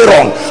rod of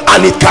Aaron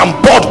and it can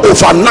bud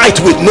overnight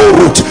with no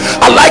root.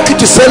 I like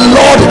you to say,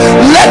 Lord,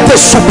 let the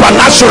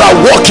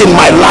supernatural work in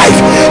my life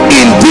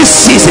in this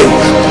season.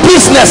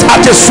 Business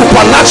at a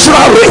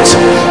supernatural rate,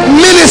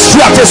 ministry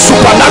at a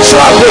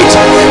supernatural rate.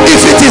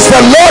 If it is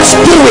the Lord's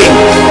doing,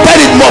 then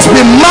it must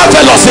be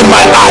marvelous in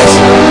my eyes.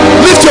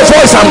 Lift your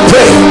voice and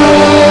pray.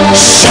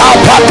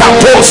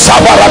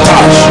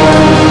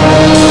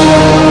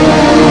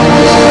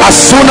 As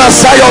soon as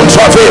Zion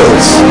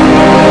travails,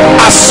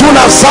 as soon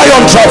as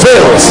Zion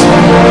travails,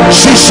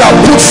 she shall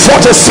put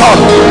forth a son.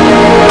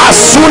 As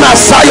soon as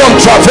Zion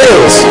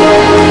travails,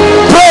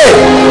 pray.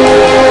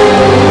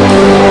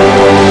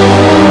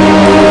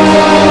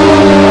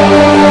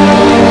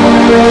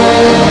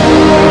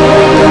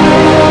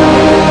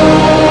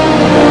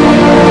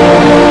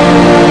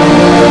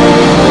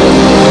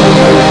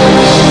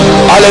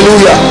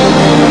 Hallelujah.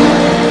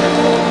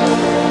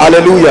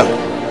 Hallelujah.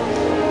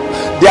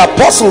 The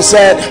apostle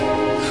said,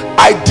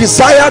 I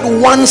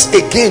desired once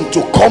again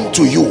to come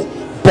to you,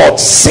 but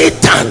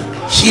Satan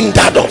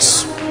hindered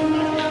us.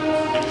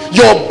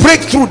 Your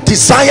breakthrough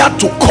desired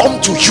to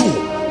come to you,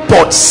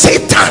 but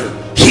Satan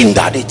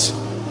hindered it.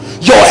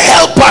 Your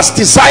helpers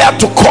desired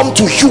to come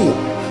to you.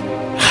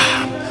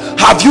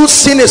 Have you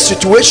seen a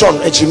situation,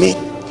 Ejimi,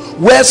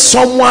 where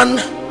someone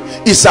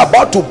is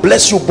about to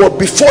bless you, but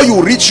before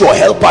you reach your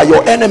helper,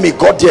 your enemy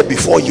got there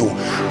before you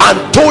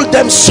and told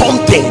them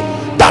something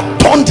that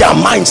turned their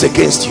minds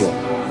against you?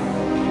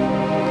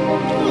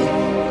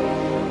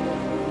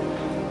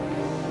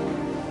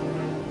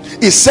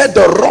 He said,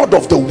 the rod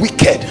of the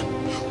wicked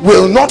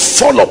will not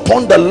fall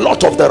upon the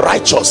lot of the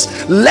righteous,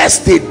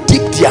 lest they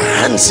dip their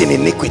hands in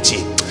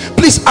iniquity.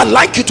 Please, I'd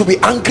like you to be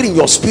angry in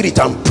your spirit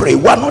and pray.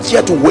 We're not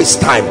here to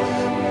waste time.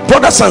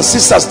 Brothers and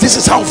sisters, this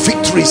is how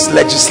victory is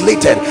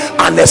legislated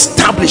and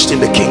established in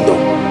the kingdom.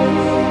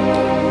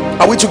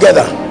 Are we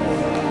together?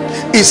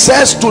 It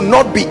says, do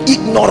not be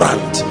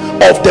ignorant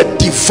of the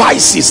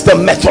devices, the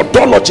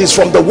methodologies,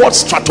 from the word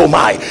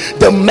stratomai,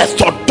 the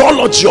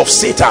methodology of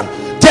Satan.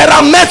 There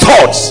are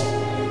methods.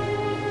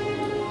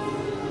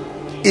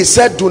 He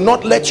said, do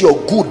not let your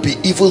good be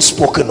evil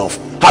spoken of.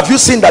 Have you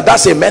seen that?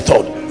 That's a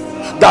method.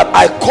 That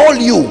I call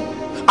you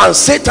and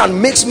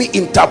Satan makes me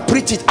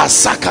interpret it as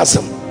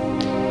sarcasm.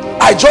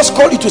 I just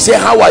call you to say,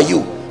 how are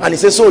you? And he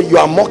says, so you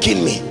are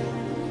mocking me.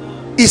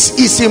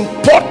 It's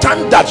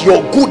important that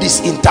your good is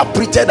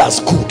interpreted as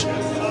good.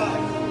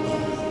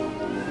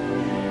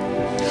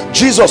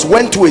 Jesus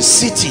went to a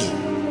city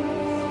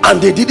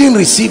and they didn't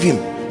receive him.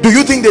 Do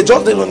you think they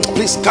just didn't?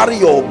 Please carry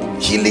your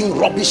healing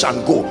rubbish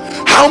and go.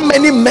 How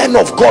many men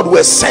of God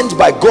were sent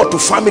by God to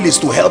families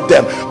to help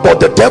them, but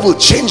the devil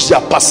changed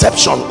their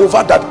perception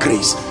over that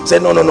grace?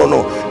 Said, no,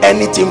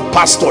 anything,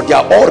 pastor, they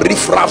are all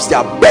riffraffs, they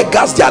are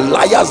beggars, they are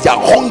liars, they are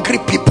hungry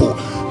people,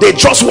 they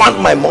just want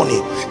my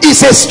money.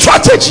 It's a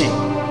strategy.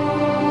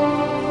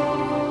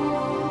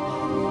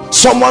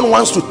 Someone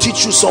wants to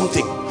teach you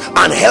something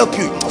and help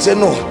you. Say,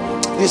 no,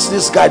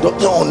 this guy don't.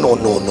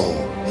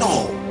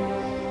 No.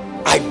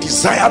 I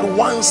desired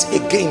once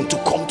again to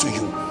come to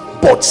you,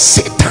 but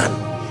Satan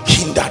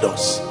hindered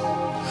us.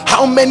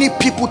 How many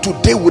people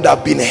today would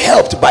have been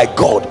helped by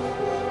God?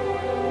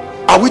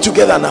 Are we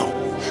together now?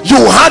 You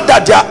heard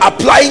that they are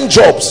applying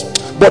jobs,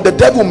 but the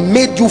devil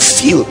made you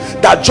feel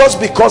that just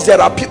because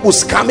there are people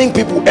scamming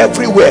people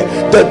everywhere,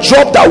 the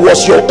job that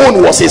was your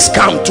own was a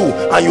scam too,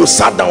 and you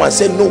sat down and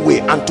said no way,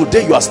 and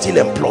today you are still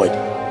employed.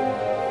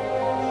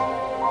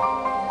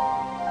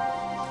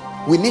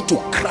 We need to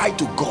cry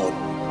to God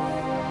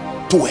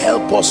to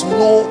help us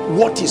know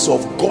what is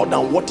of God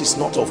and what is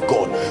not of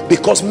God,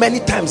 because many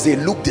times they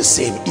look the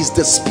same. It's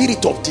the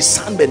spirit of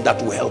discernment that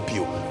will help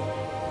you.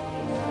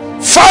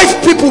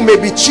 5 people may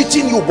be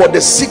cheating you, but the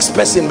 6th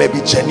person may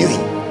be genuine,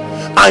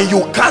 and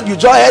you can't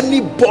judge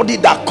anybody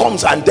that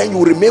comes, and then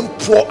you remain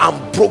poor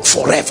and broke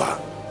forever.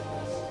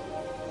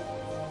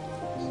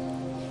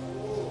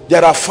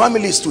 There are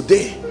families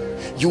today,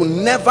 you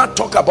never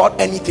talk about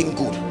anything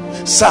good.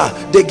 Sir,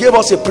 they gave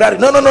us a prayer.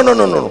 No.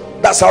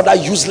 That's how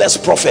that useless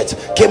prophet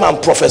came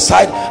and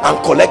prophesied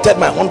and collected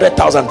my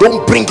 100,000.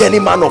 Don't bring any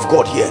man of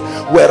God here.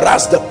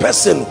 Whereas the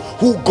person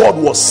who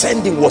God was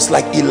sending was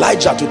like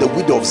Elijah to the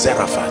widow of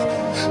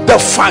Zarephath. The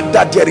fact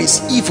that there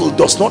is evil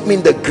does not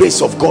mean the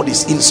grace of God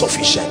is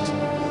insufficient.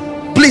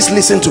 Please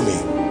listen to me.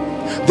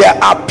 There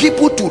are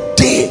people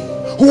today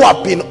who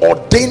have been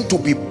ordained to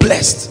be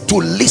blessed, to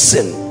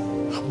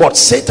listen, but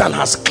Satan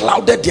has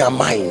clouded their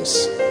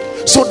minds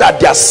so that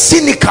they are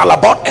cynical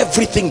about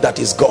everything that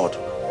is God.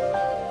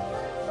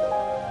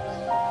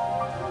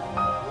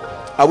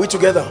 Are we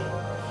together?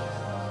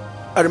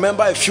 I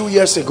remember a few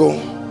years ago,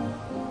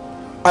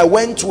 I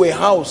went to a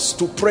house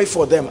to pray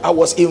for them. I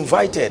was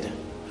invited,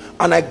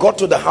 and I got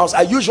to the house.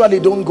 I usually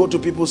don't go to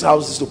people's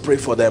houses to pray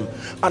for them.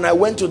 And I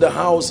went to the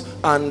house,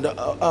 and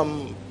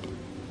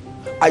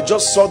I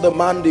just saw the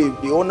man,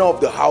 the owner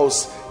of the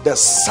house, the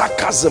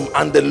sarcasm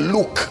and the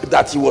look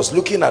that he was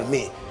looking at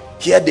me.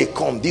 Here they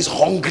come, these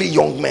hungry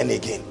young men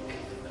again.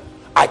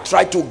 I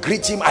tried to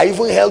greet him. I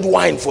even held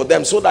wine for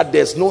them so that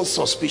there's no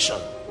suspicion.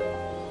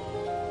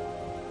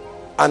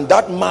 And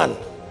that man,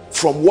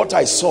 from what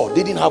I saw,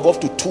 didn't have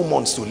up to 2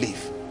 months to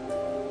live.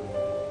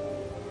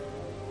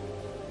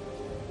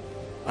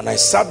 And I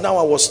sat down,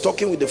 I was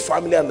talking with the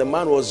family, and the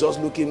man was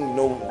just looking,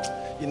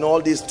 you know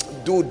all this,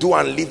 do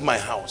and leave my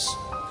house.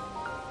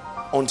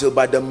 Until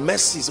by the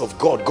mercies of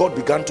God, God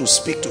began to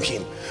speak to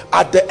him.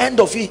 At the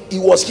end of it, it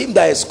was him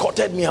that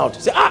escorted me out.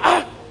 He said,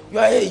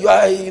 you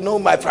are,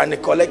 my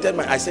friend, collected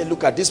my. I said,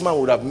 look, at this man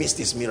would have missed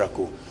his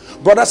miracle.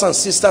 Brothers and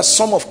sisters,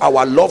 some of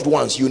our loved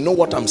ones, you know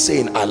what I'm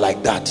saying, are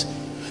like that.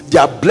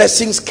 Their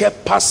blessings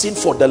kept passing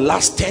for the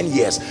last 10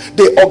 years.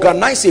 They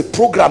organize a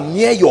program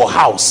near your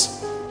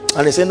house,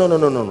 and they say,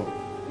 no.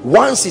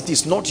 Once it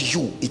is not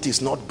you, it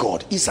is not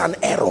God. It's an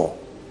error.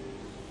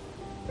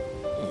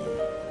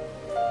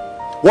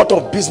 What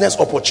of business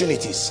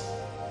opportunities?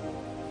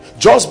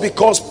 Just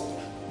because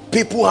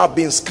people have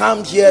been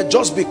scammed here,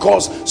 just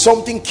because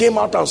something came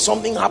out and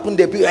something happened,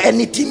 they be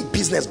anything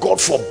business, God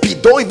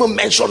forbid, don't even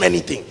mention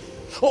anything.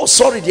 Oh,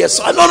 sorry, dear.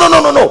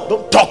 No,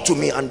 don't talk to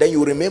me. And then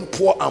you remain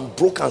poor and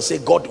broke and say,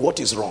 God, what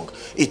is wrong?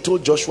 He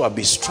told Joshua,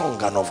 be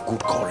strong and of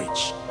good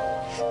courage.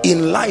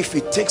 In life,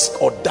 it takes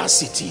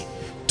audacity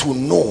to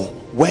know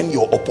when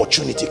your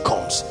opportunity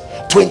comes.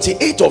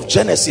 28 of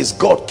Genesis,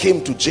 God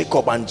came to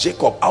Jacob, and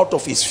Jacob, out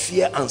of his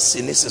fear and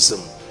cynicism,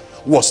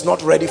 was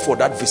not ready for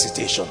that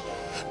visitation.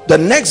 The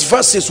next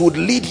verses would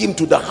lead him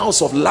to the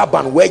house of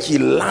Laban, where he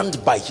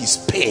learned by his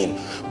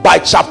pain. By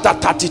chapter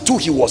 32,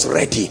 he was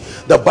ready.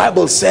 The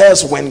Bible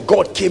says when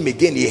God came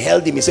again, he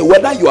held him. He said,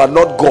 whether you are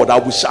not God,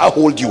 I shall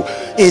hold you.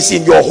 It's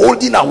in your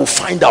holding I will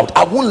find out.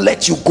 I won't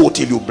let you go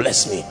till you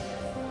bless me.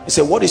 He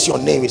said, what is your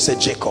name? He said,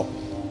 Jacob.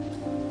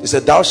 He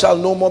said, thou shalt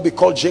no more be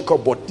called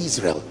Jacob, but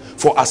Israel.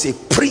 For as a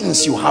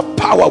prince you have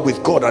power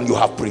with God, and you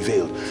have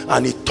prevailed.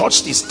 And he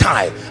touched his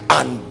thigh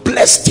and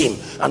blessed him.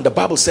 And the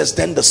Bible says,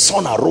 then the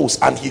sun arose,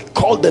 and he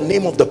called the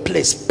name of the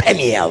place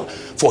Peniel,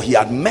 for he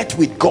had met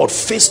with God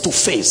face to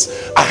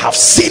face. I have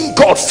seen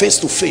God face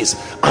to face,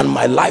 and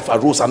my life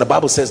arose. And the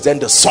Bible says, then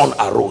the sun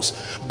arose,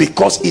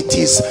 because it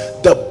is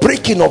the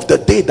breaking of the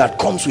day that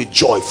comes with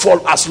joy.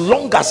 For as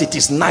long as it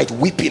is night,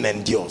 weeping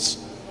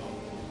endures.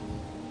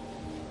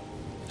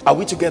 Are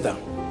we together?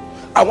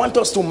 I want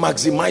us to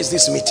maximize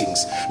these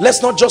meetings.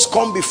 Let's not just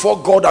come before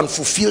God and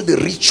fulfill the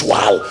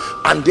ritual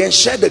and then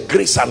share the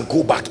grace and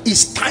go back.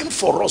 It's time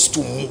for us to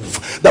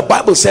move. The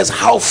Bible says,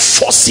 how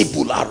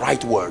forcible are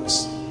right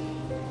words.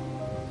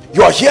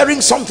 You are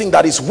hearing something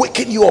that is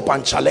waking you up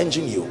and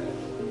challenging you.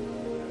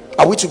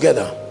 Are we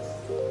together?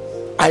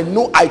 I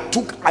know I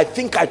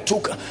think I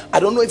took, I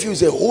don't know if it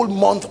was a whole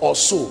month or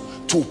so,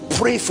 to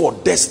pray for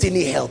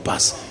destiny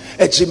helpers.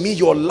 Jimmy,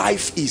 your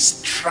life is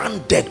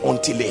stranded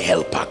until a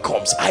helper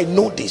comes. I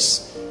know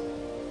this.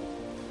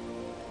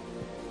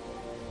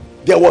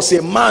 There was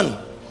a man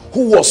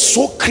who was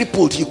so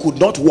crippled he could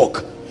not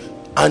walk,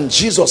 and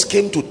Jesus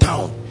came to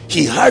town.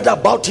 He heard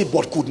about it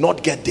but could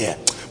not get there.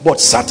 But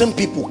certain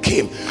people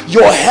came.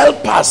 Your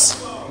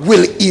helpers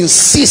will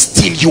insist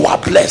till you are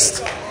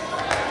blessed.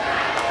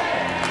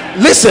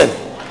 Listen,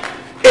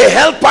 a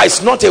helper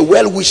is not a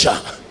well-wisher.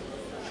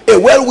 A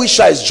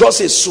well-wisher is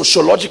just a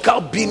sociological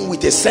being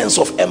with a sense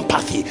of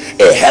empathy.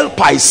 A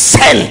helper is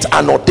sent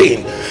and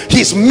ordained.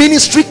 His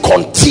ministry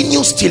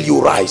continues till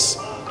you rise.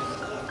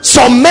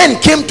 Some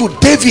men came to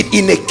David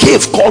in a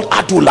cave called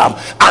Adullam,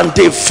 and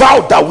they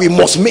vowed that we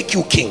must make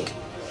you king.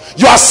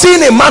 You are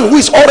seeing a man who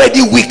is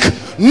already weak,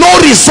 no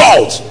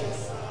result.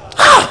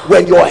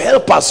 When your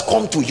helpers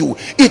come to you,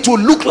 it will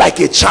look like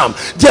a charm.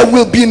 There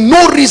will be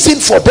no reason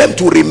for them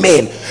to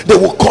remain. They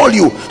will call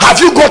you, have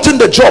you gotten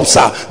the job,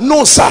 sir?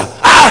 No, sir.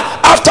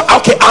 After,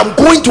 okay, I'm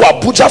going to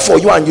Abuja for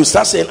you, and you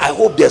start saying, I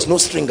hope there's no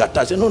string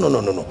attached.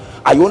 No.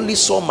 I only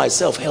saw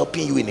myself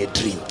helping you in a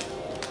dream.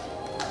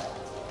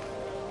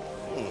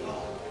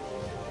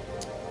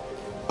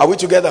 Are we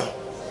together?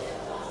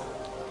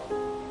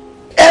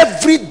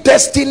 Every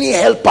destiny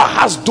helper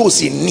has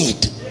those in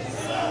need.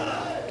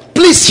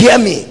 Please hear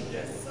me.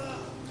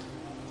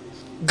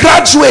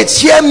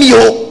 Graduates, hear me.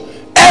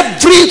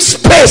 Every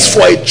space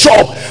for a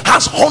job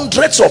has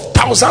hundreds of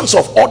thousands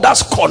of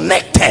others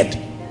connected.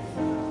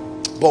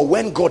 But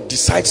when God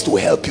decides to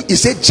help you, he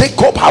said,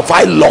 Jacob have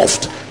I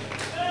loved.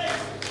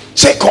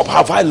 Jacob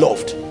have I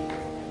loved.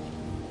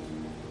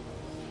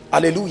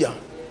 Hallelujah.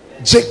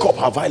 Jacob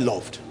have I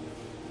loved.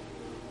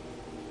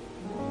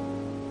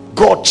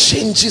 God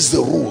changes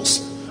the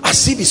rules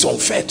as if it's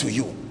unfair to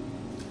you.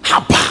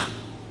 Haba.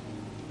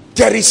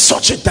 There is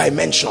such a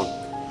dimension.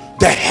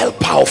 The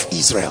helper of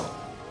Israel.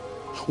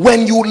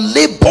 When you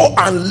labor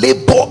and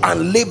labor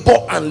and labor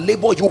and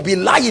labor, you'll be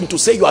lying to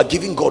say you are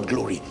giving God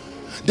glory.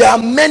 There are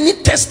many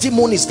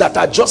testimonies that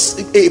are just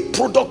a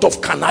product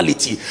of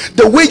carnality.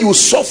 The way you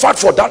suffered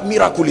for that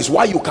miracle is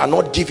why you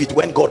cannot give it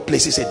when God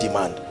places a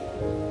demand.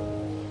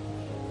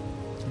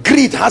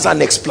 Greed has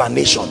an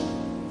explanation.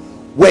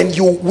 When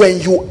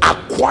you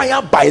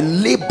acquire by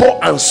labor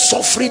and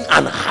suffering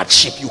and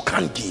hardship, you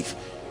can't give.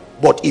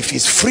 But if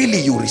it's freely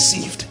you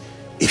received,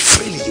 if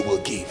freely you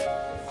will give.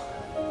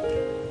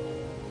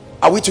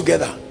 Are we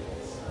together?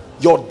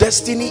 Your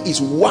destiny is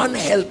one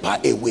helper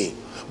away.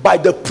 By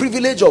the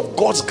privilege of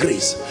God's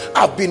grace,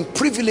 I've been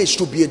privileged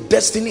to be a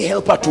destiny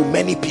helper to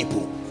many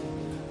people.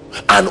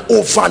 And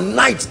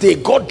overnight they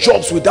got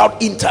jobs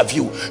without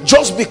interview,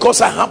 just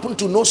because I happen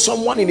to know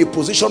someone in a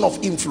position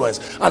of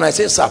influence. And I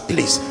say, sir,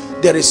 please,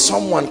 there is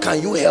someone,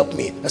 can you help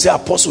me? I say,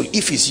 Apostle,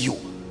 if it's you,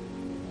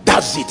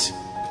 that's it.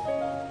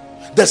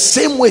 The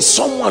same way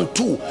someone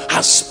too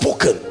has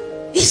spoken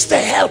is the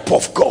help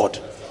of God.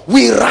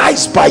 We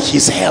rise by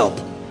his help.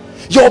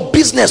 Your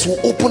business will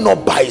open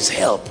up by his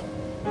help.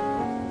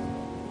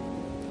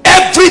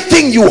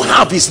 Everything you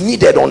have is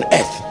needed on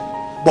earth,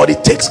 but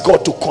it takes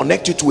God to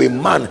connect you to a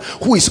man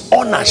who is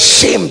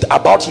unashamed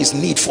about his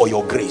need for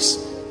your grace.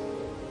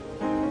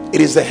 It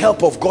is the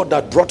help of God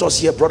that brought us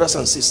here, brothers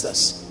and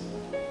sisters.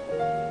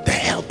 The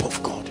help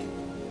of God.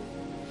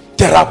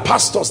 There are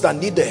pastors that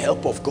need the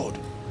help of God.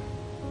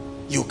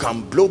 You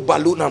can blow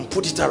balloon and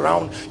put it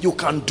around. You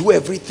can do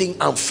everything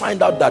and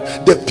find out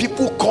that the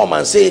people come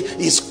and say,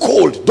 it's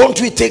cold, don't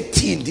we take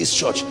tea in this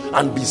church,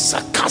 and be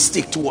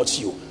sarcastic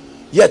towards you.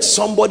 Yet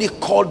somebody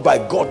called by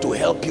God to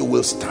help you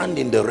will stand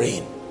in the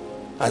rain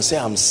and say,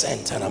 I'm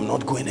sent and I'm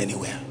not going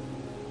anywhere.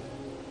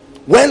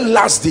 When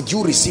last did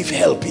you receive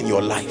help in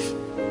your life?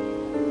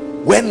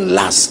 When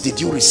last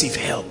did you receive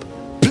help?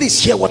 Please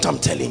hear what I'm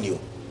telling you.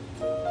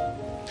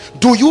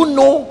 Do you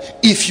know,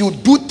 if you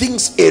do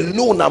things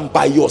alone and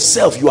by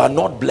yourself, you are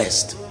not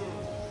blessed,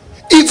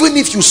 even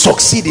if you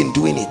succeed in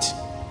doing it?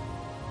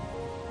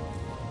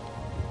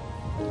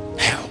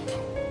 Help.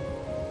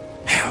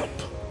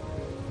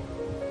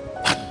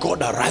 That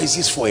God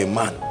arises for a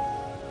man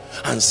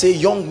and say,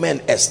 young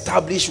men,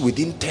 establish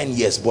within 10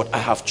 years, but I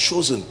have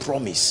chosen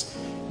promise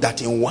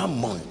that in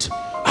 1 month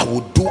I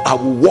will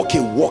walk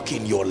a walk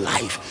in your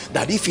life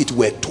that if it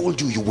were told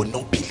you, you will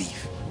not believe.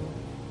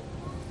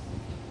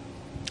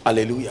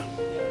 Hallelujah.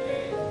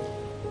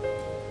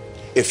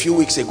 A few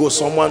weeks ago,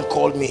 someone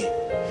called me.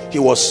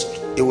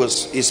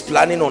 He's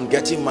planning on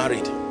getting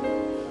married,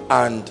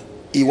 and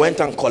he went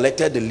and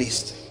collected the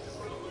list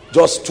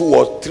just 2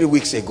 or 3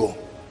 weeks ago,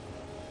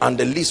 and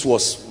the list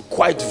was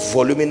quite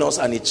voluminous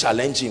and it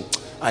challenged him,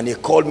 and he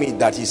called me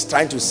that he's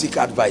trying to seek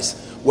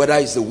advice whether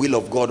it's the will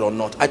of God or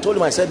not. I told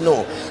him, I said,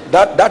 no,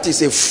 that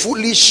is a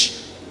foolish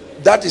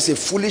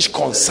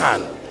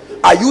concern.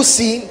 Are you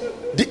seeing?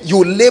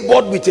 You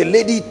labored with a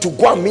lady to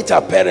go and meet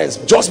her parents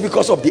just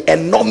because of the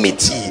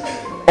enormity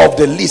of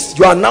the list.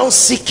 You are now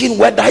seeking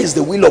whether it's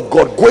the will of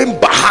God, going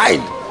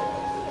behind.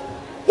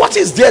 What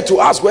is there to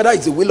ask whether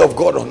it's the will of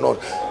God or not?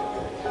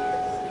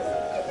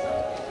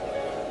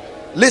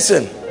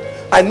 Listen,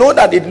 I know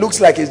that it looks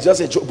like it's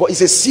just a joke, but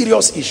it's a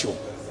serious issue.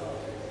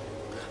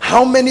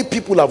 How many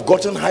people have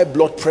gotten high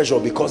blood pressure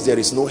because there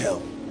is no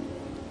help?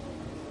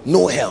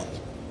 No help.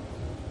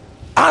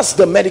 Ask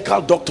the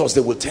medical doctors,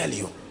 they will tell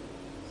you.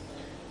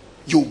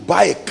 You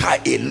buy a car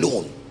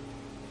alone,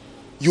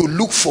 you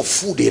look for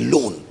food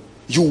alone,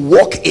 you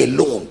walk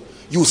alone,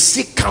 you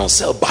seek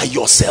counsel by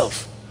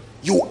yourself,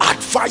 you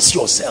advise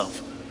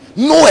yourself.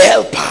 No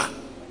helper.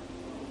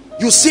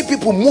 You see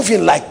people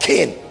moving like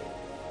Cain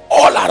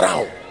all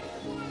around.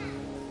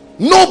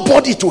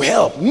 Nobody to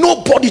help,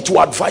 nobody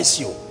to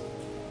advise you.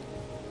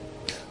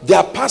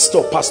 Their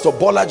pastor, Pastor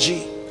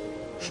Bolaji,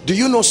 do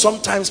you know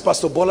sometimes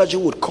Pastor Bolaji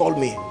would call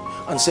me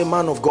and say,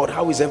 man of God,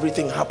 how is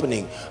everything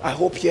happening? I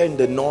hope here in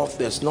the north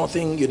there's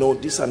nothing, you know,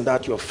 this and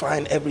that, you're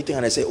fine, everything.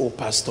 And I say, oh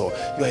pastor,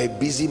 you're a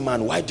busy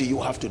man, why do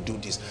you have to do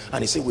this?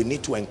 And he said, we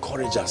need to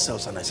encourage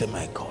ourselves. And I say,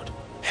 my God,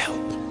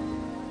 help,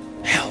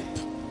 help,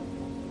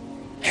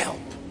 help.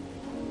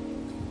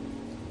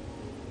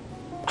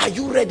 Are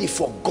you ready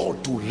for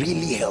God to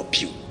really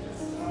help you?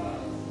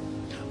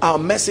 Our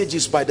message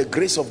is by the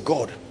grace of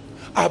God,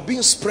 are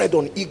being spread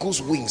on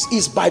eagle's wings.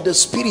 Is by the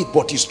Spirit,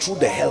 but is through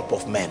the help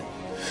of men.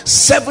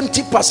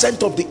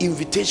 70% of the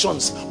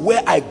invitations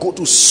where I go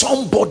to,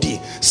 somebody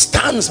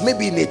stands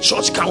maybe in a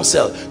church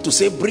council to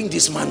say, bring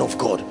this man of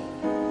God.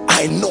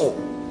 I know.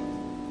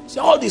 See,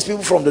 all these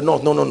people from the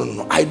north,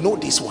 no, I know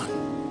this one.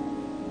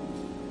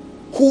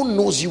 Who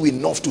knows you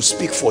enough to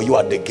speak for you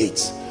at the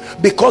gates?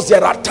 Because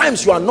there are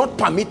times you are not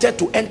permitted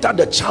to enter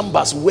the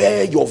chambers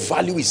where your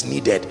value is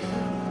needed.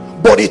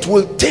 But it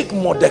will take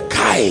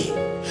Mordecai.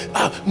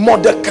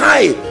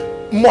 Mordecai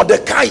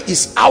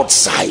is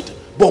outside,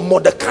 but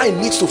Mordecai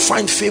needs to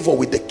find favor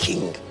with the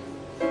king.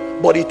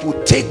 But it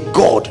will take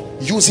God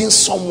using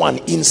someone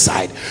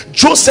inside.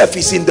 Joseph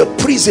is in the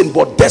prison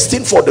but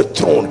destined for the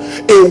throne.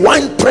 A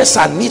wine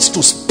presser needs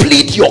to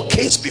plead your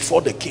case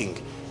before the king.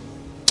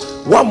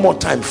 One more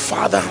time,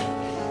 Father,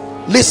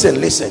 listen,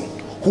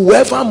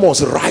 whoever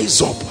must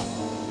rise up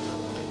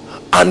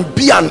and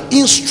be an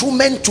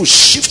instrument to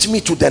shift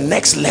me to the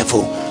next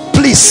level,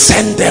 please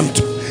send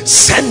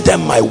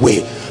them my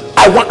way.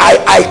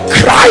 I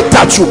cry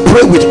that you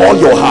pray with all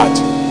your heart.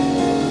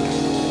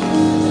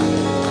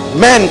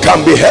 Men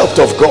can be helped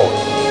of God.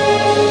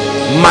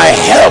 My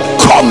help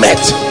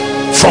cometh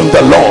from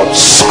the Lord.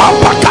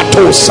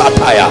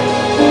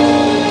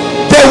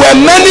 There were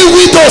many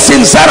widows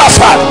in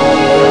Zarephath.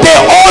 They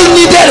all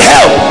needed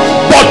help,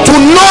 but to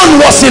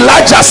none was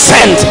Elijah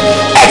sent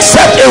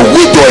except a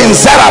widow in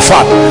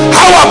Zarephath.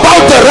 How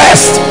about the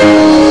rest?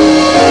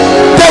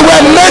 There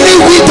were many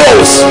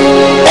widows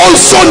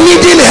also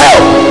needing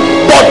help,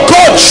 but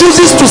God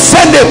chooses to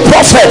send a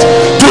prophet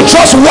to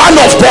just one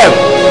of them.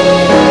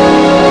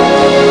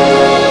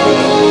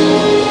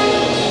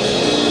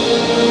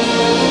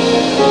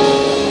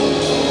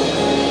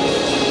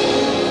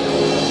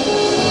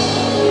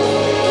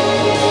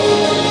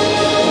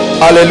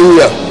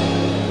 Hallelujah.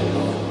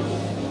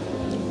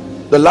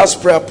 The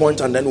last prayer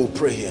point, and then we'll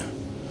pray here.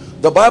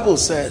 The Bible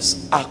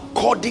says,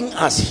 according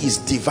as his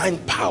divine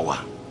power,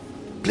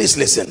 please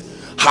listen,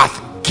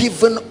 hath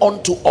given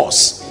unto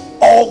us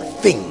all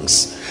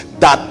things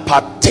that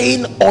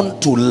pertain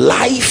unto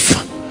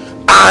life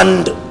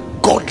and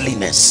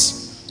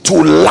godliness.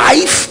 To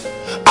life,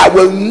 I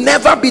will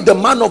never be the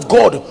man of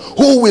God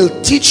who will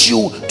teach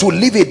you to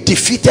live a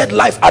defeated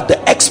life at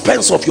the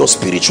expense of your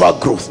spiritual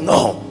growth.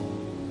 No.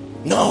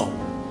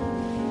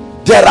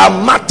 There are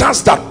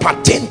matters that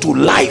pertain to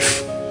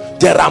life.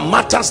 There are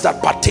matters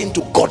that pertain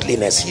to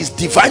godliness. His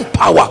divine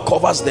power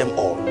covers them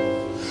all.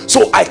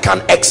 So I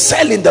can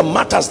excel in the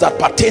matters that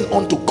pertain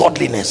unto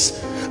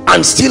godliness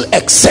and still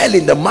excel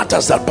in the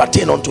matters that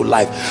pertain unto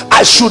life.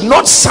 I should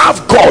not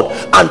serve God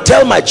and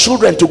tell my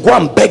children to go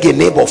and beg a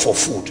neighbor for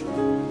food.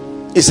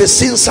 He says,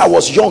 since I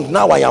was young,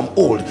 now I am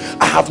old,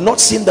 I have not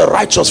seen the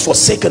righteous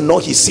forsaken,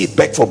 nor his seed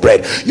beg for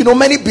bread. You know,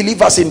 many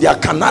believers in their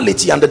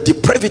carnality and the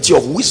depravity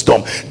of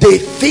wisdom, they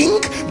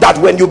think that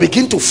when you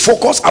begin to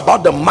focus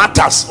about the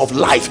matters of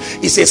life,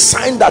 it's a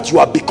sign that you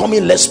are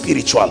becoming less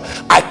spiritual.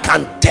 I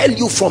can tell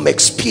you from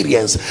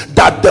experience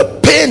that the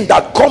pain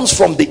that comes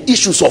from the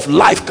issues of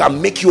life can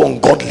make you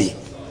ungodly.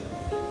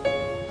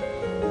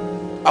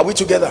 Are we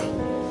together?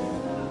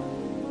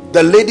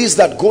 The ladies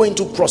that go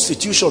into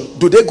prostitution,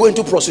 do they go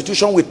into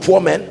prostitution with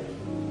poor men?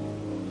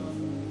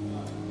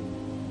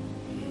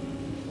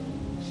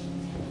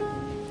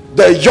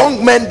 The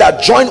young men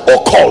that join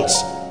occults,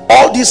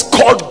 all these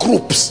cult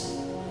groups,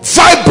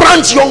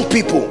 vibrant young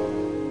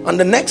people, and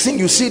the next thing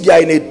you see, they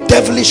are in a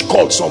devilish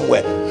cult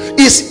somewhere.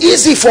 It's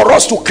easy for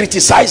us to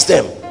criticize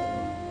them,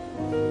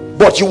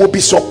 but you will be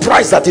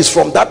surprised that it's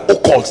from that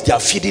occult they are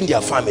feeding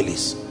their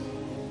families.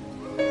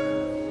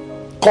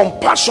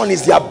 Compassion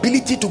is the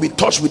ability to be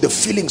touched with the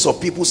feelings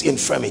of people's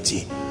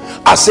infirmity.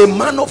 As a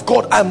man of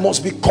God, I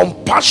must be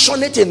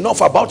compassionate enough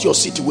about your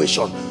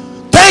situation.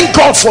 Thank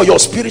God for your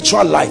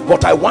spiritual life,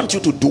 but I want you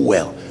to do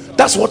well.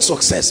 That's what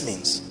success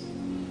means.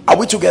 Are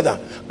we together?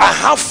 I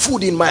have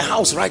food in my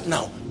house right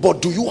now,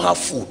 but do you have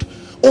food?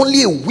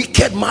 Only a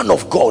wicked man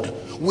of God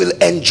will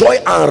enjoy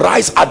and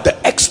rise at the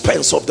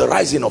expense of the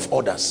rising of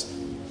others.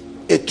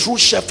 A true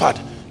shepherd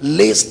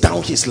lays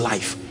down his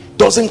life,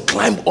 doesn't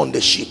climb on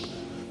the sheep.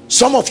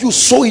 Some of you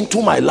sow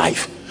into my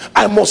life.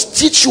 I must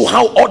teach you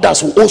how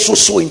others will also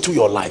sow into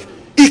your life.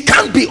 It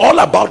can't be all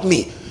about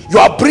me. You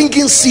are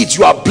bringing seeds,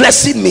 you are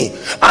blessing me,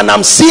 and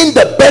I'm seeing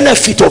the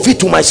benefit of it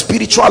to my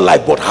spiritual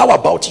life. But how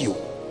about you?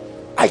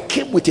 I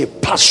came with a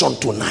passion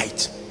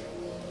tonight.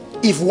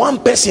 If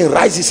one person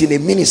rises in a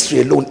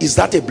ministry alone, is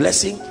that a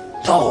blessing?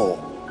 No.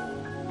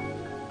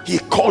 He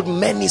called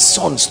many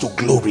sons to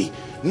glory,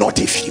 not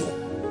a few.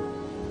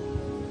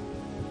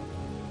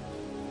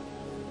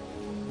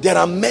 There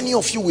are many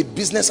of you with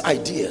business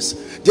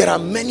ideas. There are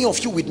many of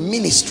you with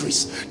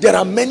ministries. There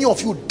are many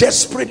of you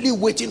desperately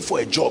waiting for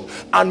a job.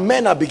 And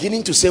men are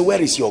beginning to say,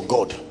 where is your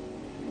God?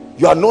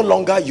 You are no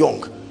longer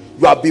young.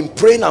 You have been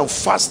praying and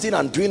fasting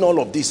and doing all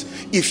of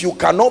this. If you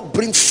cannot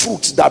bring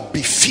fruits that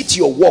befit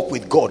your walk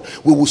with God,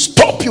 we will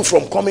stop you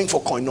from coming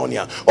for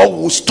koinonia, or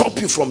we will stop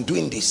you from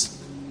doing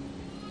this.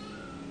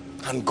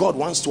 And God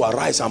wants to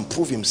arise and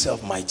prove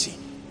himself mighty.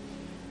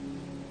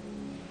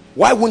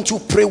 Why wouldn't you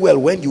pray well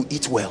when you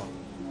eat well?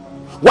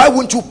 Why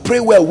wouldn't you pray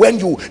well when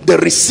the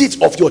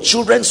receipt of your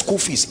children's school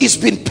fees is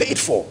being paid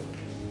for?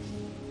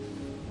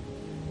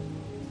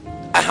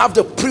 I have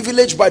the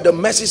privilege by the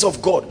mercies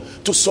of God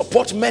to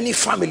support many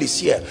families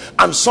here,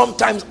 and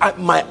sometimes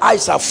my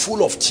eyes are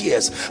full of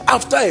tears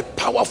after a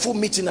powerful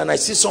meeting, and I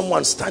see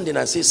someone standing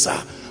and say, sir,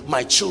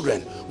 my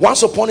children,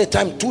 once upon a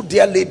time, 2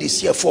 dear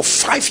ladies here for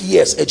 5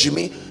 years,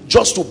 Ejimi,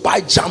 just to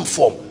buy jam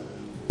form.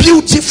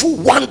 Beautiful,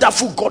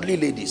 wonderful, godly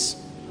ladies.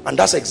 And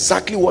that's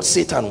exactly what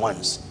Satan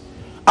wants.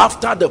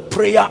 After the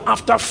prayer,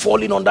 after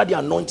falling under the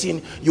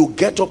anointing, you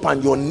get up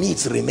and your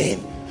needs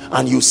remain,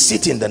 and you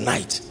sit in the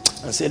night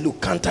and say,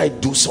 look, can't I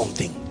do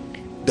something?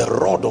 The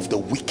rod of the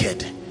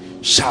wicked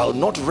shall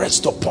not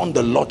rest upon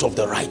the lot of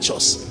the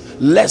righteous,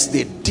 lest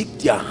they dip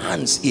their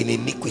hands in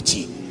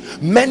iniquity.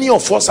 Many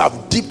of us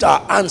have dipped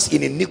our hands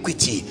in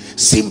iniquity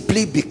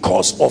simply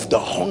because of the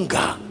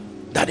hunger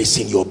that is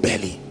in your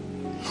belly.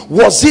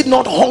 Was it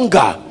not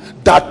hunger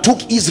that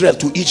took Israel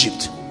to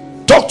Egypt?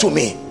 Talk to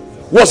me.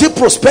 Was it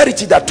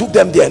prosperity that took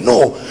them there?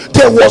 No.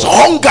 There was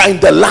hunger in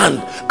the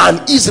land,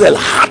 and Israel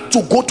had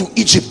to go to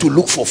Egypt to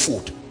look for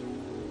food.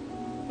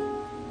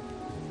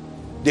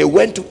 They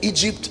went to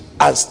Egypt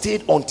and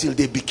stayed until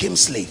they became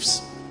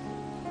slaves.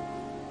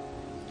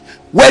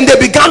 When they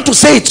began to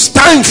say it's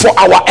time for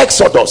our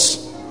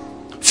exodus,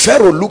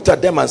 Pharaoh looked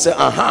at them and said,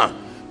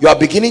 you are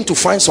beginning to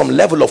find some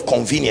level of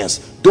convenience.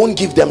 Don't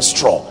give them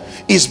straw.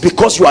 It's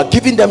because you are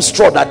giving them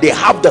straw that they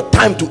have the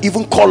time to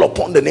even call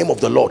upon the name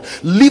of the Lord.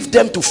 Leave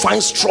them to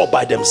find straw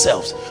by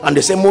themselves. And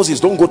they say,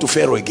 Moses, don't go to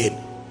Pharaoh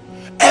again.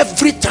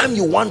 Every time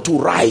you want to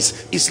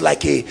rise, it's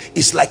like a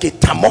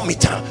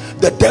thermometer.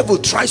 The devil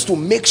tries to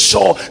make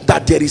sure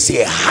that there is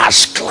a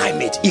harsh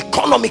climate,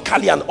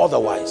 economically and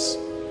otherwise.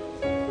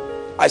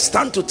 I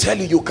stand to tell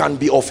you, you can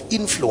be of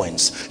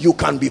influence, you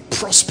can be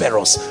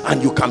prosperous,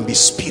 and you can be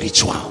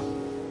spiritual.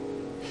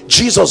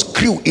 Jesus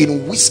grew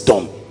in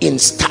wisdom, in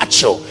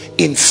stature,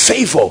 in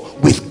favor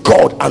with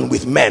God and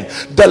with men.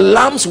 The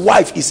Lamb's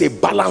wife is a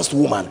balanced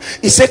woman.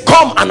 He said,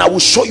 come and I will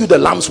show you the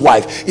Lamb's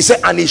wife. He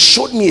said, and he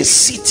showed me a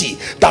city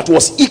that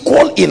was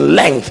equal in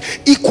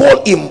length,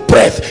 equal in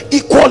breadth,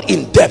 equal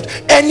in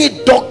depth.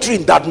 Any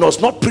doctrine that does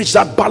not preach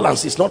that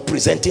balance is not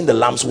presenting the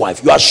Lamb's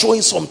wife. You are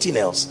showing something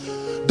else.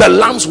 The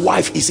Lamb's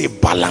wife is a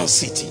balanced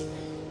city.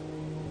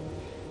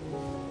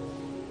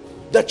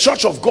 The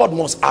church of God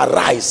must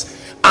arise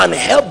and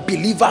help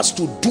believers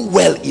to do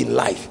well in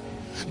life.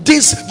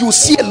 This, you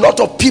see a lot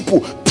of people,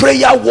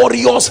 prayer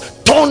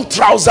warriors, torn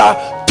trouser,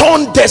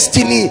 torn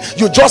destiny.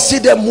 You just see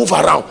them move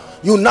around.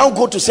 You now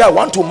go to say, I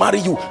want to marry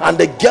you, and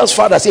the girl's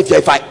father says,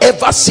 if I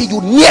ever see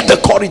you near the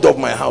corridor of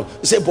my house,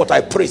 you say, but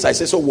I pray. I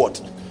say, so what?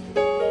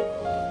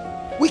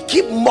 We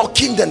keep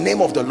mocking the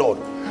name of the Lord.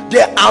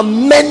 There are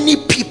many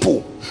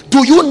people.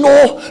 Do you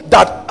know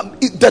that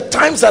the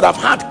times that I've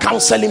had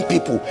counseling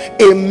people,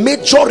 a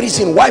major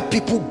reason why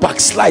people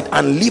backslide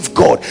and leave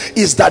God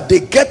is that they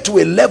get to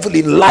a level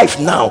in life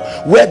now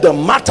where the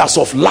matters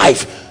of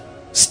life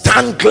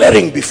stand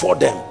glaring before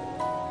them,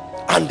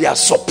 and they are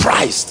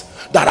surprised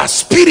that as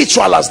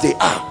spiritual as they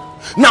are.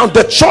 Now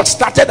the church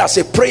started as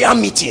a prayer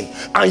meeting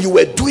and you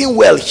were doing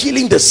well,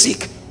 healing the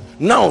sick.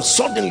 Now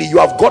suddenly you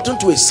have gotten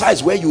to a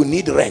size where you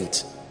need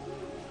rent,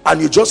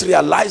 and you just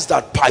realize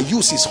that per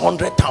use is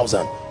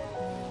 100,000.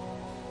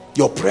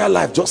 Your prayer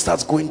life just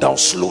starts going down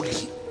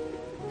slowly.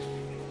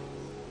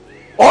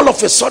 All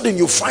of a sudden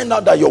you find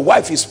out that your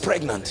wife is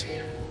pregnant,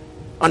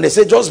 and they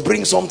say, just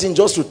bring something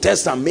just to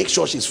test and make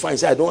sure she's fine.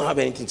 Say, I don't have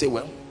anything. Say,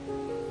 well,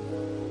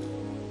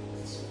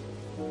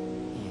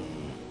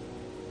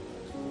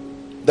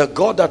 the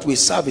God that we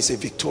serve is a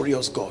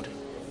victorious God.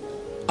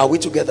 Are we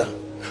together?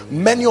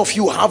 Many of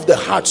you have the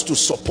hearts to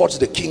support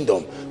the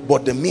kingdom,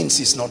 but the means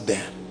is not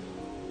there.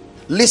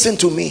 Listen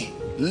to me,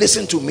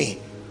 listen to me.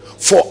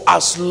 For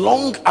as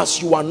long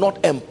as you are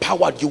not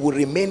empowered, you will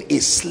remain a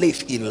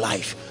slave in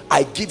life.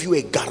 I give you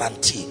a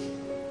guarantee.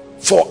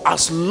 For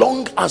as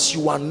long as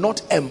you are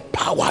not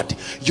empowered,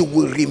 you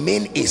will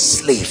remain a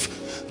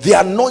slave. The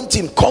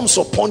anointing comes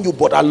upon you,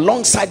 but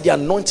alongside the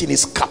anointing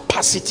is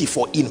capacity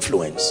for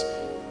influence.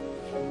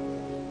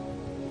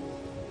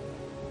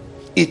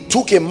 It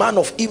took a man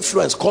of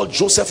influence called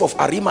Joseph of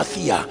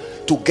Arimathea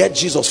to get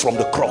Jesus from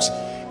the cross.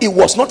 It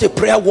was not a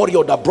prayer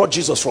warrior that brought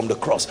Jesus from the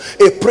cross.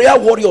 A prayer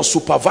warrior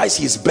supervised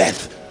his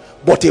birth,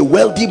 but a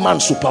wealthy man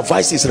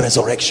supervised his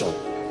resurrection.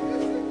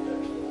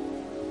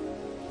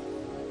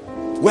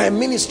 We're a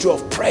ministry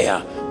of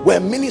prayer. We're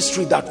a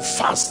ministry that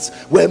fasts.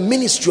 We're a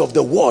ministry of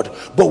the word,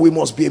 but we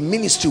must be a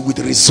ministry with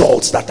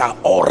results that are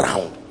all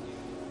round.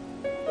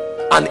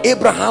 And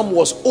Abraham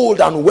was old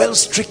and well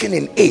stricken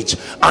in age,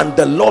 and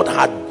the Lord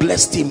had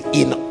blessed him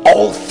in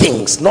all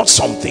things, not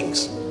some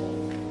things.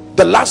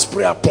 The last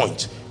prayer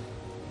point: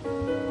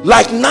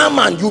 like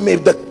Naaman, you may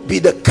be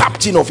the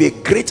captain of a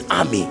great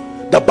army.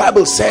 The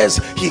Bible says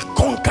he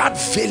conquered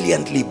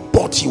valiantly,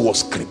 but he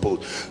was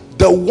crippled.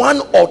 The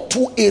one or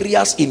two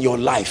areas in your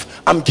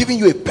life, I'm giving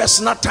you a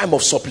personal time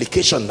of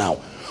supplication now.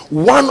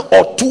 One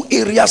or two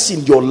areas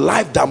in your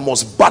life that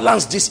must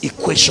balance this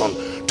equation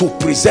to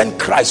present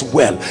Christ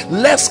well.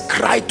 Let's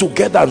cry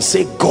together and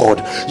say,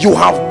 God, you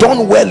have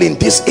done well in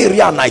this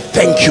area and I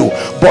thank you,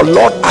 but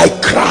Lord, I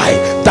cry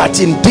that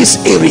in this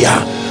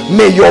area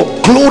may your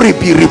glory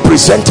be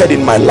represented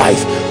in my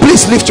life.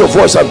 Please lift your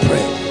voice and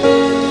pray.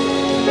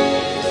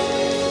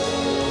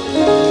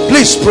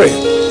 Please pray.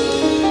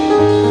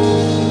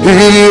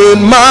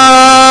 In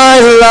my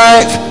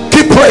life,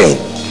 keep praying.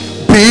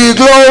 Be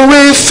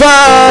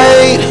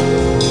glorified,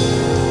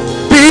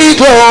 be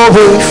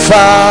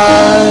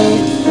glorified.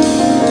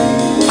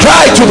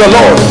 Cry to the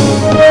Lord.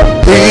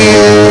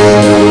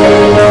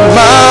 In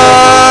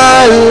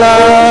my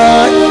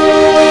life,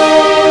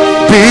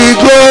 be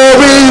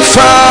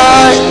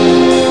glorified,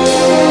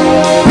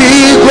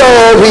 be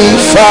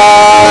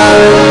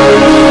glorified.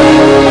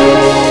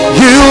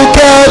 You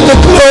get the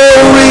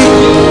glory,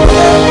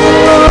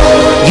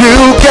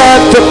 you get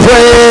the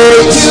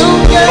praise,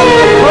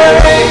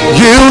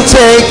 you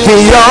take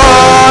the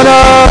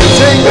honor.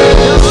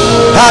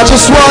 I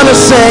just want to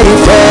say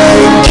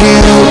thank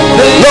you,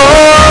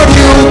 Lord.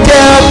 You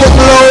get the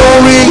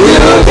glory,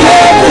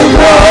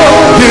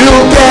 you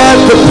get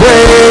the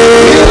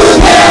praise,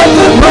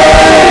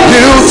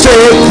 you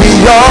take the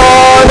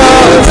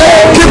honor.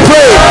 Keep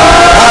praying.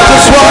 I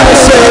just want to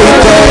say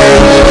thank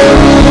you.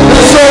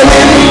 So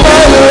in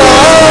my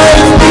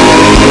life,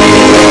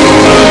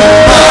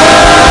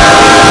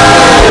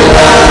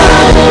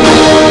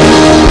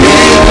 be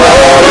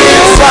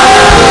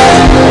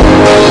glorified,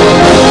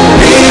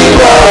 be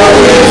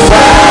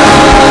glorified.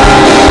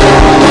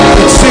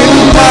 It's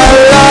in my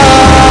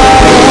life,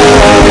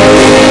 be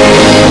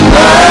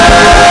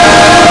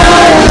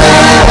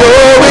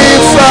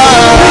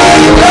glorified,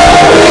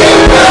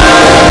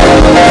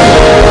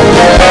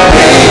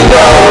 be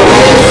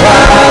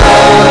glorified.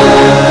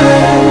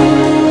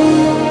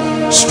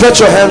 Stretch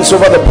your hands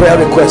over the prayer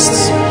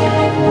requests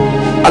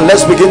and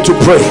let's begin to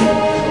pray.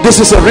 This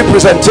is a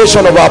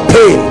representation of our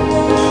pain.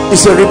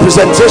 It's a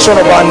representation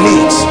of our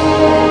needs.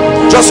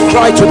 Just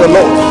cry to the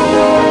Lord.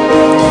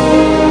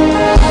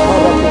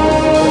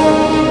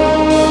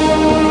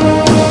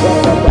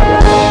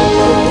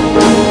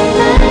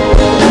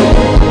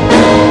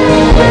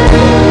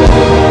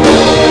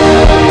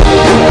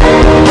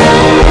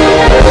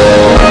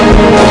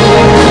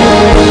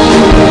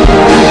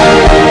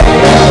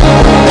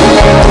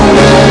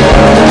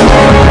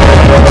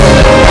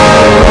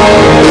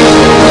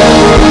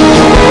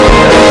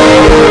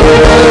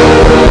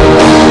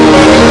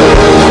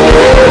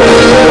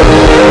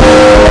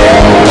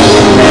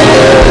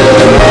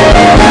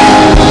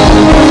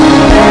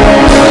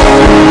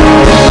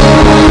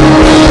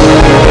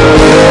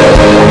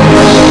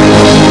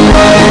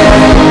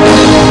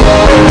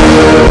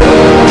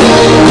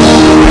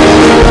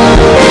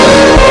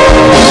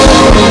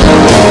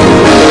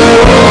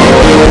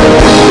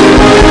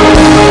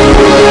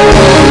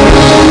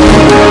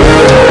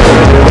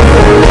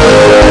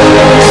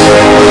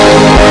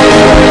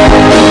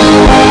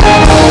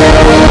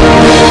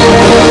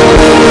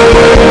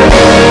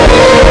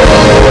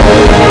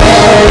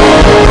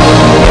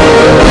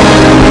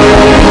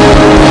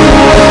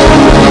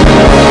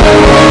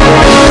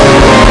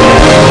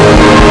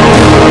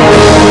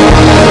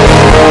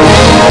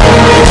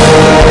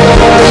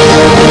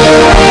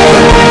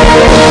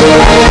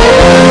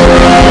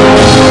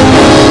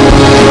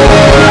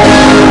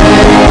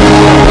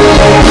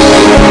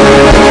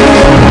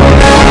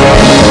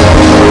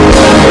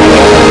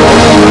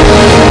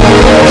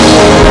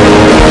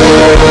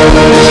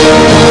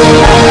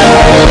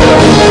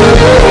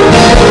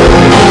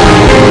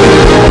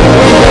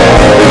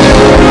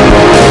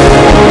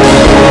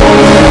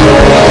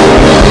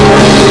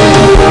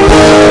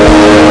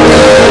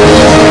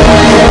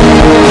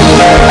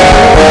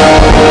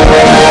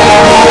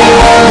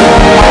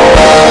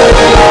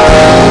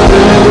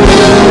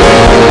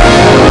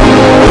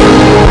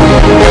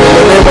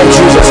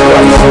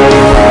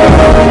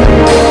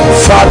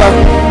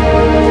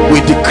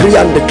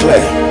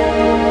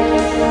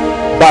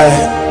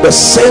 The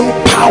same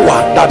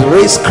power that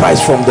raised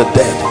Christ from the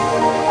dead,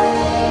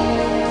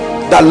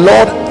 that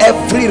Lord,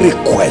 every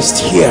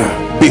request here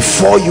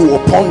before you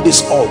upon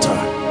this altar,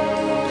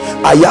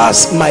 I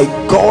ask my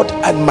God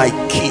and my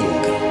King,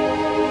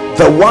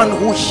 the one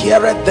who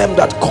heareth them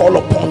that call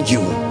upon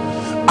you,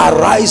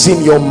 arise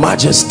in your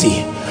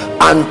majesty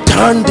and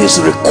turn these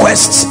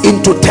requests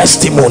into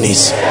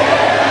testimonies.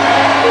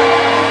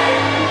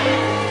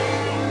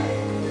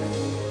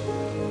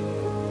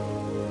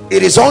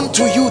 It is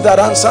unto you that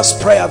answers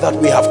prayer that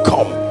we have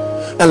come.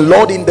 And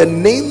Lord, in the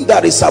name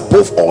that is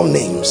above all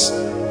names,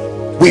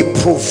 we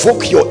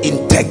provoke your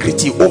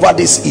integrity over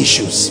these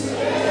issues.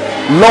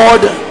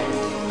 Lord,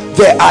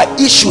 there are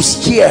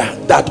issues here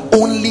that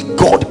only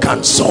God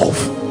can solve.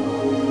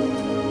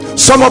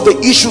 Some of the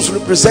issues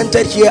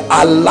represented here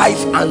are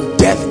life and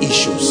death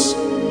issues.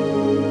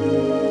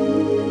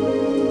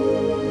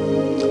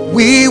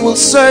 We will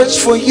search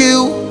for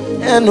you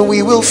and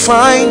we will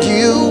find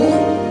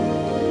you.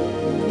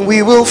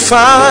 We will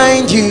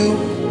find you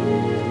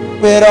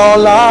with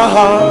all our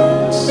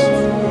hearts.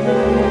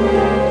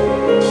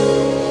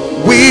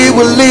 We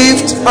will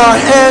lift our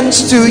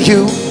hands to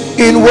you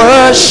in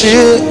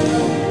worship,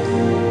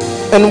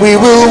 and we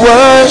will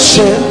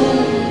worship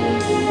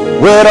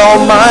with all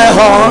my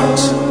heart.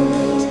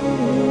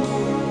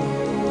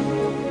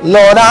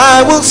 Lord,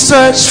 I will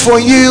search for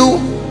you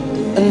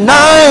and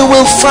I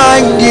will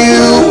find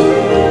you.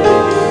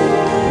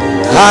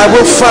 I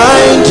will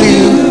find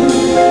you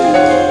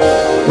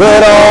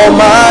with all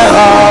my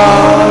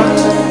heart,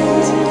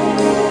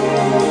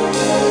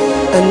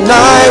 and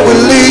I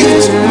will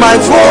lift my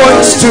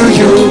voice to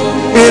you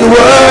in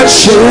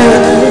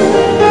worship.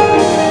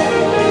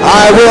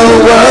 I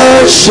will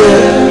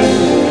worship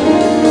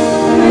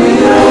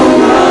with all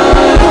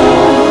my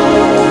heart.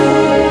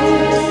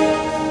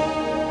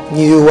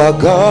 You are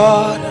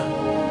God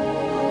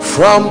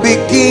from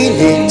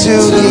beginning to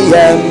the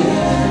end.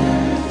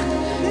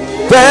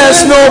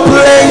 There's no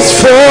place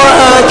for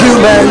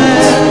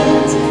argument.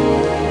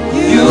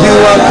 You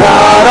are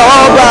God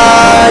all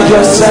by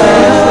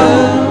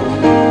yourself.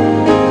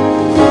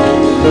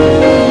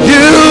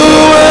 You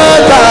are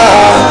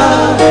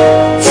God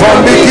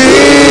from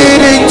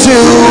beginning to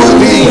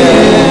the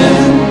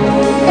end.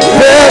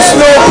 There's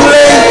no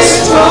place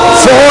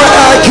for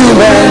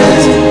argument.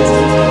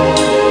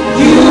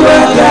 You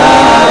are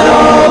God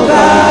all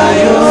by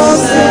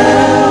yourself.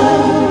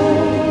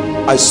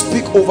 I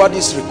speak over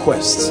this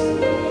request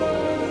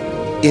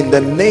in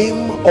the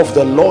name of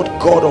the Lord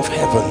God of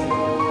heaven.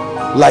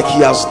 Like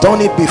he has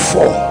done it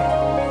before,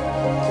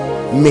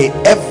 may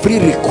every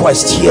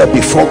request here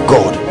before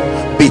God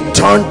be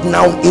turned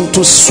now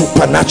into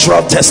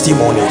supernatural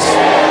testimonies.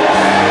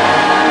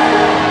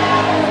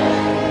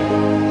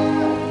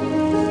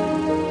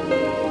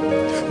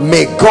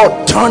 May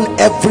God turn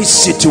every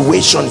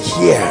situation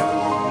here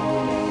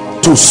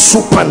to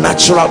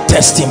supernatural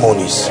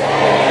testimonies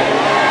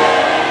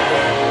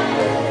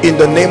in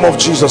the name of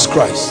Jesus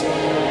Christ.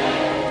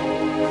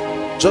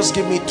 Just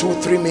give me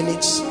 2-3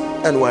 minutes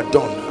and we're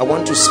done. I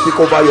want to speak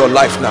over your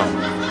life now.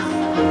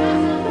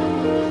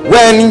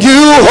 When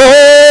you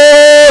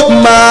hold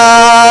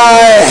my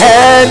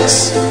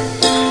hands,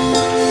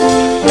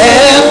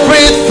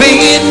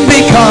 everything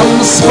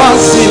becomes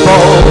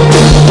possible.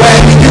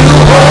 When you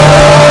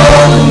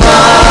hold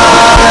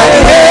my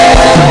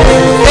hand,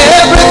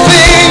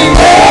 everything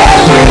becomes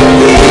possible.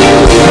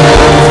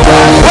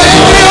 When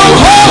you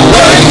hold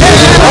my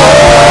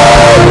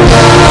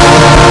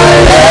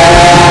hand,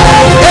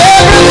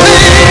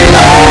 everything.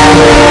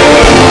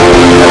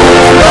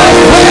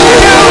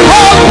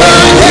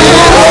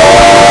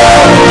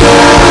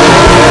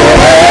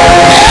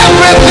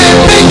 Everything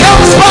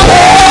becomes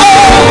possible.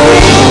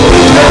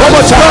 One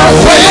more time.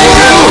 When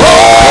you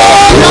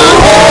hold my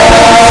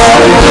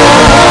hand,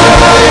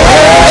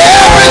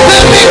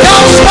 everything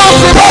becomes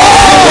possible.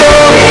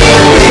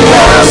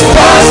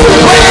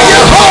 When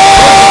you hold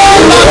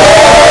my hand,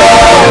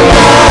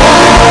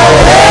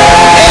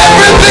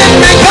 everything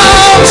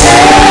becomes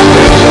possible.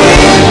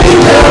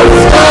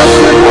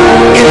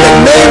 In the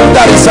name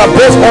that is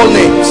above all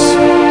names,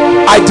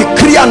 I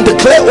decree and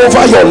declare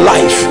over your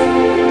life,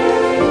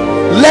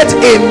 let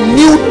a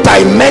new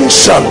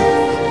dimension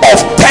of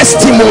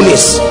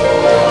testimonies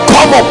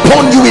come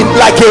upon you in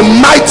like a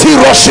mighty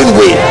rushing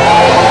wind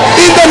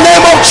in the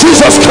name of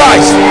Jesus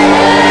Christ.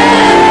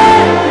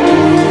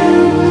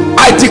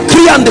 I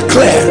decree and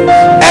declare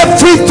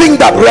everything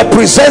that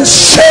represents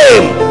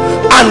shame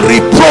and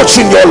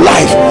reproach in your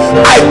life,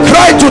 I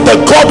cry to the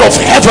God of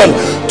heaven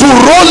to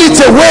roll it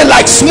away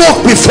like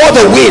smoke before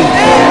the wind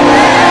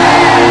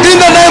in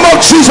the name of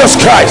Jesus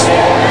Christ.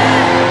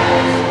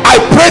 I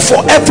pray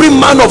for every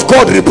man of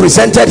God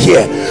represented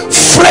here.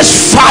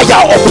 Fresh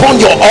fire upon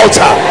your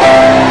altar.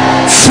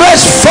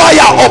 Fresh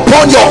fire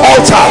upon your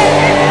altar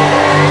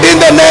in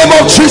the name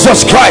of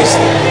Jesus Christ.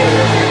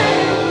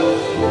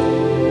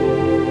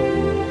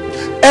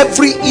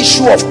 Every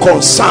issue of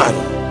concern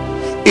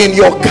in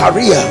your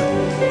career,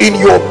 in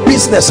your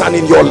business and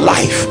in your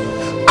life,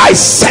 I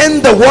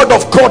send the word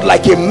of God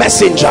like a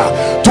messenger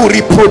to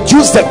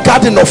reproduce the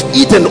Garden of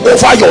Eden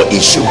over your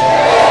issue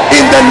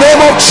in the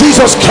name of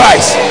Jesus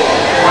Christ.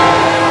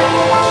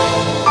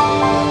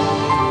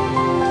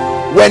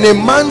 When a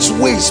man's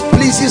ways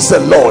pleases the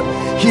Lord,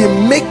 he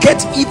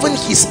maketh even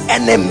his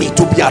enemy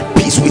to be at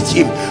peace with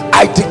him.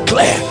 I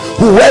declare,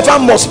 whoever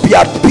must be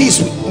at peace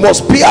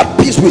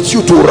with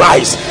you to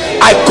rise.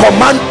 I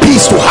command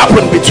peace to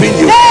happen between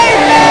you.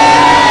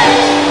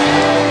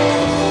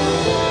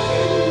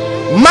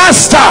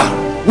 Master,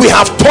 we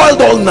have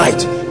toiled all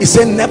night. He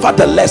said,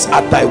 nevertheless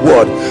at thy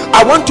word.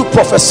 I want to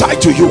prophesy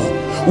to you,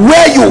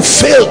 where you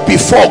failed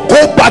before,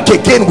 go back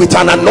again with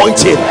an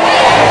anointing.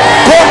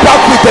 Go back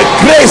back with the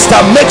grace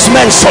that makes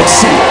men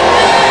succeed.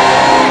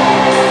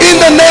 In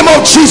the name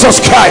of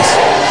Jesus Christ.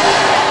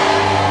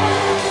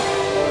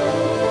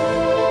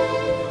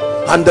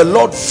 And the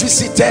Lord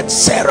visited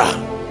Sarah,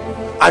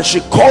 and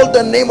she called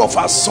the name of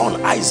her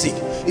son Isaac.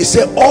 He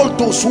said, all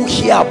those who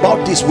hear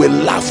about this will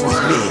laugh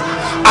with me.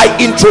 I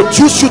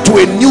introduce you to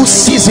a new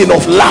season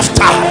of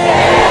laughter.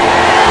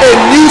 A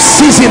new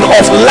season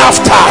of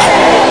laughter.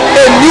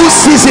 A new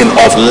season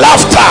of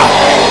laughter.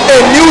 A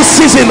new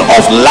season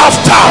of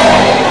laughter.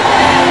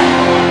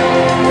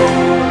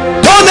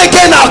 Turn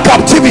again our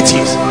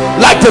captivities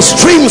like the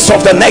streams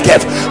of the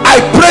Negev. I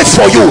pray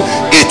for you,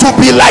 it will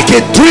be like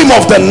a dream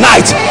of the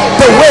night,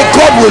 the way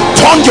God will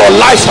turn your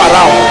life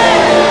around.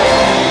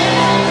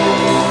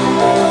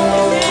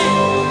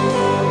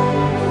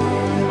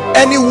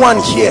 Anyone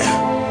here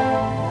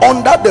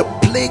under the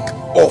plague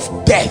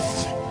of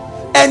death,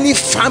 any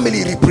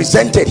family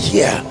represented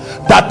here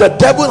that the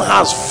devil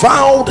has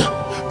vowed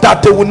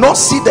that they will not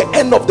see the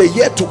end of the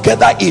year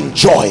together in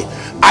joy,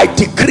 I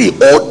decree,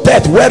 oh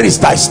death, where is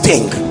thy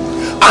sting?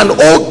 And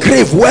oh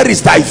grave, where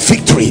is thy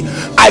victory?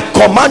 I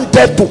command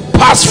death to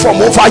pass from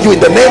over you in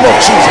the name of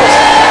Jesus.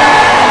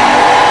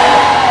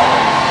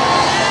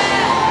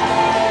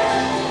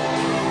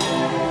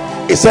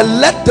 It said,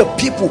 let the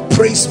people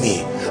praise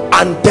me,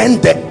 and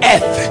then the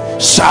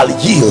earth shall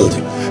yield.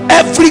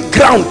 Every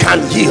ground can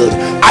yield.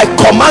 I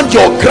command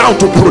your ground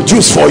to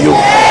produce for you.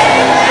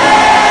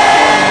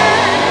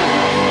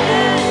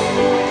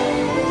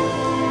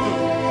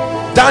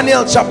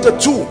 Daniel chapter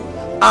 2,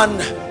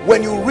 and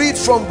when you read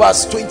from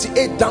verse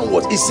 28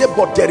 downwards, it said,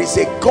 but there is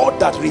a God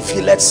that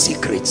revealeth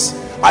secrets.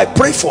 I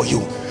pray for you,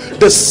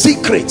 the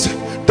secret,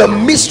 the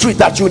mystery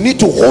that you need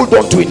to hold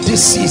on to in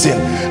this season,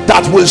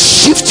 that will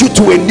shift you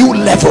to a new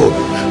level,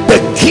 the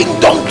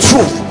kingdom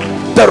truth,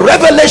 the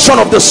revelation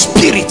of the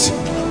Spirit,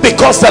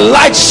 because the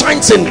light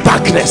shines in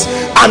darkness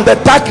and the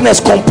darkness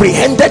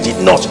comprehended it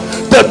not.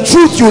 The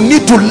truth you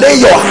need to lay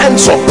your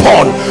hands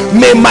upon,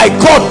 may my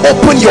God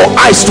open your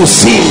eyes to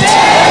see it.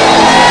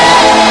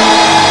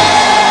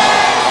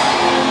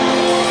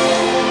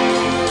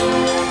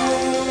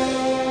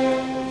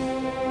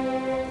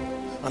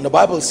 And the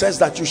Bible says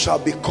that you shall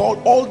be called,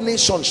 all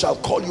nations shall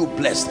call you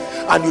blessed,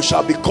 and you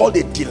shall be called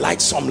a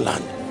delightsome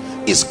land.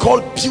 It's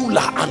called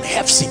Beulah and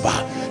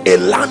Hephzibah, a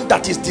land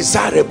that is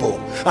desirable.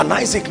 And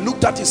Isaac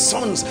looked at his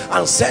sons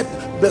and said,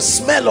 the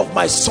smell of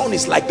my son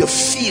is like the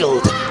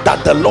field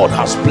that the Lord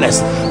has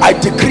blessed. I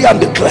decree and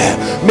declare,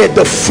 may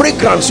the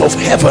fragrance of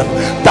heaven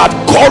that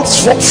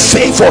calls for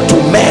favor to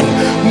men,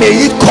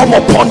 may it come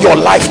upon your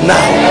life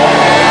now,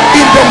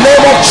 in the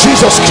name of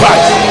Jesus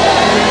Christ.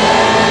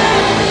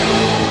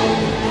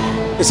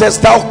 It says,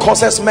 thou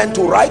causest men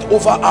to ride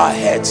over our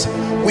heads.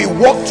 We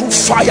walk through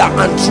fire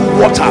and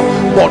through water,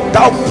 but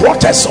thou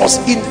broughtest us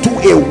into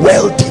a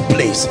wealthy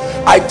place.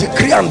 I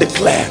decree and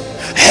declare,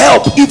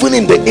 help even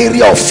in the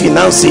area of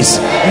finances,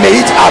 may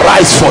it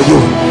arise for you.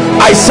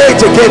 I say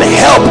it again,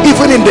 help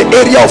even in the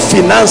area of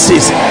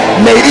finances,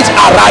 may it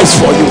arise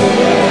for you.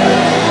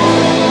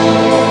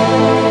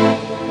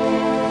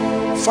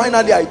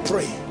 Finally, I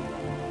pray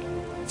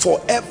for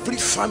every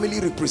family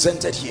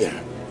represented here,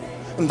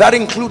 and that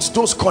includes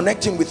those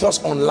connecting with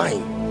us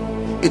online.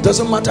 It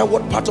doesn't matter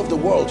what part of the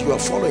world you are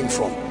following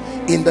from.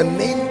 In the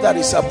name that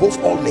is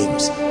above all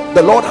names,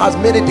 the Lord has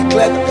made a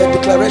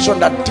declaration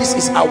that this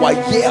is our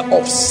year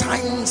of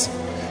signs.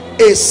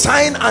 A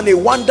sign and a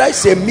wonder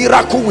is a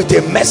miracle with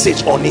a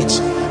message on it.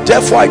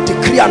 Therefore, I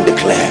decree and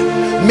declare,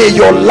 may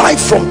your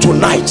life from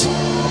tonight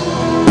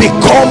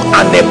become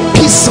an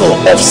epistle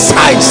of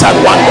signs and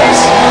wonders.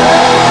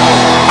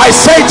 I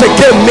say it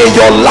again, may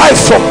your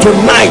life from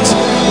tonight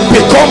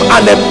become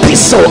an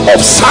epistle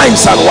of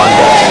signs and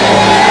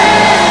wonders.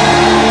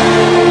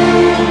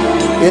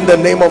 In the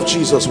name of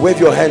Jesus, wave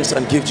your hands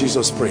and give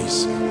Jesus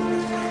praise.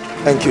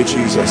 Thank you,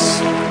 Jesus.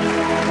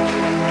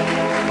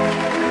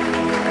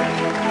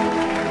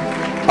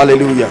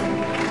 Hallelujah.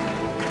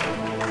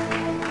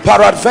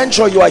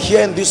 Peradventure, you are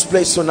here in this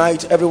place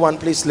tonight. Everyone,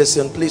 please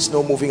listen. Please,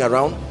 no moving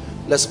around.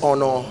 Let's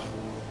honor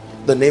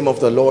the name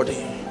of the Lord.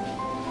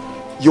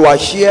 You are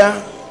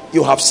here.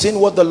 You have seen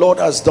what the Lord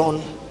has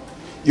done.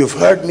 You've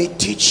heard me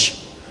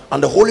teach,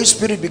 and the Holy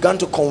Spirit began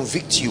to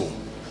convict you,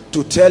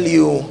 to tell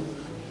you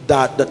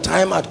that the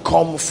time had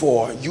come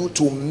for you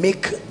to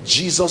make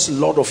Jesus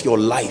Lord of your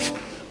life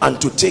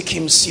and to take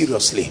him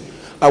seriously.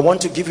 I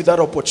want to give you that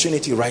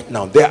opportunity right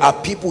now. There are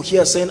people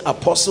here saying,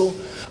 Apostle,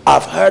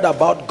 I've heard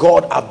about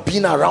God, I've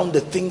been around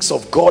the things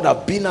of God,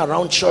 I've been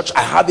around church,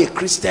 I have a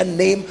Christian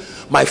name,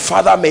 my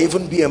father may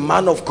even be a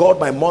man of God,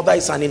 my mother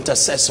is an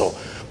intercessor,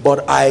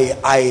 but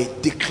I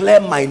declare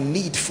my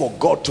need for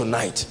God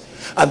tonight.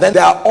 And then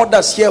there are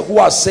others here who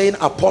are saying,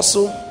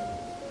 Apostle,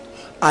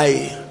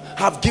 I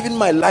have given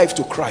my life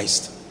to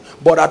Christ,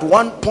 but at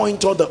one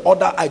point or the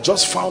other I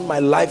just found my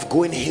life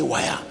going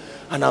haywire,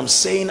 and I'm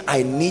saying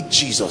I need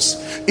Jesus.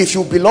 If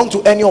you belong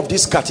to any of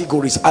these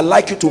categories, I'd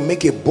like you to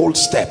make a bold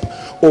step.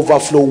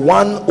 Overflow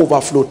 1,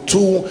 overflow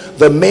 2,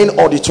 the main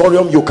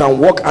auditorium, you can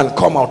walk and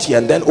come out here,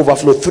 and then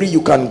overflow 3,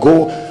 you can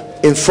go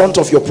in front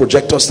of your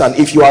projector stand.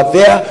 If you are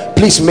there,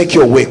 please make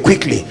your way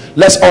quickly.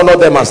 Let's honor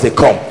them as they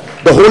come.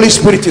 The Holy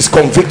Spirit is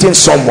convicting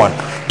someone.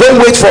 Don't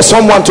wait for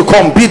someone to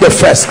come. Be the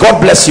first.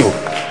 God bless you.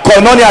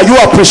 Koinonia, are you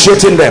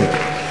appreciating them?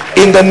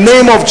 In the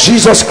name of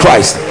Jesus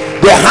Christ,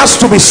 there has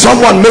to be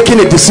someone making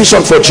a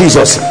decision for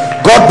Jesus.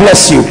 God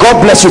bless you.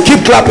 God bless you.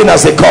 Keep clapping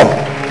as they come.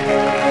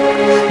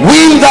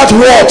 Win that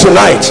war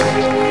tonight.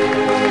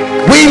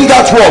 Win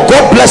that war.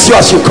 God bless you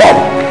as you come.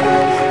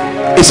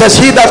 It says,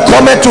 he that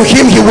cometh to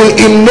him, he will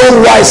in no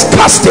wise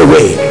cast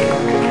away.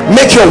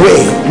 Make your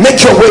way.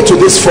 Make your way to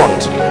this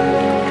front.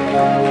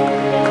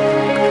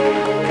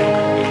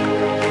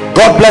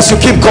 God bless you.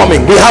 Keep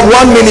coming. We have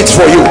 1 minute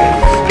for you.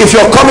 If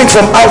you're coming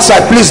from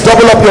outside, please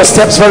double up your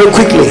steps very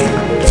quickly.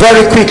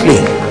 Very quickly.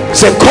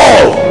 Say,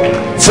 call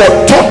for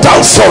total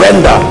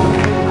surrender.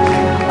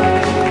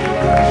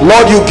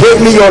 Lord, you gave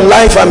me your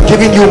life. I'm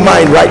giving you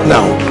mine right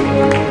now.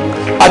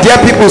 Are there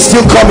people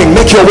still coming?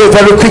 Make your way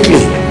very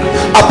quickly.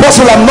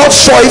 Apostle, I'm not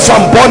sure if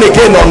I'm born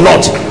again or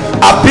not.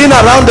 I've been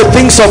around the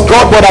things of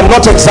God, but I'm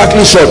not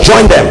exactly sure.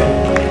 Join them.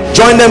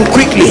 Join them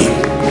quickly.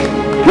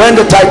 When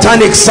the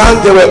Titanic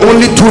sank, there were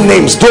only two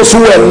names: those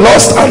who were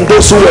lost and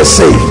those who were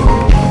saved.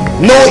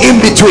 No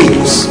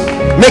in-betweens.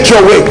 Make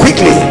your way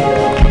quickly.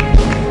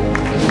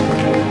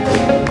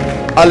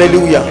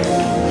 Hallelujah.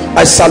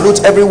 I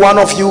salute every one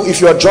of you. If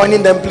you are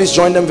joining them, please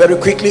join them very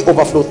quickly.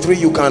 Overflow 3,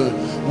 you can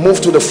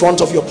move to the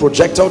front of your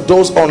projector.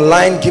 Those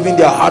online giving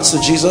their hearts to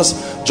Jesus,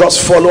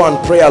 just follow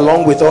and pray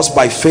along with us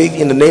by faith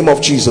in the name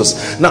of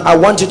Jesus. Now I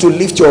want you to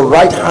lift your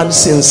right hand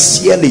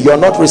sincerely. You are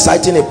not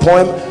reciting a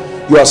poem.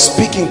 You are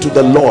speaking to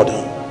the Lord,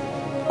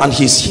 and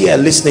he's here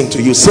listening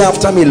to you. Say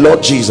after me,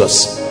 Lord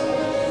Jesus.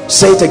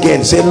 Say it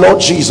again. Say, Lord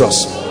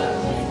Jesus,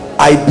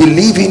 I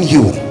believe in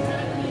you,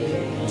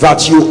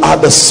 that you are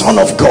the Son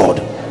of God.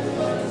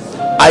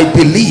 I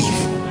believe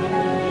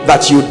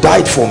that you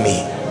died for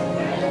me.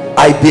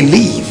 I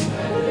believe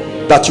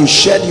that you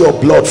shed your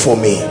blood for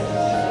me.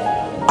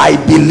 I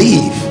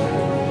believe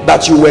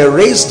that you were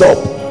raised up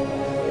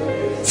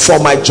for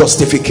my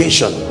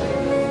justification.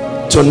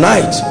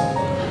 Tonight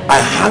I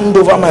hand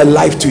over my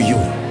life to you,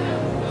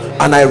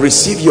 and I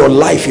receive your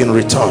life in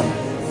return.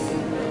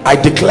 I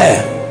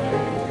declare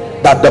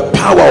that the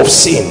power of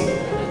sin,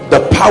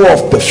 the power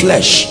of the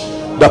flesh,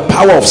 the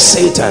power of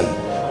Satan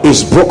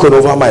is broken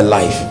over my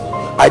life.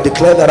 I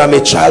declare that I'm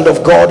a child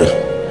of God.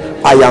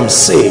 I am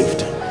saved.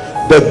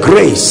 The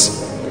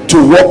grace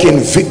to walk in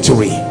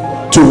victory,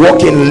 to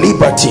walk in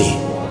liberty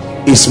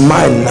is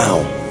mine now,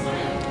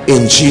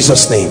 in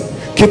Jesus' name.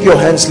 Keep your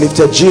hands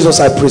lifted. Jesus,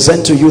 I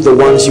present to you the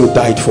ones you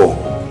died for.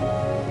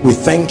 We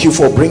thank you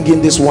for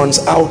bringing these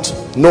ones out.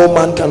 No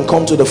man can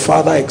come to the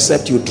Father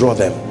except you draw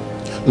them.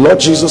 Lord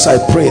Jesus, I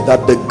pray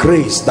that the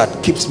grace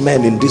that keeps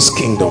men in this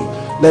kingdom,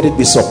 let it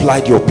be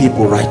supplied your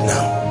people right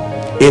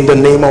now, in the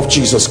name of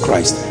Jesus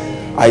Christ.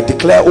 I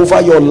declare over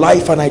your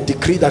life, and I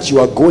decree that you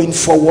are going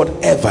forward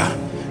ever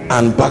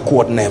and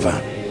backward never,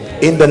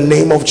 in the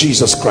name of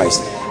Jesus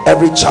Christ.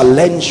 Every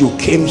challenge you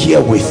came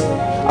here with,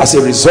 as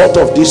a result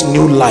of this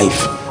new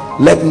life,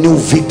 let new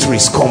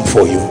victories come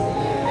for you.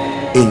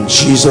 In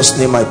Jesus'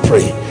 name I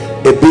pray.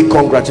 A big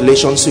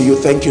congratulations to you.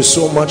 Thank you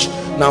so much.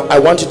 Now I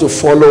want you to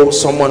follow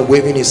someone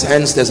waving his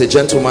hands. There's a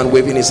gentleman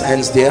waving his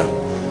hands there.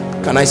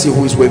 Can I see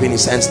who is waving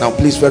his hands now?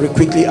 Please, very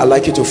quickly, I'd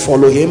like you to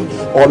follow him.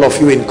 All of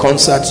you in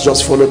concert,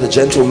 just follow the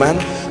gentleman.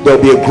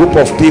 There'll be a group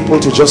of people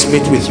to just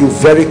meet with you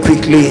very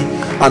quickly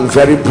and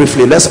very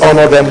briefly. Let's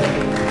honor them.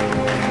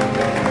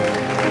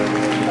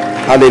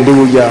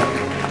 Hallelujah.